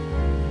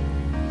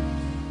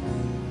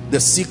 The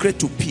secret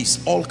to peace,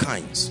 all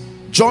kinds.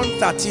 John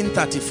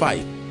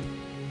 13:35.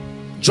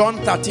 John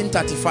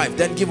 13:35.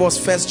 Then give us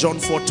 1 John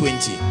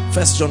 4:20.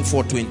 1 John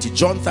 4:20.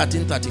 John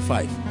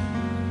 13:35.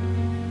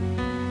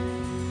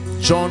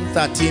 John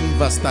 13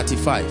 verse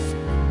 35.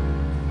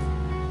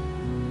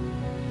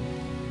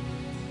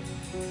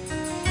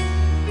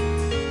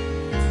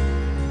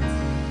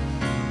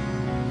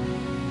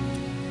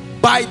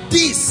 By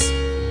this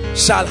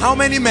shall how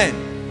many men?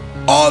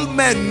 All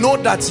men know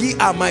that ye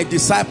are my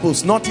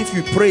disciples, not if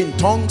you pray in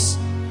tongues,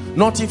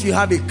 not if you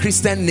have a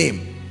Christian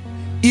name,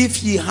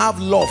 if ye have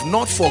love,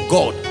 not for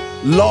God,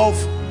 love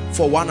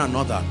for one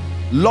another.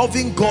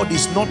 Loving God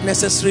is not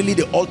necessarily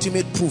the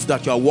ultimate proof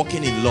that you are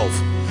walking in love,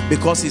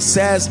 because it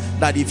says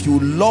that if you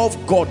love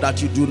God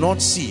that you do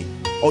not see,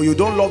 or you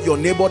don't love your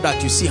neighbor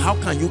that you see, how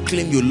can you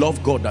claim you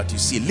love God that you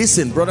see?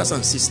 Listen, brothers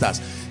and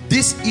sisters,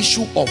 this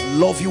issue of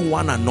loving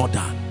one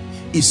another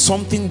is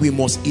something we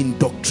must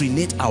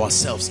indoctrinate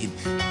ourselves in.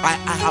 I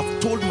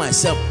have told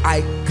myself I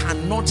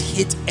cannot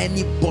hate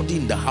anybody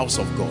in the house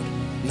of God.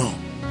 No,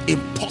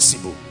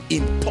 impossible,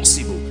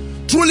 impossible.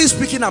 Truly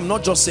speaking, I'm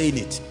not just saying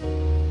it.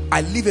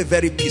 I live a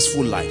very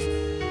peaceful life.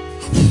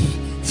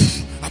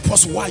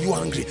 Apostle, why are you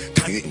angry?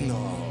 Can you?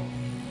 No,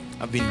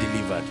 I've been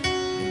delivered.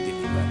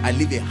 I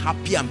live a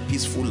happy and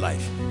peaceful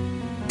life.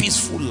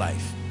 Peaceful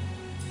life.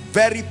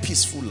 Very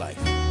peaceful life.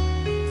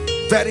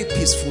 Very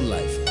peaceful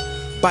life.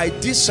 By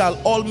this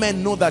shall all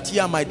men know that ye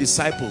are my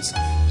disciples.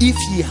 if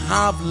ye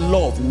have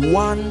love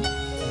one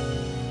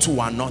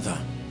to another.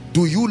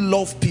 Do you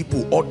love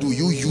people or do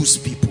you use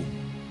people?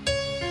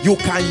 You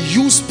can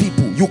use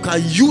people. You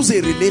can use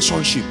a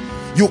relationship.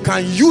 You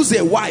can use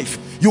a wife.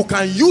 You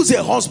can use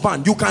a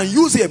husband. You can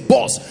use a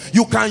boss.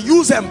 You can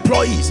use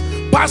employees.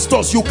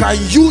 Pastors, you can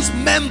use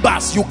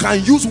members. You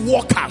can use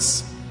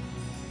workers.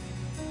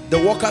 The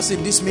workers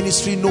in this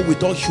ministry know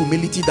with all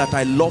humility that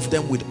I love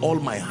them with all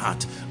my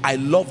heart. I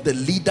love the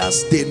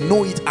leaders. They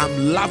know it.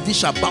 I'm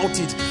lavish about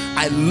it.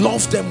 I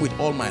love them with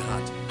all my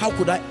heart. How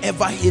could I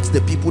ever hate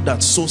the people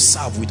that so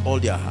serve with all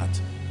their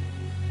heart?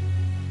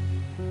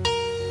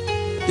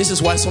 This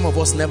is why some of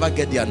us never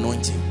get the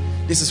anointing.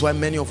 This is why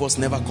many of us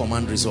never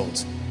command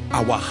results.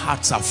 Our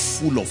hearts are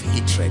full of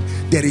hatred.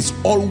 There is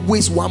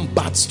always one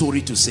bad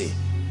story to say.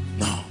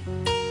 No.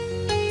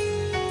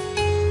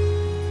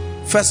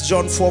 1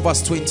 John 4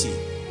 verse 20,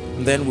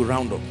 and then we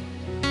round up.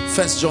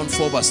 1 John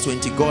 4 verse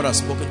 20. God has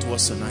spoken to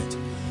us tonight.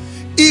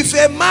 If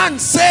a man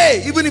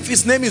say, even if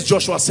his name is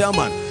Joshua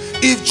Selman,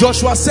 if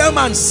Joshua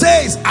Selman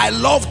says, I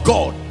love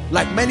God,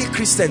 like many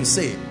Christians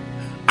say,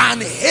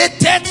 and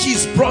hated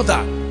his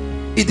brother,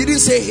 he didn't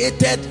say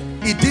hated,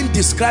 he didn't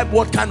describe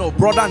what kind of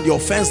brother and the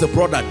offense the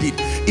brother did.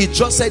 It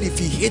just said if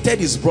he hated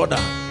his brother.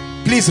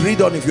 Please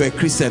read on if you're a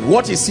Christian.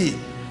 What is he?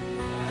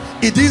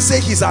 It didn't say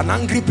he's an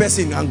angry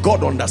person and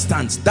God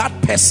understands. That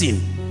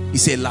person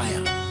is a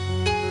liar.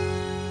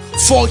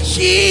 For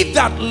he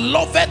that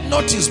loveth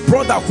not his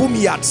brother whom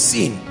he had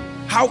seen,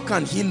 how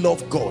can he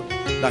love God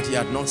that he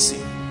had not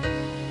seen?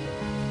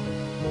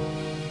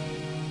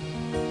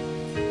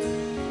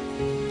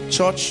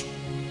 Church,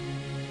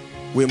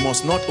 we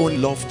must not only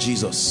love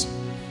Jesus,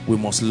 we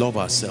must love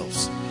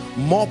ourselves.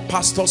 More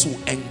pastors will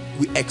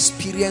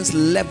experience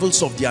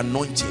levels of the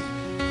anointing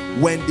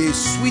when they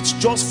switch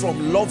just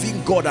from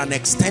loving God and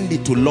extend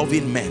it to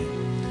loving men.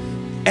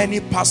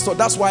 Any pastor,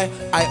 that's why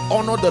I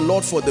honor the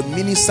Lord for the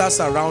ministers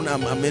around.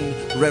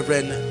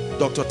 Reverend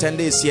Dr.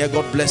 Tende is here.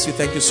 God bless you.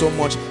 Thank you so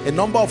much. A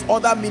number of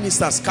other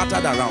ministers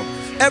scattered around.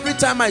 Every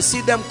time I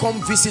see them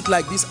come visit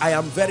like this, I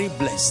am very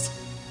blessed.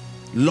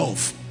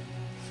 Love.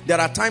 There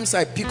are times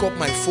I pick up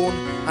my phone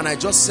and I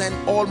just send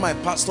all my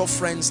pastor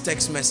friends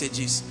text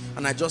messages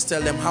and I just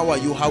tell them, how are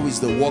you? How is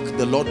the work?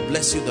 The Lord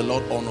bless you. The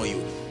Lord honor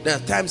you. There are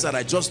times that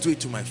I just do it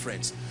to my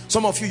friends.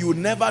 Some of you, you will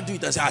never do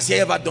it and say, has he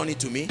ever done it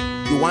to me?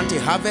 You want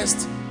a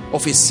harvest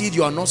of a seed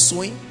you are not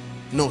sowing?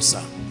 No,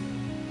 sir.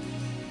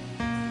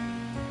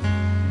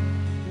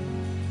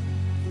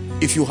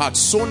 If you had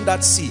sown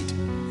that seed,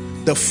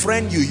 the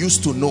friend you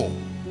used to know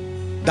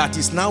that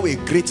is now a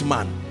great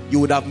man, you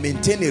would have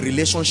maintained a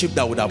relationship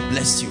that would have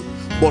blessed you.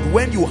 But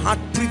when you had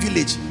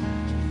privilege,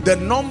 the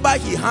number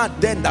he had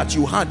then that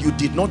you had, you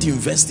did not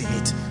invest in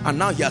it, and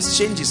now he has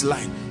changed his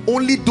line.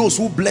 Only those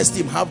who blessed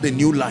him have the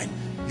new line.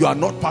 You are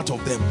not part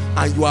of them,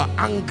 and you are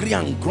angry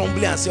and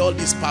grumbling and say, all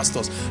these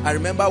pastors. I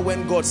remember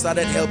when God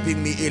started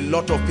helping me, a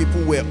lot of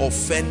people were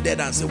offended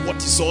and said, what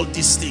is all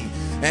this thing?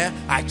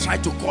 I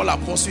tried to call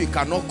Apostle, he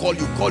cannot call.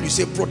 You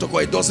say protocol,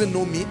 he doesn't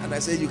know me. And I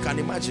said, you can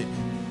imagine.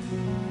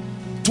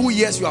 2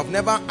 years you have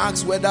never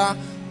asked whether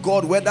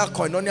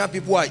Koinonia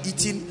people are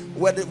eating,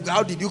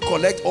 how did you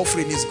collect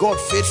offering? Is God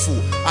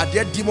faithful? Are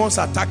there demons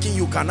attacking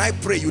you? Can I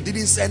pray? You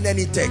didn't send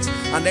any text,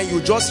 and then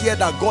you just hear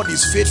that God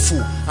is faithful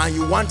and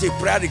you want a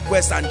prayer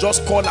request and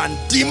just call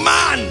and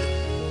demand.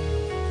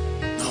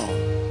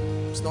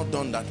 No, it's not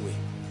done that way.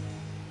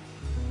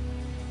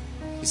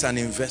 It's an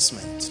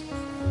investment.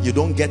 You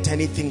don't get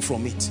anything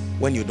from it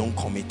when you don't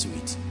commit to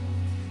it.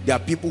 There are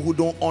people who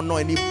don't honor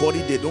anybody,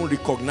 they don't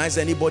recognize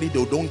anybody,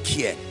 they don't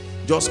care.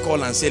 Just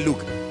call and say,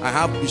 look, I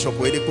have Bishop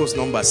Oyedepo's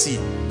number, see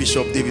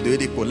Bishop David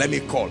Oyedepo, let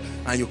me call.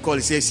 And you call,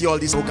 you say, see all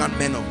these arrogant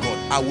men of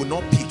God, I will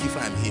not pick if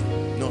I'm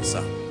him. No,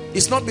 sir.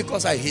 It's not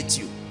because I hate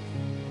you.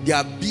 They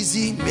are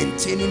busy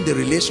maintaining the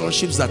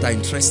relationships that are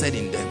interested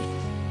in them.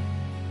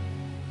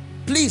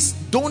 Please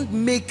don't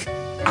make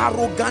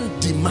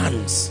arrogant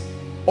demands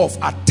of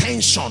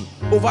attention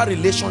over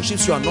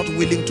relationships you are not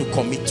willing to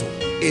commit to.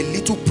 A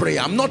little prayer.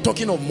 I'm not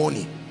talking of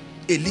money.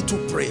 A little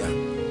prayer.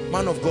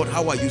 Man of God,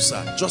 how are you,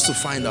 sir? Just to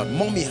find out.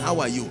 Mommy,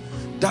 how are you?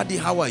 Daddy,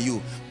 how are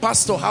you?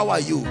 Pastor, how are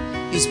you?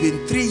 It's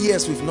been 3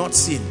 years we've not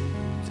seen.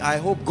 I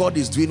hope God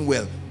is doing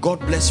well. God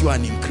bless you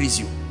and increase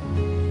you.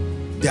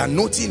 They are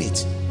noting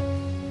it.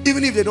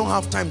 Even if they don't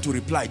have time to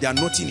reply, they are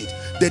noting it.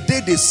 The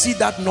day they see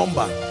that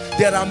number,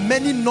 there are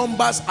many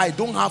numbers I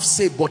don't have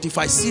saved, but if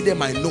I see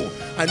them, I know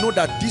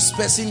that this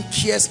person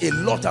cares a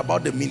lot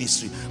about the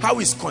ministry. How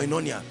is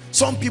Koinonia?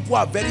 Some people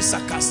are very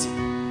sarcastic.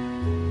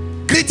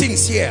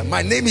 Greetings here,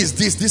 my name is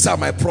this, these are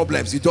my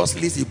problems. You just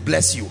listen,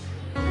 bless you.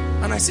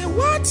 And I say,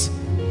 what?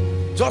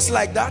 Just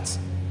like that?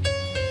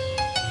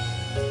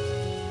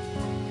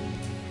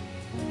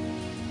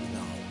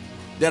 No.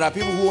 There are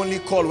people who only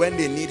call when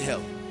they need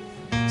help.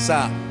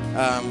 Sir,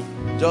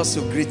 just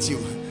to greet you,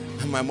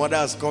 my mother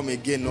has come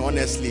again,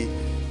 honestly.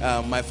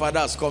 My father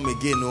has come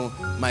again.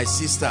 My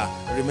sister,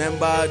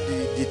 remember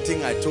the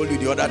thing I told you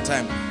the other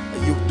time?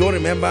 You don't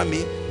remember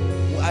me?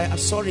 I'm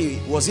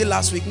sorry, was it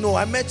last week? No,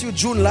 I met you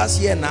June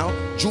last year now.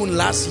 June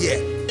last year.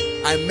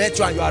 I met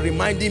you and you are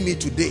reminding me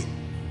today.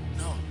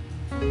 No.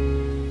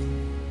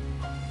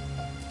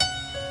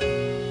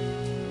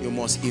 You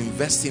must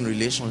invest in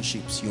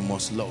relationships. You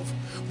must love.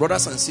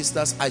 Brothers and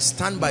sisters, I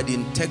stand by the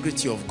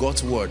integrity of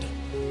God's word,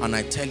 and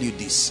I tell you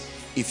this: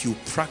 if you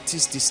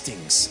practice these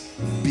things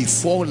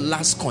before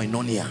last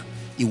koinonia,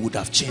 it would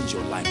have changed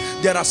your life.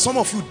 There are some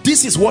of you,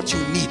 this is what you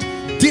need.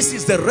 This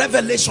is the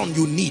revelation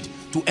you need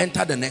to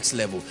enter the next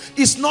level.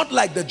 It's not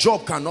like the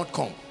job cannot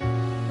come.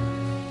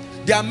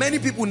 There are many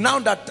people now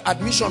that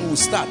admission will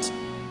start.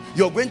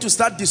 You're going to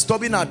start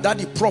disturbing our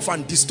daddy prof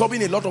and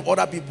disturbing a lot of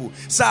other people.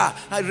 Sir,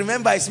 I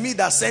remember it's me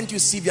that sent you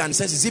CV, and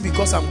says, is it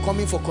because I'm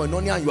coming for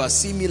koinonia and you are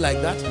seeing me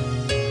like that?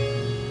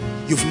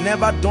 You've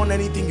never done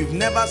anything. You've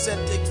never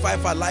said take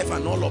 5 alive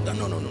and all of that.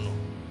 No, no, no, no.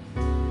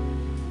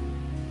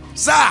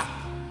 Sir,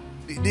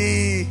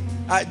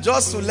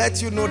 just to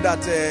let you know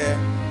that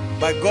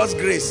by God's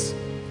grace,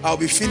 I'll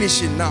be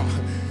finishing now.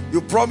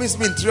 You promised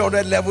me in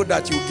 300 level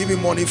that you give me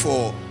money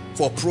for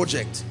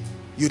project.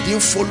 You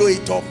didn't follow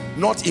it up,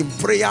 not in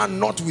prayer,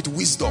 not with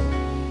wisdom.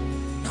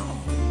 No.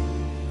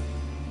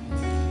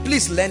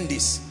 Please learn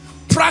this.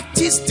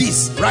 Practice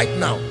this right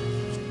now.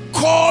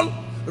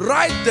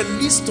 Write the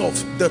list of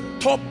the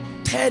top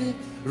 10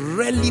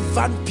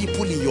 relevant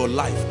people in your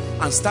life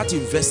and start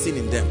investing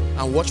in them,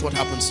 and watch what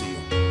happens to you.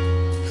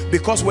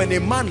 Because when a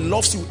man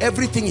loves you,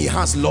 everything he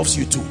has loves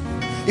you too.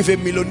 If a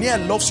millionaire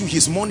loves you,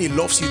 his money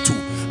loves you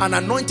too. An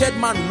anointed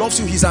man loves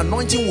you, his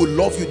anointing will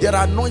love you. There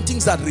are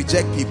anointings that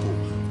reject people.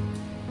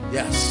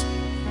 Yes.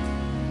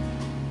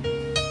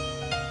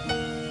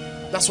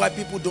 That's why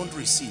people don't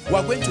receive. We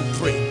are going to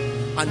pray,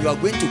 and you are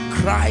going to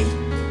cry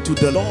to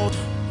the Lord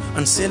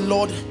and say,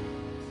 Lord,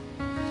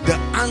 the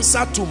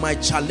answer to my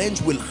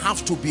challenge will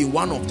have to be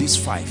one of these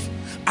 5.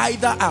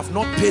 Either I have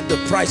not paid the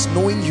price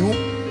knowing you,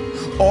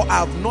 or I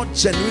have not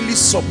genuinely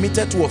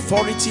submitted to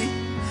authority.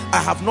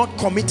 I have not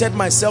committed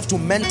myself to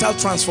mental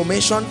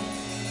transformation.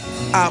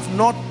 I have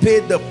not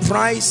paid the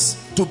price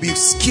to be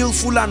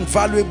skillful and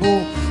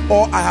valuable,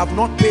 or I have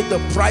not paid the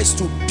price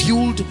to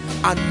build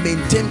and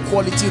maintain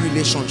quality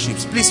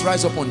relationships. Please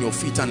rise up on your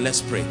feet and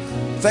let's pray.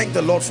 Thank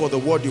the Lord for the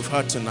word you've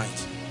heard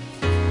tonight.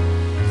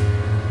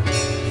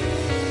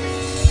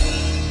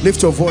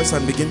 Lift your voice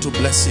and begin to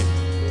bless him.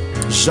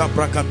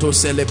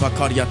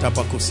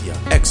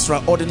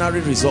 Extraordinary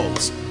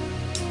results.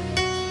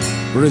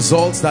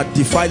 Results that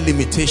defy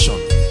limitation.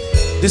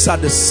 These are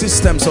the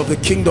systems of the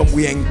kingdom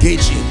we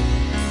engage in.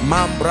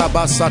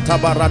 Mambraba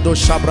satabarado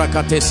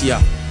shabrakatesia.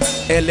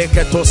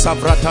 Eleketo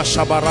savrata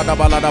shabarada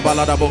balada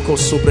balada boko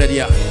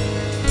subredia.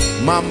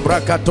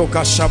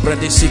 Mambrakatoka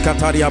shabredisi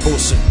kataria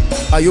bose.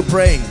 Are you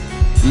praying?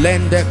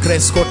 Lende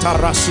kreskota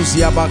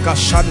rasuzia baka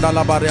shanda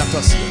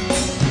labariatasia.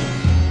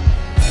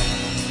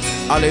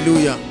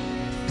 Hallelujah.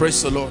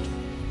 Praise the Lord.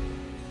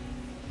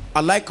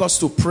 I'd like us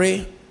to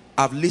pray.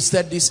 I've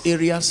listed these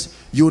areas.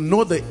 You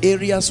know the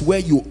areas where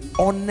you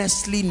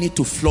honestly need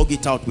to flog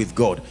it out with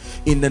God.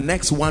 In the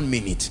next 1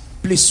 minute,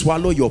 please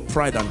swallow your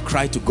pride and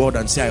cry to God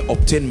and say, I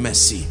obtain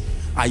mercy.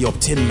 I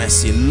obtain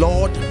mercy.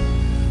 Lord,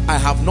 I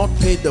have not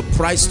paid the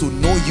price to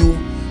know you.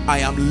 I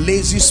am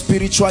lazy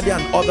spiritually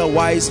and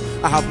otherwise.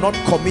 I have not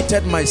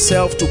committed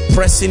myself to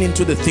pressing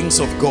into the things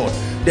of God.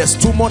 There's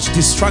too much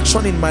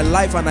distraction in my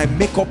life, and I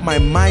make up my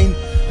mind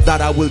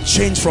that I will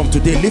change from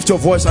today. Lift your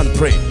voice and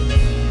pray.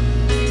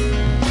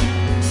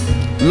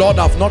 Lord,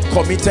 I've not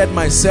committed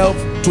myself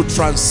to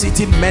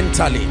transiting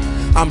mentally.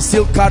 I'm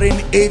still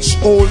carrying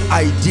age-old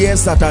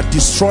ideas that are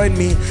destroying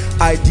me,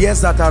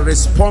 ideas that are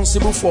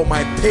responsible for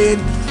my pain,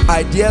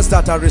 ideas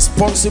that are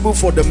responsible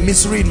for the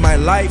misery in my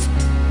life.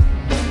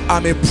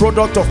 I'm a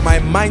product of my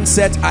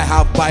mindset. I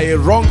have, by a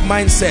wrong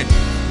mindset,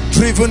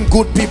 driven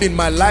good people in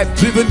my life,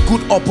 driven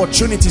good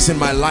opportunities in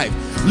my life.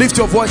 Lift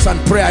your voice and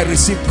pray. I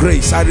receive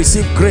grace. I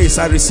receive grace.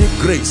 I receive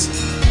grace.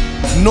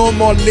 No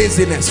more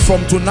laziness.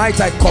 From tonight,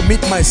 I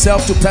commit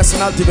myself to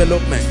personal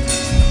development.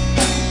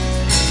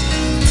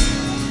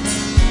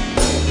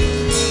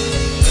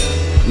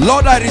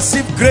 Lord, I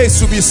receive grace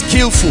to be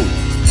skillful.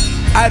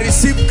 I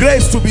receive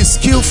grace to be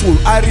skillful.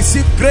 I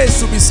receive grace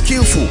to be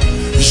skillful.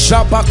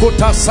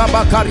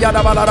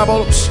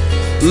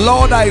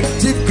 Lord, I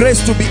receive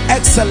grace to be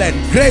excellent,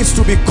 grace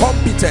to be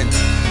competent,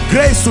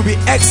 grace to be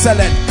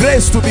excellent,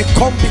 grace to be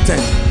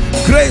competent,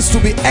 grace to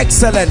be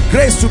excellent,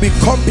 grace to be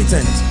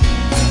competent.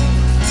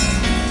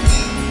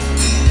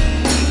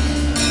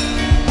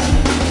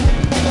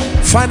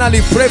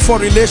 Finally, pray for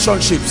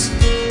relationships.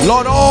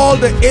 Lord, all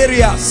the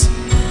areas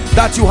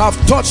that you have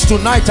touched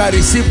tonight, I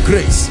receive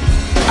grace.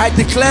 I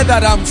declare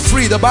that I'm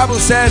free. The Bible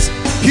says,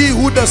 he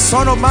who the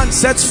Son of Man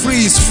sets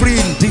free is free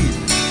indeed.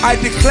 I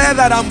declare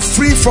that I'm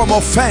free from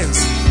offense.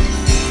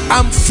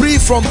 I'm free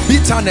from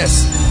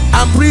bitterness.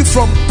 I'm free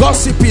from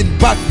gossiping,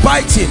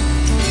 backbiting,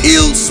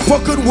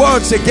 ill-spoken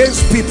words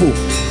against people.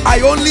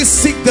 I only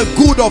seek the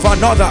good of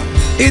another.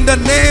 In the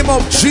name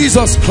of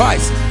Jesus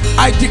Christ,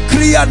 I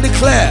decree and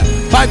declare,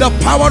 by the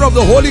power of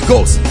the Holy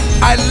Ghost,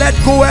 I let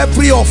go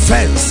every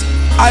offense.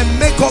 I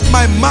make up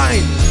my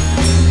mind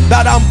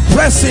that I'm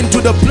pressing to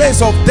the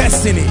place of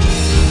destiny.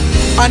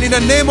 And in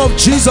the name of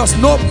Jesus,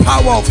 no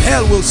power of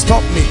hell will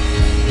stop me.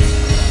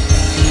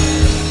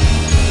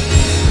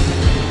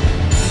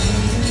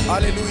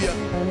 Hallelujah.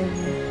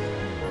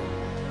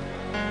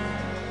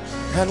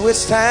 And we're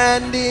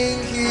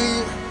standing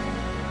here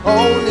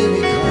only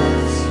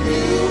because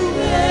you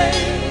made.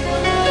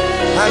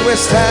 And we're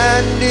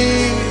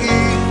standing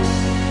here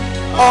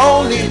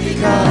only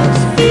because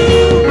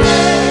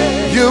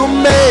you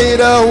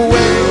made a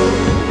way.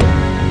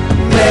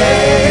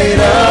 Made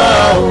a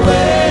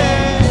way.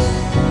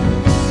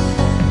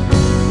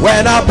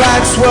 When our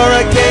backs were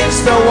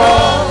against the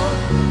wall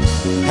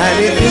and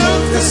it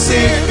looked as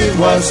if it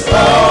was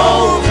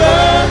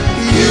over,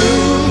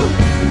 you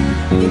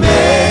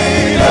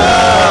made a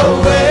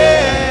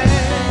way.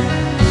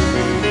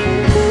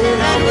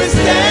 And we're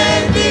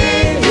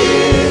standing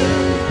here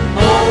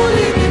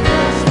only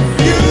because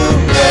you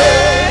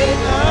made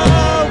a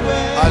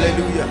way.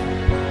 Hallelujah.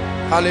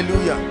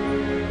 Hallelujah.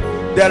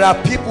 There are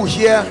people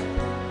here,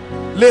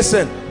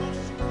 listen,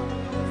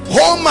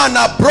 home and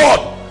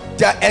abroad,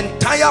 their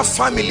entire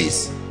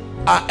families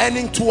are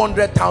earning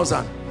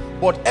 200,000,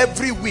 but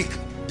every week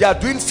they are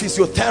doing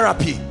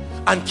physiotherapy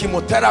and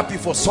chemotherapy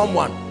for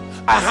someone.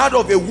 I heard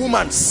of a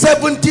woman,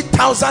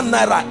 70,000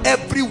 naira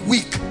every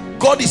week.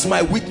 God is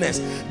my witness.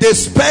 They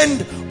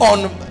spend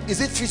on,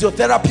 is it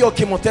physiotherapy or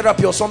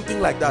chemotherapy or something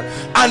like that,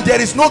 and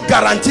there is no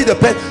guarantee the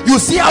person. You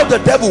see how the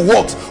devil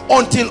works.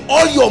 Until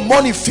all your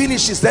money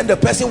finishes, then the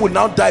person will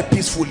now die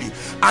peacefully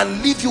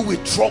and leave you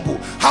with trouble.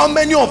 How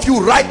many of you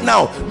right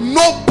now,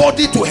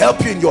 nobody to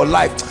help you in your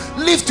life?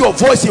 Lift your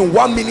voice in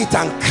 1 minute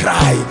and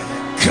cry.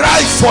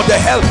 Cry for the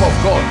help of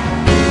God.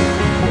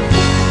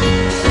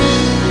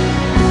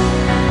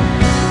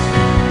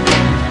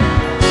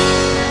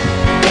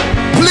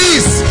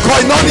 Please,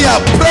 Koinonia,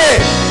 pray.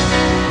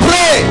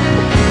 Pray.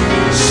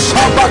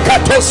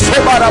 Shabakato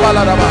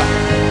sobarabalaraba.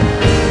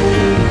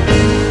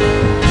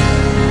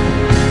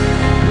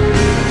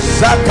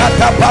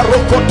 Zakata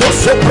barokoto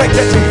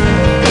sopreketi.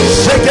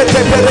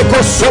 Shekete bereko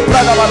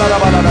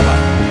sobralabalaraba.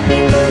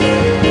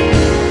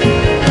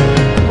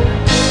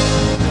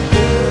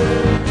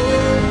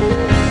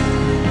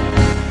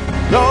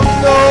 Don't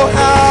know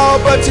how,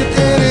 but you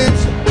did it.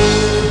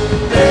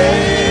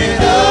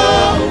 Made a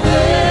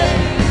way.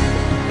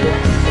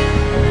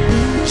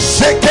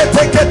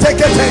 Shekete.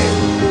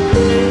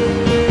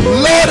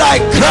 Lord, I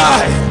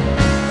cry.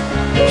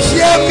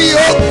 Hear me,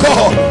 oh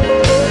God.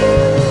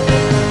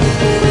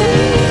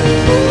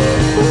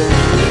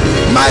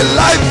 My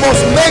life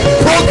must make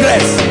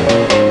progress.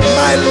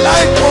 My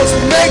life must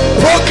make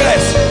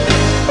progress.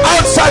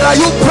 Outside, are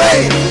you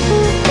praying?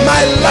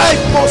 My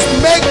life must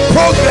make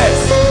progress.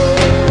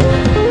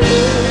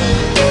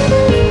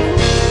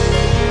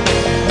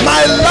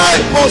 My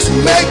life must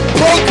make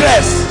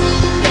progress.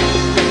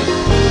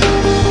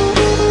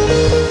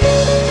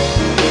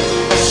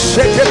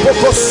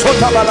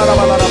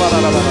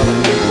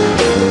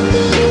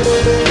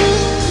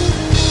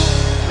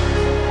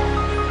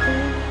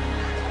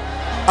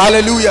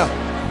 Hallelujah.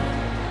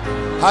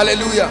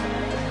 Hallelujah.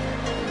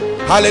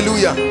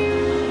 Hallelujah.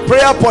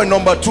 Prayer point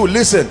number 2.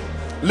 Listen.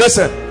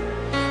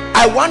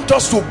 I want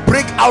us to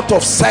break out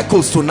of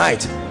cycles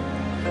tonight.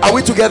 Are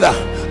we together?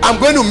 I'm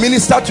going to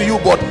minister to you,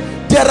 but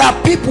there are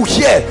people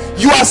here,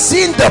 you are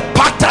seeing the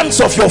patterns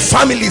of your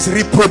families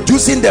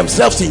reproducing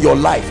themselves in your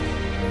life.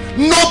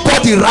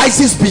 Nobody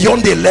rises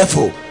beyond a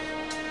level.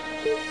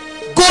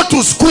 Go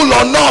to school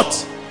or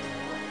not,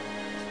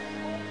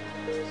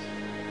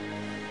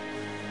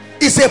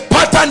 it's a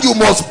pattern you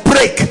must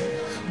break.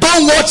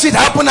 Don't watch it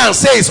happen and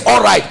say it's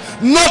all right.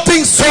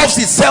 Nothing solves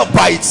itself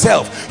by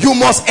itself. You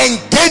must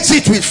engage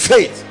it with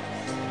faith.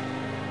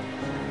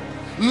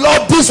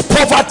 Lord, this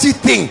poverty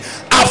thing,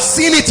 I've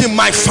seen it in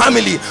my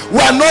family. We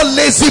are not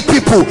lazy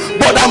people,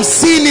 but I'm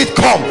seeing it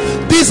come.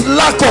 This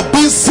lack of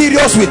being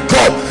serious with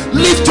God.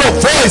 Lift your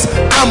voice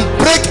and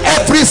break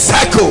every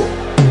cycle.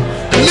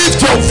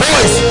 Lift your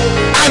voice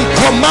and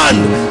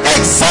command.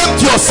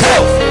 Exempt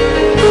yourself.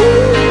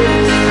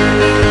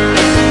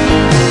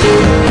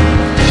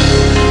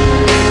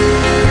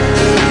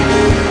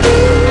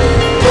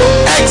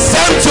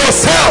 Exempt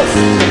yourself.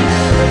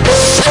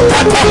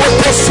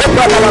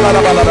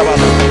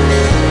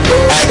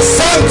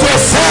 Exempt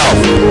yourself.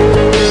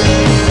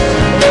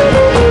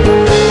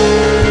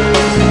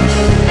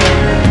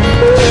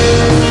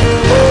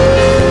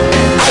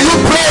 Are you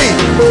praying?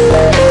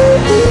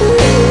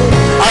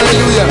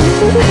 Hallelujah.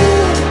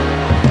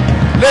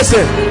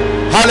 Listen.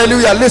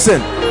 Hallelujah.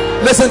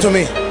 Listen to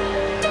me.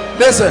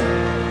 Listen.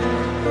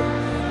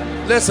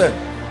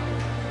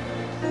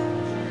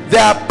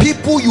 There are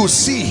people you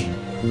see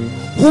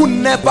who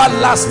never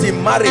last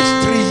in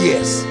marriage 3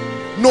 years.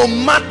 No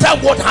matter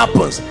what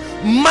happens,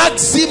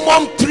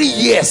 maximum 3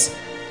 years.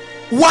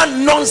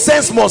 One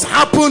nonsense must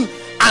happen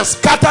and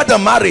scatter the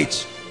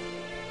marriage.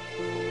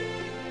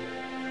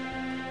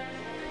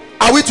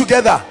 Are we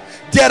together?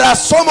 There are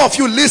some of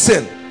you,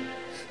 listen,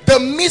 the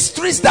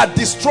mysteries that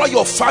destroy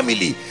your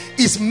family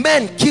is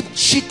men keep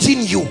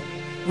cheating you.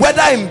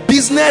 whether in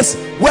business,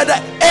 whether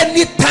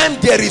anytime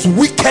there is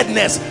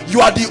wickedness,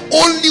 you are the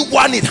only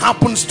one it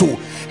happens to.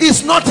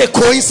 It's not a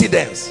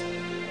coincidence.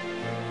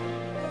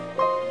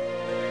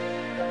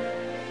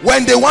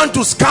 When they want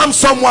to scam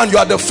someone, you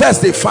are the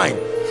first they find.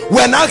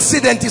 When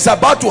accident is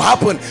about to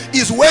happen,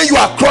 is when you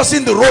are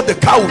crossing the road, the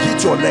car will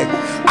hit your leg.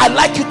 I'd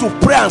like you to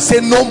pray and say,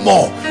 no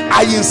more.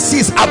 I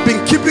insist. I've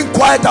been keeping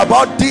quiet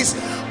about this,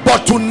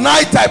 but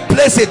tonight I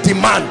place a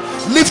demand.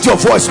 Lift your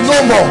voice.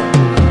 No more.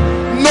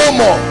 No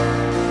more.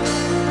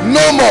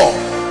 No more.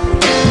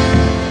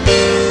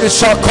 It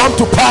shall come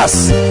to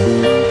pass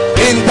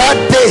in that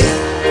day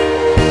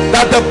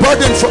that the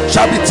burden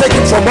shall be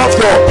taken from off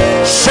your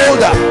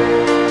shoulder,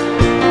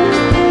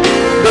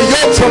 the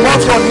yoke from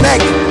off your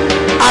neck,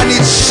 and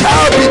it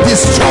shall be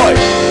destroyed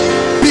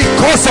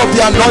because of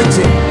the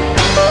anointing.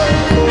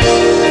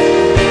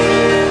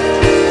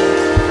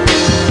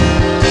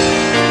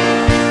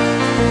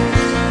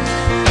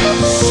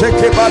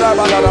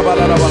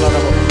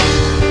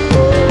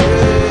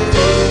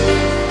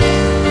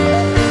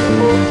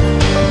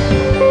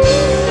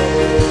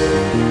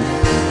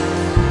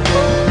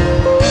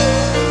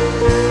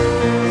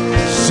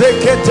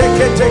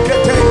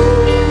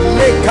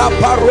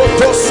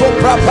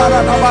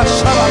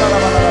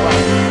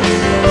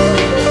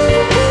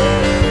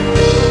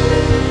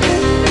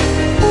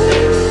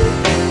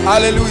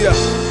 Hallelujah.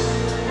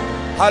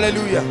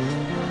 Hallelujah.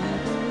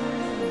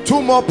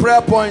 2 more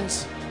prayer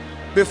points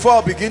before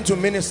I begin to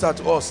minister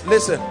to us.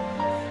 Listen.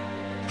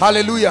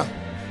 Hallelujah.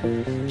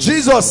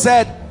 Jesus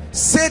said,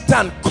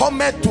 Satan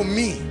cometh to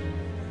me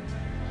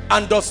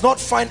and does not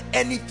find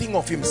anything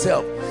of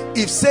himself.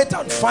 If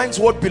Satan finds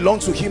what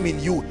belongs to him in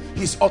you,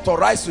 he's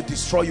authorized to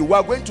destroy you. We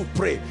are going to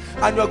pray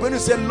and we are going to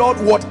say, Lord,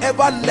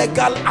 whatever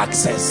legal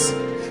access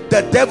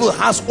the devil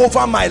has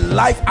over my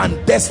life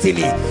and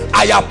destiny,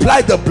 I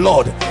apply the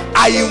blood.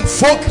 I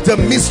invoke the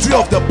mystery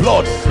of the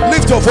blood.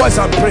 Lift your voice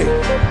and pray.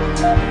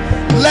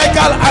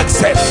 Legal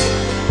access.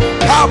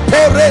 I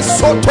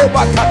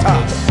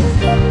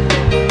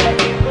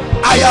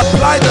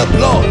apply the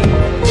blood.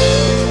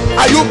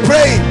 Are you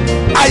praying?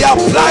 I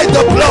apply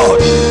the blood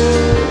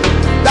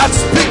that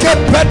speaketh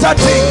better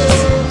things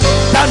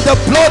than the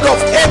blood of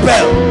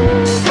Abel.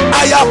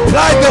 I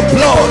apply the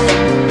blood.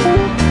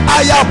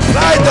 I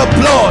apply the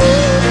blood.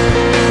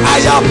 I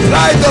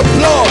apply the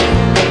blood.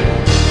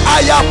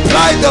 I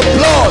apply the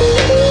blood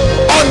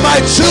on my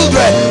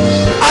children.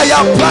 I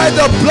apply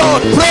the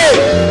blood. Pray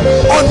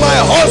on my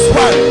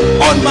husband,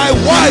 on my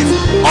wife,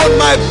 on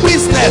my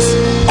business,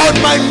 on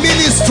my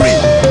ministry,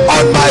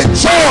 on my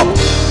job.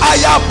 I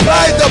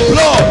apply the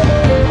blood.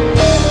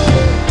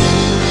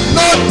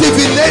 No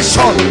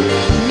divination,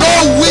 no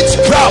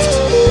witchcraft,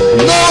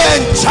 no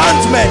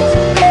enchantment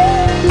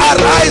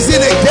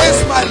arising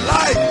against my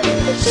life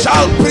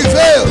shall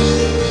prevail.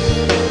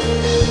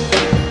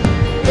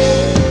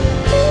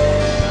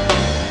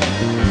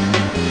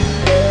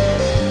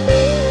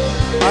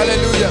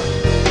 Hallelujah.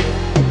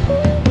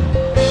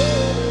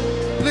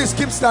 Please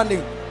keep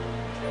standing.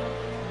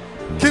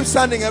 Keep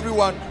standing,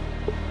 everyone.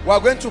 We are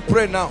going to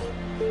pray now.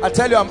 I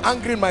tell you, I'm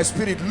angry in my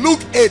spirit.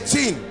 Luke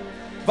 18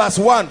 verse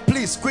 1,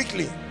 please,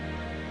 quickly.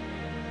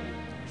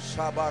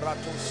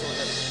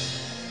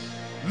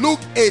 Luke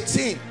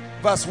 18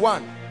 verse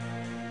 1.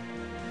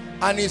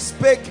 And he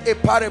spake a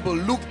parable.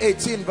 Luke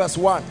 18 verse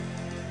 1.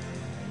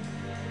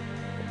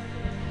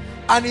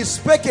 And he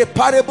spake a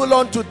parable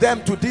unto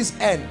them to this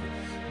end,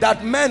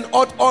 that men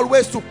ought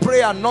always to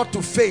pray and not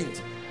to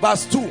faint.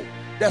 Verse 2.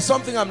 There's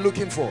something I'm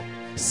looking for.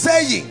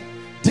 Saying,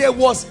 there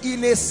was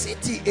in a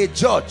city a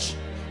judge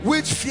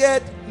which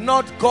feared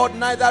not God,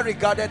 neither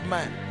regarded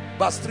man.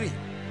 Verse 3.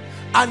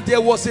 And there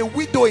was a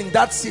widow in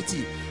that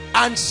city,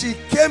 and she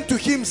came to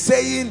him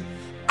saying,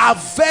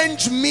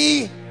 avenge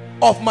me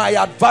of my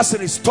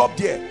adversary. Stop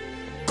there.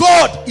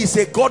 God is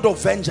a God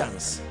of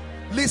vengeance.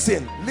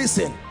 Listen,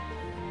 listen.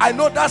 I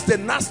know that's the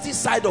nasty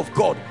side of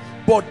God,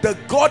 but the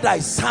God I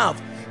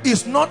serve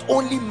is not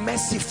only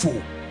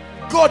merciful.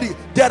 God,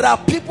 there are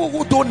people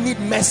who don't need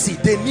mercy,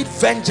 they need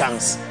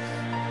vengeance.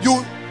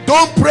 You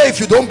don't pray if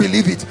you don't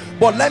believe it,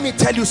 but let me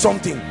tell you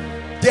something.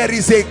 There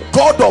is a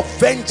God of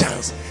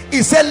vengeance.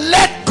 He said,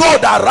 let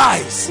God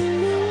arise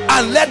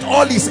and let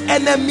all his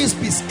enemies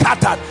be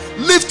scattered.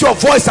 Lift your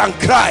voice and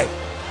cry,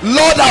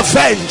 Lord,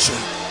 avenge.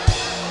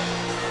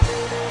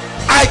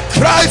 I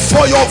cry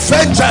for your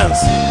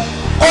vengeance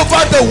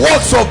over the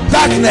works of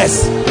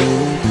darkness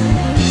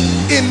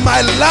in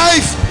my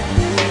life,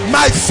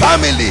 my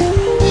family.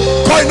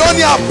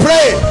 Koinonia,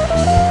 pray.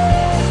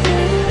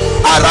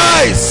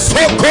 Arise,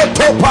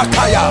 Sokoto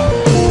Pakaya.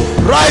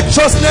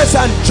 Righteousness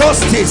and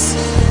justice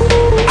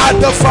are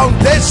the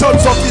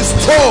foundations of his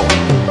throne.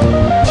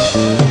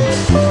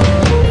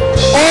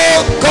 Oh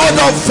God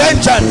of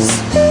vengeance,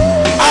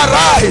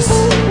 arise.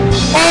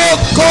 Oh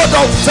God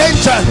of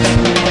vengeance,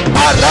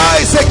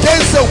 arise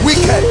against the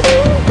wicked.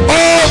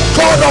 Oh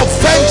God of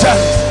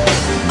vengeance,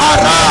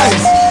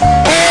 arise.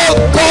 Oh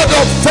God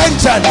of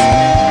vengeance,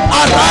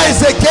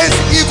 arise against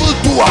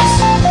evildoers.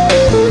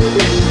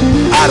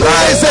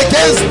 Arise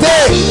against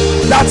they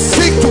that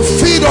seek to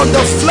feed on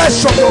the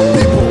flesh of your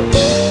people.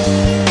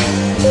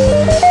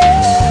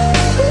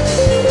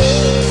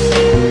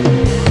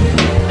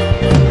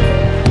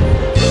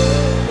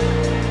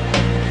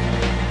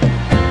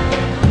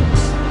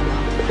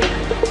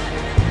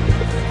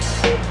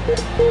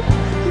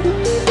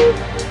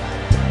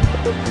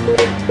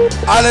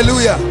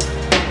 Hallelujah.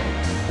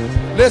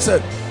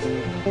 Listen,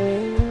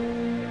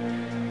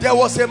 there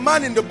was a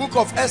man in the book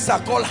of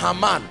Esther called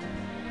Haman.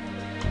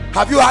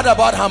 Have you heard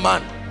about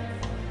Haman?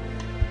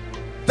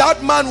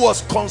 That man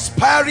was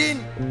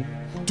conspiring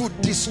to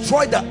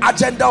destroy the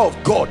agenda of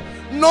God,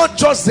 not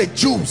just the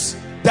Jews,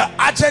 the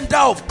agenda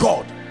of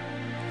God,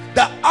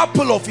 the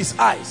apple of his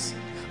eyes.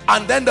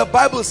 And then the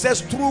Bible says,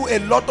 through a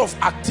lot of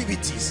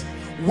activities,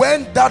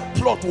 when that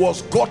plot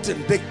was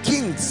gotten, the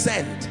king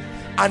sent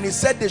and he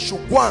said they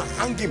should go and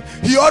hang him.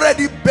 He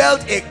already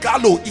built a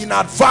gallows in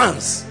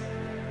advance.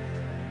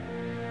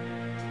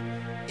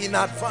 In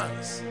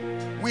advance.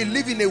 We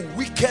live in a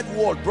wicked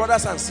world,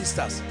 brothers and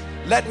sisters.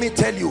 Let me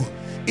tell you,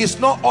 it's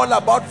not all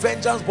about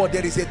vengeance, but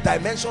there is a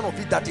dimension of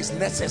it that is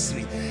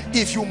necessary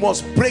if you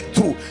must break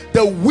through.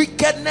 The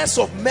wickedness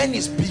of men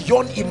is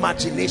beyond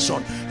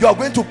imagination. You are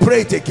going to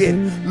pray it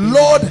again.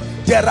 Lord,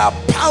 there are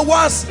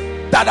powers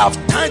that have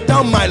tied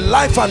down my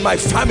life and my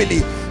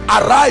family.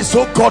 Arise,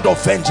 O God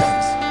of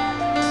vengeance.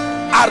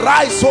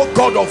 Arise, O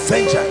God of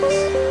vengeance.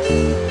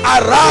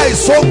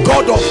 Arise, O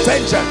God of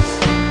vengeance.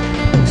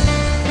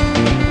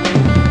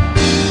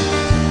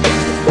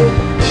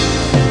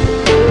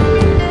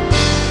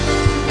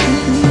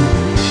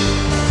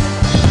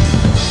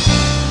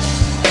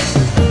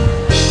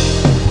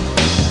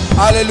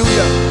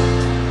 Hallelujah.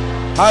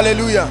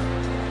 Hallelujah.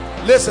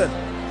 Listen.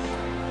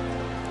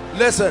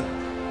 Listen.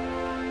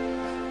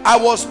 I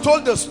was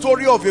told the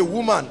story of a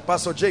woman,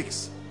 Pastor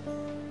Jakes,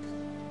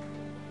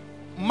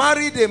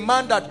 married a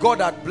man that God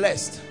had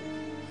blessed,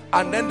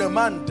 and then the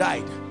man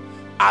died.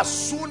 As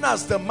soon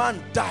as the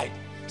man died,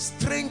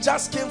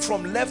 strangers came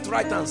from left,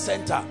 right and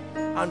center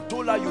and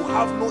told her, you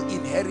have no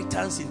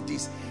inheritance in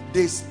this.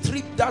 They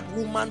stripped that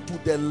woman to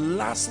the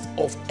last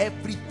of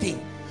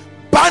everything,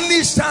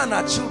 banished her and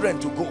her children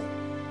to go.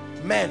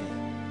 Men,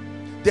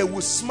 they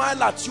will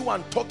smile at you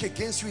and talk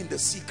against you in the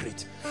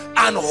secret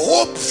and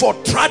hope for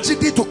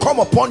tragedy to come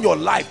upon your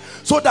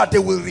life so that they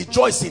will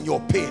rejoice in your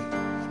pain.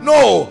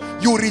 No,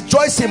 you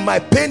rejoice in my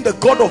pain, the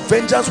God of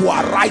vengeance will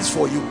arise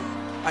for you.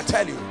 I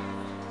tell you,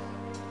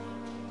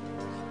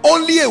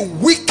 only a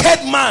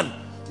wicked man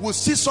will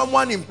see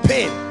someone in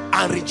pain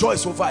and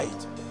rejoice over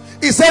it.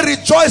 He said,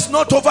 rejoice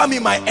not over me,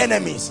 my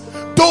enemies.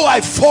 Though I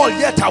fall,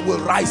 yet I will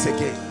rise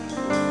again.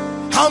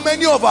 How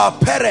many of our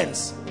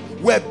parents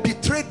were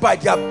betrayed by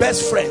their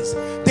best friends?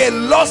 They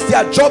lost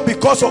their job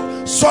because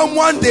of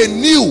someone they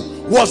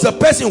knew was the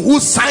person who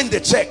signed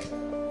the check.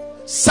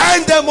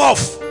 Signed them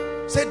off.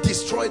 Said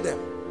destroy them.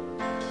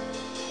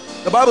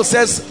 The Bible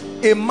says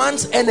a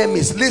man's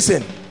enemies,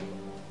 listen,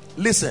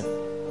 listen,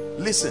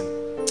 listen.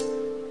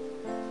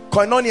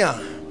 Koinonia,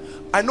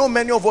 I know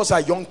many of us are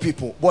young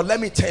people, but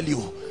let me tell you,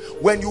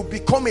 when you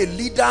become a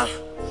leader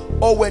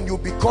or when you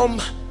become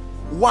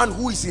one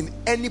who is in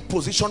any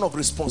position of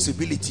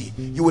responsibility,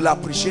 you will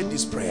appreciate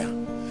this prayer.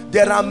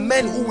 There are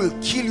men who will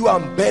kill you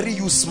and bury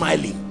you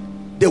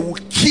smiling. They will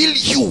kill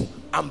you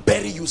and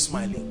bury you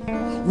smiling.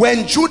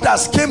 When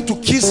Judas came to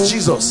kiss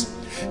Jesus,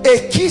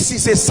 a kiss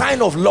is a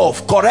sign of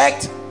love,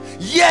 correct?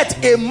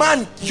 Yet a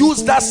man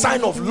used that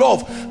sign of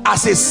love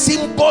as a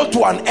symbol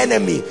to an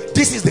enemy.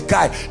 This is the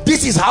guy.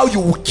 This is how you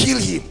will kill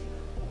him.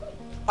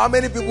 How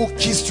many people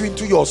kissed you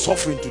into your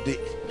suffering today?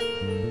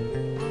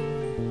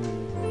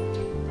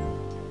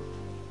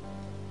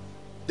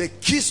 They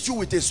kissed you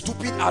with a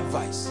stupid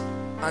advice,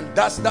 and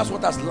that's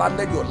what has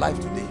landed your life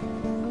today.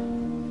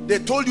 They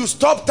told you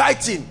stop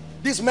tithing.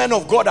 These men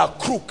of God are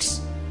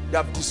crooks. They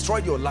have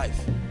destroyed your life.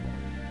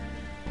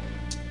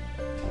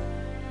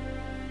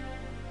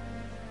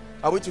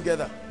 Are we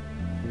together?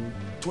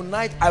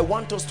 Tonight I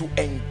want us to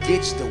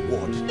engage the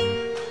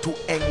word.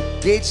 To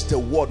engage the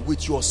word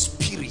with your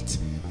spirit.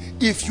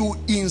 If you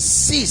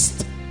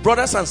insist,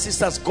 brothers and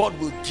sisters, God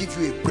will give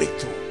you a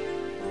breakthrough.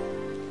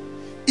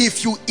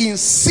 If you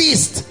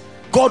insist,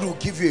 God will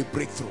give you a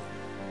breakthrough.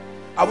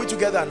 Are we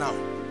together now?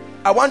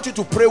 I want you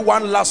to pray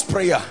one last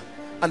prayer,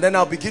 and then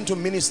I'll begin to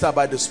minister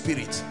by the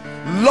Spirit.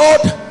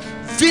 Lord,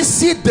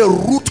 visit the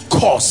root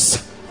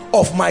cause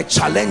of my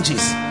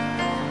challenges.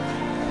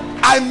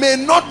 I may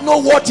not know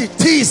what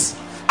it is.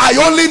 I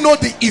only know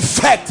the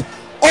effect.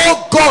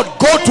 Oh God,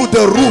 go to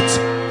the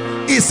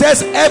root. It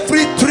says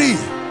every tree,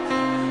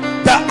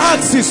 the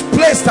axe is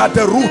placed at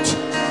the root.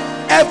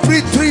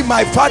 Every tree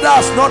my Father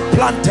has not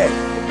planted,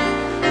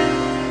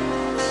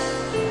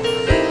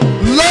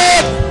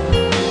 Lord,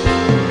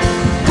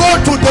 go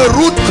to the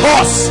root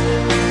cause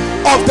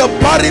of the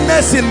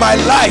barrenness in my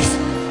life.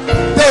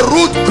 The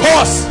root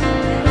cause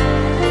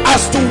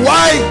as to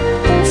why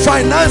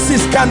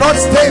finances cannot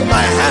stay in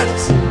my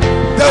hands.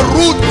 The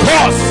root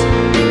cause.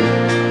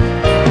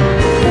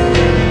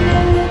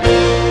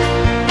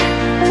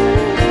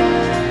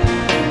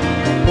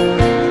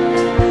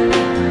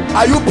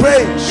 Are you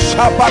praying?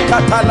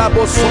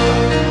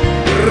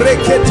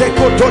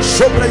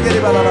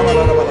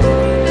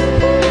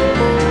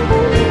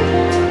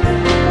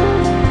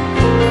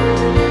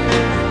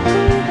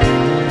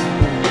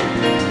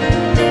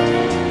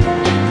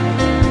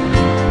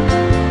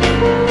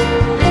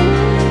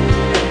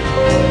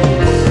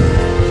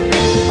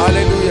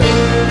 Hallelujah.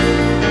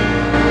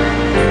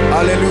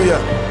 Hallelujah.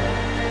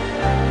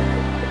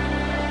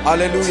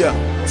 Hallelujah.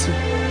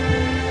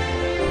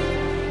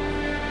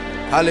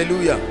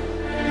 Hallelujah.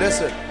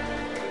 Listen.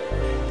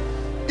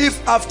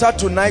 If after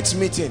tonight's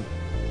meeting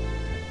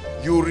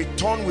you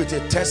return with a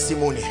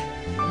testimony,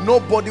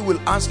 nobody will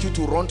ask you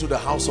to run to the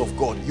house of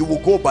God. You will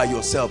go by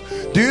yourself.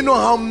 Do you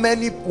know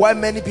why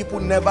many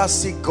people never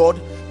seek God?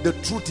 The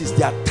truth is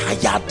they are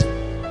tired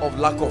of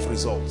lack of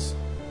results.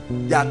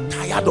 They are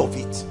tired of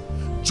it.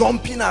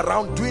 Jumping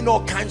around, doing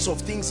all kinds of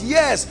things.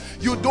 Yes,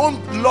 you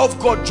don't love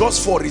God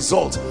just for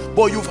results,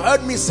 but you've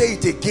heard me say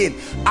it again.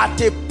 At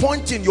a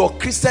point in your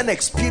Christian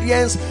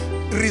experience,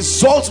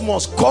 results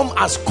must come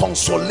as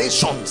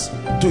consolations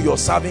to your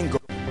serving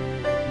God.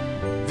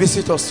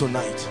 Visit us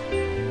tonight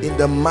in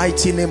the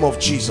mighty name of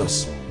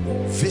Jesus.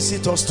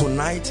 Visit us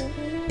tonight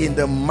in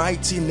the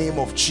mighty name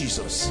of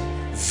Jesus.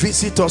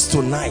 Visit us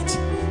tonight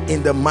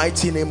in the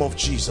mighty name of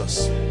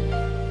Jesus.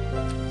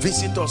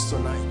 Visit us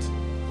tonight.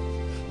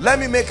 Let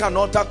me make an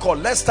altar call.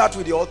 Let's start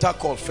with the altar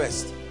call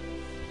first,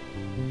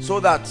 so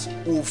that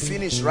we'll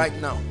finish right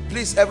now.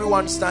 Please,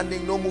 everyone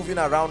standing, no moving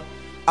around.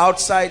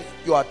 Outside,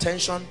 your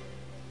attention.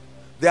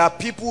 There are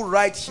people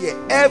right here.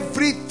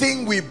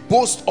 Everything we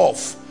boast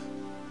of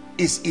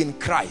is in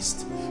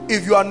Christ.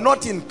 If you are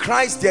not in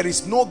Christ, there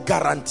is no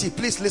guarantee.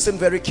 Please listen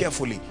very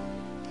carefully.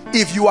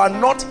 If you are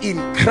not in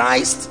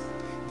Christ,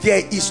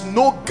 there is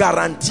no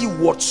guarantee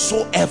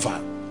whatsoever.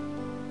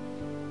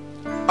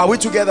 Are we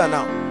together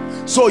now?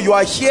 So you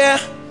are here,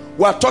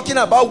 we are talking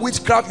about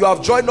witchcraft. You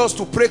have joined us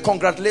to pray.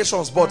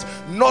 Congratulations, but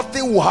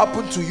nothing will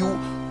happen to you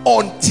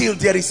until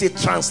there is a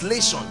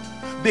translation.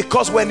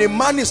 Because when a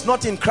man is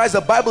not in Christ,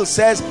 the Bible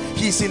says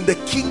he's in the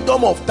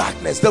kingdom of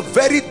darkness, the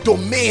very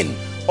domain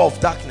of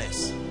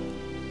darkness.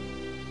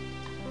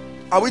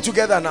 Are we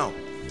together now?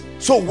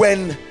 So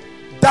when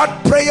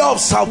that prayer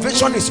of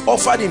salvation is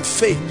offered in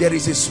faith, there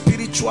is a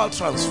spiritual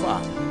transfer.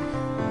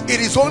 It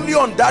is only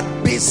on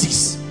that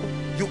basis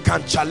you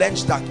can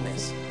challenge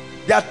darkness.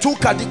 There are two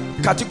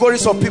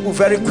categories of people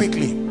very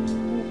quickly.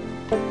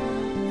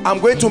 I'm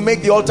going to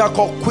make the altar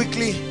call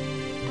quickly.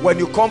 When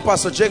you come,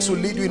 Pastor Jakes will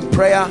lead you in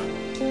prayer,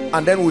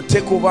 and then we'll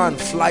take over and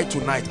fly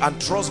tonight and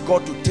trust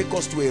God to take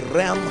us to a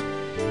realm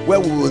where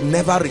we will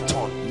never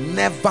return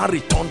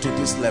to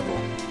this level,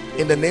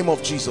 in the name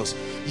of Jesus.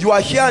 You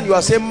are here and you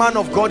are saying, man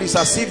of God, it's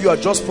as if you are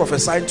just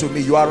prophesying to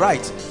me. You are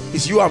right.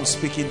 It's you I'm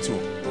speaking to.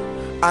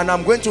 And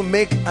I'm going to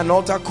make an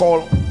altar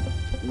call,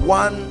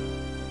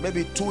 1,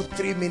 maybe 2,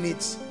 3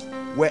 minutes.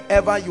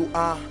 Wherever you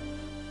are,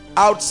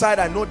 outside,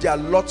 I know there are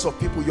lots of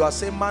people. You are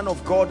saying, man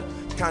of God,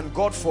 can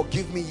God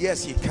forgive me?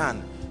 Yes, he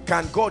can.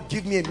 Can God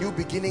give me a new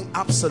beginning?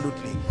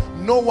 Absolutely.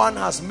 No one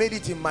has made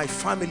it in my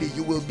family.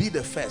 You will be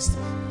the first,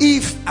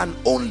 if and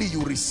only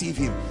you receive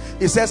him.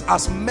 It says,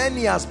 as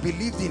many as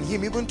believed in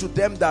him, even to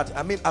them that,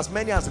 as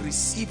many as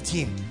received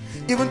him,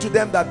 even to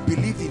them that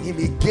believed in him,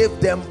 he gave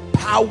them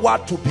power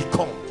to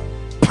become.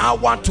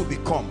 Power to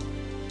become.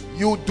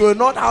 You do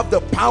not have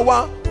the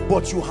power,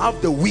 but you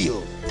have the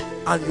will.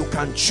 And you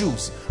can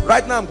choose.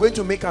 Right now I'm going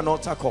to make an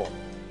altar call.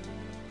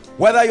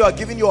 Whether you are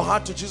giving your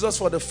heart to Jesus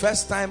for the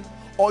first time,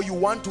 or you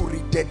want to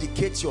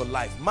rededicate your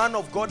life. Man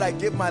of God, I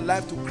gave my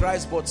life to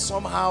Christ, but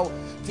somehow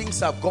things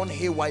have gone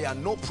haywire.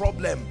 No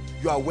problem,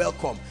 you are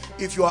welcome.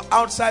 If you are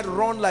outside,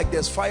 run like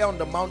there's fire on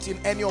the mountain.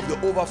 Any of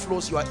the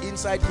overflows, you are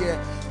inside here,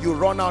 you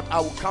run out. I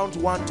will count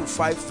 1 to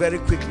 5 very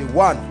quickly.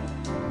 1.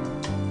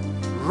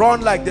 Run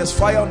like there's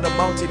fire on the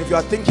mountain. If you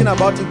are thinking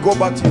about it, go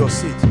back to your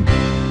seat.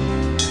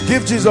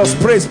 Give Jesus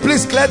praise.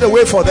 Please clear the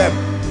way for them.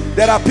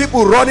 There are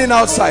people running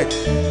outside.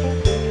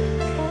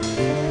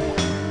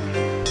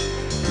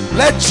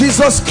 Let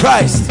Jesus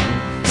Christ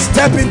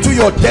step into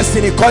your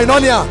destiny.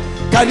 Koinonia,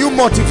 can you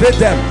motivate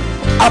them?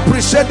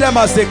 Appreciate them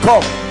as they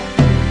come.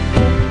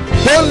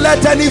 Don't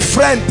let any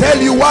friend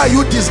tell you why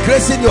you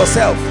disgracing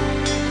yourself.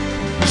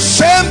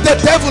 Shame the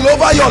devil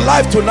over your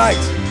life tonight.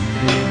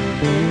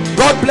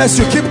 God bless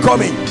you. Keep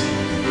coming.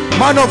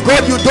 Man of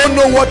God, you don't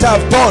know what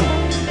I've done.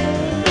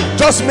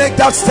 Just make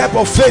that step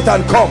of faith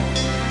and come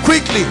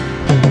quickly.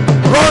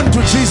 Run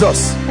to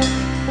Jesus.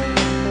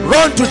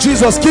 Run to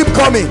Jesus. Keep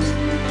coming.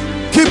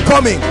 Keep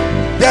coming.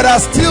 There are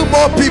still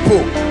more people.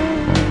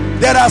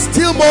 There are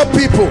still more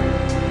people.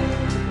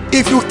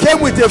 If you came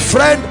with a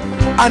friend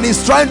and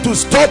he's trying to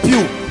stop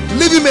you,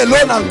 leave him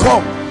alone and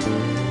come.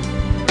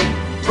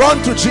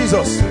 Run to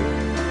Jesus.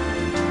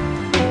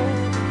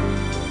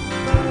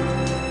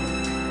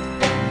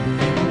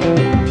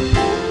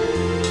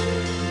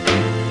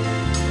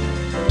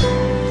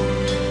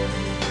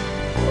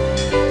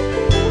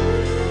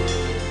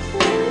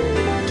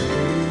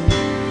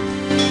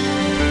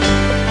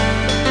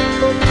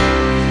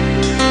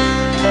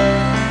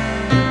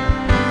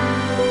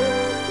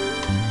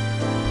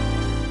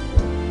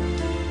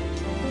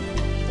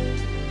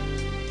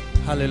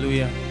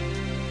 Hallelujah.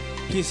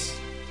 Please,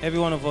 every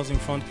one of us in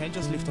front, can you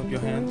just lift up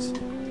your hands?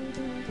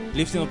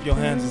 Lifting up your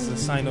hands is a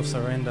sign of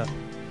surrender.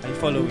 Are you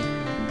following?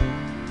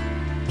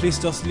 Please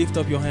just lift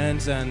up your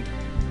hands and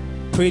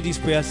pray this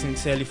prayer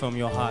sincerely from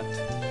your heart.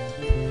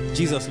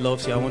 Jesus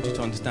loves you. I want you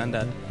to understand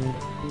that.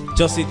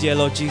 Just say, dear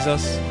Lord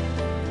Jesus.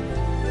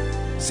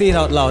 Say it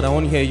out loud. I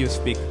want to hear you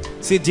speak.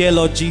 Say, dear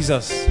Lord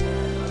Jesus,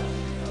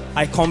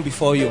 I come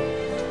before you.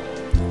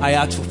 I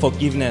ask for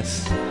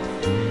forgiveness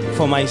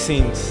for my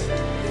sins.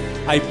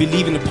 I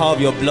believe in the power of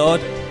your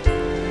blood.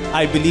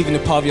 I believe in the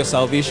power of your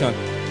salvation.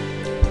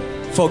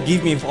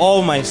 Forgive me of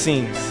all my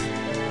sins.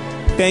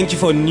 Thank you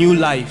for new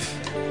life.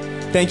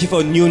 Thank you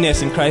for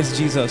newness in Christ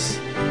Jesus.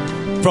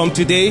 From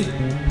today,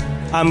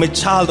 I'm a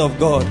child of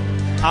God.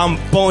 I'm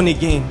born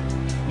again.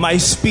 My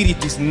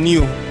spirit is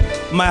new.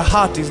 My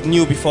heart is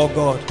new before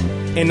God.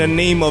 In the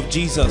name of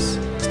Jesus.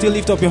 Still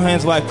lift up your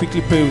hands while I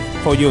quickly pray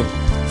for you.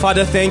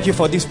 Father, thank you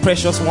for these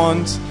precious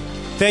ones.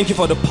 Thank you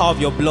for the power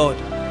of your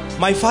blood.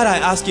 My Father, I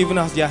ask even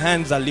as their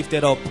hands are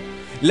lifted up,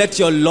 let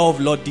your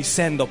love, Lord,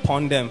 descend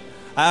upon them.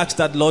 I ask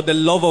that, Lord, the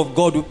love of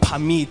God will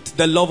permit,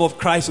 the love of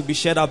Christ will be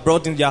shed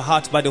abroad in their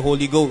hearts by the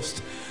Holy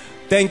Ghost.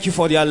 Thank you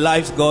for their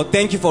lives, God.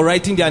 Thank you for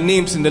writing their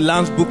names in the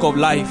Lamb's Book of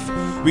Life.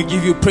 We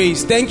give you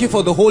praise. Thank you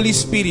for the Holy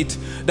Spirit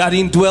that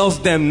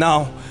indwells them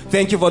now.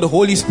 Thank you for the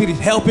Holy Spirit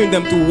helping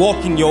them to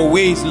walk in your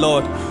ways,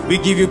 Lord. We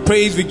give you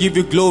praise. We give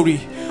you glory.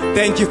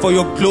 Thank you for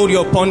your glory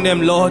upon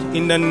them, Lord.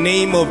 In the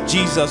name of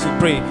Jesus, we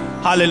pray.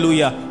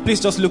 Hallelujah. Please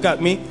just look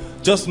at me.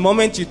 Just the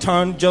moment you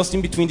turn, just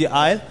in between the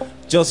aisle,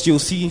 just you'll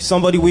see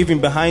somebody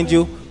waving behind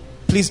you.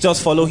 Please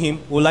just follow him.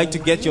 We'd like to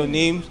get your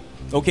name,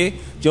 okay?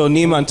 Your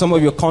name and some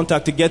of your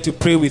contact to get to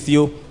pray with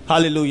you.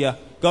 Hallelujah.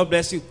 God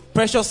bless you.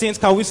 Precious saints,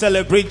 can we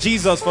celebrate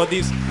Jesus for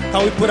this?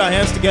 Can we put our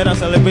hands together and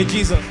celebrate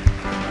Jesus?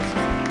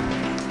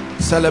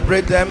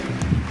 Celebrate them.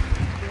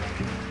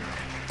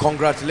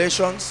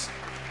 Congratulations.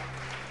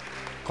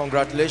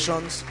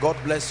 Congratulations. God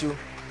bless you.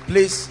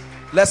 Please,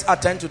 let's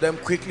attend to them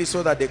quickly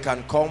so that they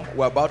can come.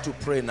 We're about to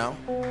pray now.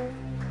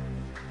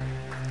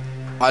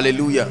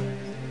 Hallelujah.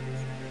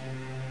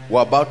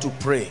 We're about to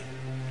pray.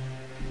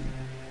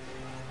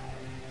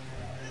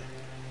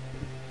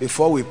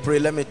 Before we pray,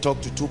 let me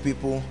talk to two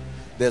people.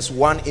 There's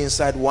one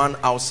inside, one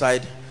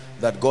outside,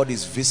 that God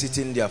is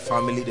visiting their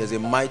family. There's a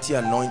mighty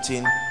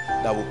anointing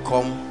that will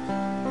come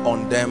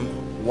on them.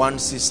 One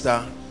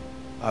sister,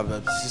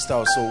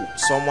 also,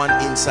 someone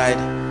inside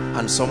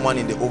and someone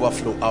in the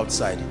overflow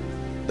outside.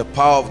 The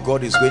power of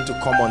God is going to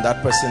come on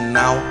that person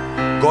now.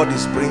 God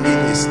is bringing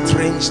a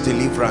strange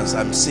deliverance.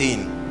 I'm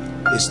seeing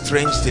a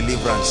strange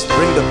deliverance.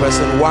 Bring the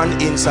person, one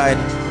inside,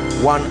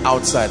 one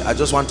outside. I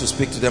just want to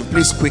speak to them.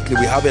 Please quickly,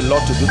 we have a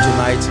lot to do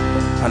tonight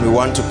and we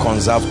want to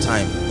conserve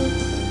time.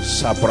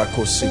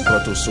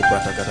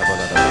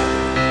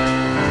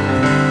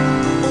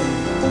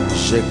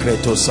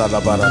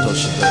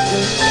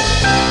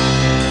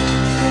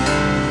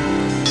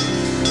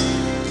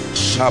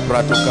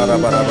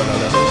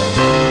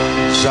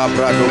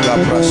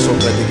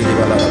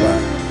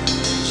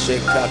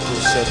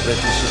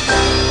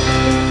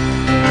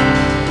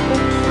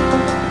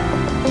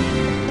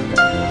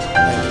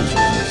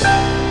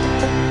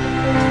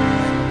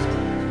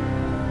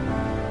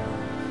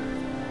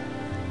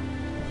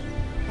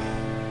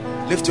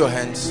 Lift your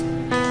hands.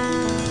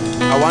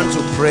 I want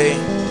to pray.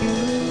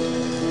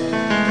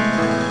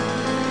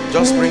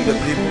 Just bring the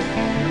people.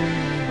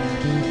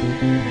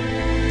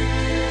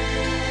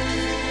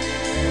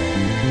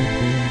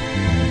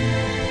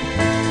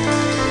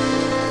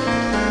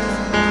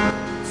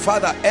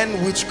 Father,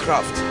 end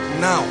witchcraft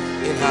now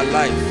in her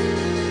life.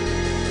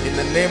 In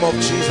the name of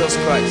Jesus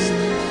Christ.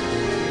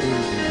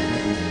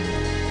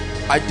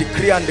 I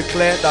decree and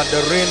declare that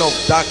the reign of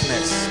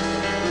darkness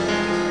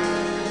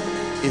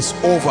is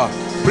over.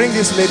 Bring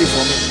this lady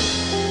for me.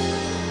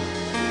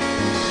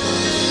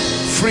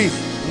 Free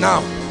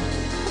now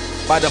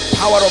by the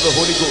power of the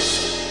Holy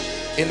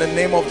Ghost in the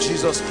name of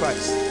Jesus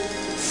Christ.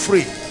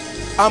 Free.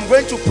 I'm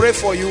going to pray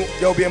for you.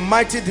 There will be a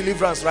mighty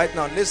deliverance right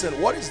now. Listen,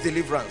 what is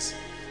deliverance?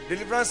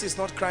 Deliverance is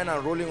not crying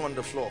and rolling on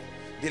the floor.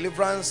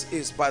 Deliverance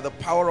is by the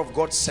power of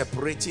God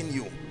separating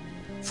you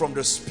from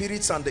the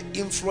spirits and the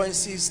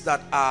influences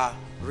that are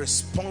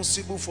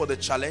responsible for the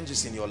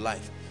challenges in your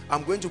life.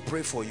 I'm going to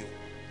pray for you.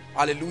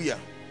 Hallelujah.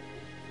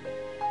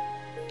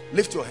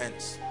 Lift your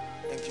hands.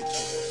 Thank you,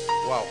 Jesus.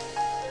 Wow.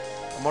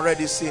 I'm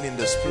already seeing in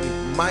the spirit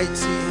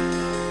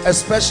mighty,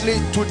 especially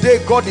today.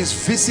 God is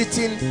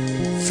visiting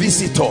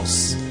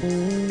visitors.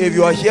 If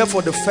you are here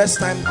for the first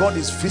time, God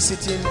is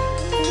visiting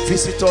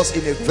visitors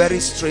in a very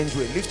strange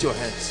way. Lift your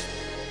hands.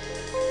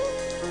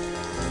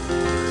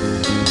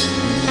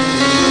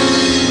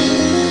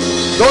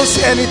 Don't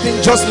say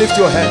anything, just lift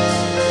your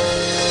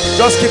hands.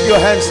 Just keep your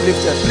hands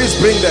lifted. Please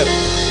bring them.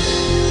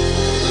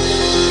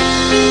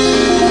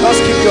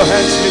 Just keep your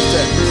hands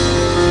lifted.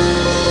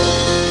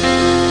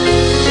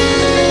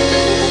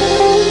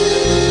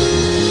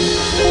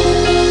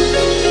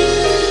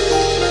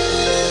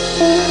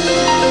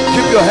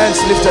 Keep your hands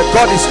lifted.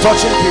 God is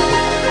touching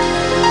people.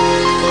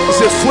 This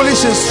a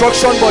foolish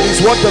instruction, but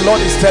it's what the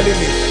Lord is telling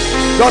me.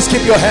 Just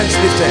keep your hands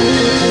lifted.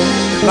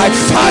 Like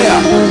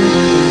fire,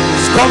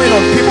 it's coming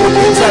on people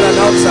inside and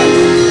outside.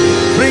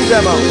 Bring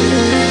them out.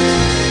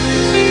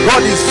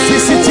 God is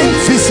visiting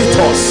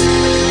visitors.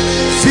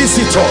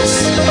 Visitors.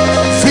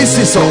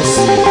 Visitors.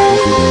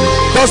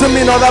 Doesn't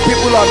mean other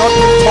people are not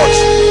being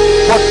touched,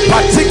 but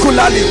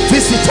particularly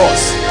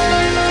visitors.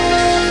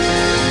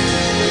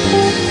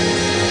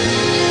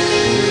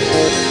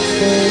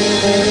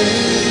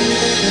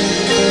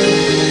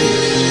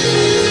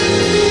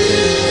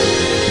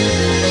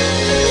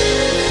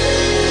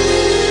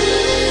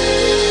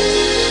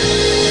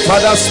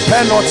 Father,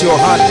 spare not your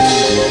hand.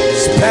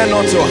 Spare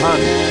not your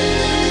hand.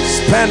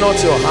 Spare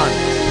not your hand.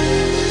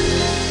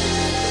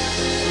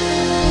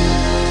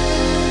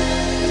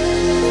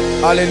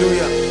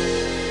 Hallelujah.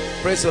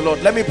 Praise the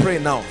Lord. Let me pray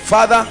now.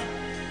 Father,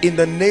 in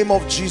the name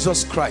of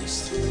Jesus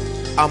Christ,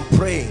 I'm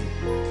praying.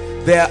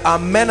 There are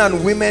men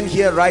and women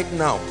here right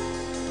now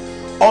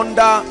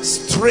under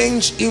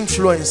strange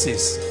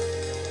influences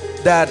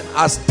that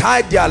has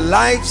tied their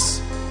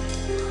lives,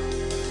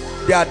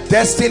 their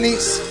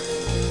destinies,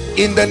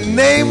 in the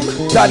name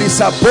that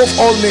is above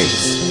all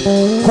names.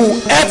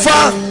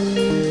 Whoever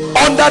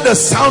under the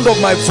sound of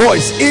my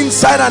voice,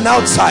 inside and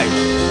outside,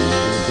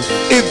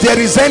 if there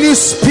is any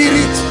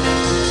spirit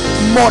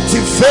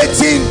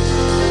motivating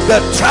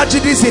the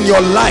tragedies in your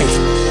life,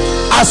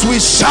 as we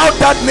shout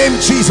that name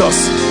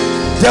Jesus,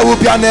 there will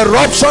be an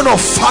eruption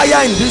of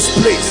fire in this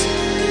place,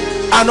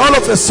 and all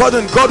of a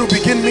sudden God will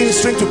begin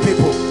ministering to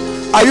people.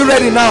 Are you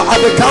ready now?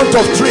 At the count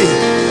of 3. 1,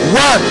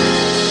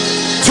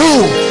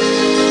 2,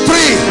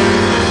 3.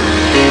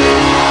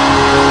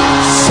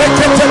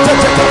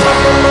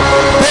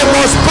 They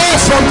must go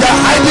from their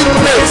hiding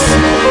place.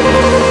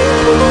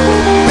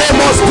 They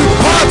must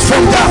depart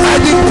from their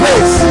hiding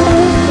place.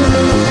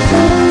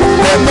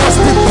 They must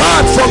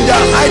depart from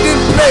their hiding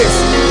place.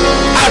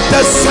 At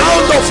the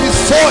sound of his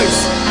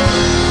voice,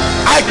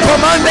 I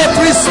command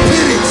every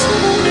spirit,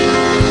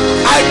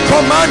 I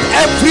command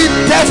every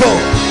devil,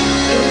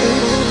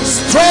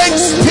 strange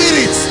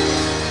spirits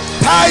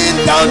tying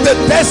down the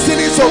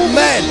destinies of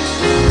men,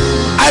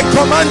 I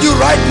command you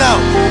right now.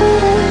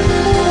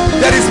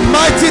 There is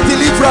mighty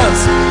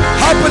deliverance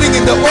happening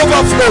in the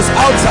overflows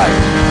outside.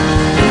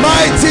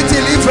 Mighty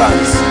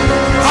deliverance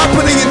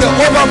happening in the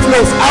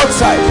overflows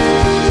outside.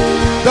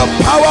 The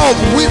power of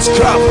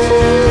witchcraft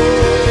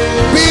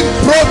being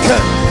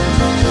broken,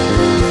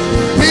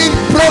 being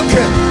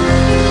broken,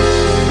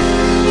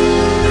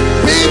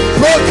 being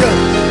broken.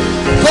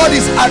 God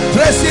is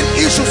addressing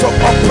issues of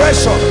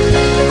oppression.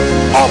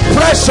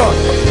 Oppression.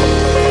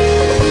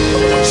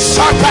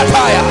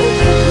 Shakataya.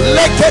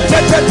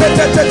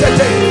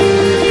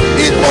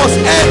 It must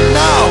end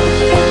now.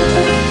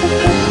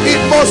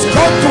 It must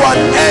come to an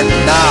end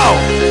now.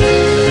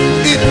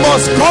 It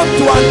must come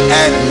to an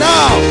end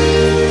now.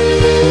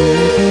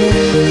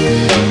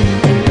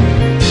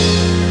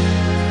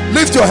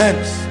 Lift your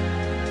hands.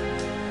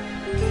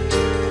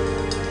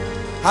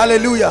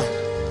 Hallelujah.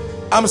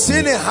 I'm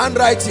seeing a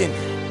handwriting,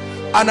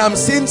 and I'm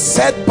seeing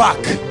setback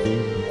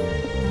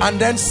and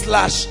then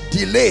slash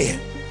delay.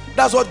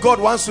 That's what God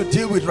wants to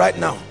deal with right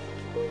now.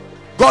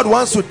 God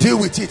wants to deal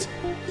with it.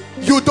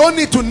 You don't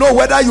need to know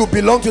whether you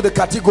belong to the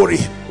category.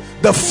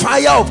 The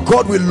fire of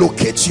God will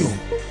locate you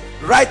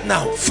right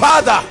now.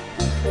 Father,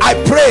 I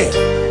pray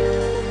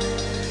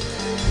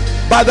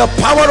by the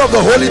power of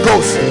the Holy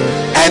Ghost,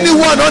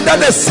 anyone under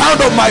the sound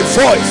of my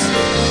voice,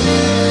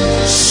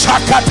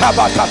 Shakata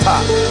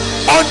Bakata,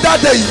 under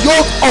the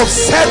yoke of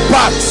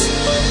setbacks,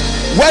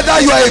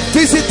 whether you are a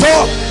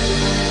visitor,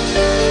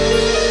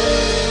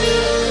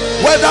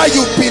 whether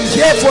you've been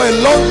here for a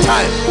long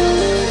time,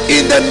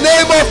 in the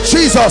name of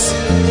Jesus,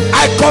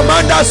 I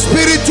command that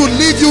spirit to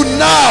leave you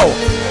now.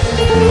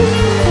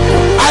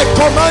 I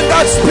command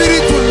that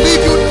spirit to leave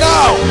you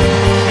now.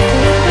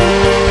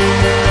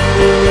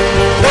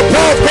 The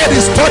power of God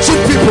is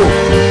touching people.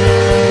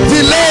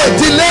 Delay,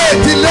 delay,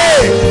 delay,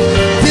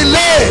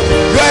 delay.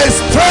 You are a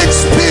strange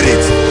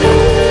spirit.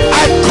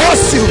 I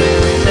curse you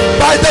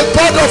by the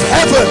God of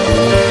heaven.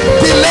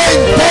 Delay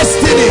in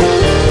destiny,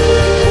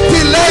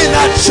 delay in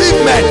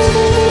achievement.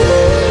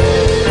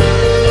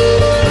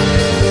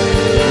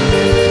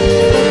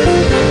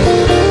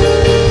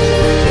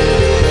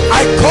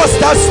 I curse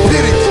that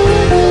spirit.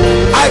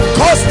 I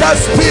curse that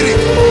spirit.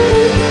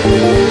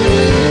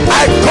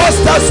 I curse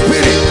that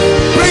spirit.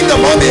 Bring the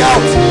mommy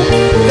out.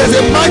 There's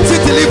a mighty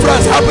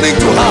deliverance happening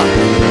to her.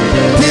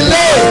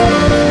 Delay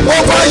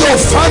over your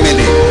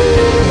family.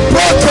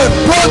 Broken,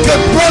 broken,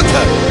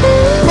 broken.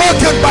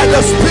 Broken by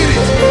the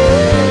spirit.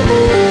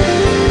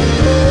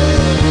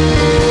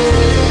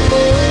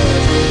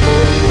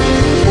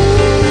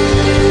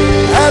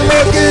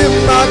 Elohim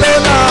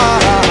Madonna.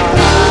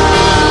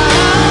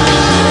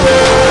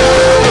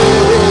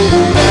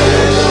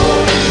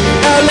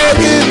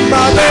 Elohim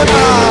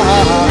Madonna.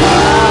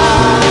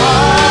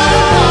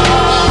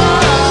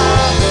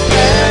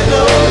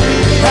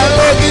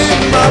 Elohim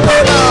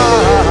Madonna.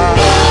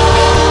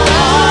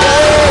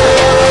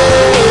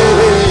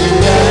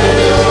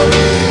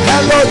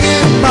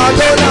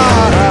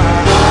 Madonna.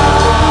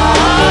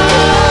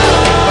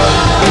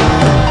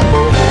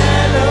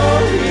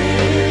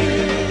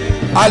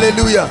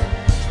 Hallelujah.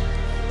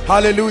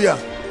 Hallelujah.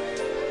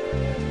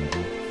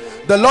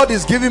 The Lord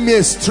is giving me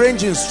a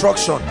strange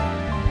instruction.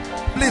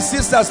 Please,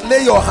 sisters,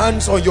 lay your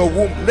hands on your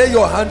womb. Lay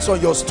your hands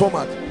on your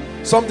stomach.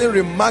 Something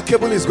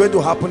remarkable is going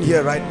to happen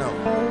here right now.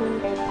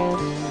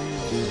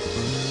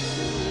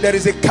 There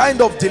is a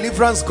kind of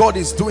deliverance God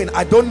is doing.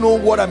 I don't know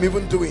what I'm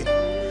even doing.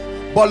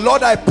 But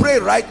Lord, I pray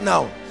right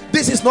now.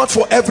 This is not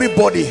for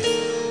everybody.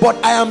 But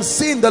I am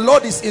seeing the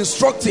Lord is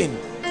instructing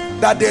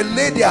that they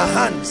lay their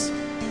hands.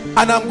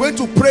 And I'm going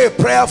to pray a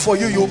prayer for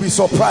you. You'll be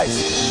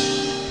surprised.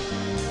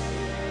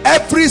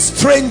 Every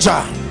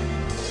stranger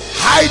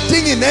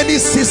hiding in any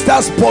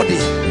sister's body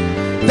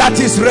that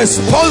is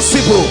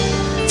responsible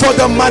for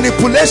the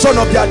manipulation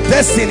of their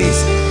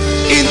destinies,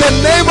 in the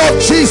name of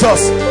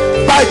Jesus,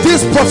 by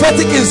this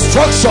prophetic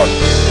instruction,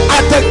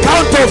 at the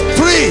count of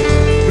 3,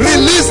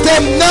 release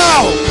them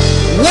now.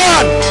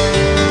 1,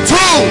 2,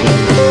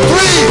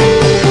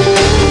 3.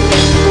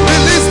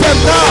 Release them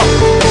now.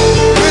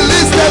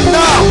 Release them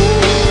now.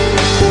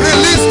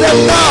 Release them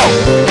now.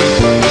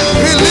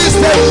 Release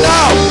them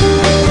now.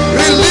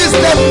 Release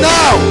them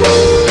now.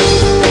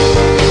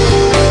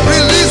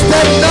 Release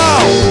them now.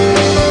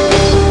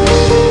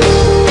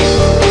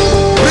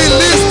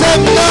 Release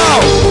them now.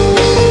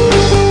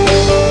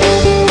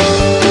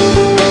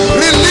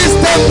 Release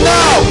them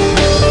now.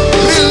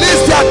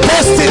 Release their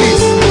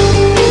destinies.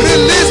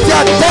 Release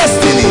their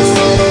destinies.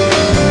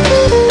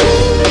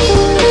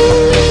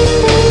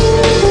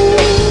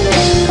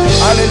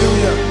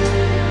 Hallelujah.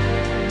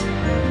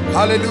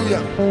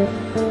 Hallelujah.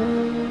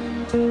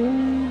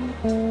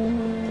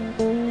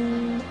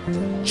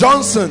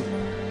 Johnson.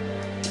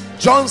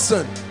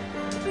 Johnson.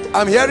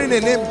 I'm hearing a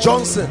name,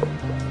 Johnson.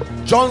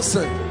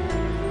 Johnson.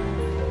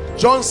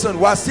 Johnson.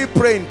 We're still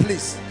praying,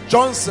 please.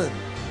 Johnson.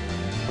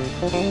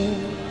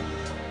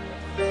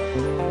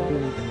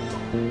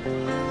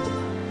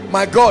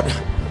 My God,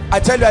 I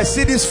tell you, I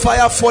see this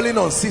fire falling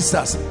on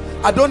sisters.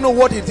 I don't know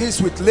what it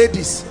is with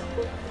ladies.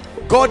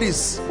 God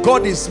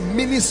is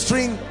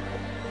ministering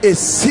a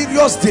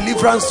serious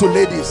deliverance to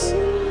ladies.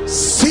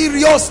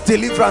 Serious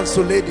deliverance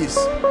to ladies.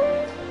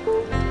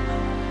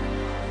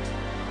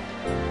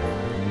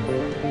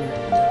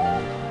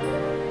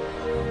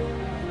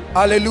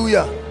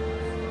 Hallelujah.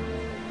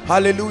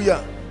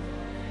 Hallelujah.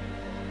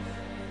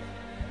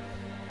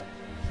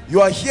 You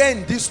are here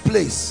in this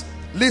place.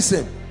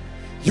 Listen,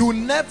 you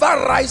never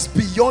rise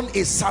beyond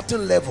a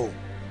certain level.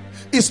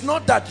 It's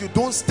not that you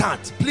don't start.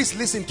 Please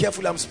listen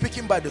carefully. I'm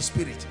speaking by the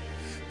Spirit.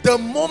 The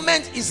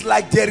moment is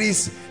like there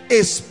is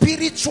a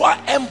spiritual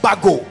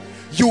embargo.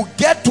 You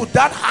get to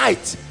that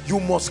height, you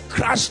must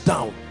crash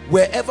down.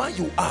 Wherever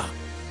you are,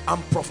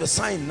 I'm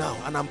prophesying now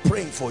and I'm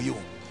praying for you.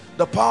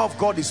 The power of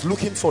God is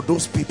looking for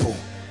those people.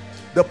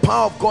 The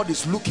power of God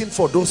is looking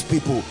for those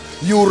people.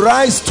 You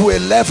rise to a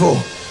level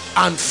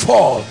and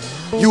fall.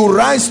 You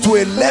rise to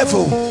a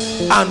level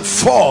and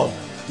fall.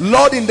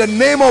 Lord, in the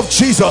name of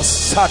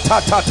Jesus,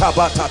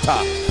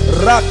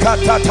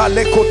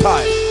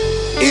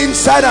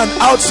 inside and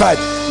outside,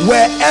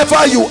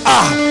 wherever you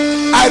are,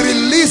 I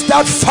release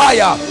that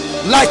fire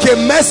like a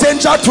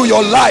messenger to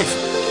your life.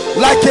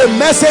 Like a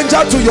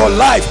messenger to your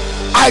life.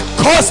 I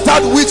curse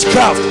that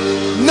witchcraft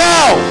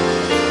now.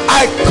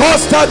 I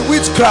curse that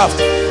witchcraft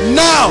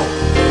now.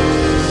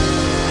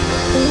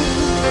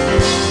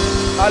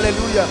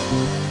 Hallelujah.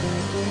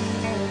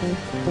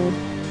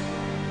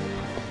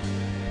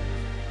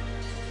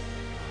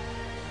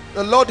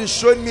 The Lord is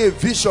showing me a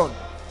vision.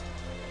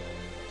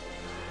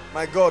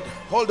 My God,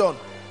 hold on.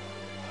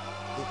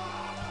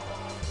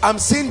 I'm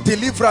seeing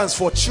deliverance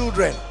for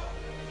children,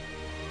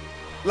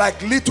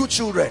 like little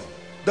children.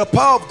 The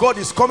power of God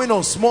is coming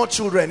on small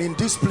children in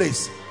this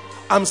place.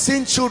 I'm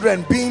seeing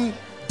children being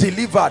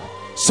delivered.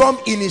 Some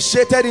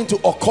initiated into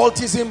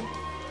occultism,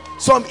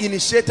 some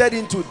initiated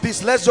into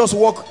this. Let's just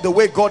walk the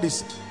way God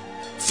is.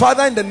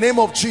 Father, in the name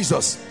of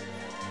Jesus,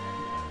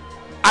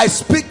 I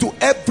speak to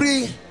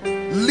every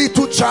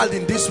little child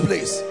in this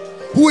place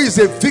who is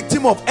a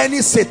victim of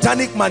any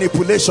satanic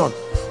manipulation.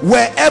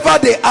 Wherever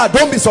they are,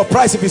 don't be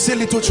surprised if you see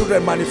little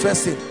children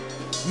manifesting.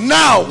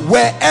 Now,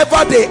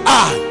 wherever they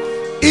are,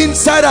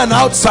 inside and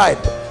outside,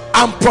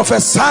 I'm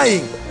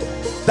prophesying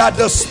that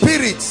the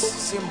spirits,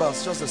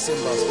 symbols, just the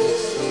symbols,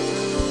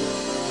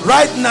 please.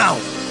 Right now,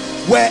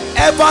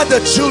 wherever the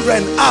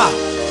children are,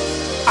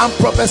 I'm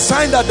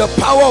prophesying that the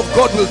power of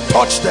God will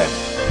touch them.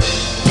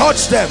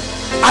 Touch them.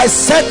 I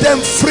set them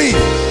free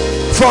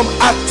from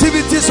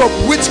activities of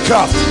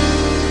witchcraft,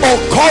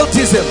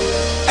 occultism,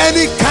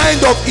 any kind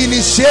of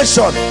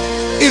initiation.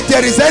 If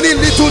there is any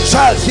little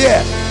child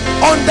here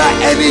under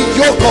any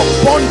yoke of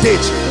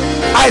bondage,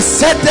 I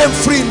set them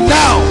free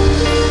now.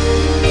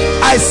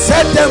 I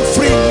set them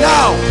free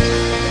now.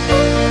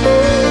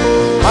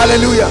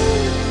 Hallelujah.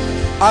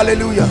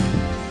 Hallelujah.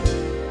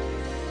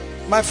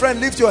 My friend,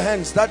 lift your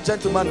hands. That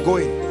gentleman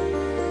going.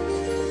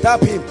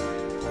 Tap him.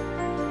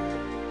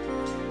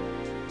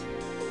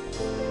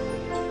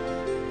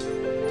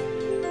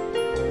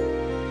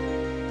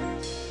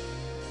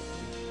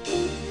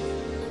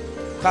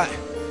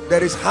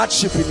 There is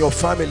hardship in your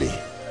family,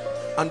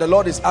 and the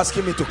Lord is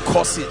asking me to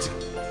curse it.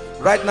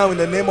 Right now, in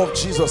the name of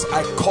Jesus,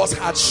 I curse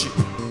hardship.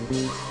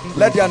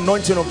 Let the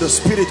anointing of the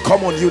Spirit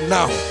come on you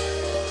now.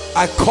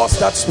 I curse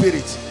that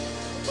spirit.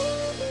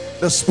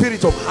 The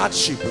spirit of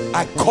hardship,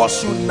 I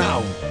curse you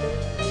now.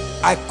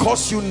 I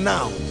curse you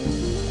now.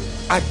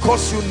 I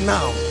curse you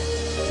now.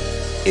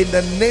 In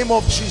the name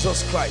of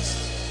Jesus Christ.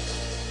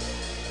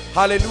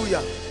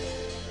 Hallelujah.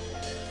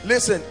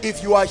 Listen,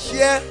 if you are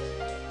here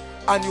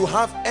and you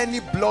have any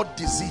blood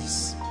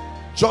disease,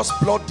 just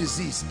blood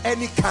disease,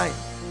 any kind,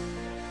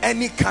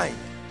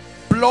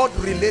 blood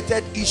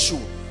related issue,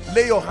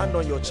 lay your hand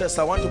on your chest.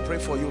 I want to pray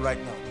for you right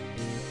now.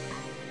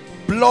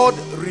 Blood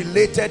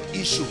related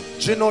issue,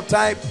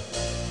 genotype,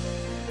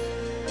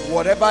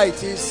 whatever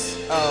it is,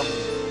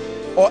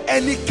 or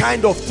any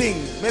kind of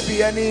thing,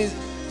 maybe any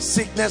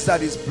sickness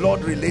that is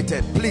blood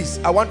related, please,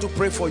 I want to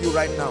pray for you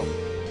right now.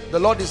 The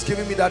Lord is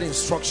giving me that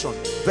instruction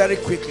very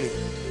quickly.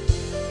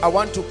 I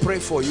want to pray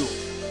for you.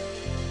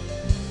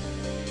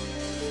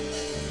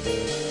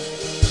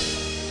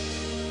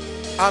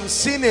 I'm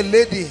seeing a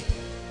lady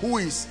who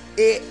is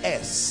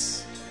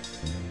AS.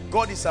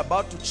 God is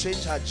about to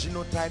change her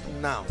genotype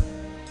now.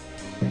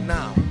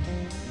 Now.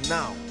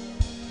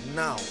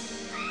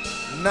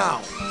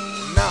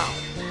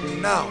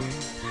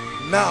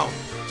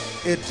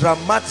 A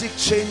dramatic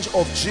change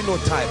of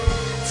genotype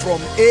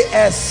from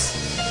AS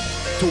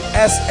to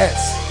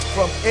SS,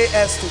 from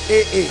AS to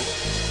AA,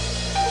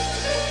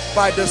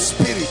 by the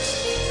Spirit,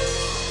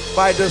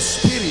 by the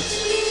Spirit,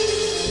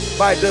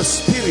 by the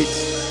Spirit.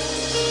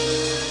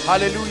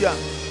 Hallelujah.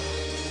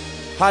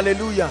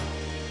 Hallelujah.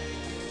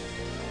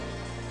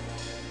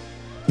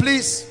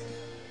 Please,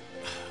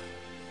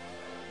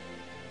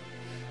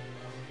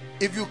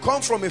 if you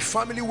come from a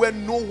family where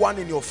no one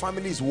in your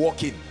family is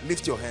working,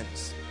 lift your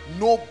hands.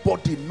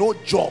 Nobody, no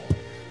job,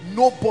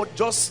 nobody,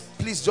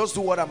 please just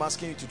do what I'm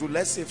asking you to do.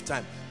 Let's save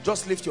time.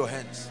 Just lift your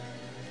hands.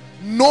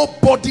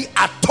 Nobody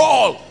at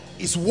all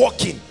is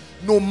working.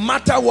 No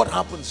matter what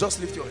happens, just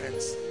lift your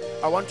hands.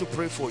 I want to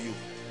pray for you.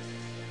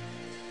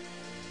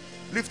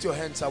 Lift your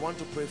hands. I want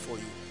to pray for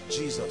you.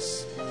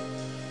 Jesus.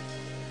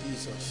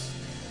 Jesus.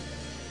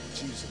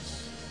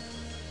 Jesus.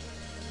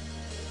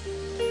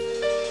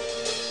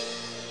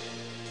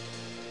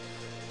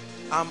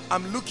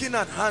 I'm looking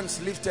at hands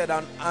lifted,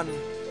 and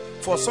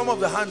for some of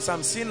the hands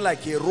I'm seeing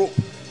like a rope.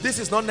 This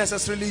is not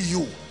necessarily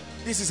you.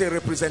 This is a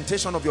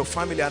representation of your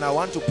family, and I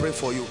want to pray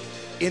for you.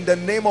 In the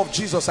name of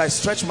Jesus, I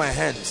stretch my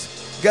hands.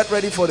 Get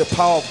ready for the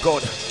power of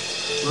God.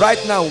 Right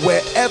now,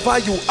 wherever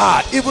you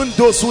are, even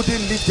those who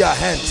didn't lift their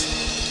hands,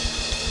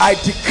 I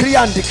decree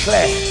and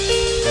declare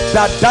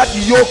that that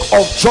yoke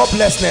of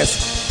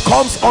joblessness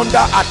comes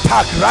under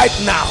attack right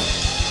now.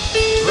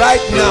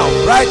 Right now,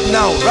 right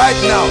now,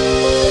 right now,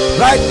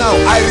 right now.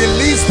 I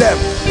release them.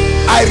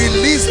 I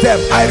release them.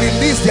 I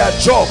release their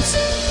jobs.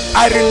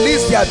 I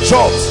release their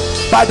jobs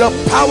by the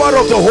power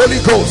of the Holy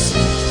Ghost.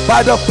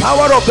 By the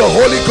power of the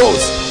Holy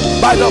Ghost.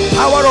 By the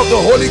power of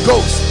the Holy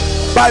Ghost.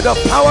 By the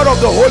power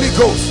of the Holy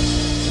Ghost.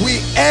 We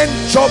end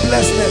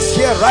joblessness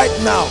here right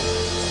now.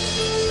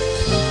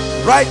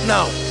 Right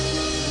now,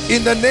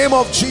 in the name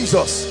of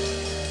Jesus.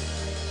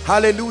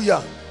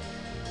 Hallelujah.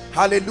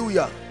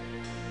 Hallelujah.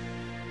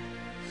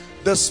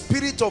 The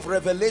spirit of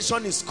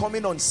revelation is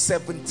coming on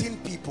 17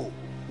 people.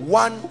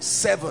 1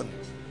 7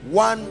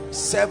 1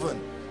 7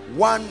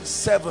 1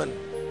 7.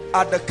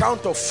 At the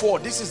count of 4,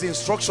 this is the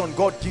instruction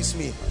God gives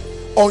me.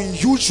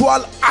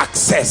 Unusual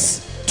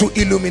access to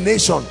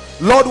illumination.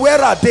 Lord,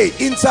 where are they?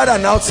 Inside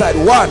and outside.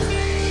 1 2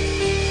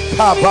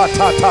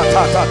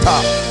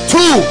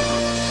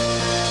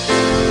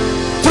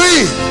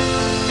 3.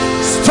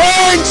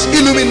 Strange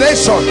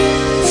illumination.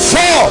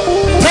 4.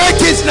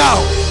 Take it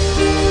now.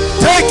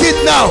 Take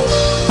it now.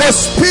 The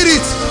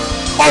spirit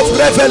of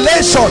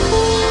revelation,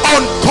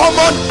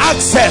 uncommon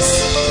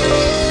access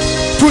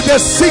to the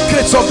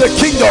secrets of the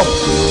kingdom.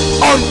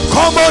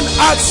 Uncommon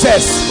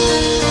access.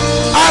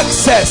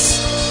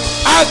 Access.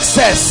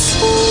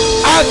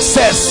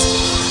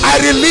 I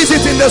release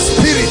it in the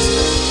spirit.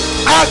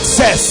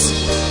 Access.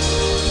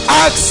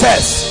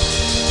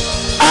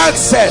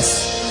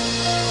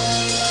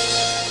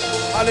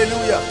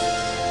 Hallelujah.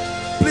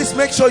 Please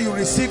make sure you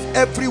receive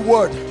every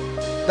word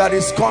that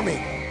is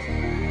coming.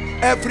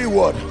 Every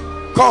word.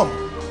 Come.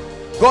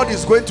 God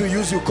is going to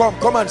use you.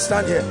 Come and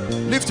stand here.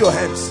 Lift your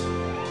hands.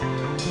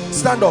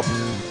 Stand up.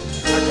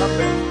 I come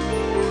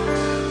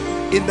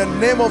back. In the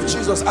name of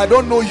Jesus. I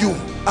don't know you,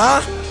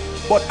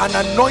 but an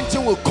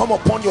anointing will come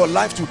upon your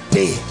life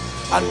today,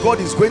 and God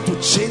is going to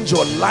change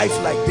your life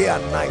like day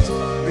and night.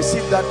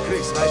 Receive that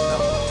grace right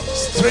now.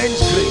 Strange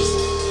grace.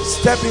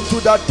 Step into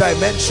that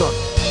dimension.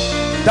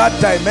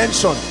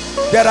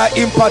 There are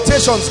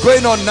impartations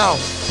going on now.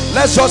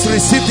 Let's just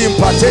receive the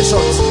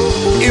impartations.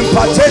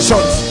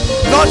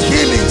 Not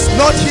healings.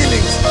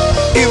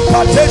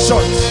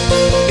 Impartations.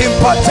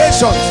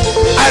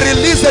 I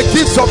release the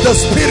gifts of the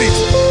Spirit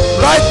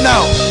right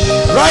now.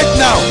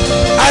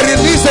 I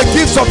release the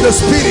gifts of the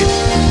Spirit.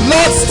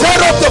 Lord, stir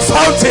up the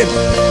fountain,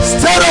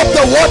 stir up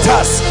the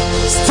waters,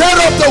 Stir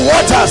up the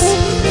waters.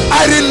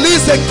 I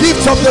release the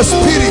gifts of the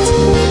Spirit.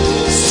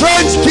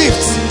 Strange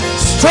gifts,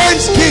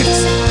 strange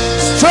gifts,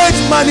 strange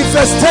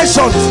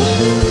manifestations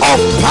of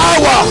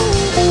power,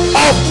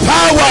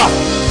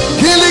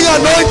 healing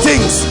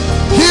anointings,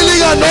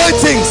 healing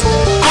anointings.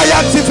 I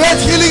activate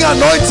healing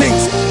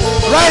anointings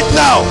right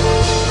now.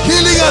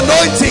 Healing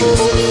anointings.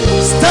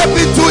 Step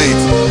into it.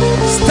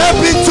 Step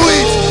into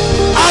it.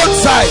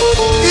 Outside,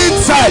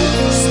 inside,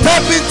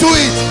 step into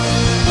it.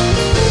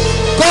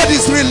 God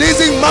is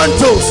releasing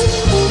mantles,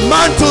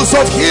 mantles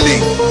of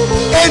healing,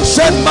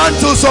 ancient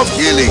mantles of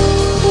healing,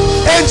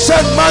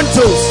 ancient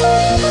mantles.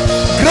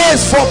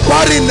 Grace for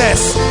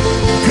barrenness,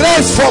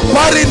 grace for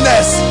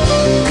barrenness,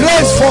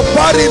 grace for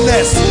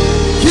barrenness,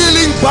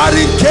 healing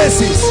barren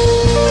cases.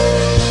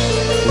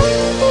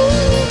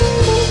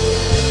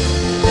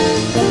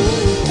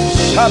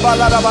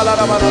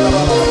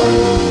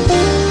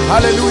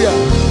 Hallelujah.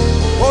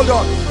 Hold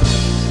on.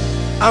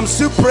 I'm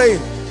still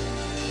praying.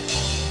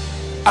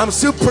 I'm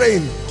still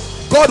praying.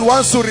 God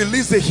wants to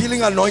release the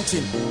healing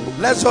anointing.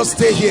 Let's just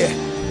stay here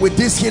with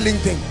this healing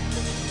thing.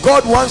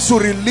 God wants to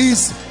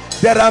release.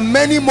 There are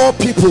many more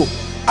people.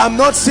 I'm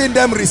not seeing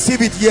them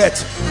receive it yet.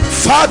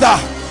 Father,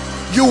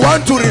 you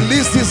want to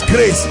release this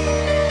grace.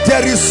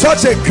 There is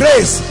such a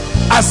grace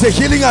as the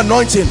healing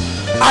anointing.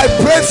 I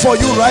pray for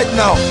you right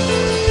now.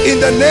 In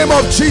the name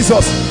of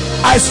Jesus,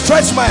 I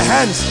stretch my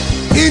hands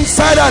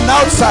inside and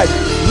outside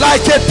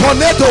like a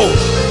tornado.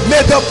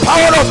 May the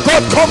power of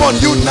God come on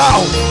you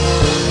now.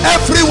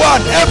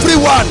 Everyone,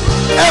 everyone,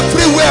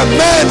 everywhere,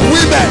 men,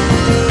 women,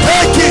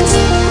 take it,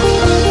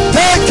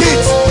 take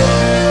it,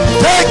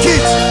 take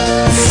it.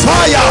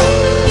 Fire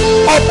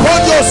upon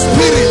your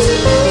spirit.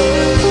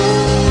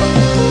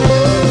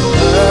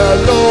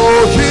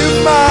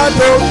 Elohim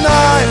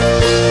Adonai,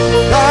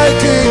 thy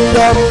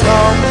kingdom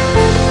come,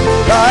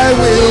 thy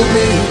will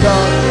be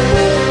done.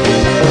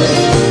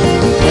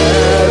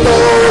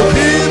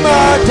 Elohim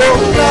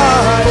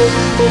Adonai,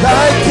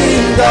 thy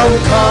kingdom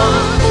come,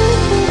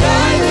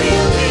 thy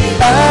will be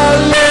done.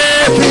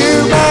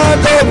 Elohim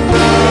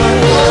Adonai,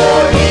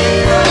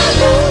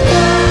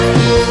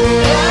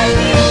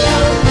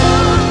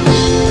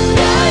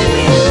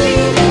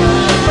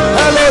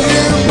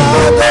 Elohim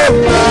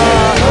Adonai.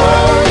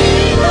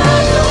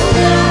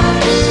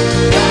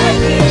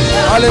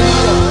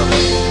 Hallelujah.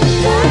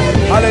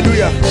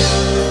 Hallelujah.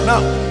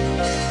 Now,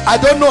 I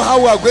don't know how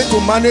we are going to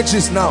manage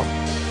this now.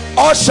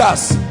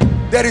 Ushers,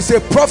 there is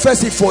a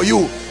prophecy for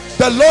you.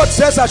 The Lord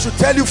says I should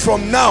tell you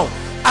from now,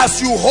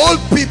 as you hold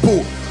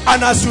people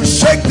and as you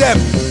shake them,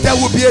 there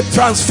will be a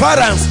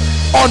transference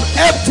on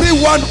every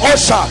one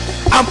usher.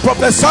 I'm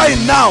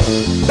prophesying now.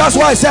 That's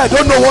why I say I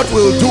don't know what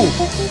we'll do.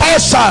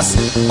 Ushers,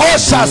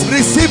 ushers,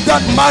 receive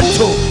that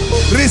mantle.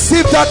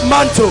 Receive that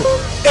mantle.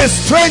 A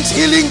strange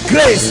healing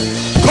grace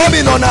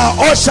coming on our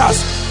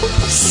ushers.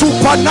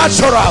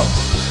 Supernatural,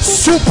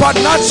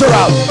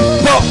 supernatural.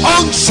 The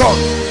unction.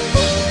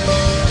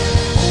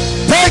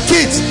 Take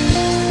it.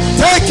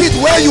 Take it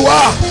where you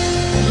are.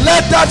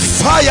 Let that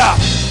fire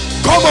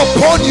come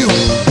upon you,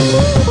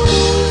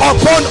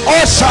 upon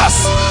ushers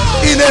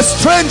in a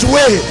strange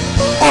way,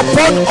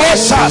 upon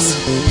ushers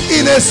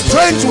in a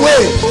strange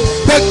way.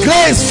 The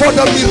grace for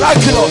the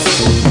miraculous.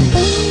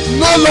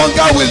 No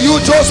longer will you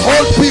just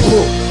hold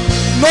people.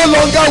 No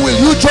longer will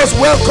you just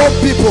welcome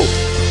people.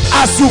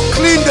 As you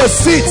clean the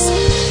seats,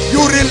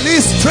 you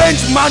release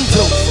strange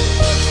mantles.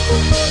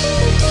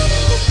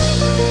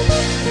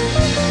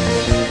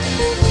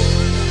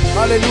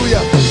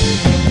 Hallelujah.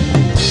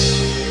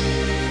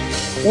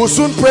 We'll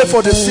soon pray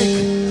for the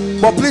sick,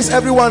 but please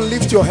everyone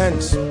lift your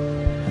hands.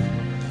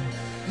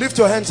 Lift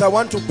your hands. I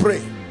want to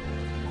pray.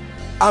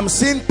 I'm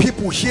seeing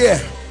people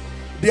here,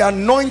 the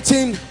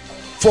anointing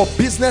for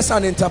business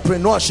and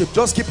entrepreneurship.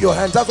 Just keep your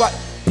hands. That's why,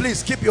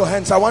 please keep your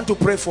hands. I want to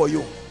pray for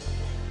you.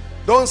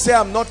 Don't say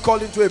I'm not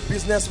called into a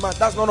businessman.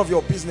 That's none of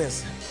your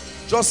business.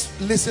 Just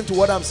listen to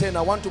what I'm saying.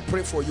 I want to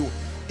pray for you.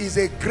 It's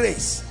a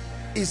grace.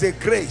 It's a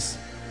grace.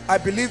 I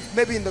believe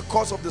maybe in the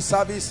course of the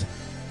service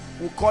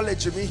we'll call a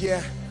Jimmy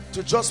here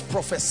to just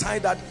prophesy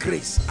that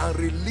grace and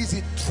release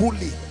it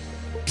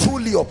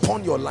truly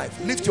upon your life.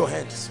 Lift your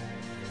hands.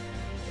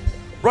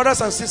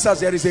 Brothers and sisters,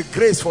 there is a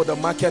grace for the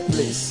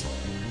marketplace.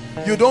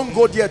 You don't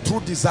go there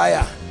through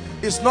desire.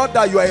 It's not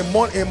that you are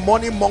a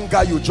money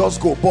monger, you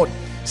just go, but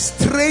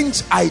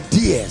strange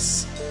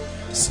ideas,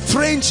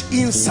 strange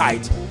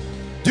insight.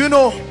 Do you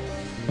know,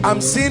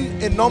 I'm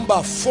seeing a number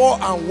 4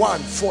 and 1,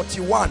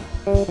 41.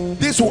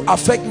 This will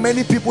affect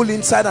many people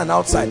inside and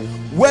outside.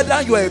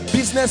 Whether you are a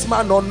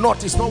businessman or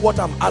not, it's not what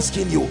I'm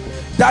asking you.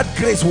 That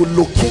grace will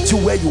locate you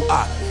where you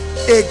are.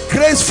 A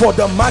grace for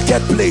the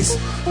marketplace.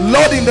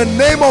 Lord, in the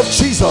name of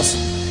Jesus,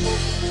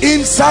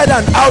 inside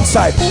and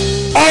outside,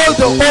 all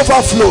the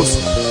overflows,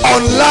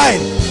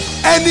 online,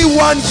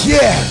 anyone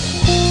here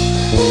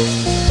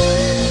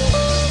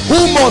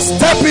who must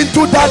step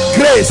into that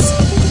grace,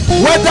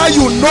 whether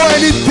you know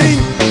anything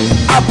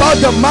about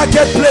the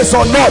marketplace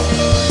or not,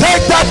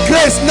 take that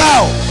grace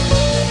now.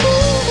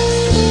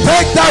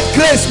 Take that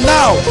grace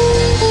now.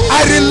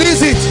 I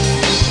release it.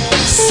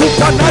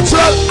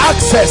 Supernatural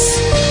access.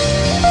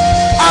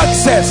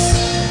 Access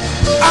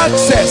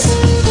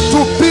to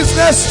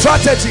business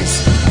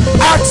strategies.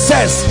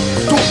 Access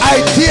to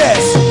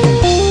ideas.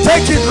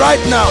 Take it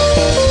right now.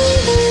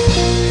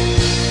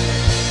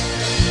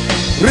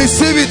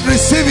 Receive it,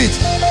 receive it.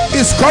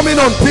 It's coming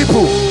on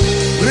people.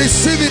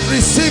 Receive it,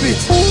 receive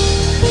it.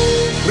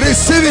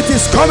 Receive it,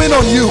 it's coming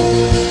on you.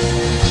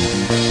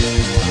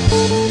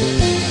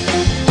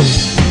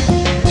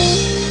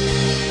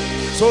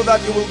 So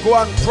that you will go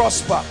and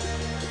prosper.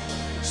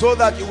 So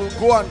that you will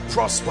go and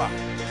prosper.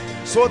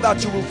 So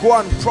that you will go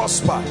and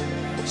prosper.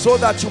 So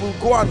that you will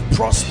go and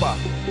prosper.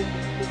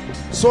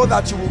 So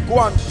that you will go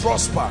and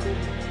prosper.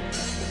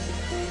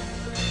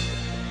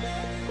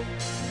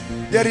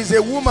 There is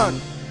a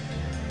woman,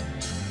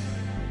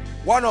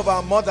 one of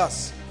our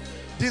mothers.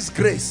 This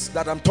grace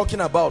that I'm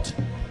talking about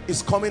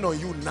is coming on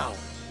you now.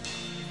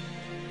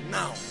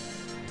 Now.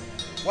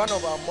 One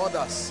of our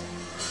mothers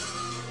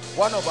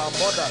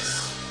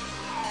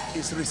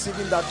is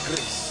receiving that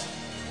grace.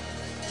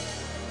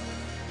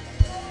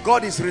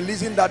 God is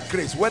releasing that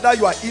grace. Whether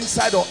you are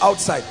inside or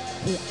outside,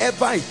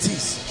 whoever it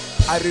is,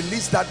 I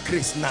release that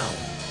grace now.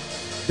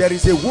 There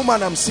is a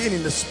woman I'm seeing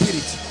in the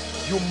spirit.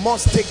 You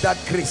must take that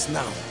grace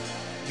now.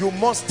 You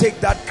must take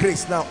that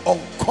grace now.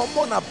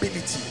 Uncommon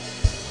ability,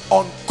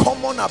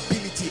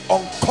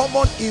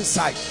 uncommon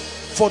insight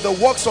for the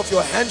works of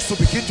your hands to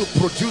begin to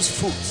produce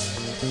fruits.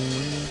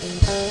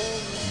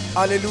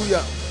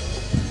 Hallelujah.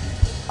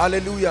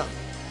 Hallelujah.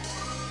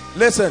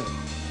 Listen,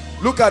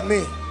 look at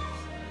me.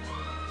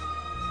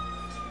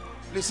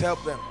 Please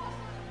help them.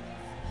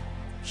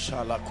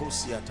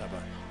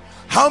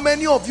 How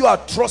many of you are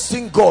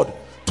trusting God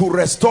to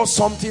restore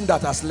something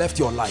that has left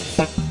your life?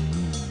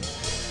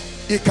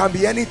 It can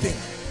be anything.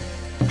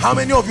 How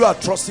many of you are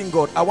trusting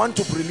God? I want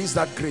to release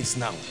that grace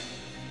now,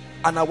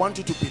 and I want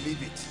you to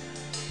believe it.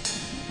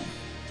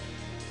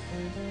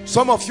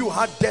 Some of you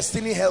had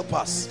destiny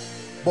helpers,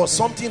 but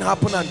something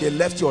happened and they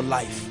left your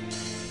life.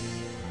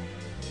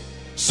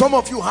 Some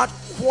of you had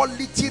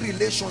quality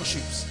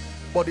relationships,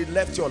 but it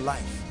left your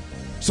life.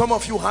 Some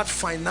of you had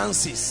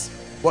finances,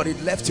 but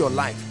it left your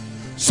life.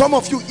 Some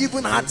of you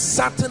even had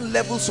certain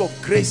levels of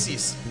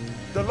graces.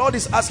 The Lord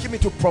is asking me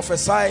to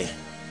prophesy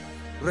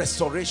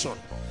restoration.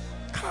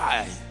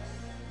 Kai,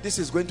 this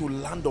is going to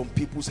land on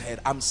people's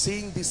head. I'm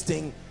saying this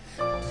thing.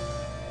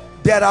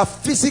 There are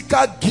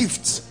physical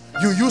gifts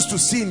you used to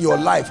see in your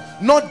life,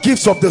 not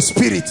gifts of the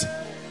spirit,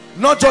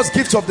 not just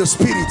gifts of the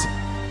spirit,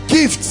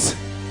 gifts,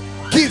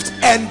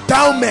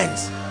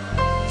 endowments.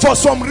 For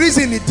some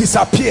reason it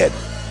disappeared.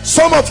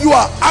 Some of you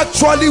are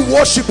actually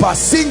worshipers,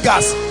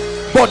 singers,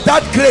 but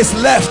that grace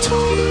left.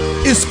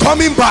 Is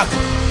coming back.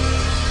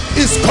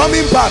 Is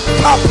coming back.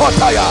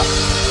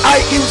 I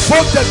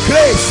invoke the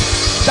grace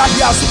that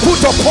he has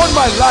put upon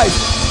my life.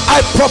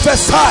 I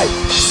prophesy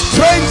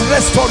strange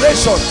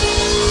restoration.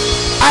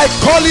 I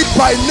call it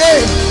by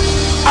name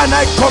and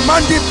I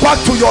command it back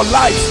to your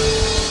life.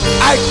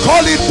 I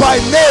call it by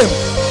name.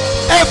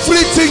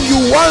 Everything you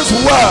once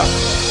were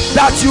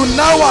that you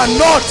now are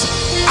not,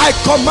 I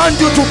command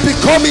you to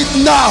become it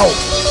now.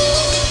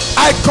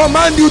 I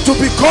command you to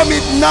become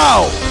it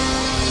now.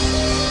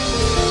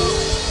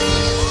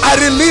 I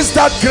release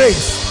that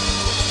grace.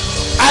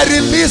 I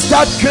release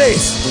that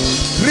grace.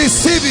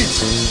 Receive it.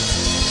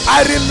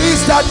 I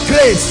release that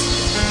grace.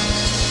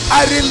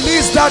 I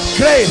release that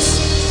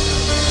grace.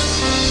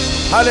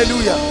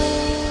 Hallelujah.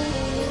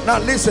 Now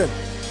listen.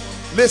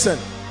 Listen.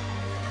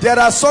 There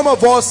are some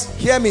of us,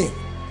 hear me.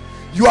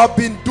 You have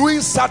been doing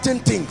certain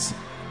things,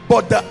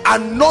 but the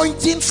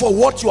anointing for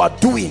what you are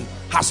doing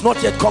has not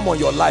yet come on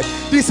your life.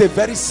 This is a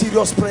very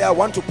serious prayer. I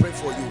want to pray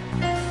for you.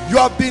 You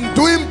have been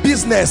doing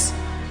business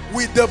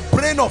with the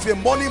brain of a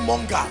money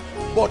monger,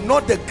 but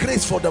not the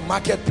grace for the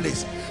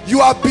marketplace.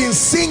 You have been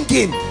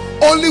singing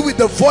only with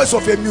the voice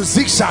of a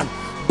musician,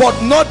 but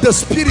not the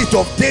spirit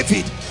of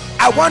David.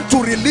 I want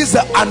to release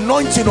the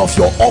anointing of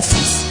your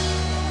office,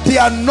 the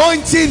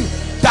anointing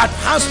that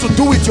has to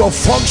do with your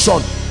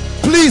function.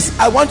 Please,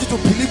 I want you to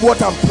believe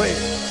what I'm praying.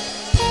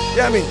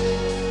 Hear me.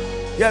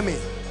 Hear me.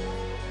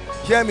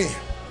 Hear me.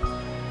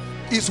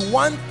 It's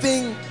one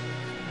thing.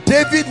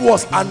 David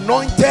was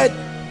anointed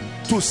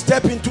to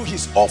step into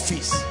his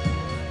office.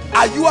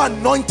 Are you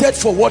anointed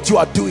for what you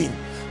are doing?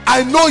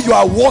 I know you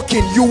are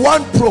working. You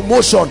want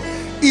promotion.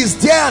 Is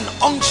there an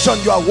unction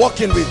you are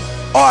working with?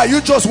 Or are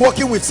you just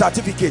working with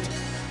certificate?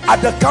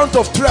 At the count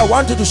of 3, I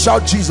want you to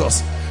shout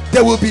Jesus.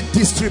 There will be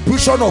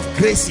distribution of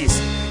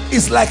graces.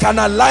 It's like an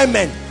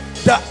alignment.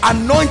 The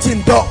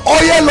anointing, the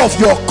oil of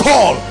your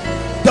call,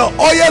 the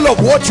oil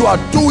of what you are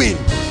doing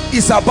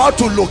is about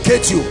to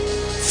locate you.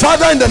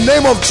 Father, in the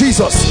name of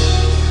Jesus,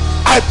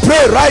 I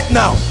pray right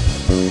now,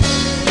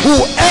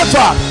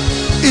 whoever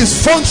is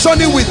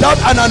functioning without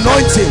an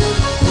anointing,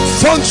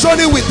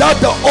 functioning without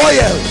the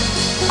oil,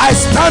 I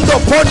stand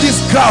upon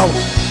this ground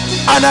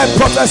and I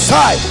prophesy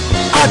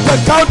at the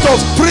count of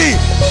 3,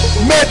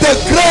 may the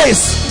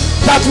grace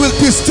that will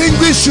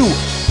distinguish you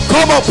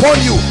come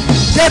upon you.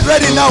 Get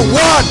ready now. 1,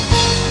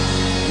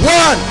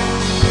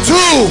 2,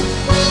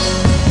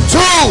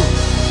 2,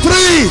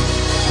 3.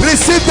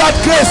 Receive that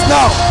grace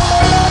now.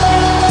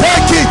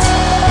 Take it.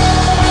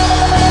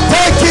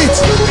 Take it.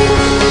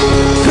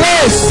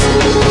 Grace.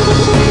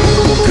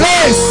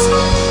 Grace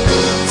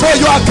for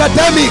your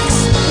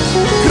academics.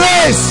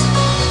 Grace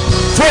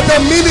for the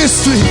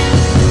ministry.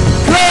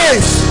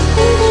 Grace.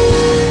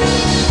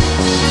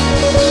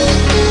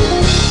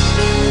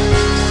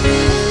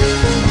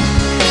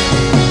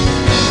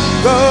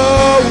 The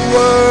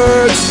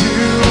words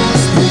you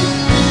speak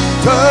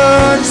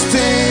turns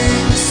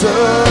things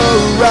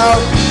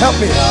around. Help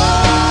me.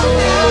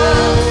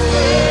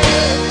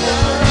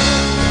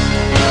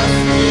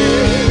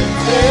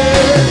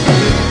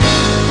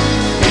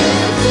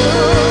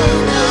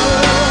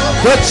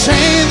 The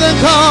chains are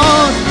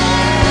gone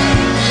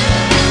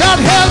that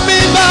held me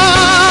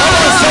bound.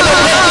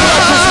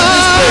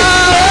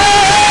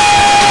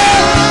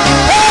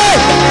 Hey,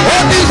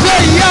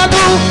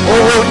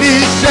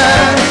 Onise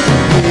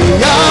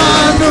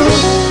Yanu,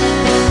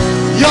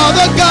 you're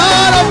the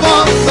God of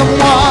awesome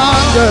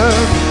wonder.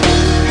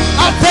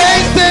 I've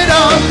tasted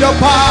of your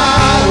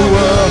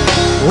power.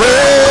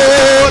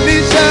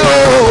 Onise,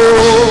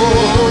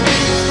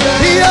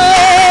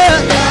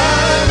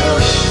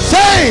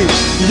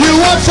 you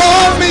have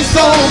shown me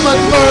so much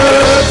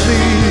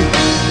mercy,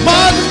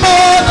 much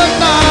more than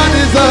I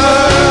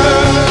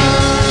deserve.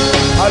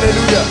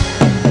 Hallelujah.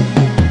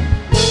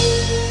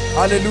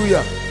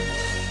 Hallelujah.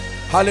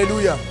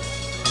 Hallelujah.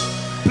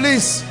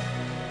 Please,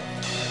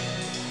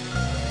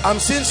 I'm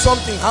seeing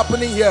something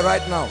happening here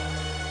right now.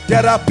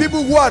 There are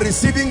people who are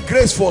receiving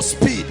grace for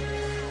speed,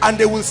 and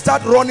they will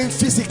start running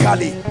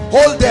physically.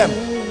 Hold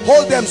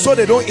them so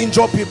they don't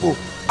injure people.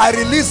 I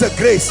release the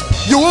grace.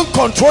 You won't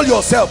control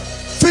yourself.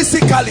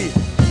 Physically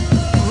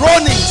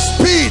running,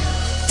 speed,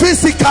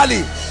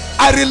 physically,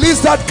 I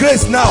release that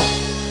grace now.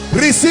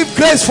 Receive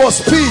grace for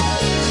speed.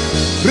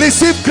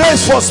 Receive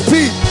grace for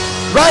speed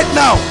right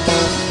now.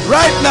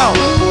 Right now,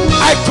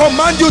 I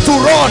command you to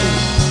run.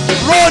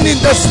 Run in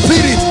the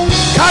spirit.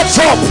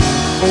 Catch up,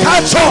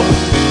 catch up,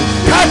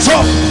 catch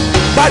up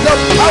by the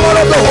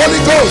power of the Holy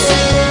Ghost.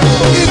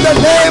 In the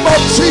name of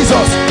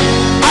Jesus,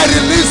 I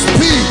release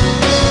speed.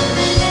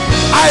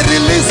 I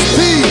release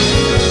speed.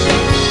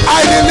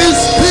 I release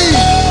speed.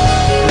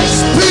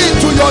 Speed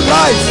to your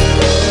life.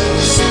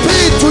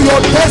 Speed to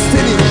your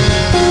destiny.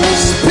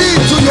 Speed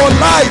to your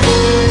life.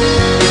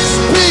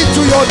 Speed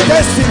to your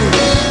destiny.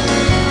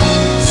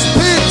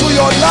 Speed to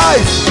your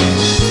life.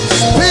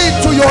 Speed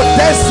to your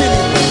destiny.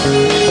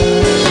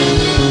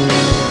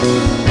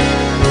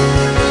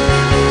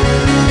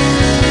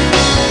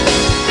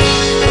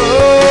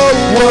 Oh,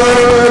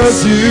 words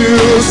you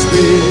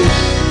speak,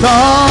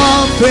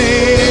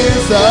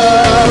 something's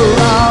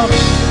around.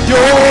 Your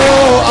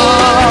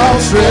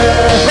arms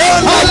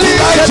run like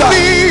Elijah.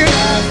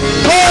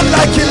 Run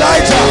like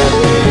Elijah.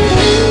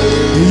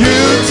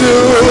 You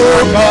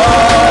took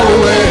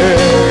away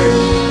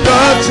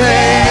the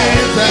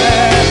chains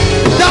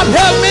that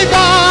held me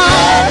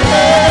bound.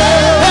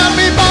 Held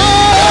me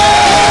bound.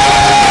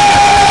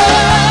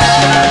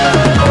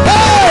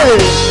 Hey,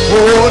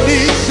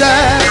 Holy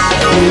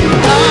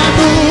Selman.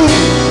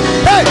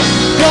 Hey,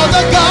 you're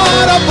the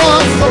God of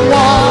awesome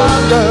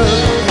wonder.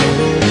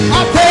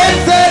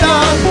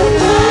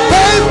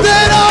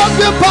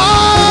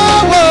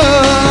 Power.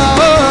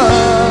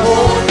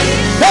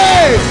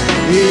 Hey,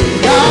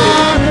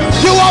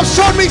 you have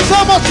shown me so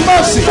much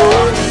mercy,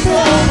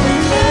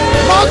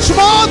 much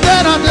more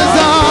than I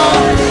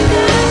deserve.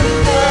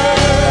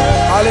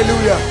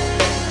 Hallelujah.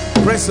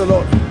 Praise the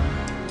Lord.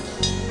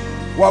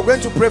 We are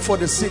going to pray for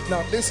the sick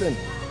now. Listen,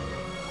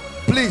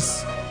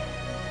 please.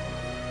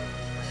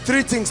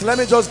 3 things. Let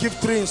me just give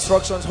 3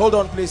 instructions. Hold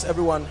on, please,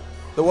 everyone.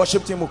 The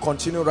worship team will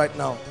continue right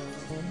now.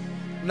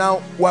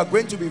 Now, we are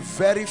going to be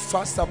very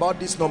fast about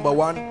this, number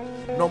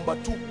 1. Number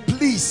 2,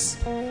 please,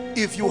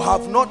 if you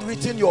have not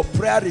written your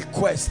prayer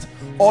request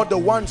or the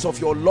ones of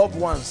your loved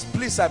ones,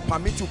 please, I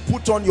permit you,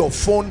 put on your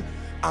phone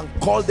and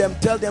call them.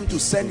 Tell them to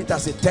send it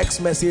as a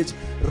text message.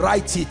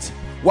 Write it.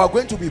 We are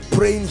going to be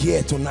praying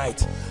here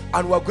tonight,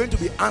 and we are going to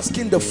be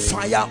asking the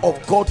fire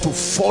of God to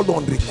fall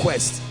on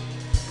request.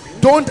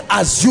 Don't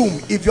assume.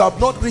 If you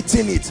have not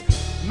written it,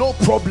 no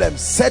problem.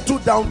 Settle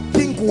down,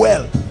 think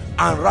well,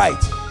 and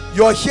write.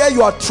 You're here,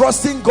 you are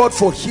trusting God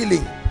for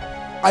healing.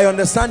 I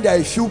understand there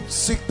are a few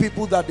sick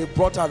people that they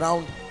brought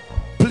around.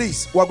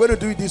 Please, we're going to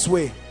do it this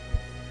way.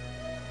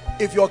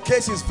 If your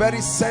case is very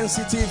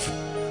sensitive,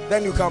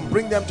 then you can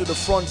bring them to the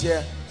front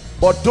here.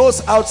 But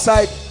those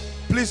outside,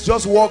 please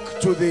just walk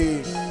to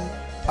the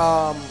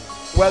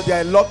well, there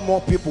are a lot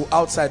more people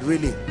outside,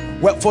 really.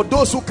 Well, for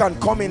those who can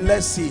come in,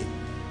 let's see.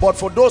 But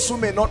for those who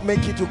may not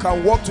make it, you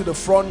can walk to the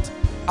front.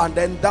 And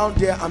then down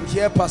there, I'm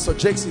here, Pastor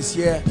Jakes is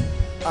here.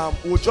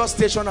 We'll just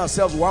station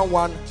ourselves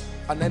 1-1,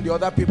 and then the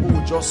other people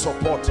will just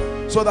support,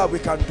 so that we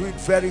can do it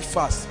very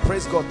fast.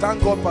 Praise God.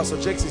 Thank God Pastor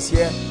Jakes is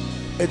here.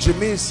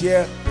 Ejimi is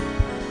here.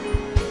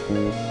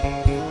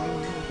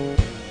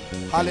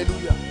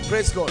 Hallelujah.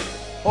 Praise God.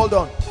 Hold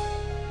on.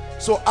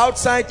 So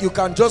outside, you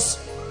can just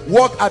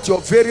walk at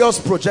your various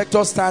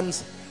projector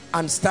stands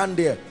and stand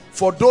there.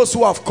 For those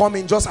who have come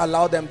in, just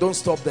allow them. Don't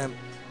stop them.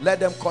 Let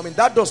them come in.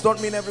 That does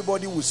not mean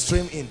everybody will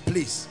stream in.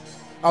 Please.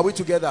 Are we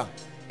together?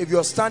 If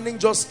you're standing,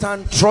 just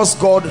stand. Trust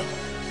God.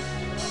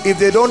 If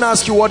they don't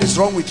ask you what is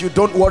wrong with you,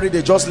 don't worry.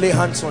 They just lay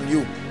hands on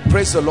you.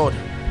 Praise the Lord.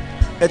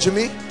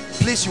 Ejimi,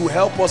 please, you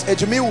help us.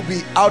 Ejimi will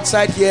be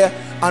outside here,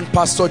 and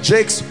Pastor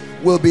Jakes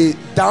will be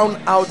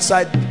down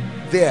outside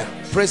there.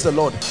 Praise the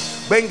Lord.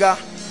 Benga,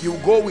 you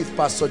go with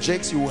Pastor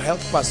Jakes. You will help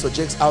Pastor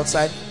Jakes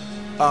outside.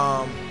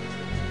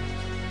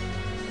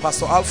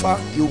 Pastor Alpha,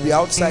 you'll be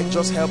outside.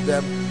 Just help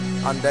them.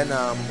 And then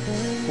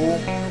who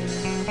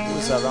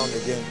is around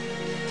again?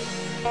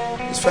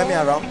 Is Femi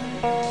around?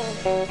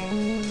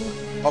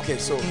 Okay,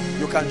 so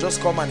you can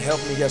just come and help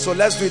me here. So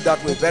let's do it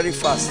that way, very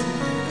fast.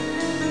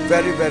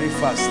 Very, very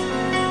fast.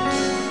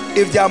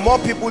 If there are more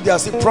people, there are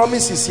still.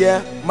 Promise is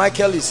here.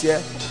 Michael is here.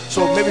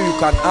 So maybe you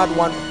can add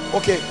one.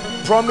 Okay,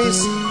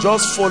 Promise,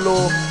 just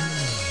follow.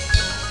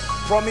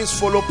 Promise,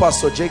 follow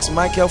Pastor Jakes.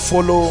 Michael,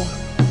 follow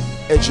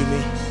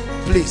Ejimi.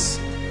 Please.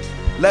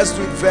 Let's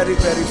do it very,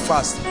 very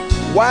fast.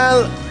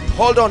 While,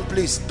 hold on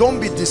please. Don't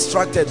be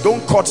distracted.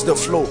 Don't cut the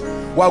flow.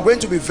 We are going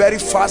to be very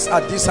fast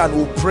at this, and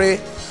we'll pray,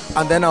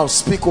 and then I'll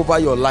speak over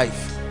your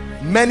life.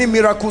 Many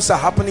miracles are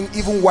happening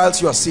even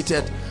whilst you are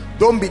seated.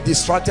 Don't be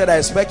distracted. I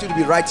expect you to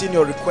be writing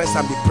your request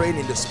and be praying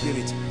in the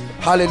spirit.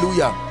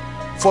 Hallelujah.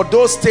 For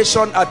those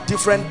stationed at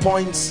different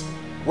points,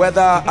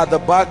 whether at the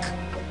back,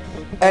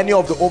 any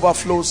of the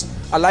overflows,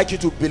 I'd like you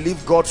to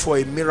believe God for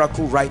a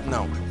miracle right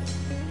now.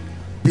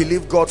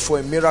 Believe God for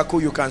a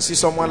miracle. You can see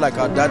someone like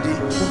our daddy.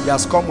 He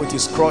has come with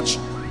his crutch,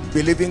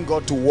 believing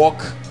God to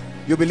walk.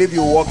 You believe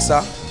you walk,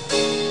 sir?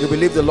 You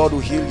believe the Lord will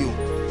heal you.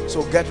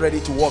 So get ready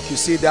to walk. You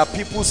see, there are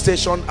people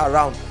stationed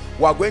around.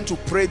 We are going to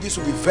pray. This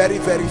will be very,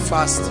 very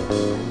fast,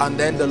 and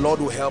then the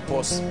Lord will help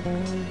us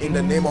in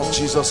the name of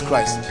Jesus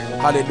Christ.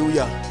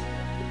 Hallelujah.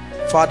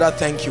 Father,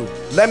 thank you.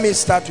 Let me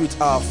start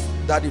with our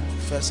daddy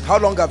first. How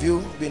long have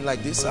you been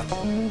like this, sir?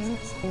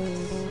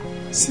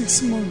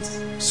 6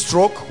 months.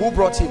 Stroke? Who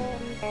brought him?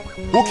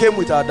 Who came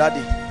with our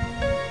daddy?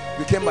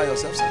 You came by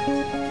yourself, sir? I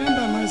came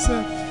by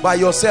myself. By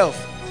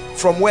yourself?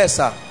 From where,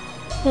 sir?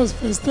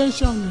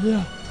 Station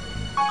here.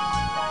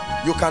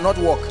 You cannot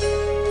walk.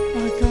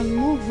 I can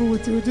move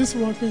with this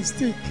walking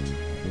stick.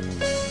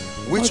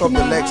 Which But of the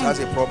my legs hand, has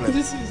a problem?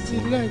 This is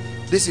the leg.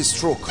 This is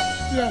stroke.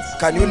 Yes.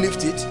 Can you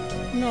lift it?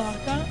 No, I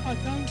can't. I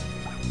can't.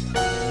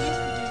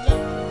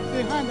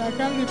 The hand, I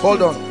can't lift it.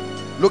 Hold on.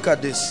 Look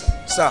at this.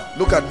 Sir,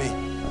 look at me.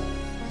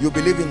 You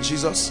believe in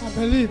Jesus? I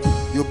believe.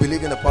 You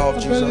believe in the power of I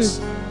Jesus?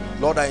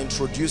 believe. Lord, I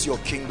introduce your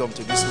kingdom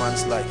to this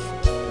man's life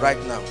right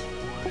now.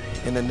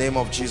 In the name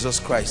of Jesus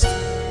Christ.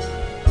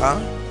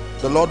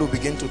 The Lord will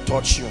begin to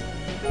touch you.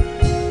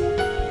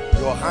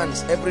 Your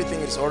hands,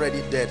 everything is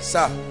already dead.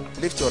 Sir,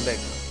 lift your leg.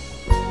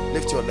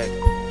 Lift your leg.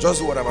 Just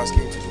do what I'm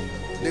asking you to do.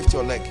 Lift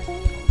your leg.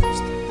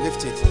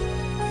 Lift it.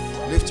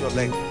 Lift your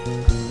leg.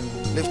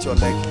 Lift your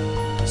leg.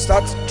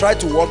 Try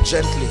to walk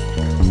gently.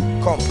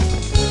 Come.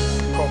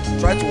 Come.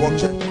 Try to walk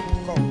gently.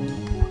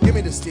 Come. Give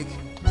me the stick.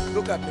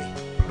 Look at me.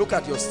 Look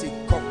at your stick.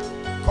 Come.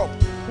 Come.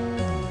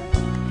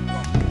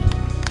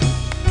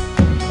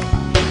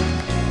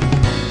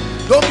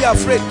 Don't be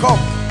afraid. Come.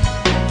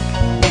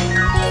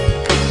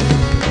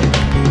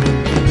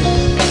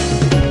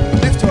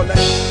 Lift your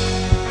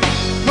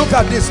leg. Look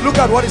at this. Look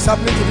at what is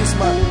happening to this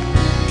man.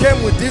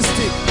 Came with this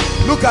stick.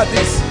 Look at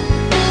this.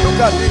 Look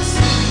at this.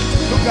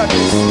 Look at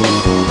this.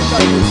 Look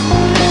at this.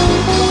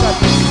 Look at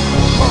this.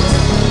 Come.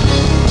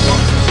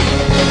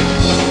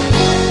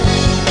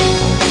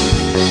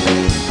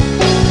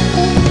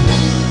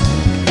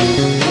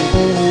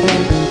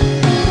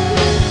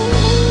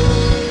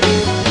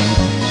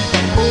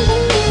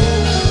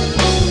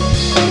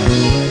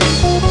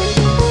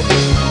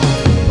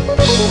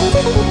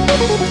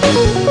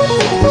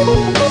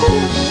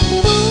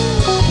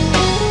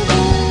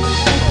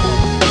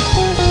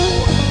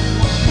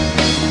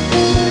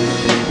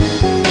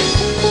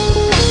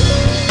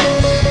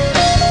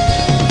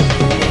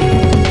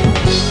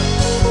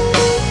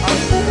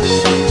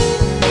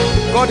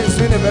 God is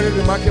doing a very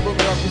remarkable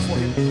miracle for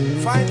him.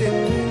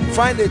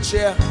 Find a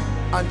chair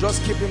and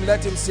just keep him,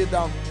 let him sit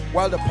down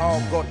while the power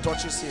of God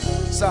touches him.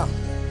 Sir,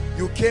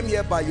 you came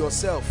here by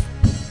yourself,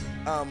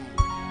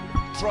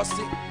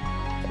 trusting.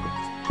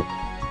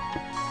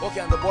 Okay,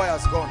 and the boy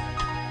has gone.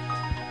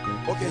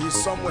 Okay,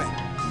 he's somewhere.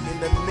 In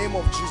the name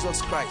of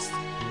Jesus Christ,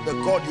 the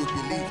God you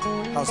believed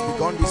has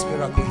begun this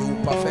miracle. He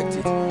will perfect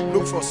it.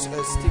 Look for a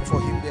stick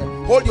for him there.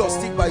 Hold your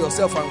stick by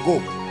yourself and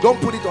go. Don't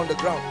put it on the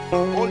ground.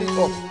 Hold it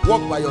up.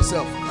 Walk by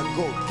yourself and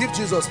go. Give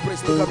Jesus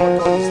praise. Look at what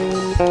God is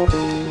doing.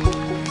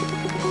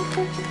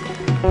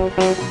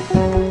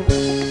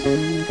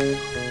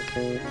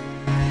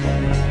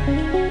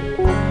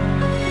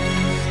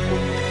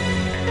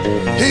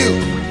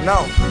 Healed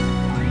now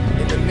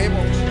in the name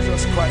of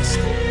Jesus Christ.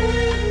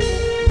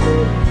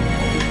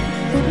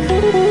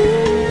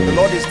 The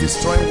Lord is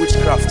destroying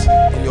witchcraft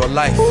in your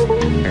life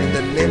in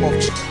the name of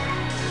Jesus.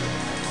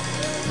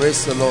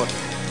 Praise the Lord.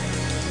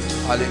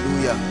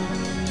 Hallelujah.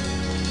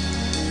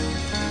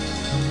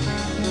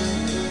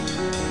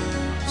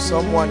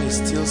 Someone is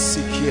still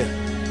sick here.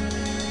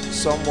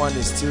 Someone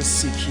is still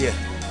sick here.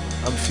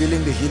 I'm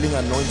feeling the healing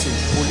anointing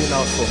pulling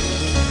out from me.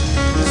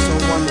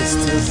 Someone is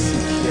still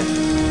sick here.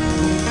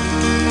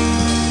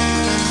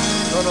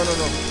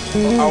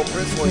 No. I'll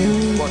pray for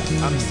you, but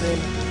I'm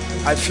saying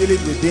I feel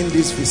it within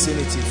this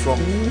vicinity from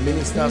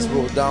Ministers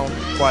Road down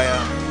choir.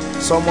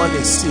 Someone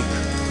is sick.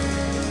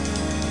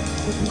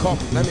 Come,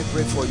 let me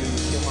pray for you. You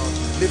came out.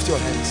 Lift your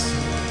hands.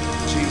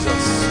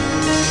 Jesus.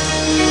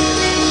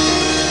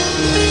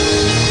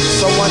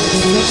 Someone is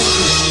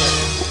sick here.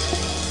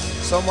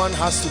 Someone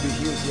has to be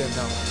healed here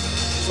now.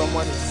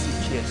 Someone is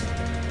sick here.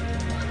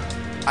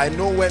 I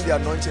know when the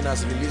anointing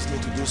has released me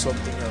to do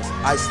something else,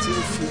 I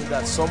still feel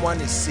that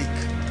someone is sick.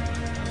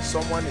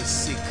 Someone is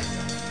sick.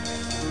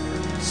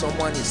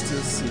 Someone is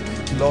still sick.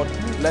 Lord,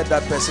 let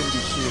that person be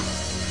healed.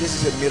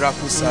 This is a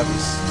miracle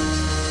service.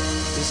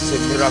 This is a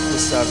miracle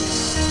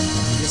service.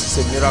 This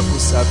is a miracle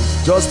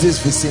service. Just this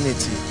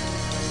vicinity,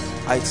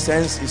 I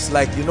sense it's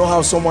like, you know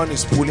how someone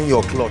is pulling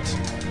your cloth.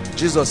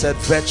 Jesus said,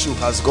 virtue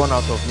has gone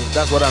out of me.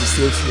 That's what I'm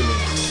still feeling.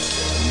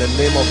 In the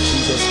name of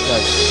Jesus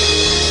Christ.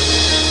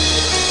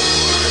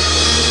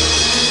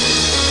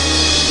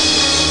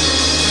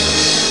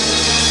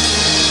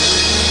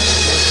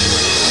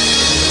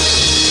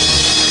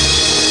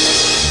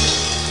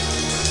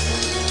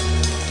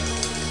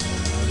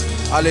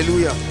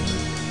 Hallelujah.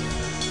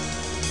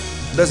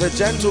 There's a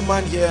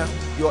gentleman here.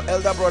 Your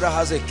elder brother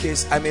has a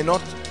case. I may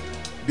not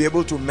be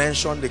able to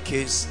mention the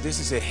case. This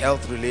is a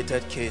health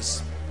related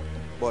case,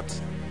 but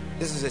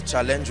this is a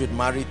challenge with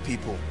married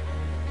people.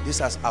 This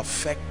has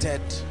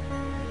affected,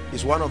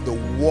 is one of the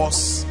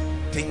worst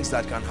things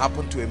that can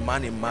happen to a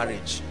man in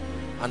marriage,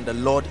 and the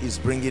Lord is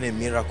bringing a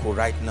miracle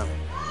right now.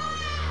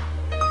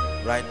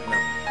 Right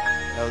now,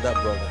 elder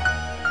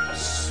brother,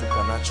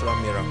 supernatural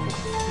miracle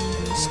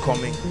is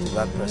coming to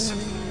that person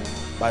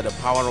by the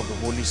power of the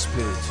Holy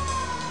Spirit.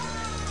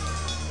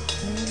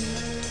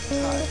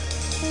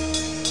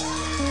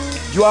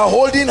 You are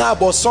holding her,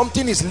 but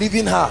something is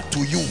leaving her to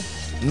you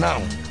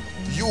now.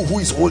 You who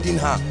is holding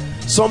her,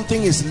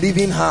 something is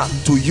leaving her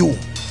to you.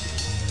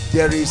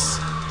 There is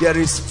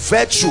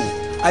virtue.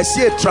 I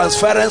see a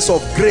transference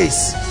of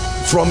grace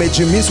from a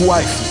Jimmy's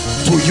wife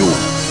to you.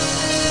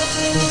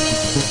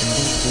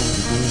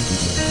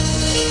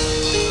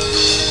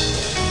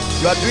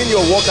 You are doing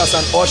your work as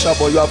an usher,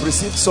 but you have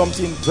received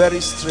something very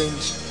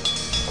strange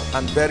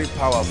and very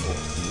powerful.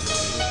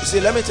 You see,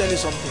 let me tell you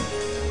something.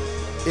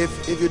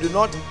 If you do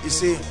not, you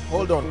see,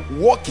 hold on.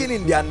 Walking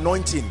in the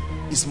anointing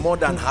is more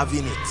than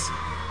having it.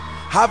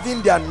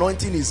 Having the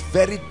anointing is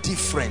very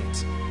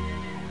different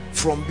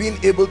from being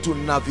able to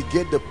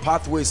navigate the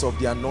pathways of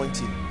the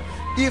anointing.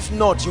 If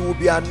not, you will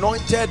be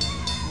anointed,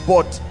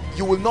 but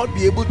you will not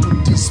be able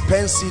to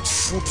dispense it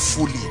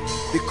fruitfully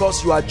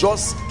because you are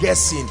just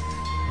guessing.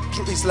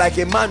 It's like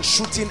a man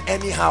shooting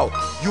anyhow.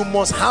 You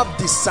must have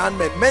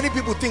discernment. Many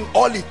people think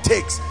all it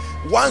takes,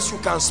 once you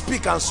can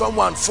speak and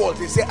someone falls,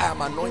 they say, I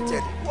am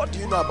anointed. What do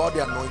you know about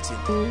the anointing?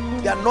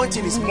 The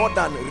anointing is more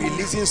than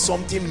releasing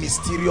something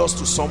mysterious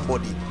to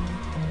somebody.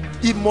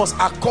 It must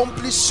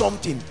accomplish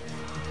something.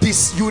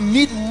 You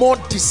need more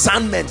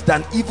discernment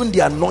than even the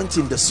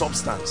anointing, the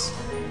substance.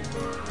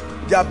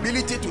 The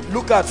ability to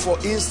look at, for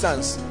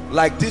instance,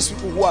 like these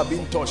people who are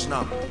being touched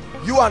now.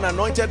 You are an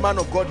anointed man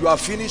of God, you are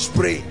finished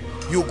praying.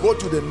 You go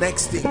to the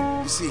next thing.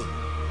 You see,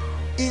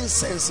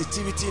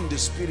 insensitivity in the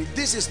spirit.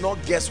 This is not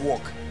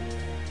guesswork.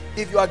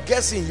 If you are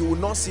guessing, you will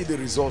not see the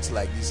results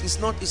like this. It's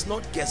not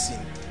guessing.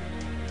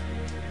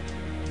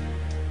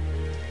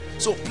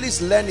 So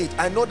please learn it.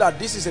 I know that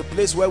this is a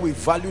place where we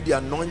value the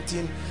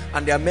anointing,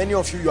 and there are many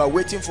of you are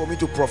waiting for me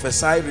to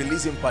prophesy,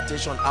 release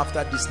impartation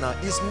after this. Now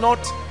it's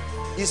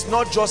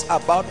not just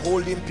about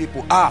holding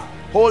people.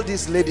 Hold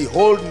this lady,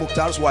 hold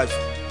Mukhtar's wife.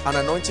 An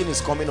anointing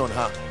is coming on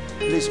her.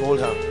 Please hold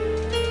her.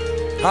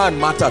 Her and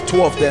Martha,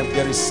 two of them.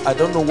 There is, I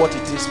don't know what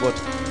it is, but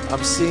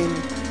I'm seeing,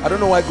 I don't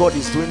know why God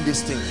is doing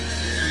this thing.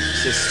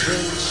 It's a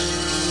strange.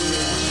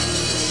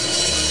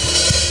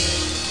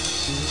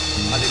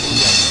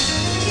 Hallelujah.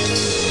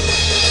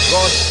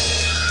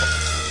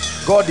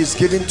 God is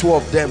giving two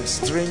of them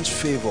strange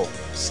favor.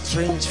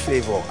 Strange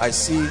favor. I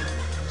see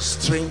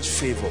strange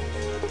favor.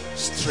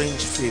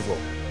 Strange favor.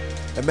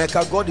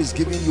 Emeka, God is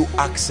giving you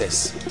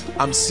access.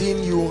 I'm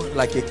seeing you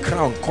like a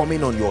crown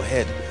coming on your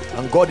head.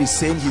 And God is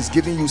saying he's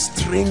giving you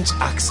strange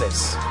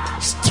access.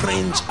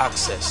 Strange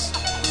access.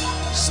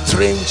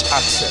 Strange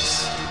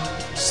access.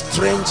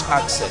 Strange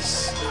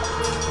access.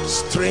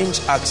 Strange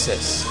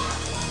access.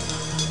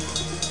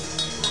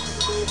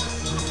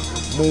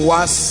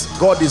 Muwas,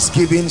 God is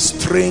giving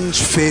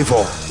strange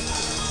favor.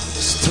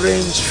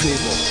 Strange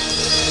favor.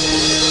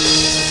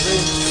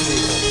 Strange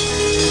favor.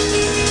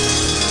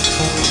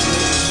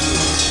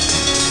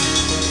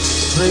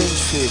 Strange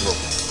favor.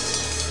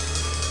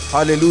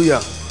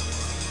 Hallelujah.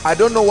 I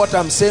don't know what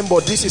I'm saying,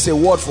 but this is a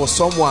word for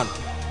someone.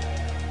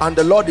 And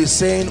the Lord is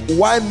saying,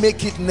 why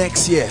make it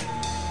next year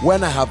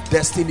when I have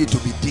destined it to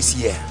be this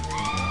year?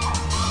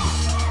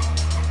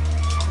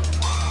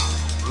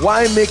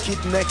 Why make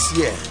it next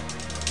year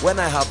when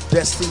I have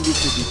destined it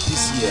to be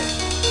this year.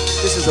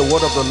 This is the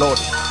word of the Lord.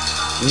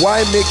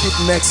 Why make it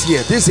next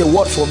year? This is a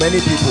word for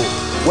many people.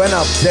 When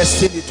I've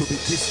destined it to be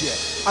this year.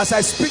 As I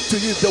speak to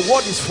you, the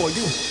word is for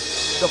you.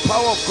 The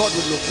power of God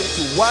will locate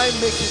you. Why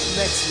make it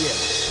next year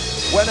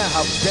when I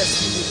have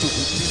destined it to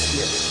be this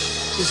year?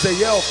 It's the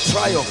year of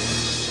triumph.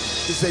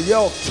 It's the year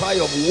of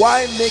triumph.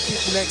 Why make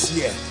it next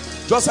year?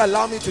 Just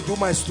allow me to do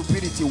my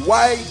stupidity.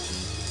 Why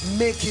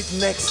make it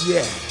next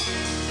year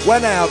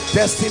when I have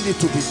destined it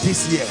to be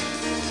this year?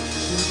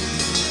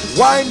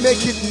 Why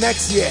make it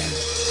next year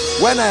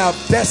when I have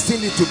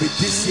destined it to be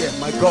this year?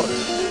 My God.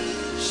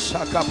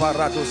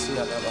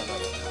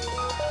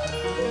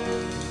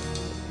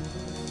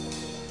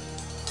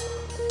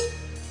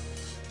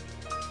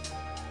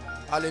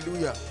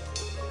 Hallelujah.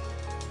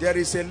 There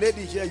is a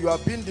lady here, you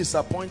have been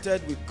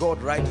disappointed with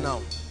God right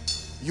now.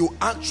 You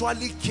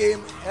actually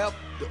came help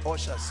the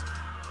ushers.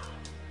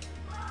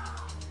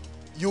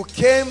 You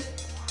came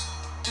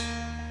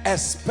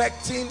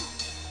expecting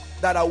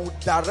that I would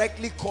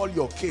directly call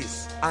your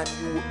case, and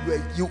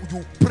you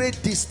prayed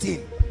this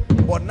thing,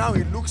 but now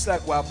it looks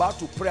like we're about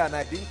to pray and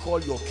I didn't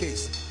call your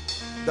case.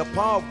 The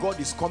power of God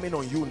is coming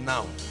on you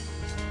now,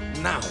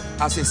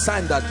 as a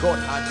sign that God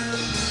had it.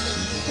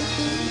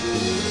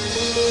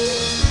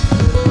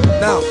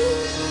 Now,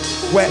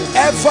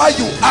 wherever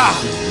you are,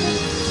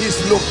 He's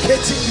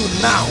locating you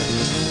now.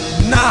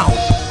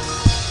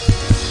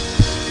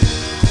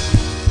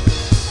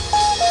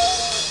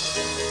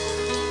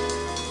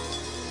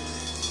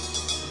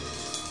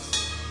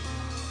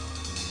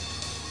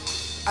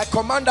 I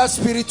command that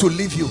spirit to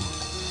leave you.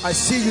 I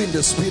see you in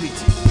the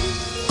spirit.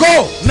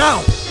 Go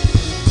now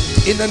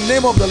in the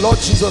name of the Lord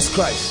Jesus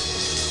Christ.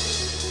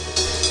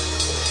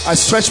 I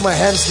stretch my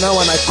hands now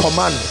and I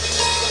command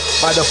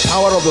by the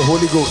power of the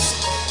Holy Ghost,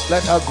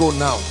 let her go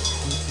now.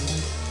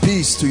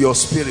 Peace to your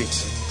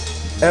spirit.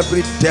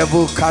 Every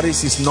devil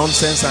carries his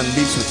nonsense and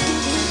lives with you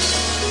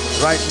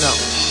right now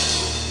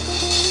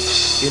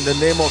in the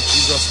name of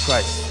Jesus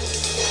Christ.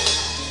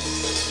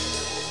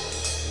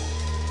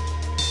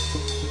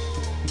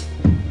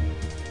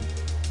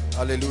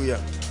 Hallelujah.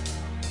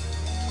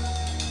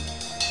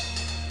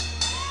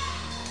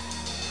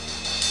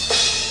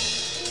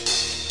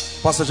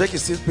 Pastor Jake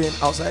is still praying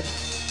outside.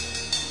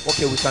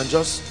 Okay, we can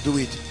just do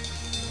it.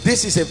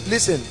 This is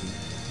listen,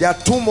 there are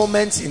two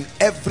moments in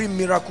every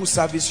miracle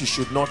service you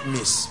should not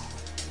miss.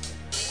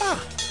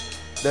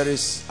 There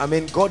is,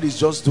 God is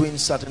just doing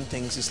certain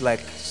things. It's like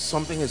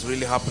something is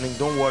really happening.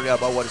 Don't worry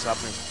about what is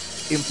happening.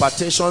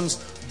 Impartations.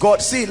 God,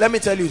 see, let me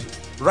tell you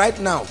right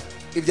now,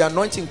 if the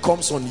anointing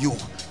comes on you,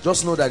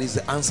 just know that is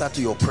the answer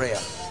to your prayer.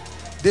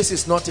 This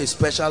is not a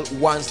special.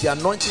 Once the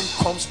anointing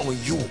comes on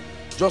you,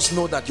 just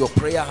know that your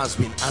prayer has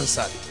been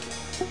answered.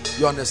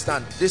 You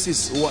understand? This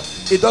is what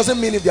it doesn't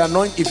mean. If the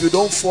anointing, if you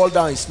don't fall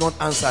down, it's not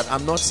answered.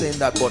 I'm not saying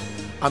that, but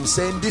I'm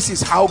saying this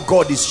is how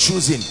God is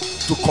choosing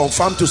to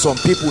confirm to some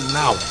people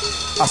now,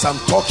 as I'm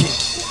talking,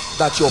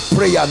 that your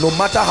prayer, no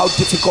matter how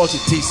difficult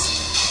it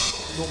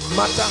is, no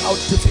matter how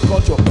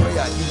difficult your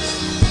prayer is,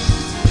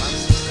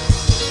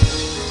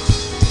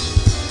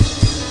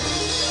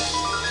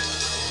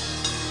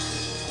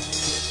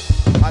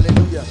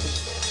 hallelujah.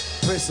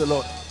 Praise the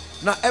Lord.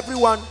 Now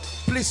everyone,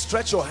 please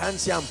stretch your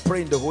hands here and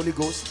pray in the Holy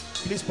Ghost.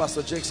 Please,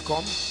 Pastor Jakes,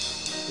 come.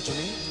 What you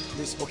mean?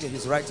 Please. Okay,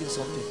 he's writing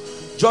something.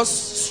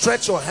 Just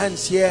stretch your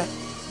hands here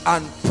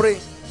and pray.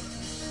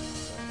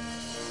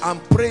 And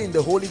pray in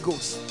the Holy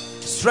Ghost.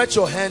 Stretch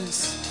your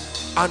hands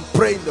and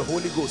pray in the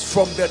Holy Ghost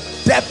from the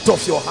depth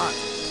of your heart.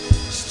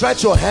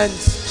 Stretch your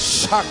hands.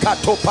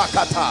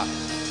 Shakatopakata.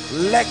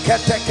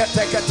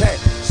 Leketeketekete.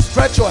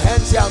 Stretch your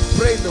hands here and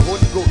pray in the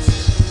Holy Ghost.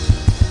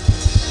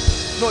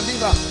 No,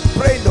 leave her.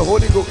 Pray in the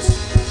Holy Ghost.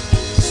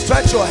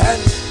 Stretch your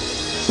hands.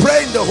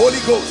 Pray in the Holy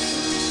Ghost.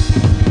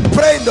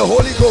 Pray in the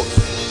Holy Ghost.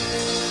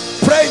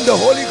 Pray in the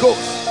Holy Ghost.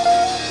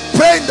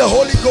 Pray in the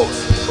Holy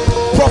Ghost.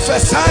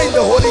 Prophesy in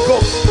the Holy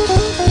Ghost.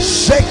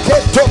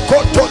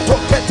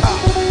 Sheketokotoketa.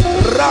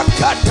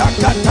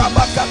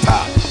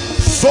 Rakatakatabakata.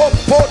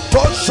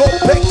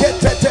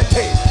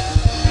 Sopotoshopeketete.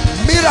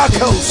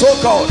 Miracles, oh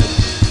God.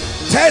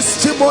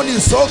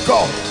 Testimonies, oh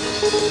God.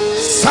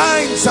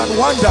 Signs and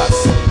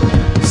wonders.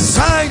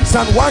 Signs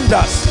and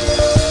wonders.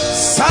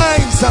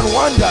 Signs and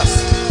wonders.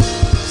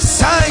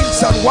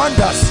 Signs and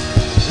wonders.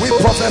 We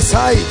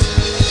prophesy it.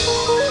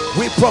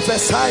 We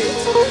prophesy it.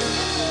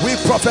 We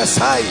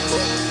prophesy it.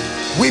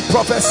 We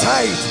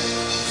prophesy it.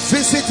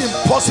 Visit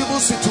impossible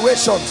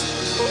situations.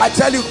 I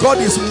tell you, God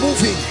is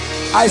moving.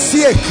 I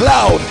see a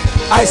cloud.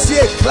 I see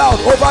a cloud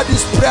over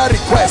this prayer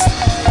request.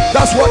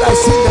 That's what I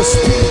see in the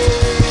spirit.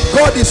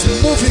 God is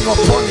moving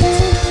upon it.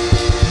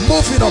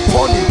 Moving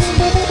upon it.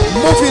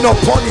 Moving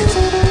upon it.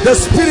 The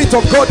Spirit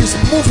of God is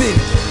moving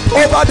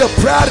over the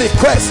prayer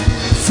request,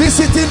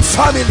 visiting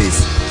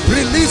families,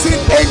 releasing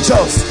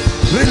angels,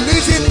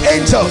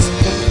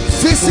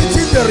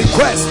 visiting the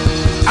request.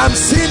 I'm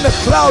seeing the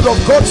cloud of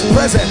God's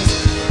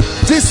presence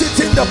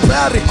visiting the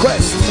prayer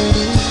request.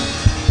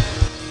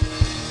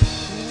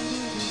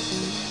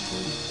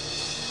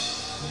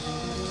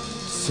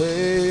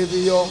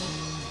 Savior,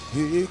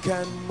 He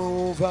can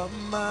move a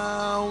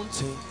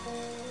mountain.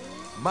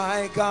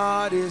 My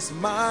God is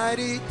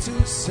mighty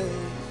to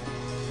save.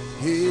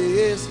 He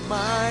is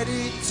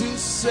mighty to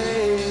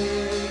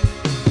save.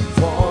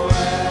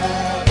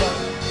 Forever,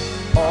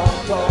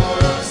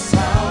 author of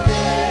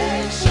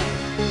salvation.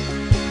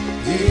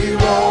 He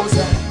rose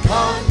and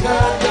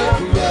conquered the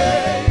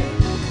grave.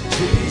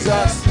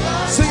 Jesus,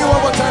 sing it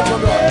one more time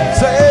from God.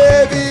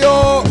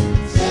 Savior,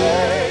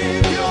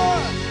 Savior,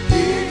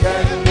 He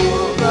can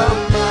move the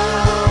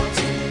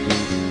mountain.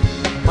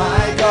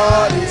 My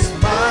God is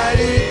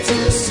mighty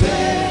to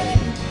save.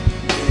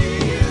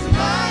 He is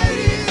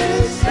mighty to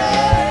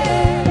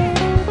save.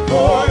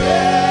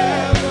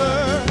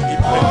 Forever,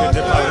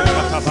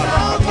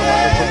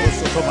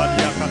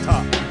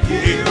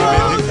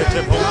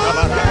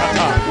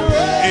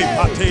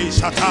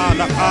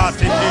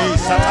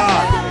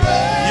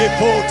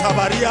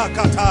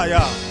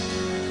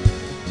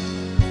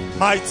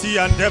 mighty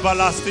and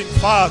everlasting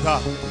Father,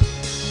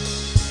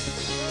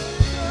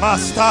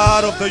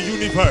 Master of the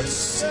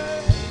universe,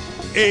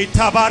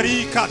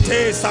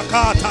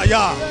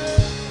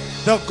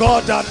 the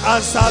God that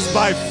answers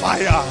by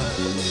fire.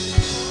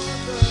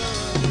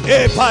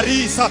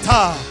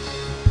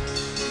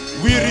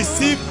 We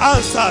receive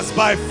answers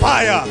by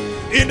fire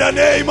in the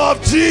name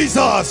of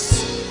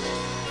Jesus.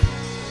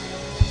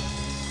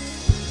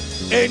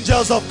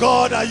 Angels of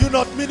God, are you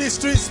not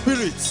ministering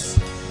spirits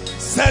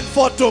sent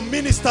forth to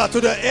minister to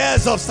the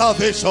heirs of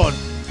salvation?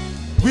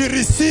 We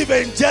receive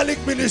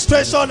angelic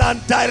ministration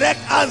and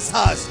direct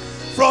answers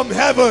from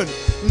heaven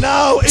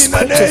now in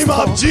the name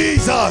of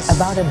Jesus.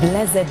 About a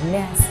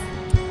blessedness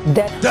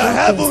that the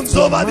heavens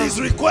over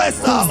these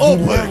requests are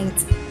open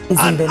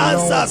and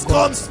answers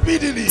come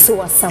speedily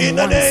in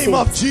the name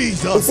of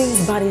Jesus. It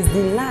says, but his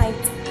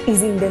delight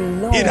is in the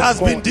law. It has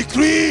been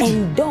decreed,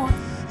 and done.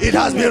 It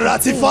has been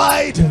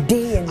ratified,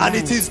 and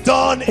it is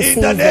done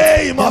in the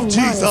name of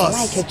Jesus.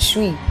 Like a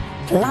tree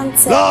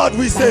planted, Lord,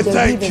 we say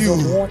thank you.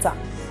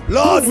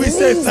 Lord, we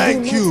say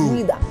thank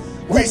you.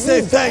 We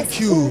say thank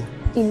you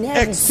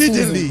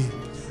exceedingly,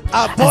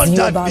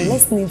 abundantly,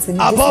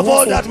 above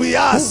all that we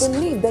ask,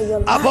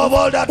 above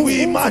all that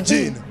we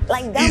imagine,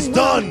 is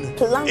done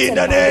in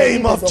the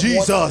name of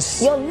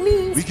Jesus.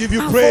 We give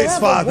you praise,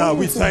 Father.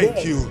 We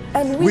thank you.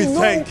 We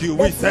thank you.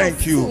 We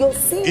thank you.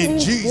 In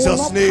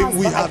Jesus' name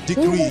we have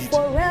decreed. You will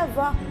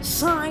forever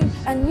shine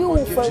and you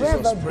will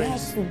forever bear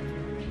fruit.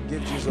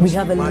 We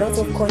have a lot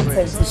of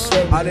content to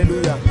share.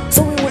 Hallelujah.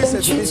 So we will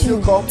entreat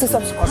you to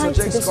subscribe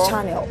to this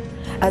channel.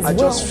 As I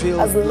just feel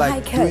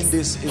like doing us,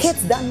 this hit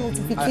that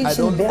notification I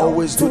don't bell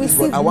always do this,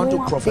 but I want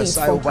to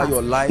prophesy over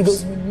your lives.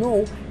 Because we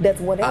know that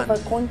whatever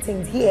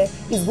content here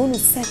is going to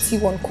set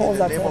you on course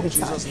at every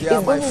time. It's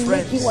going to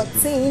make you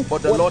attain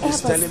but the Lord is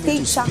telling me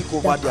to speak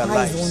over their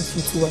lives. Wants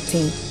you to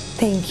attain.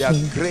 Thank you. They are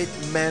great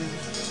men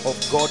of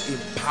God in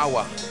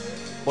power.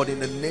 But in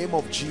the name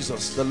of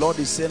Jesus, the Lord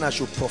is saying I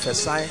should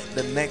prophesy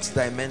the next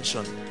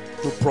dimension,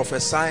 to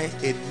prophesy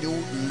a new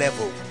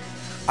level.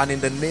 And in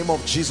the name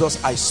of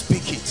Jesus, I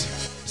speak it.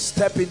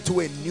 Step into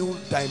a new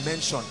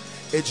dimension.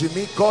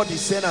 Ejimi, God is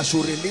saying I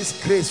should release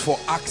grace for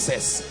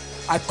access.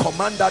 I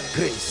command that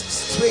grace,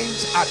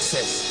 strange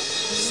access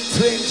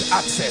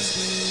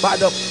by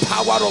the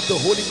power of the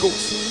Holy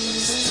Ghost.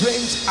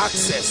 Strange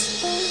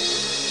access,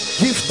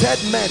 gifted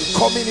men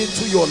coming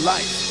into your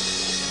life,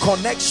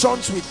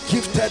 connections with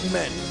gifted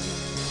men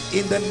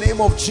in the name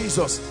of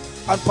Jesus.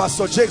 And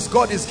Pastor Jakes,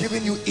 God is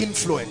giving you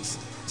influence,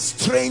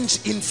 strange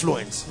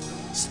influence,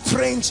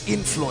 strange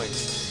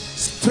influence,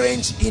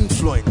 strange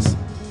influence,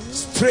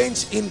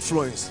 strange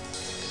influence.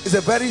 It's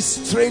a very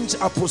strange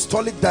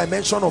apostolic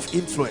dimension of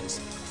influence.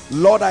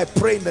 Lord, I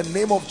pray in the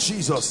name of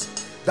Jesus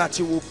that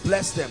you will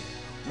bless them.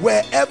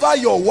 Wherever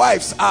your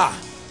wives are,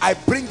 I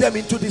bring them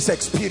into this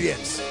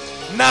experience.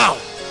 Now,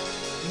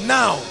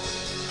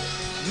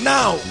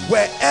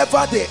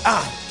 wherever they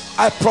are,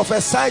 I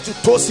prophesy to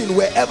Tosin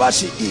wherever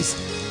she is,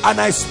 and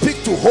I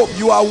speak to hope.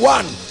 You are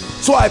one.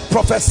 So I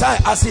prophesy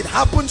as it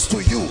happens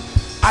to you,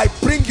 I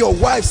bring your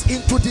wives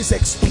into this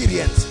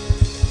experience.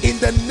 In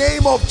the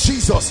name of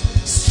Jesus,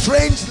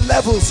 strange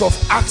levels of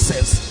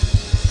access,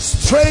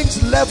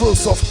 strange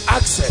levels of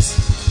access,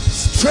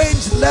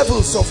 strange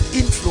levels of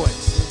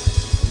influence.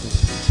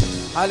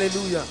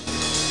 Hallelujah.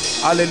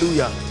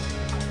 Hallelujah.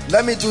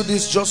 Let me do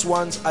this just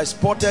once. I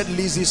spotted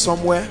Lizzie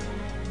somewhere.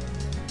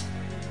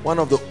 One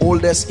of the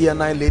oldest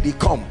ENI lady.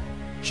 Come.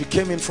 She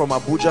came in from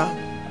Abuja.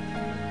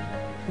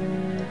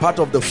 Part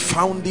of the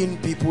founding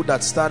people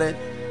that started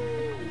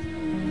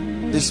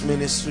this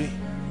ministry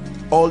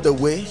all the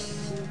way.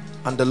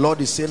 And the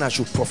Lord is saying I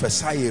should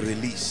prophesy a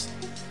release.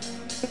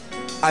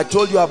 I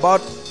told you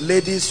about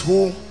ladies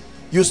who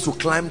used to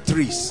climb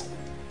trees.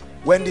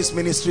 When this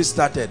ministry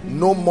started,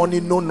 no money,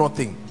 no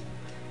nothing.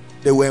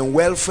 They were in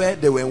welfare,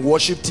 they were in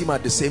worship team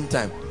at the same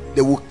time.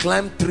 They would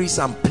climb trees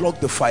and pluck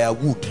the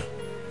firewood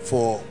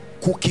for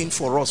cooking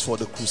for us for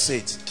the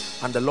crusades.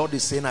 And the Lord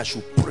is saying I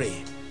should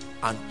pray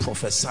and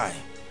prophesy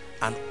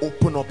and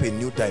open up a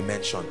new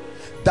dimension.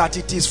 That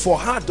it is for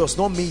her does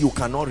not mean you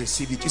cannot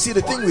receive it. You see,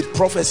 the thing with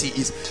prophecy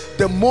is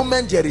the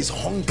moment there is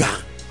hunger,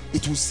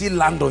 it will still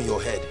land on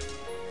your head.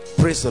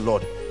 Praise the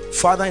Lord.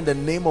 Father, in the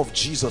name of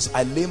Jesus,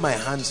 I lay my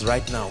hands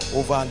right now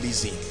over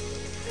Lizzie.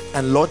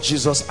 And Lord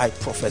Jesus, I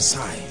prophesy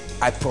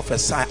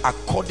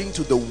according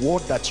to the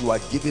word that you are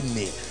giving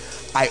me.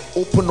 I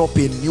open up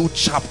a new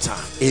chapter,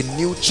 a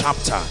new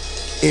chapter,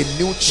 a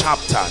new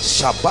chapter.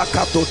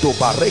 Shabakato to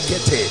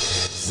barekete.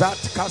 Zat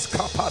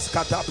kaskapas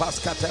katapas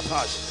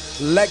katepash.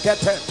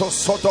 Legete to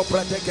soto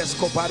predekes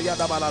kobaria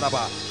da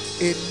balaraba.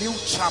 A new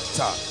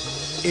chapter,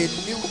 a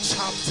new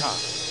chapter,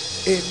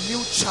 a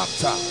new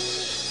chapter,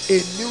 a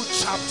new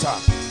chapter.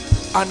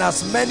 And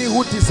as many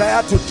who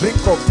desire to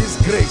drink of this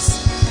grace,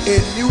 a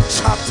new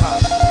chapter,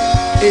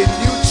 a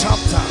new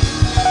chapter,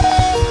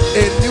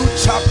 a new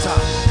chapter.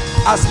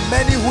 As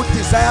many who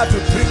desire to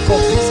drink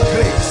of this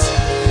grace,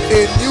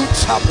 a new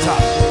chapter,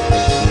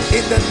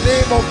 in the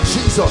name of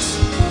Jesus.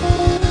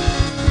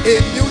 A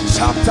new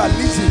chapter.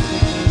 Lizzie,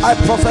 I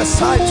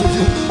prophesy to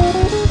you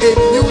a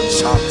new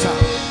chapter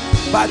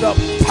by the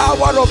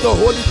power of the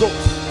Holy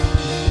Ghost.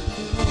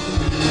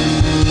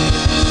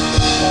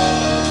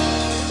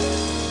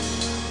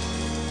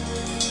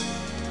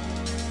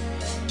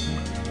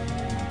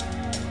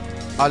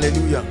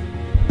 Hallelujah.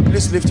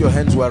 Please lift your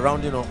hands. We're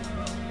rounding up.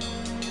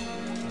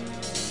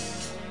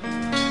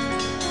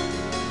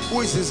 Who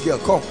is this girl?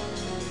 Come.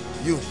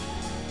 You.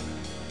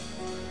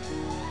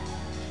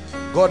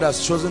 God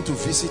has chosen to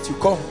visit you.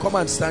 Come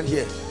and stand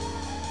here.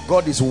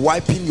 God is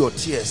wiping your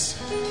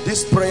tears.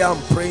 This prayer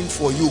I'm praying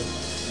for you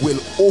will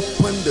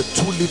open the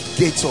tulip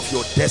gates of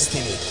your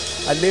destiny.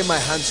 I lay my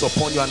hands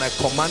upon you and I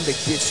command the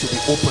gates to be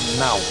open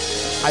now.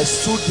 I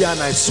stood there and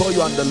I saw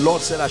you and the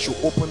Lord said I should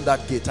open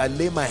that gate. I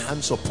lay my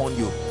hands upon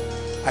you.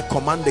 I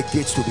command the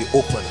gates to be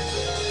open.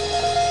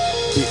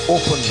 Be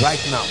open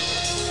right now.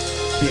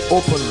 Be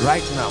open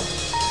right now.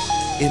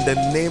 In the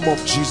name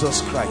of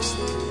Jesus Christ.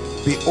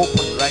 Be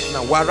open right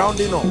now. We're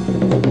rounding up.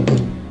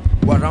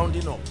 We're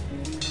rounding up.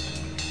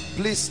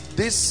 Please,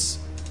 this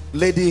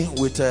lady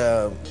with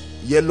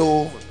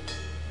yellow,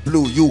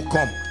 blue, you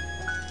come.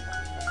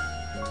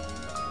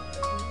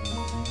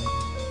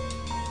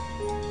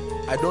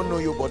 I don't know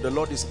you, but the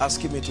Lord is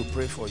asking me to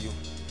pray for you.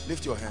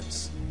 Lift your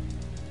hands.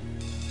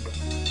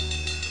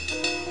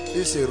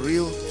 This is a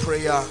real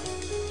prayer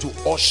to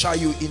usher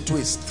you into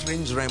a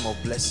strange realm of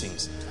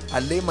blessings. I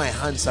lay my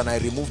hands and I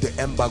remove the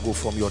embargo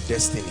from your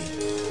destiny.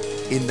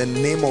 In the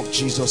name of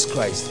Jesus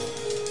Christ.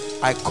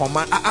 I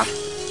command.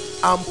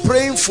 I'm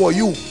praying for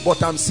you,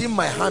 but I'm seeing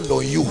my hand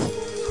on you.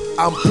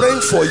 I'm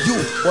praying for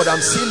you, but I'm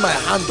seeing my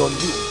hand on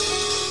you.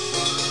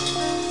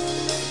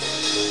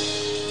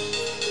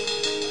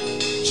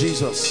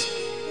 Jesus,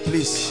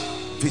 please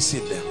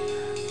visit them.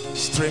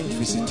 Strange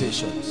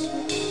visitations.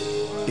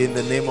 In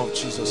the name of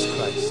Jesus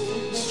Christ.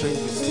 Strange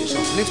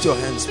visitations. Lift your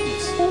hands,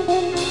 please.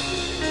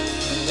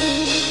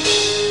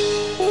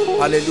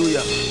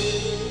 Hallelujah.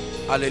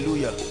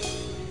 Hallelujah.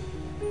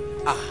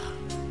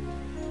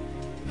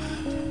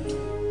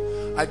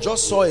 I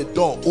just saw a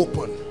door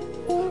open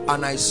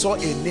and I saw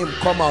a name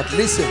come out.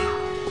 Listen,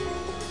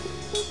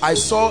 I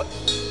saw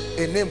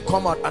a name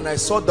come out and I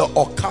saw the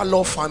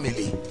Okalo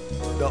family.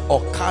 The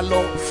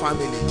Okalo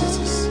family. This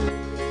is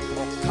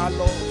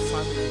Okalo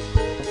family.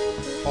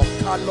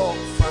 Okalo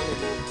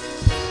family.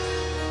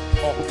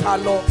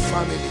 Okalo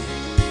family.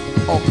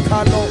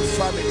 Okalo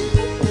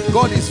family.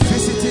 God is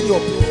visiting your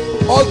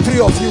people. All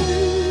three of you,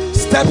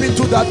 step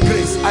into that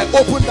grace. I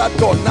open that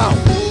door now.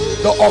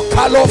 The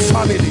Okalo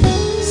family.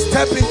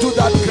 Step into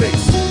that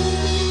grace.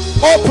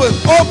 Open,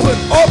 open,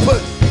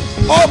 open,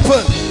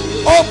 open,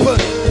 open.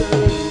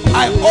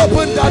 I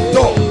open that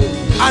door.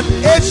 An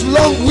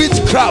age-long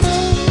witchcraft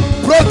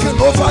broken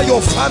over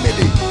your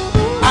family.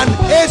 An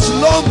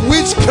age-long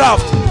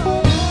witchcraft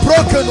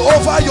broken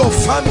over your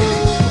family.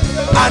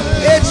 An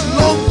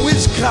age-long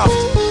witchcraft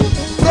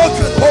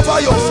broken over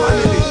your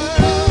family.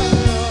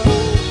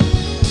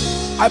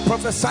 I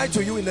prophesy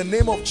to you in the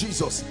name of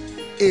Jesus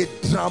a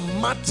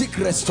dramatic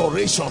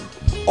restoration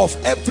of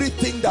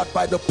everything that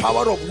by the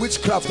power of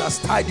witchcraft has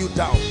tied you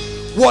down.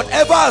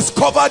 Whatever has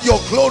covered your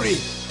glory,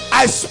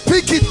 I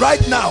speak it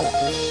right now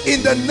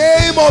in the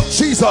name of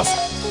Jesus.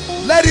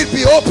 Let it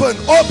be open,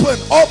 open,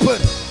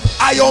 open.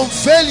 I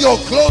unveil your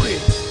glory.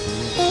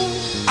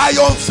 I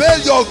unveil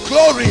your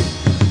glory.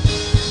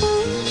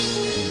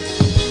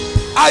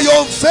 I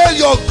unveil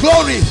your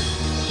glory.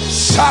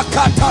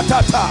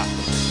 Shakatatata.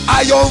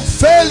 I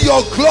unveil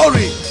your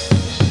glory.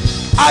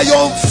 I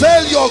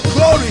unveil your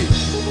glory.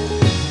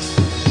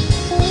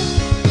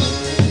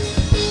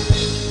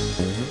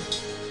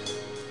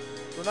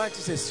 Tonight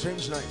is a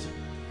strange night.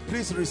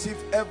 Please receive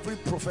every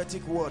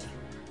prophetic word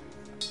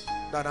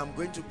that I'm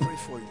going to pray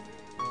for you.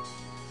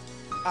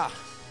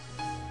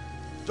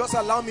 Just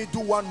allow me to do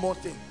one more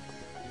thing.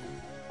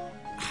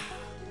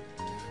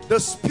 The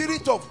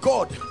Spirit of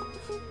God,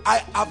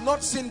 I have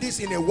not seen this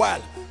in a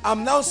while.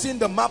 I'm now seeing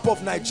the map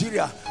of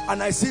Nigeria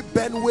and I see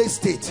Benue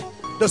State.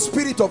 The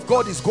Spirit of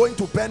God is going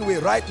to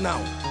Benue right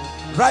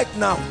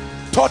now,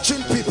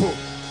 touching people.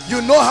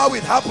 You know how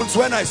it happens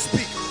when I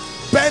speak.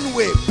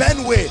 Benway,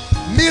 Benway,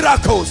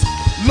 miracles.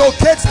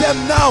 Locate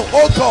them now,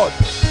 oh God.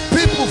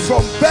 People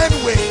from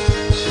Benway,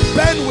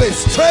 Benway,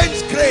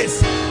 strange grace,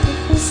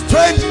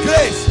 strange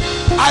grace.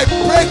 I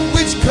break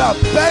witchcraft.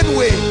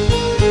 Benway,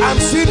 I'm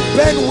seeing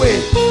Benway.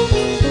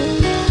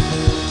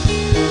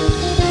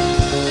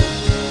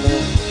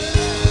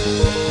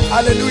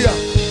 Hallelujah,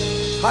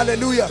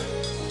 hallelujah.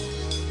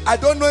 I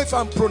don't know if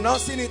I'm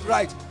pronouncing it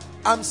right.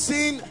 I'm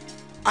seeing,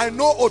 I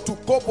know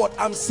Otuko, but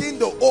I'm seeing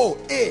the O,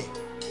 A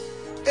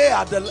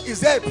at the, is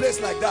there a place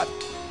like that?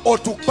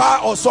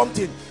 Otukpa or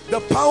something. The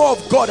power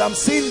of God, I'm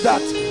seeing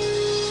that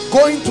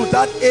going to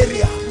that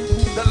area.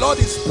 The Lord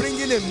is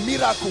bringing a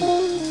miracle.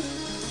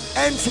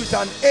 Ends with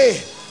an A.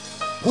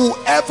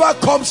 Whoever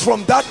comes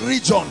from that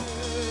region,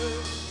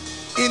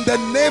 in the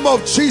name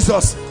of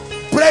Jesus,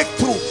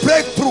 breakthrough,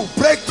 breakthrough,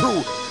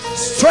 breakthrough.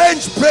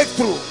 Strange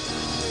breakthrough.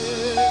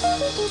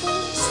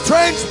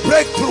 Strange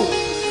breakthrough.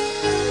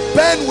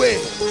 Benway,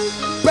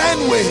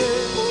 Benway,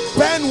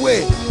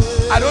 Benway.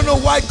 I don't know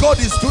why God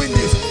is doing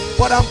this,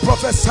 but I'm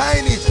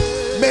prophesying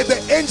it. May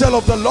the angel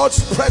of the Lord's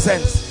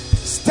presence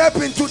step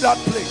into that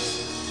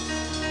place.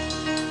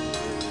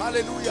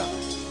 Hallelujah.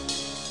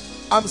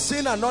 I'm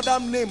seeing another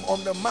name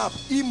on the map.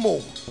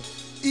 Imo,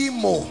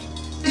 Imo,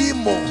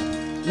 Imo.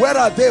 Where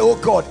are they, oh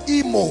God?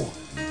 Imo,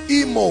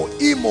 Imo,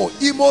 Imo,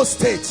 Imo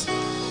State,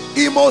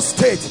 Imo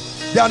State.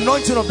 The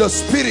anointing of the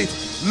Spirit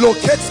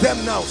locates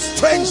them now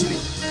strangely.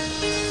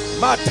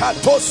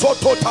 Matato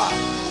Sotota,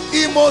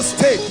 Imo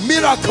State.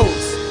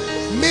 Miracles,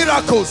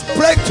 miracles,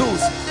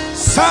 breakthroughs,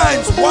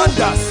 signs,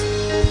 wonders,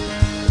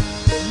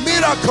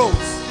 miracles,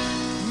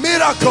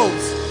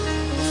 miracles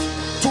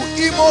to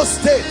Imo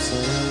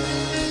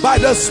State by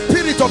the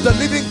Spirit of the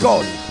living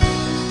God.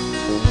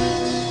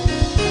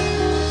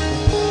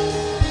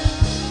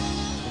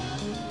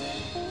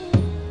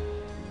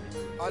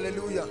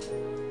 Hallelujah.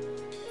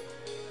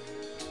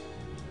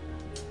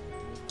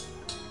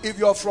 If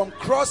you're from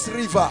Cross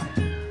River,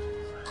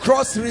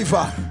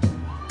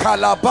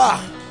 Calabar,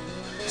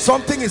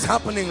 something is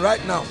happening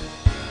right now.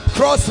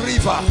 Cross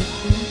River,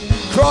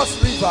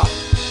 Cross River,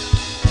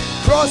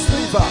 Cross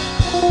River,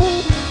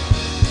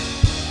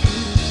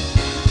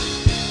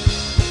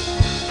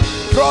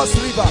 Cross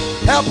River.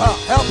 Help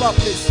her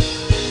please.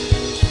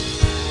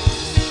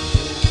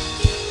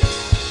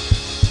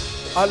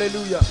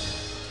 Hallelujah.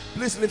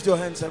 Please lift your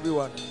hands,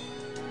 everyone.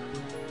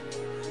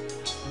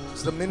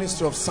 It's the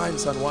ministry of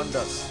signs and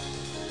wonders.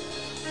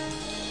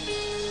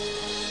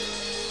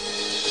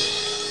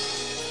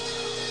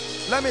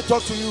 Let me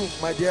talk to you,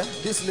 my dear.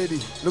 This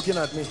lady looking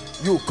at me.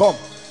 You, come.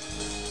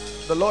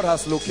 The Lord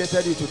has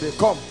located you today.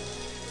 Come.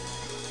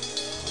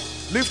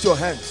 Lift your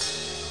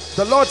hands.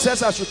 The Lord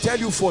says I should tell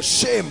you, for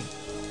shame,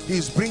 He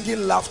is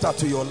bringing laughter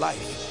to your life.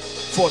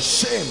 For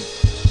shame,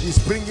 He is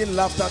bringing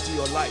laughter to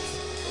your life.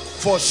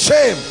 For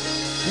shame,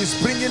 He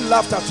is bringing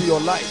laughter to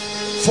your life.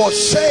 For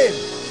shame,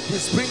 He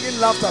is bringing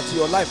laughter to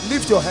your life.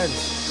 Lift your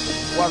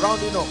hands. We're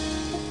rounding up.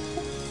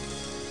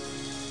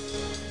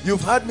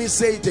 You've heard me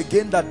say it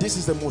again that this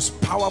is the most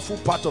powerful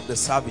part of the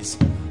service.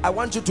 I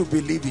want you to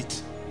believe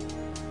it.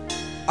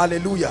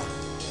 Hallelujah.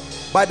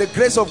 By the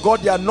grace of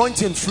God, the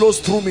anointing flows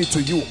through me to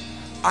you.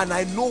 And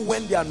I know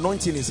when the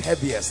anointing is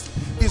heaviest.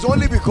 It's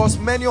only because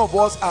many of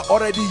us are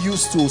already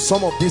used to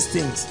some of these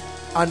things.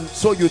 And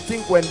so you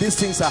think when these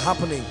things are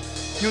happening,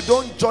 you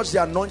don't judge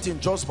the anointing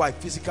just by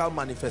physical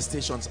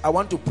manifestations. I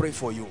want to pray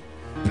for you.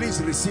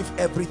 Please receive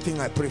everything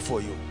I pray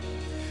for you.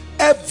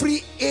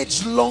 Every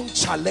age-long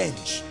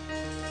challenge,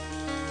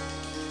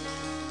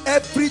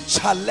 every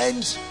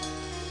challenge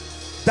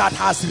that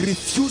has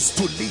refused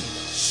to leave,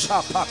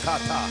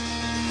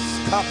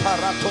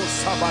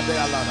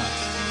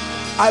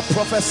 I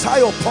prophesy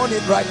upon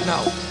it right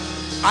now.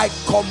 I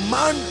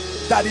command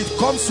that it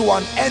comes to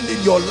an end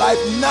in your life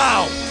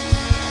now.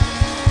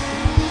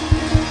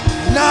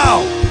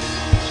 Now.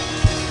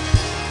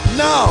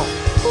 Now.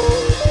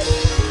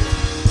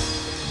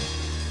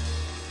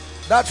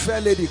 That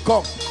fair lady,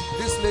 come.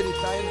 This lady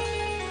crying,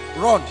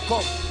 run,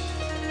 come.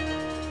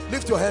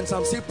 Lift your hands.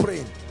 I'm still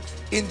praying.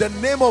 In the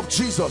name of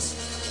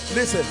Jesus,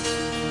 listen.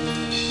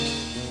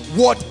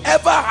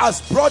 Whatever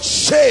has brought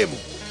shame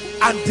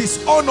and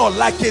dishonor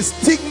like a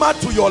stigma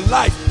to your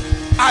life,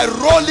 I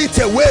roll it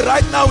away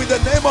right now in the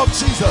name of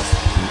Jesus.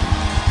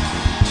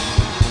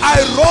 I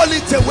roll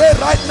it away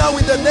right now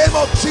in the name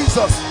of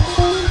Jesus.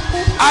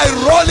 I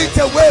roll it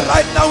away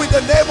right now in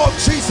the name of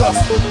Jesus.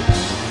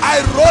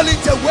 I roll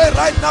it away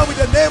right now in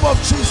the name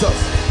of Jesus.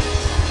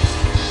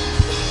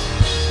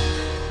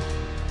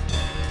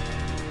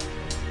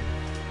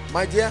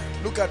 My dear,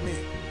 look at me.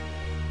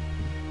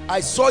 I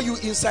saw you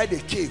inside a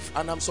cave,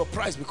 and I'm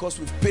surprised because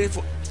we've prayed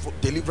for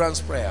deliverance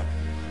prayer,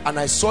 and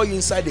I saw you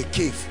inside a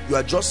cave. You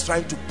are just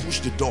trying to push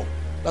the door.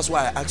 That's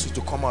why I asked you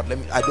to come out.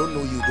 I don't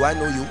know you. Do I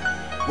know you?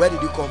 Where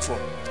did you come from?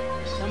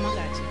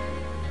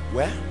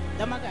 Where?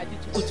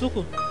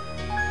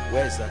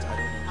 Where is that? I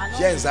don't know.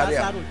 Here in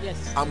Zaria,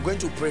 I'm going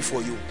to pray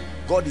for you.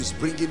 God is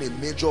bringing a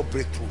major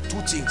breakthrough.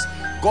 Two things.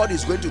 God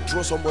is going to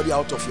throw somebody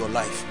out of your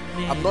life.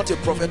 I'm not a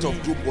prophet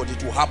of doom, but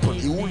it will happen.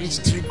 It will reach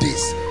 3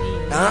 days.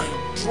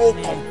 Throw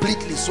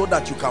completely so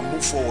that you can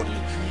move forward.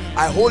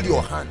 I hold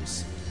your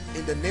hands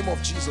in the name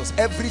of Jesus.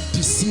 Every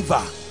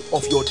deceiver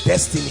of your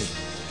destiny,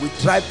 we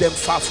drive them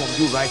far from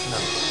you right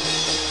now.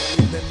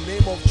 In the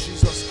name of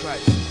Jesus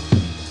Christ.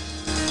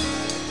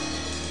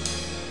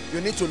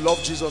 You need to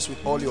love Jesus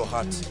with all your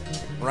heart,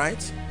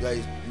 right? You are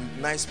a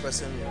nice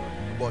person,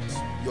 but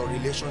your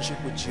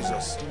relationship with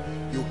Jesus,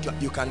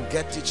 you can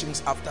get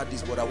teachings after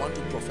this, but I want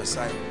to prophesy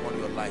on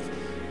your life.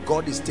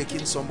 God is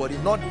taking somebody,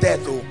 not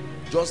death though,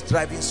 just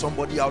driving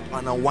somebody out,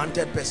 an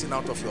unwanted person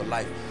out of your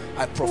life.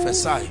 I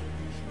prophesy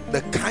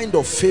the kind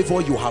of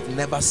favor you have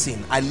never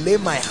seen. I lay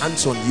my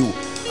hands on you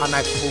and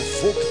I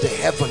provoke the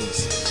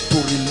heavens to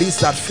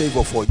release that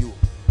favor for you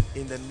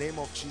in the name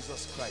of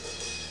Jesus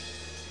Christ.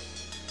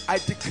 I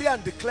decree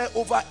and declare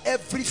over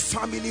every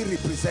family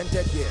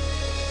represented here,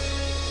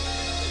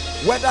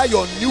 whether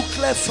your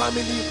nuclear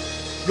family,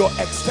 your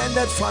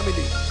extended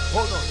family.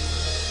 Hold on.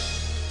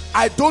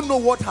 I don't know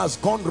what has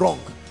gone wrong,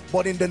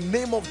 but in the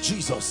name of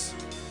Jesus,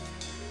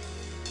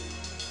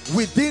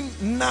 within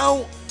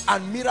now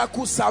and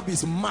miracle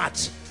service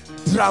March,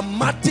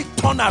 dramatic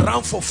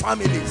turnaround for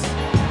families.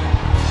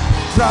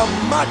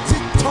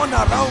 Dramatic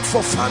turnaround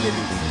for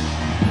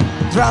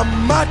families.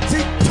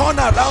 Dramatic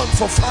turnaround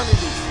for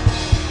families.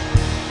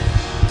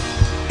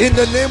 In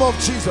the name of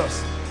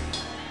Jesus.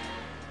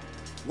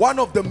 One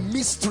of the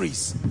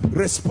mysteries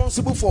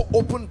responsible for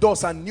open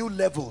doors and new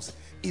levels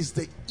is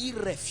the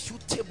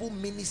irrefutable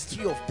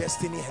ministry of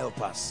destiny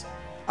helpers.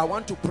 I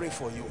want to pray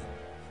for you.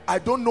 I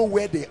don't know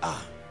where they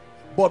are,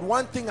 but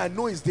one thing I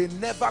know is they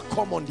never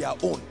come on their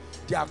own.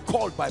 They are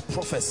called by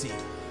prophecy.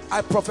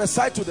 I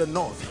prophesy to the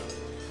north.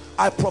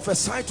 I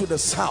prophesy to the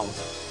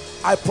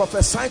south. I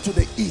prophesy to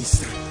the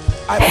east.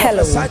 I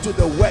prophesy to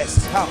the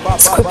west.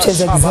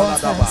 Scriptures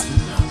exhort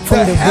us.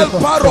 The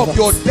helper of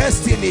your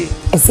destiny,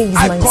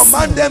 I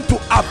command them to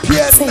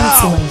appear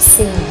now.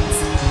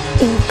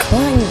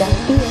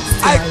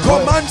 I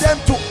command them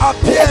to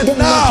appear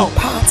now.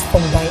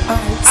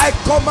 I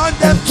command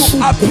them to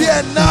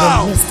appear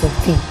now.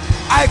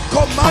 I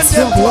command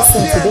them to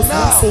appear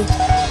now.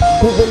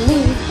 We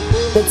believe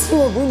that you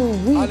are going to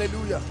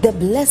reap the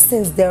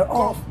blessings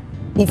thereof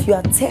if you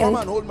attend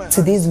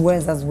to these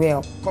words as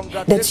well.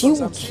 That you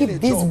will keep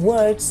these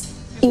words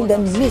in the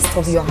midst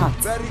of your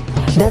heart,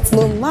 that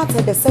no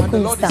matter the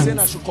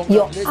circumstance,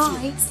 your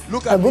eyes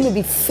are going to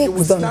be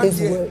fixed on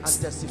these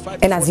words.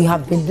 And as you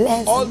have been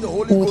blessed,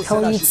 we will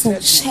tell you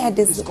to share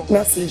this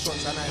message.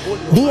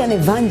 Be an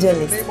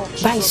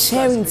evangelist by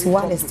sharing to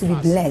others to be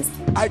blessed,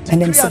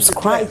 and then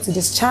subscribe to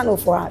this channel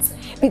for us,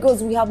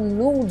 because we have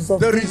loads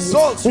of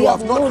videos, we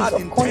have loads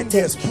of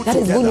content that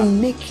is going to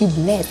make you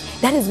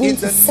blessed, that is going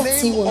to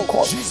set you on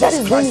course, that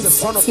is going to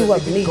set you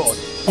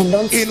ablaze. And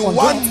don't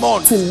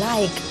forget to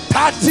like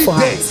 30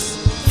 days.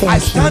 I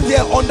stand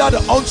here under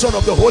the unction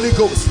of the Holy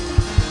Ghost.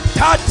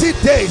 30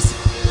 days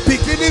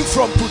beginning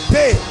from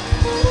today.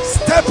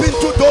 Step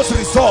into those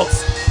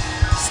results.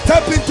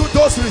 Step into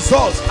those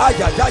results.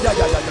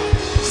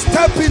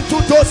 Step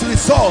into those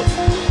results.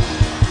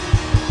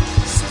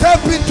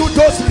 Step into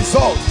those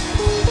results.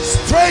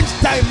 Strange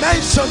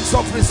dimensions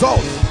of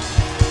results.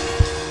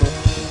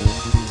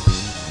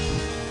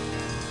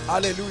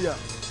 Hallelujah.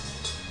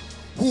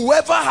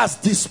 Whoever has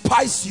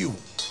despised you,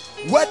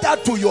 whether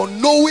to your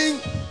knowing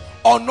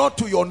or not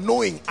to your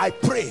knowing, I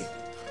pray,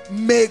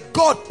 may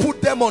God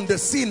put them on the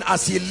scene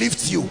as he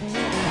lifts you.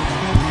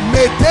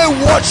 May they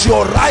watch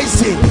your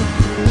rising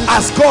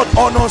as God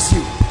honors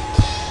you.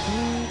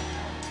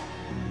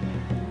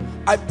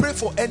 I pray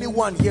for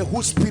anyone here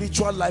whose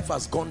spiritual life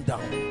has gone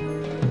down,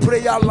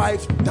 prayer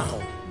life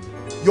down,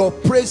 your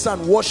praise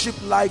and worship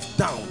life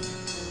down,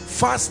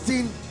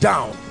 fasting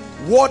down,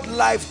 word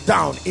life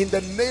down. In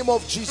the name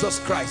of Jesus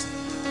Christ,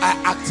 I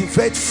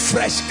activate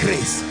fresh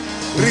grace.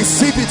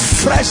 Receive it,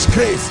 fresh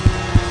grace,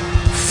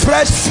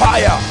 fresh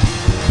fire.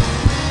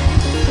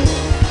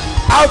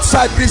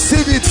 Outside,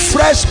 receive it,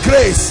 fresh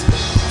grace,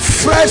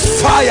 fresh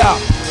fire,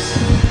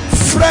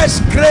 fresh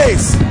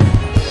grace.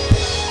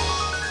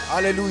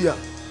 Hallelujah.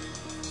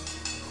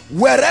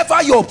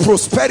 Wherever your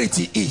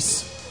prosperity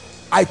is,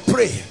 I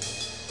pray,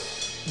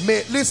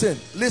 may,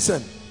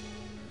 listen,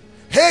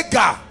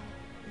 Hagar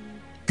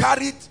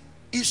carried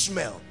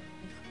Ishmael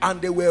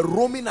and they were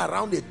roaming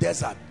around the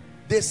desert.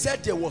 They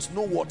said there was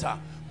no water,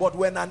 but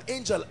when an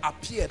angel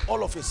appeared,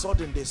 all of a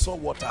sudden they saw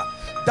water.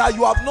 That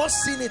you have not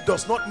seen it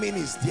does not mean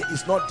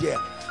it's not there.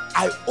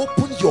 I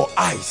open your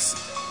eyes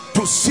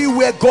to see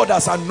where God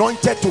has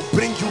anointed to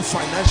bring you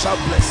financial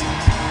blessings.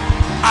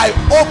 I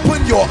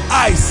open your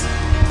eyes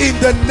in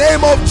the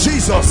name of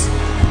Jesus.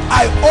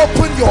 I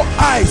open your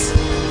eyes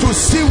to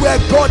see where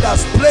God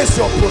has placed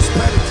your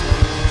prosperity.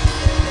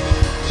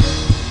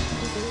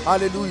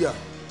 Hallelujah.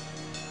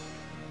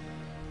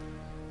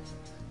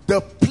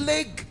 The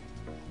plague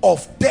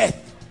of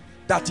death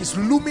that is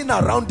looming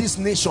around this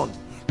nation,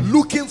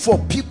 looking for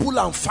people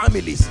and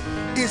families.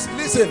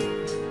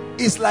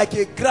 It's like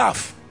a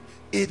graph.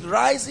 It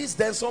rises,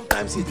 then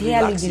sometimes it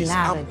relaxes.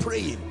 I'm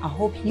praying. I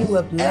hope you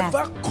were blessed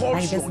by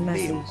this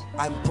message.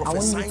 I'm I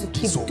want you to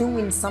keep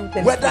doing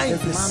something, whether in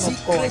the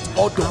secret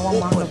or the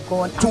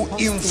open, to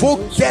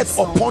invoke death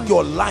upon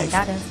your life.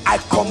 I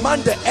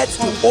command the earth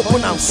to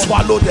open and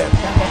swallow them.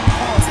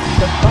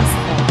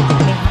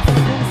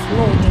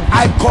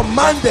 I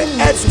command the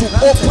earth to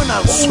open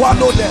and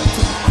swallow them.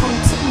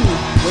 Continue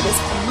with this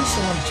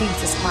permission of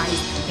Jesus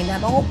Christ, and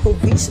that all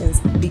provisions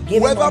be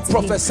given. Whoever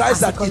prophesies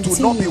that it will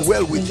not be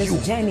well with you,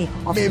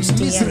 may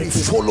misery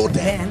follow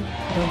them. Then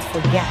don't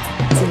forget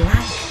to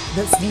like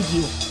this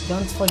video.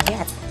 Don't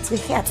forget to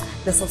hit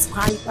the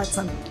subscribe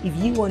button. If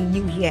you are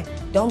new here,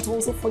 don't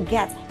also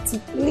forget to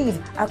leave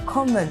a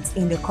comment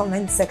in the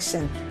comment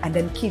section, and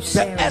then keep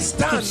sharing,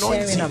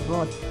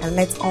 abroad, and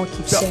let's all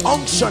keep sharing. The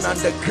unction and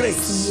the grace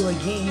see you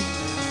again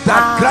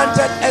that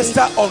granted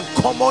Esther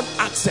uncommon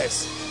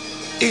access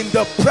in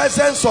the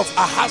presence of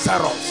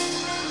Ahasuerus.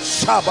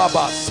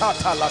 Shababa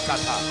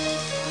Satalakata.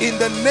 In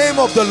the name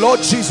of the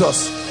Lord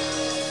Jesus,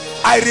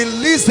 I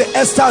release the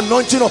Esther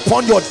anointing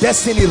upon your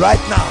destiny right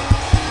now.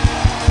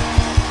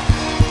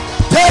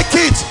 Take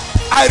it.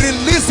 I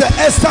release the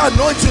Esther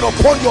anointing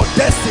upon your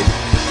destiny.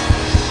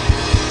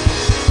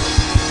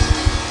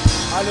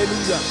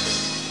 Hallelujah.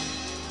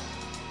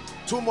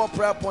 2 more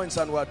prayer points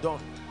and we're done.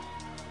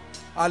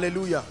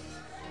 Hallelujah.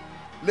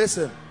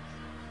 Listen.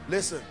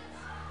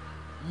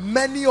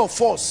 Many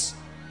of us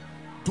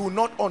do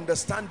not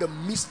understand the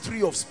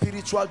mystery of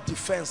spiritual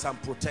defense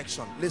and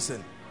protection.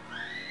 Listen,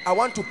 I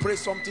want to pray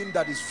something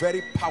that is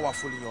very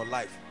powerful in your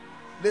life.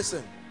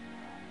 Listen,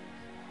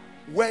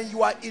 when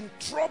you are in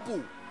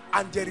trouble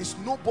and there is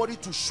nobody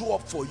to show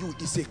up for you,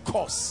 it's a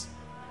curse.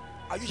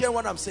 Are you hearing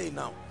what I'm saying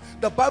now?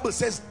 The Bible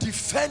says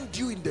defend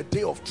you in the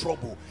day of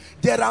trouble.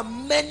 There are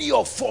many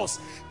of us,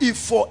 if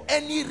for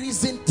any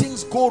reason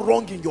things go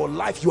wrong in your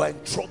life, you are in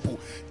trouble,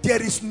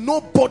 there is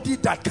nobody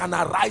that can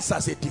arise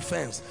as a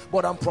defense.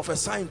 But I'm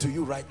prophesying to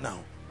you right now,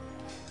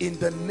 in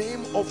the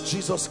name of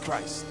Jesus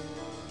Christ,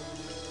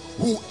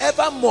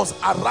 whoever must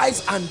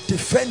arise and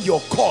defend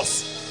your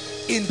cause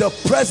in the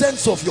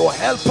presence of your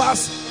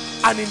helpers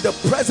and in the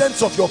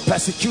presence of your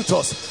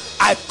persecutors,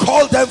 I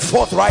call them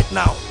forth right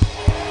now.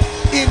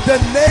 In the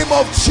name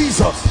of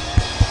Jesus,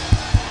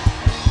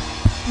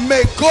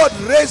 may God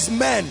raise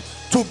men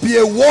to be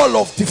a wall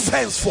of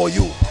defense for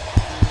you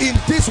in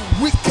this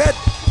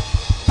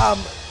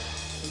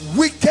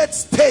wicked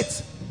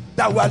state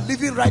that we are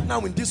living right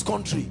now in this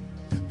country.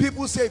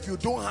 People say if you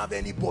don't have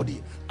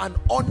anybody, and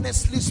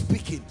honestly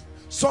speaking,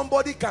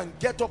 somebody can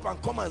get up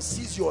and come and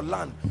seize your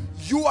land.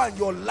 You and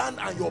your land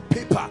and your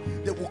paper,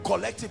 they will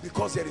collect it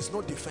because there is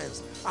no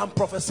defense. I'm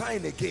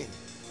prophesying again.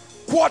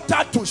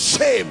 Quarter to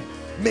shame,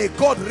 may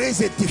God raise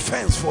a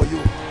defense for you.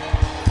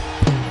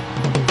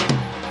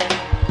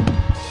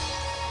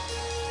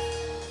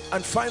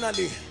 And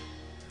finally,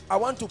 I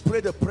want to pray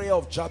the prayer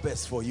of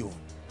Jabez for you.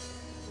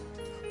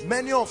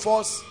 Many of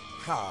us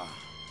have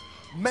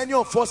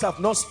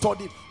not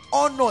studied.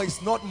 Honor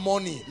is not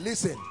money.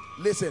 Listen.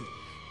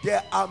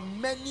 There are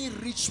many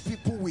rich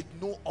people with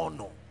no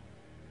honor.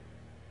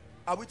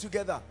 Are we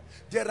together?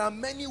 There are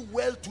many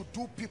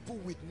well-to-do people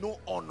with no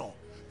honor.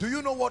 Do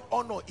you know what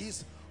honor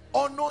is?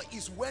 Honor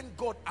is when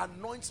God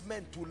anoints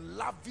men to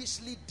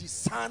lavishly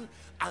discern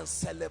and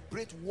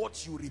celebrate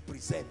what you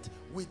represent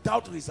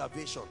without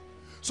reservation.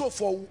 So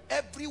for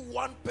every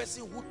one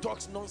person who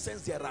talks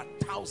nonsense, there are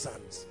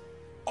thousands.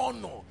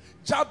 Honor.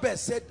 Jabez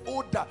said,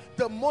 oh,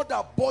 the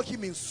mother bore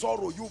him in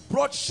sorrow. You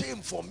brought shame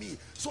for me,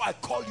 so I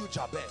call you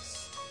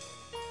Jabez.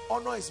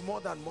 Honor is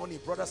more than money,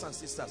 brothers and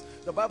sisters.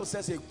 The Bible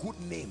says a good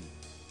name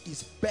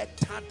is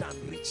better than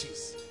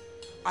riches.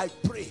 I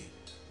pray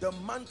the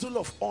mantle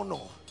of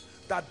honor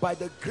that by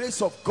the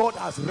grace of God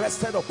has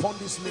rested upon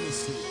this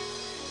ministry,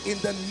 in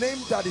the name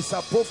that is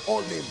above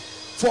all names,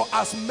 for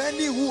as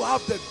many who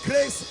have the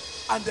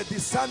grace and the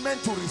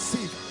discernment to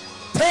receive,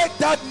 take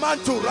that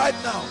mantle right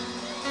now.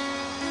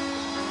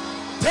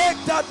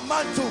 Take that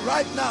mantle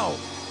right now.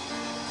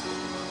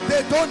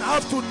 They don't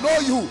have to know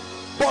you,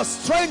 but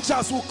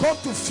strangers will come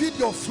to feed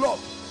your flock.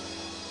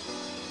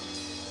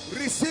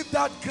 Receive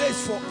that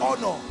grace for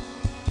honor.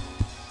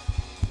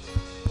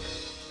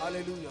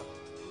 Hallelujah.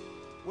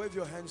 Wave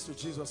your hands to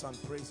Jesus and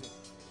praise him.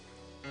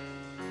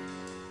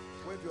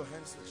 Wave your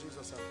hands to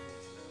Jesus and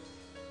praise him.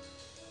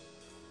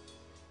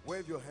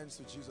 Wave your hands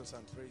to Jesus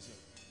and praise him.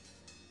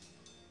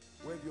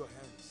 Wave your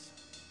hands.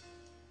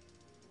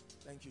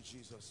 Thank you,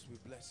 Jesus. We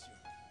bless you.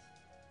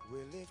 We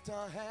lift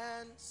our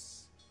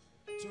hands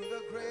to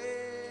the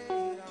great I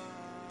am,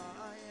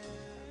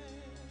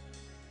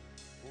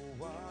 who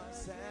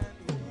was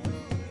and who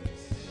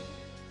is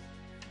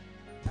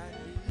and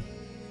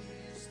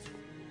is to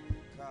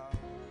come.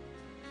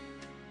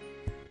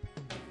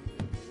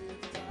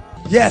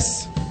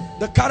 Yes,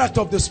 the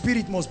character of the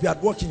Spirit must be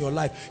at work in your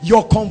life.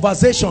 Your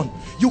conversation,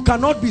 you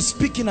cannot be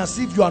speaking as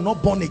if you are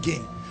not born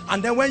again,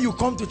 and then when you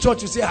come to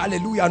church you say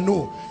hallelujah.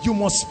 No, you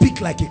must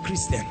speak like a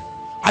Christian.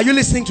 Are you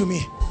listening to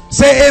me?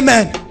 Say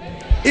amen.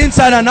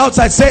 Inside and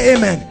outside, say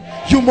amen.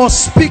 You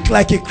must speak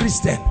like a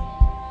Christian.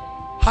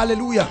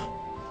 Hallelujah.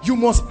 You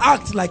must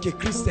act like a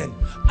Christian.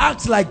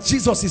 Act like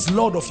Jesus is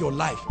Lord of your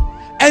life.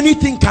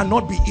 Anything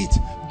cannot be it.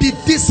 Be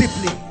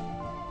disciplined.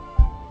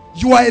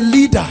 You are a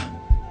leader.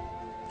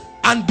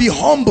 And be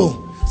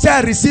humble. Say,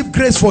 I receive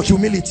grace for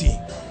humility.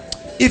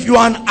 If you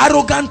are an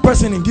arrogant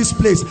person in this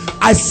place,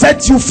 I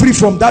set you free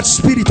from that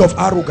spirit of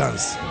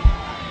arrogance.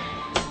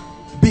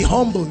 Be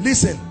humble.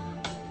 Listen,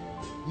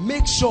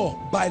 make sure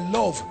by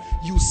love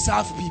you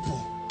serve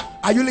people.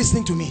 Are you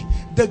listening to me?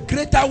 The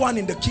greater one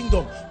in the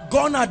kingdom,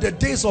 gone are the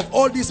days of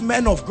all these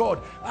men of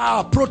God.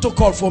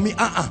 Protocol for me.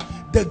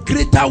 The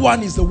greater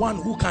one is the one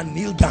who can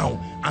kneel down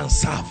and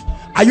serve.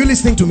 Are you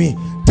listening to me?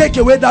 Take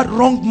away that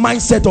wrong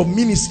mindset of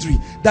ministry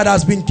that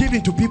has been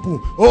given to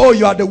people. Oh,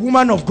 you are the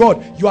woman of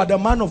God, you are the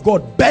man of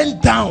God.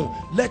 Bend down.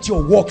 Let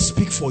your work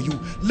speak for you.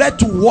 Let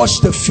to wash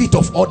the feet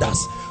of others.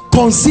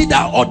 Consider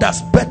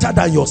others better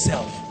than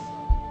yourself.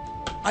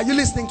 Are you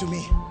listening to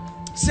me?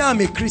 Say, I'm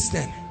a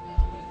Christian.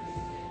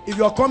 If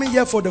you are coming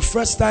here for the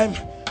first time,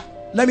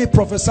 let me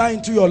prophesy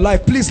into your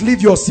life. Please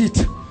leave your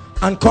seat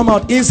and come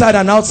out, inside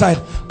and outside.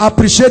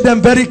 Appreciate them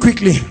very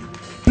quickly.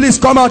 Please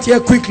come out here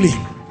quickly.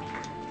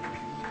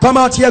 Come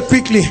out here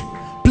quickly.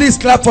 Please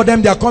clap for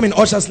them. They are coming.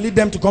 Ushers, lead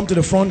them to come to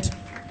the front.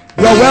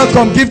 You are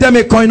welcome. Give them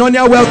a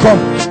koinonia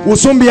welcome. We'll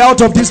soon be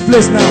out of this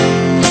place now.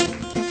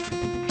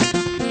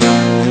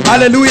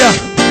 Hallelujah.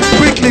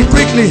 Quickly,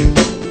 quickly.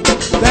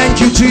 Thank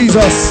you,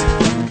 Jesus.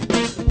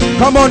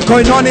 Come on,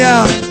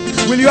 koinonia.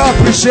 Will you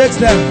appreciate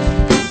them?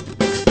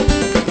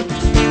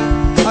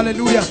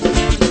 Hallelujah.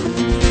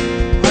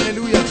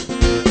 Hallelujah.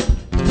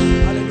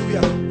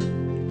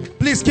 Hallelujah.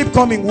 Please keep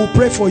coming. We'll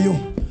pray for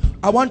you.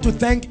 I want to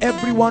thank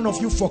every one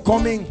of you for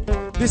coming.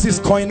 This is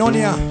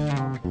koinonia.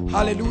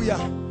 Hallelujah.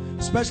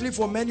 Especially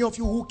for many of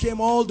you who came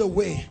all the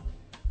way.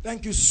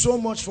 Thank you so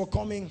much for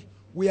coming.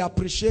 We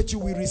appreciate you.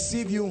 We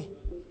receive you.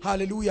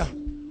 Hallelujah.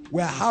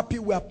 We are happy.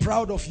 We are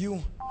proud of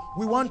you.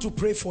 We want to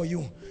pray for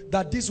you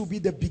that this will be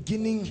the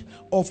beginning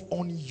of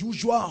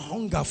unusual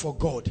hunger for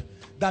God.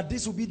 That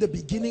this will be the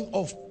beginning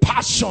of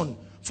passion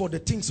for the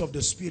things of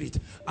the Spirit,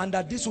 and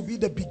that this will be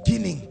the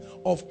beginning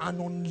of an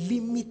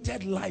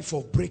unlimited life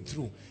of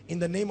breakthrough in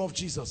the name of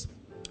Jesus.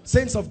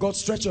 Saints of God,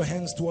 stretch your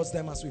hands towards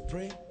them as we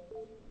pray.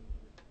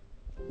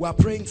 We are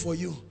praying for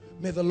you.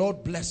 May the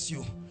Lord bless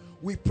you.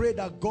 We pray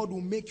that God will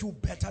make you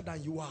better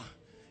than you are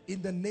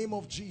in the name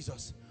of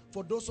Jesus.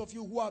 For those of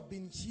you who have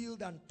been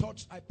healed and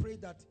touched, I pray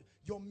that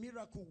your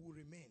miracle will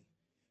remain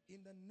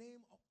in the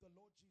name of the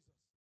Lord.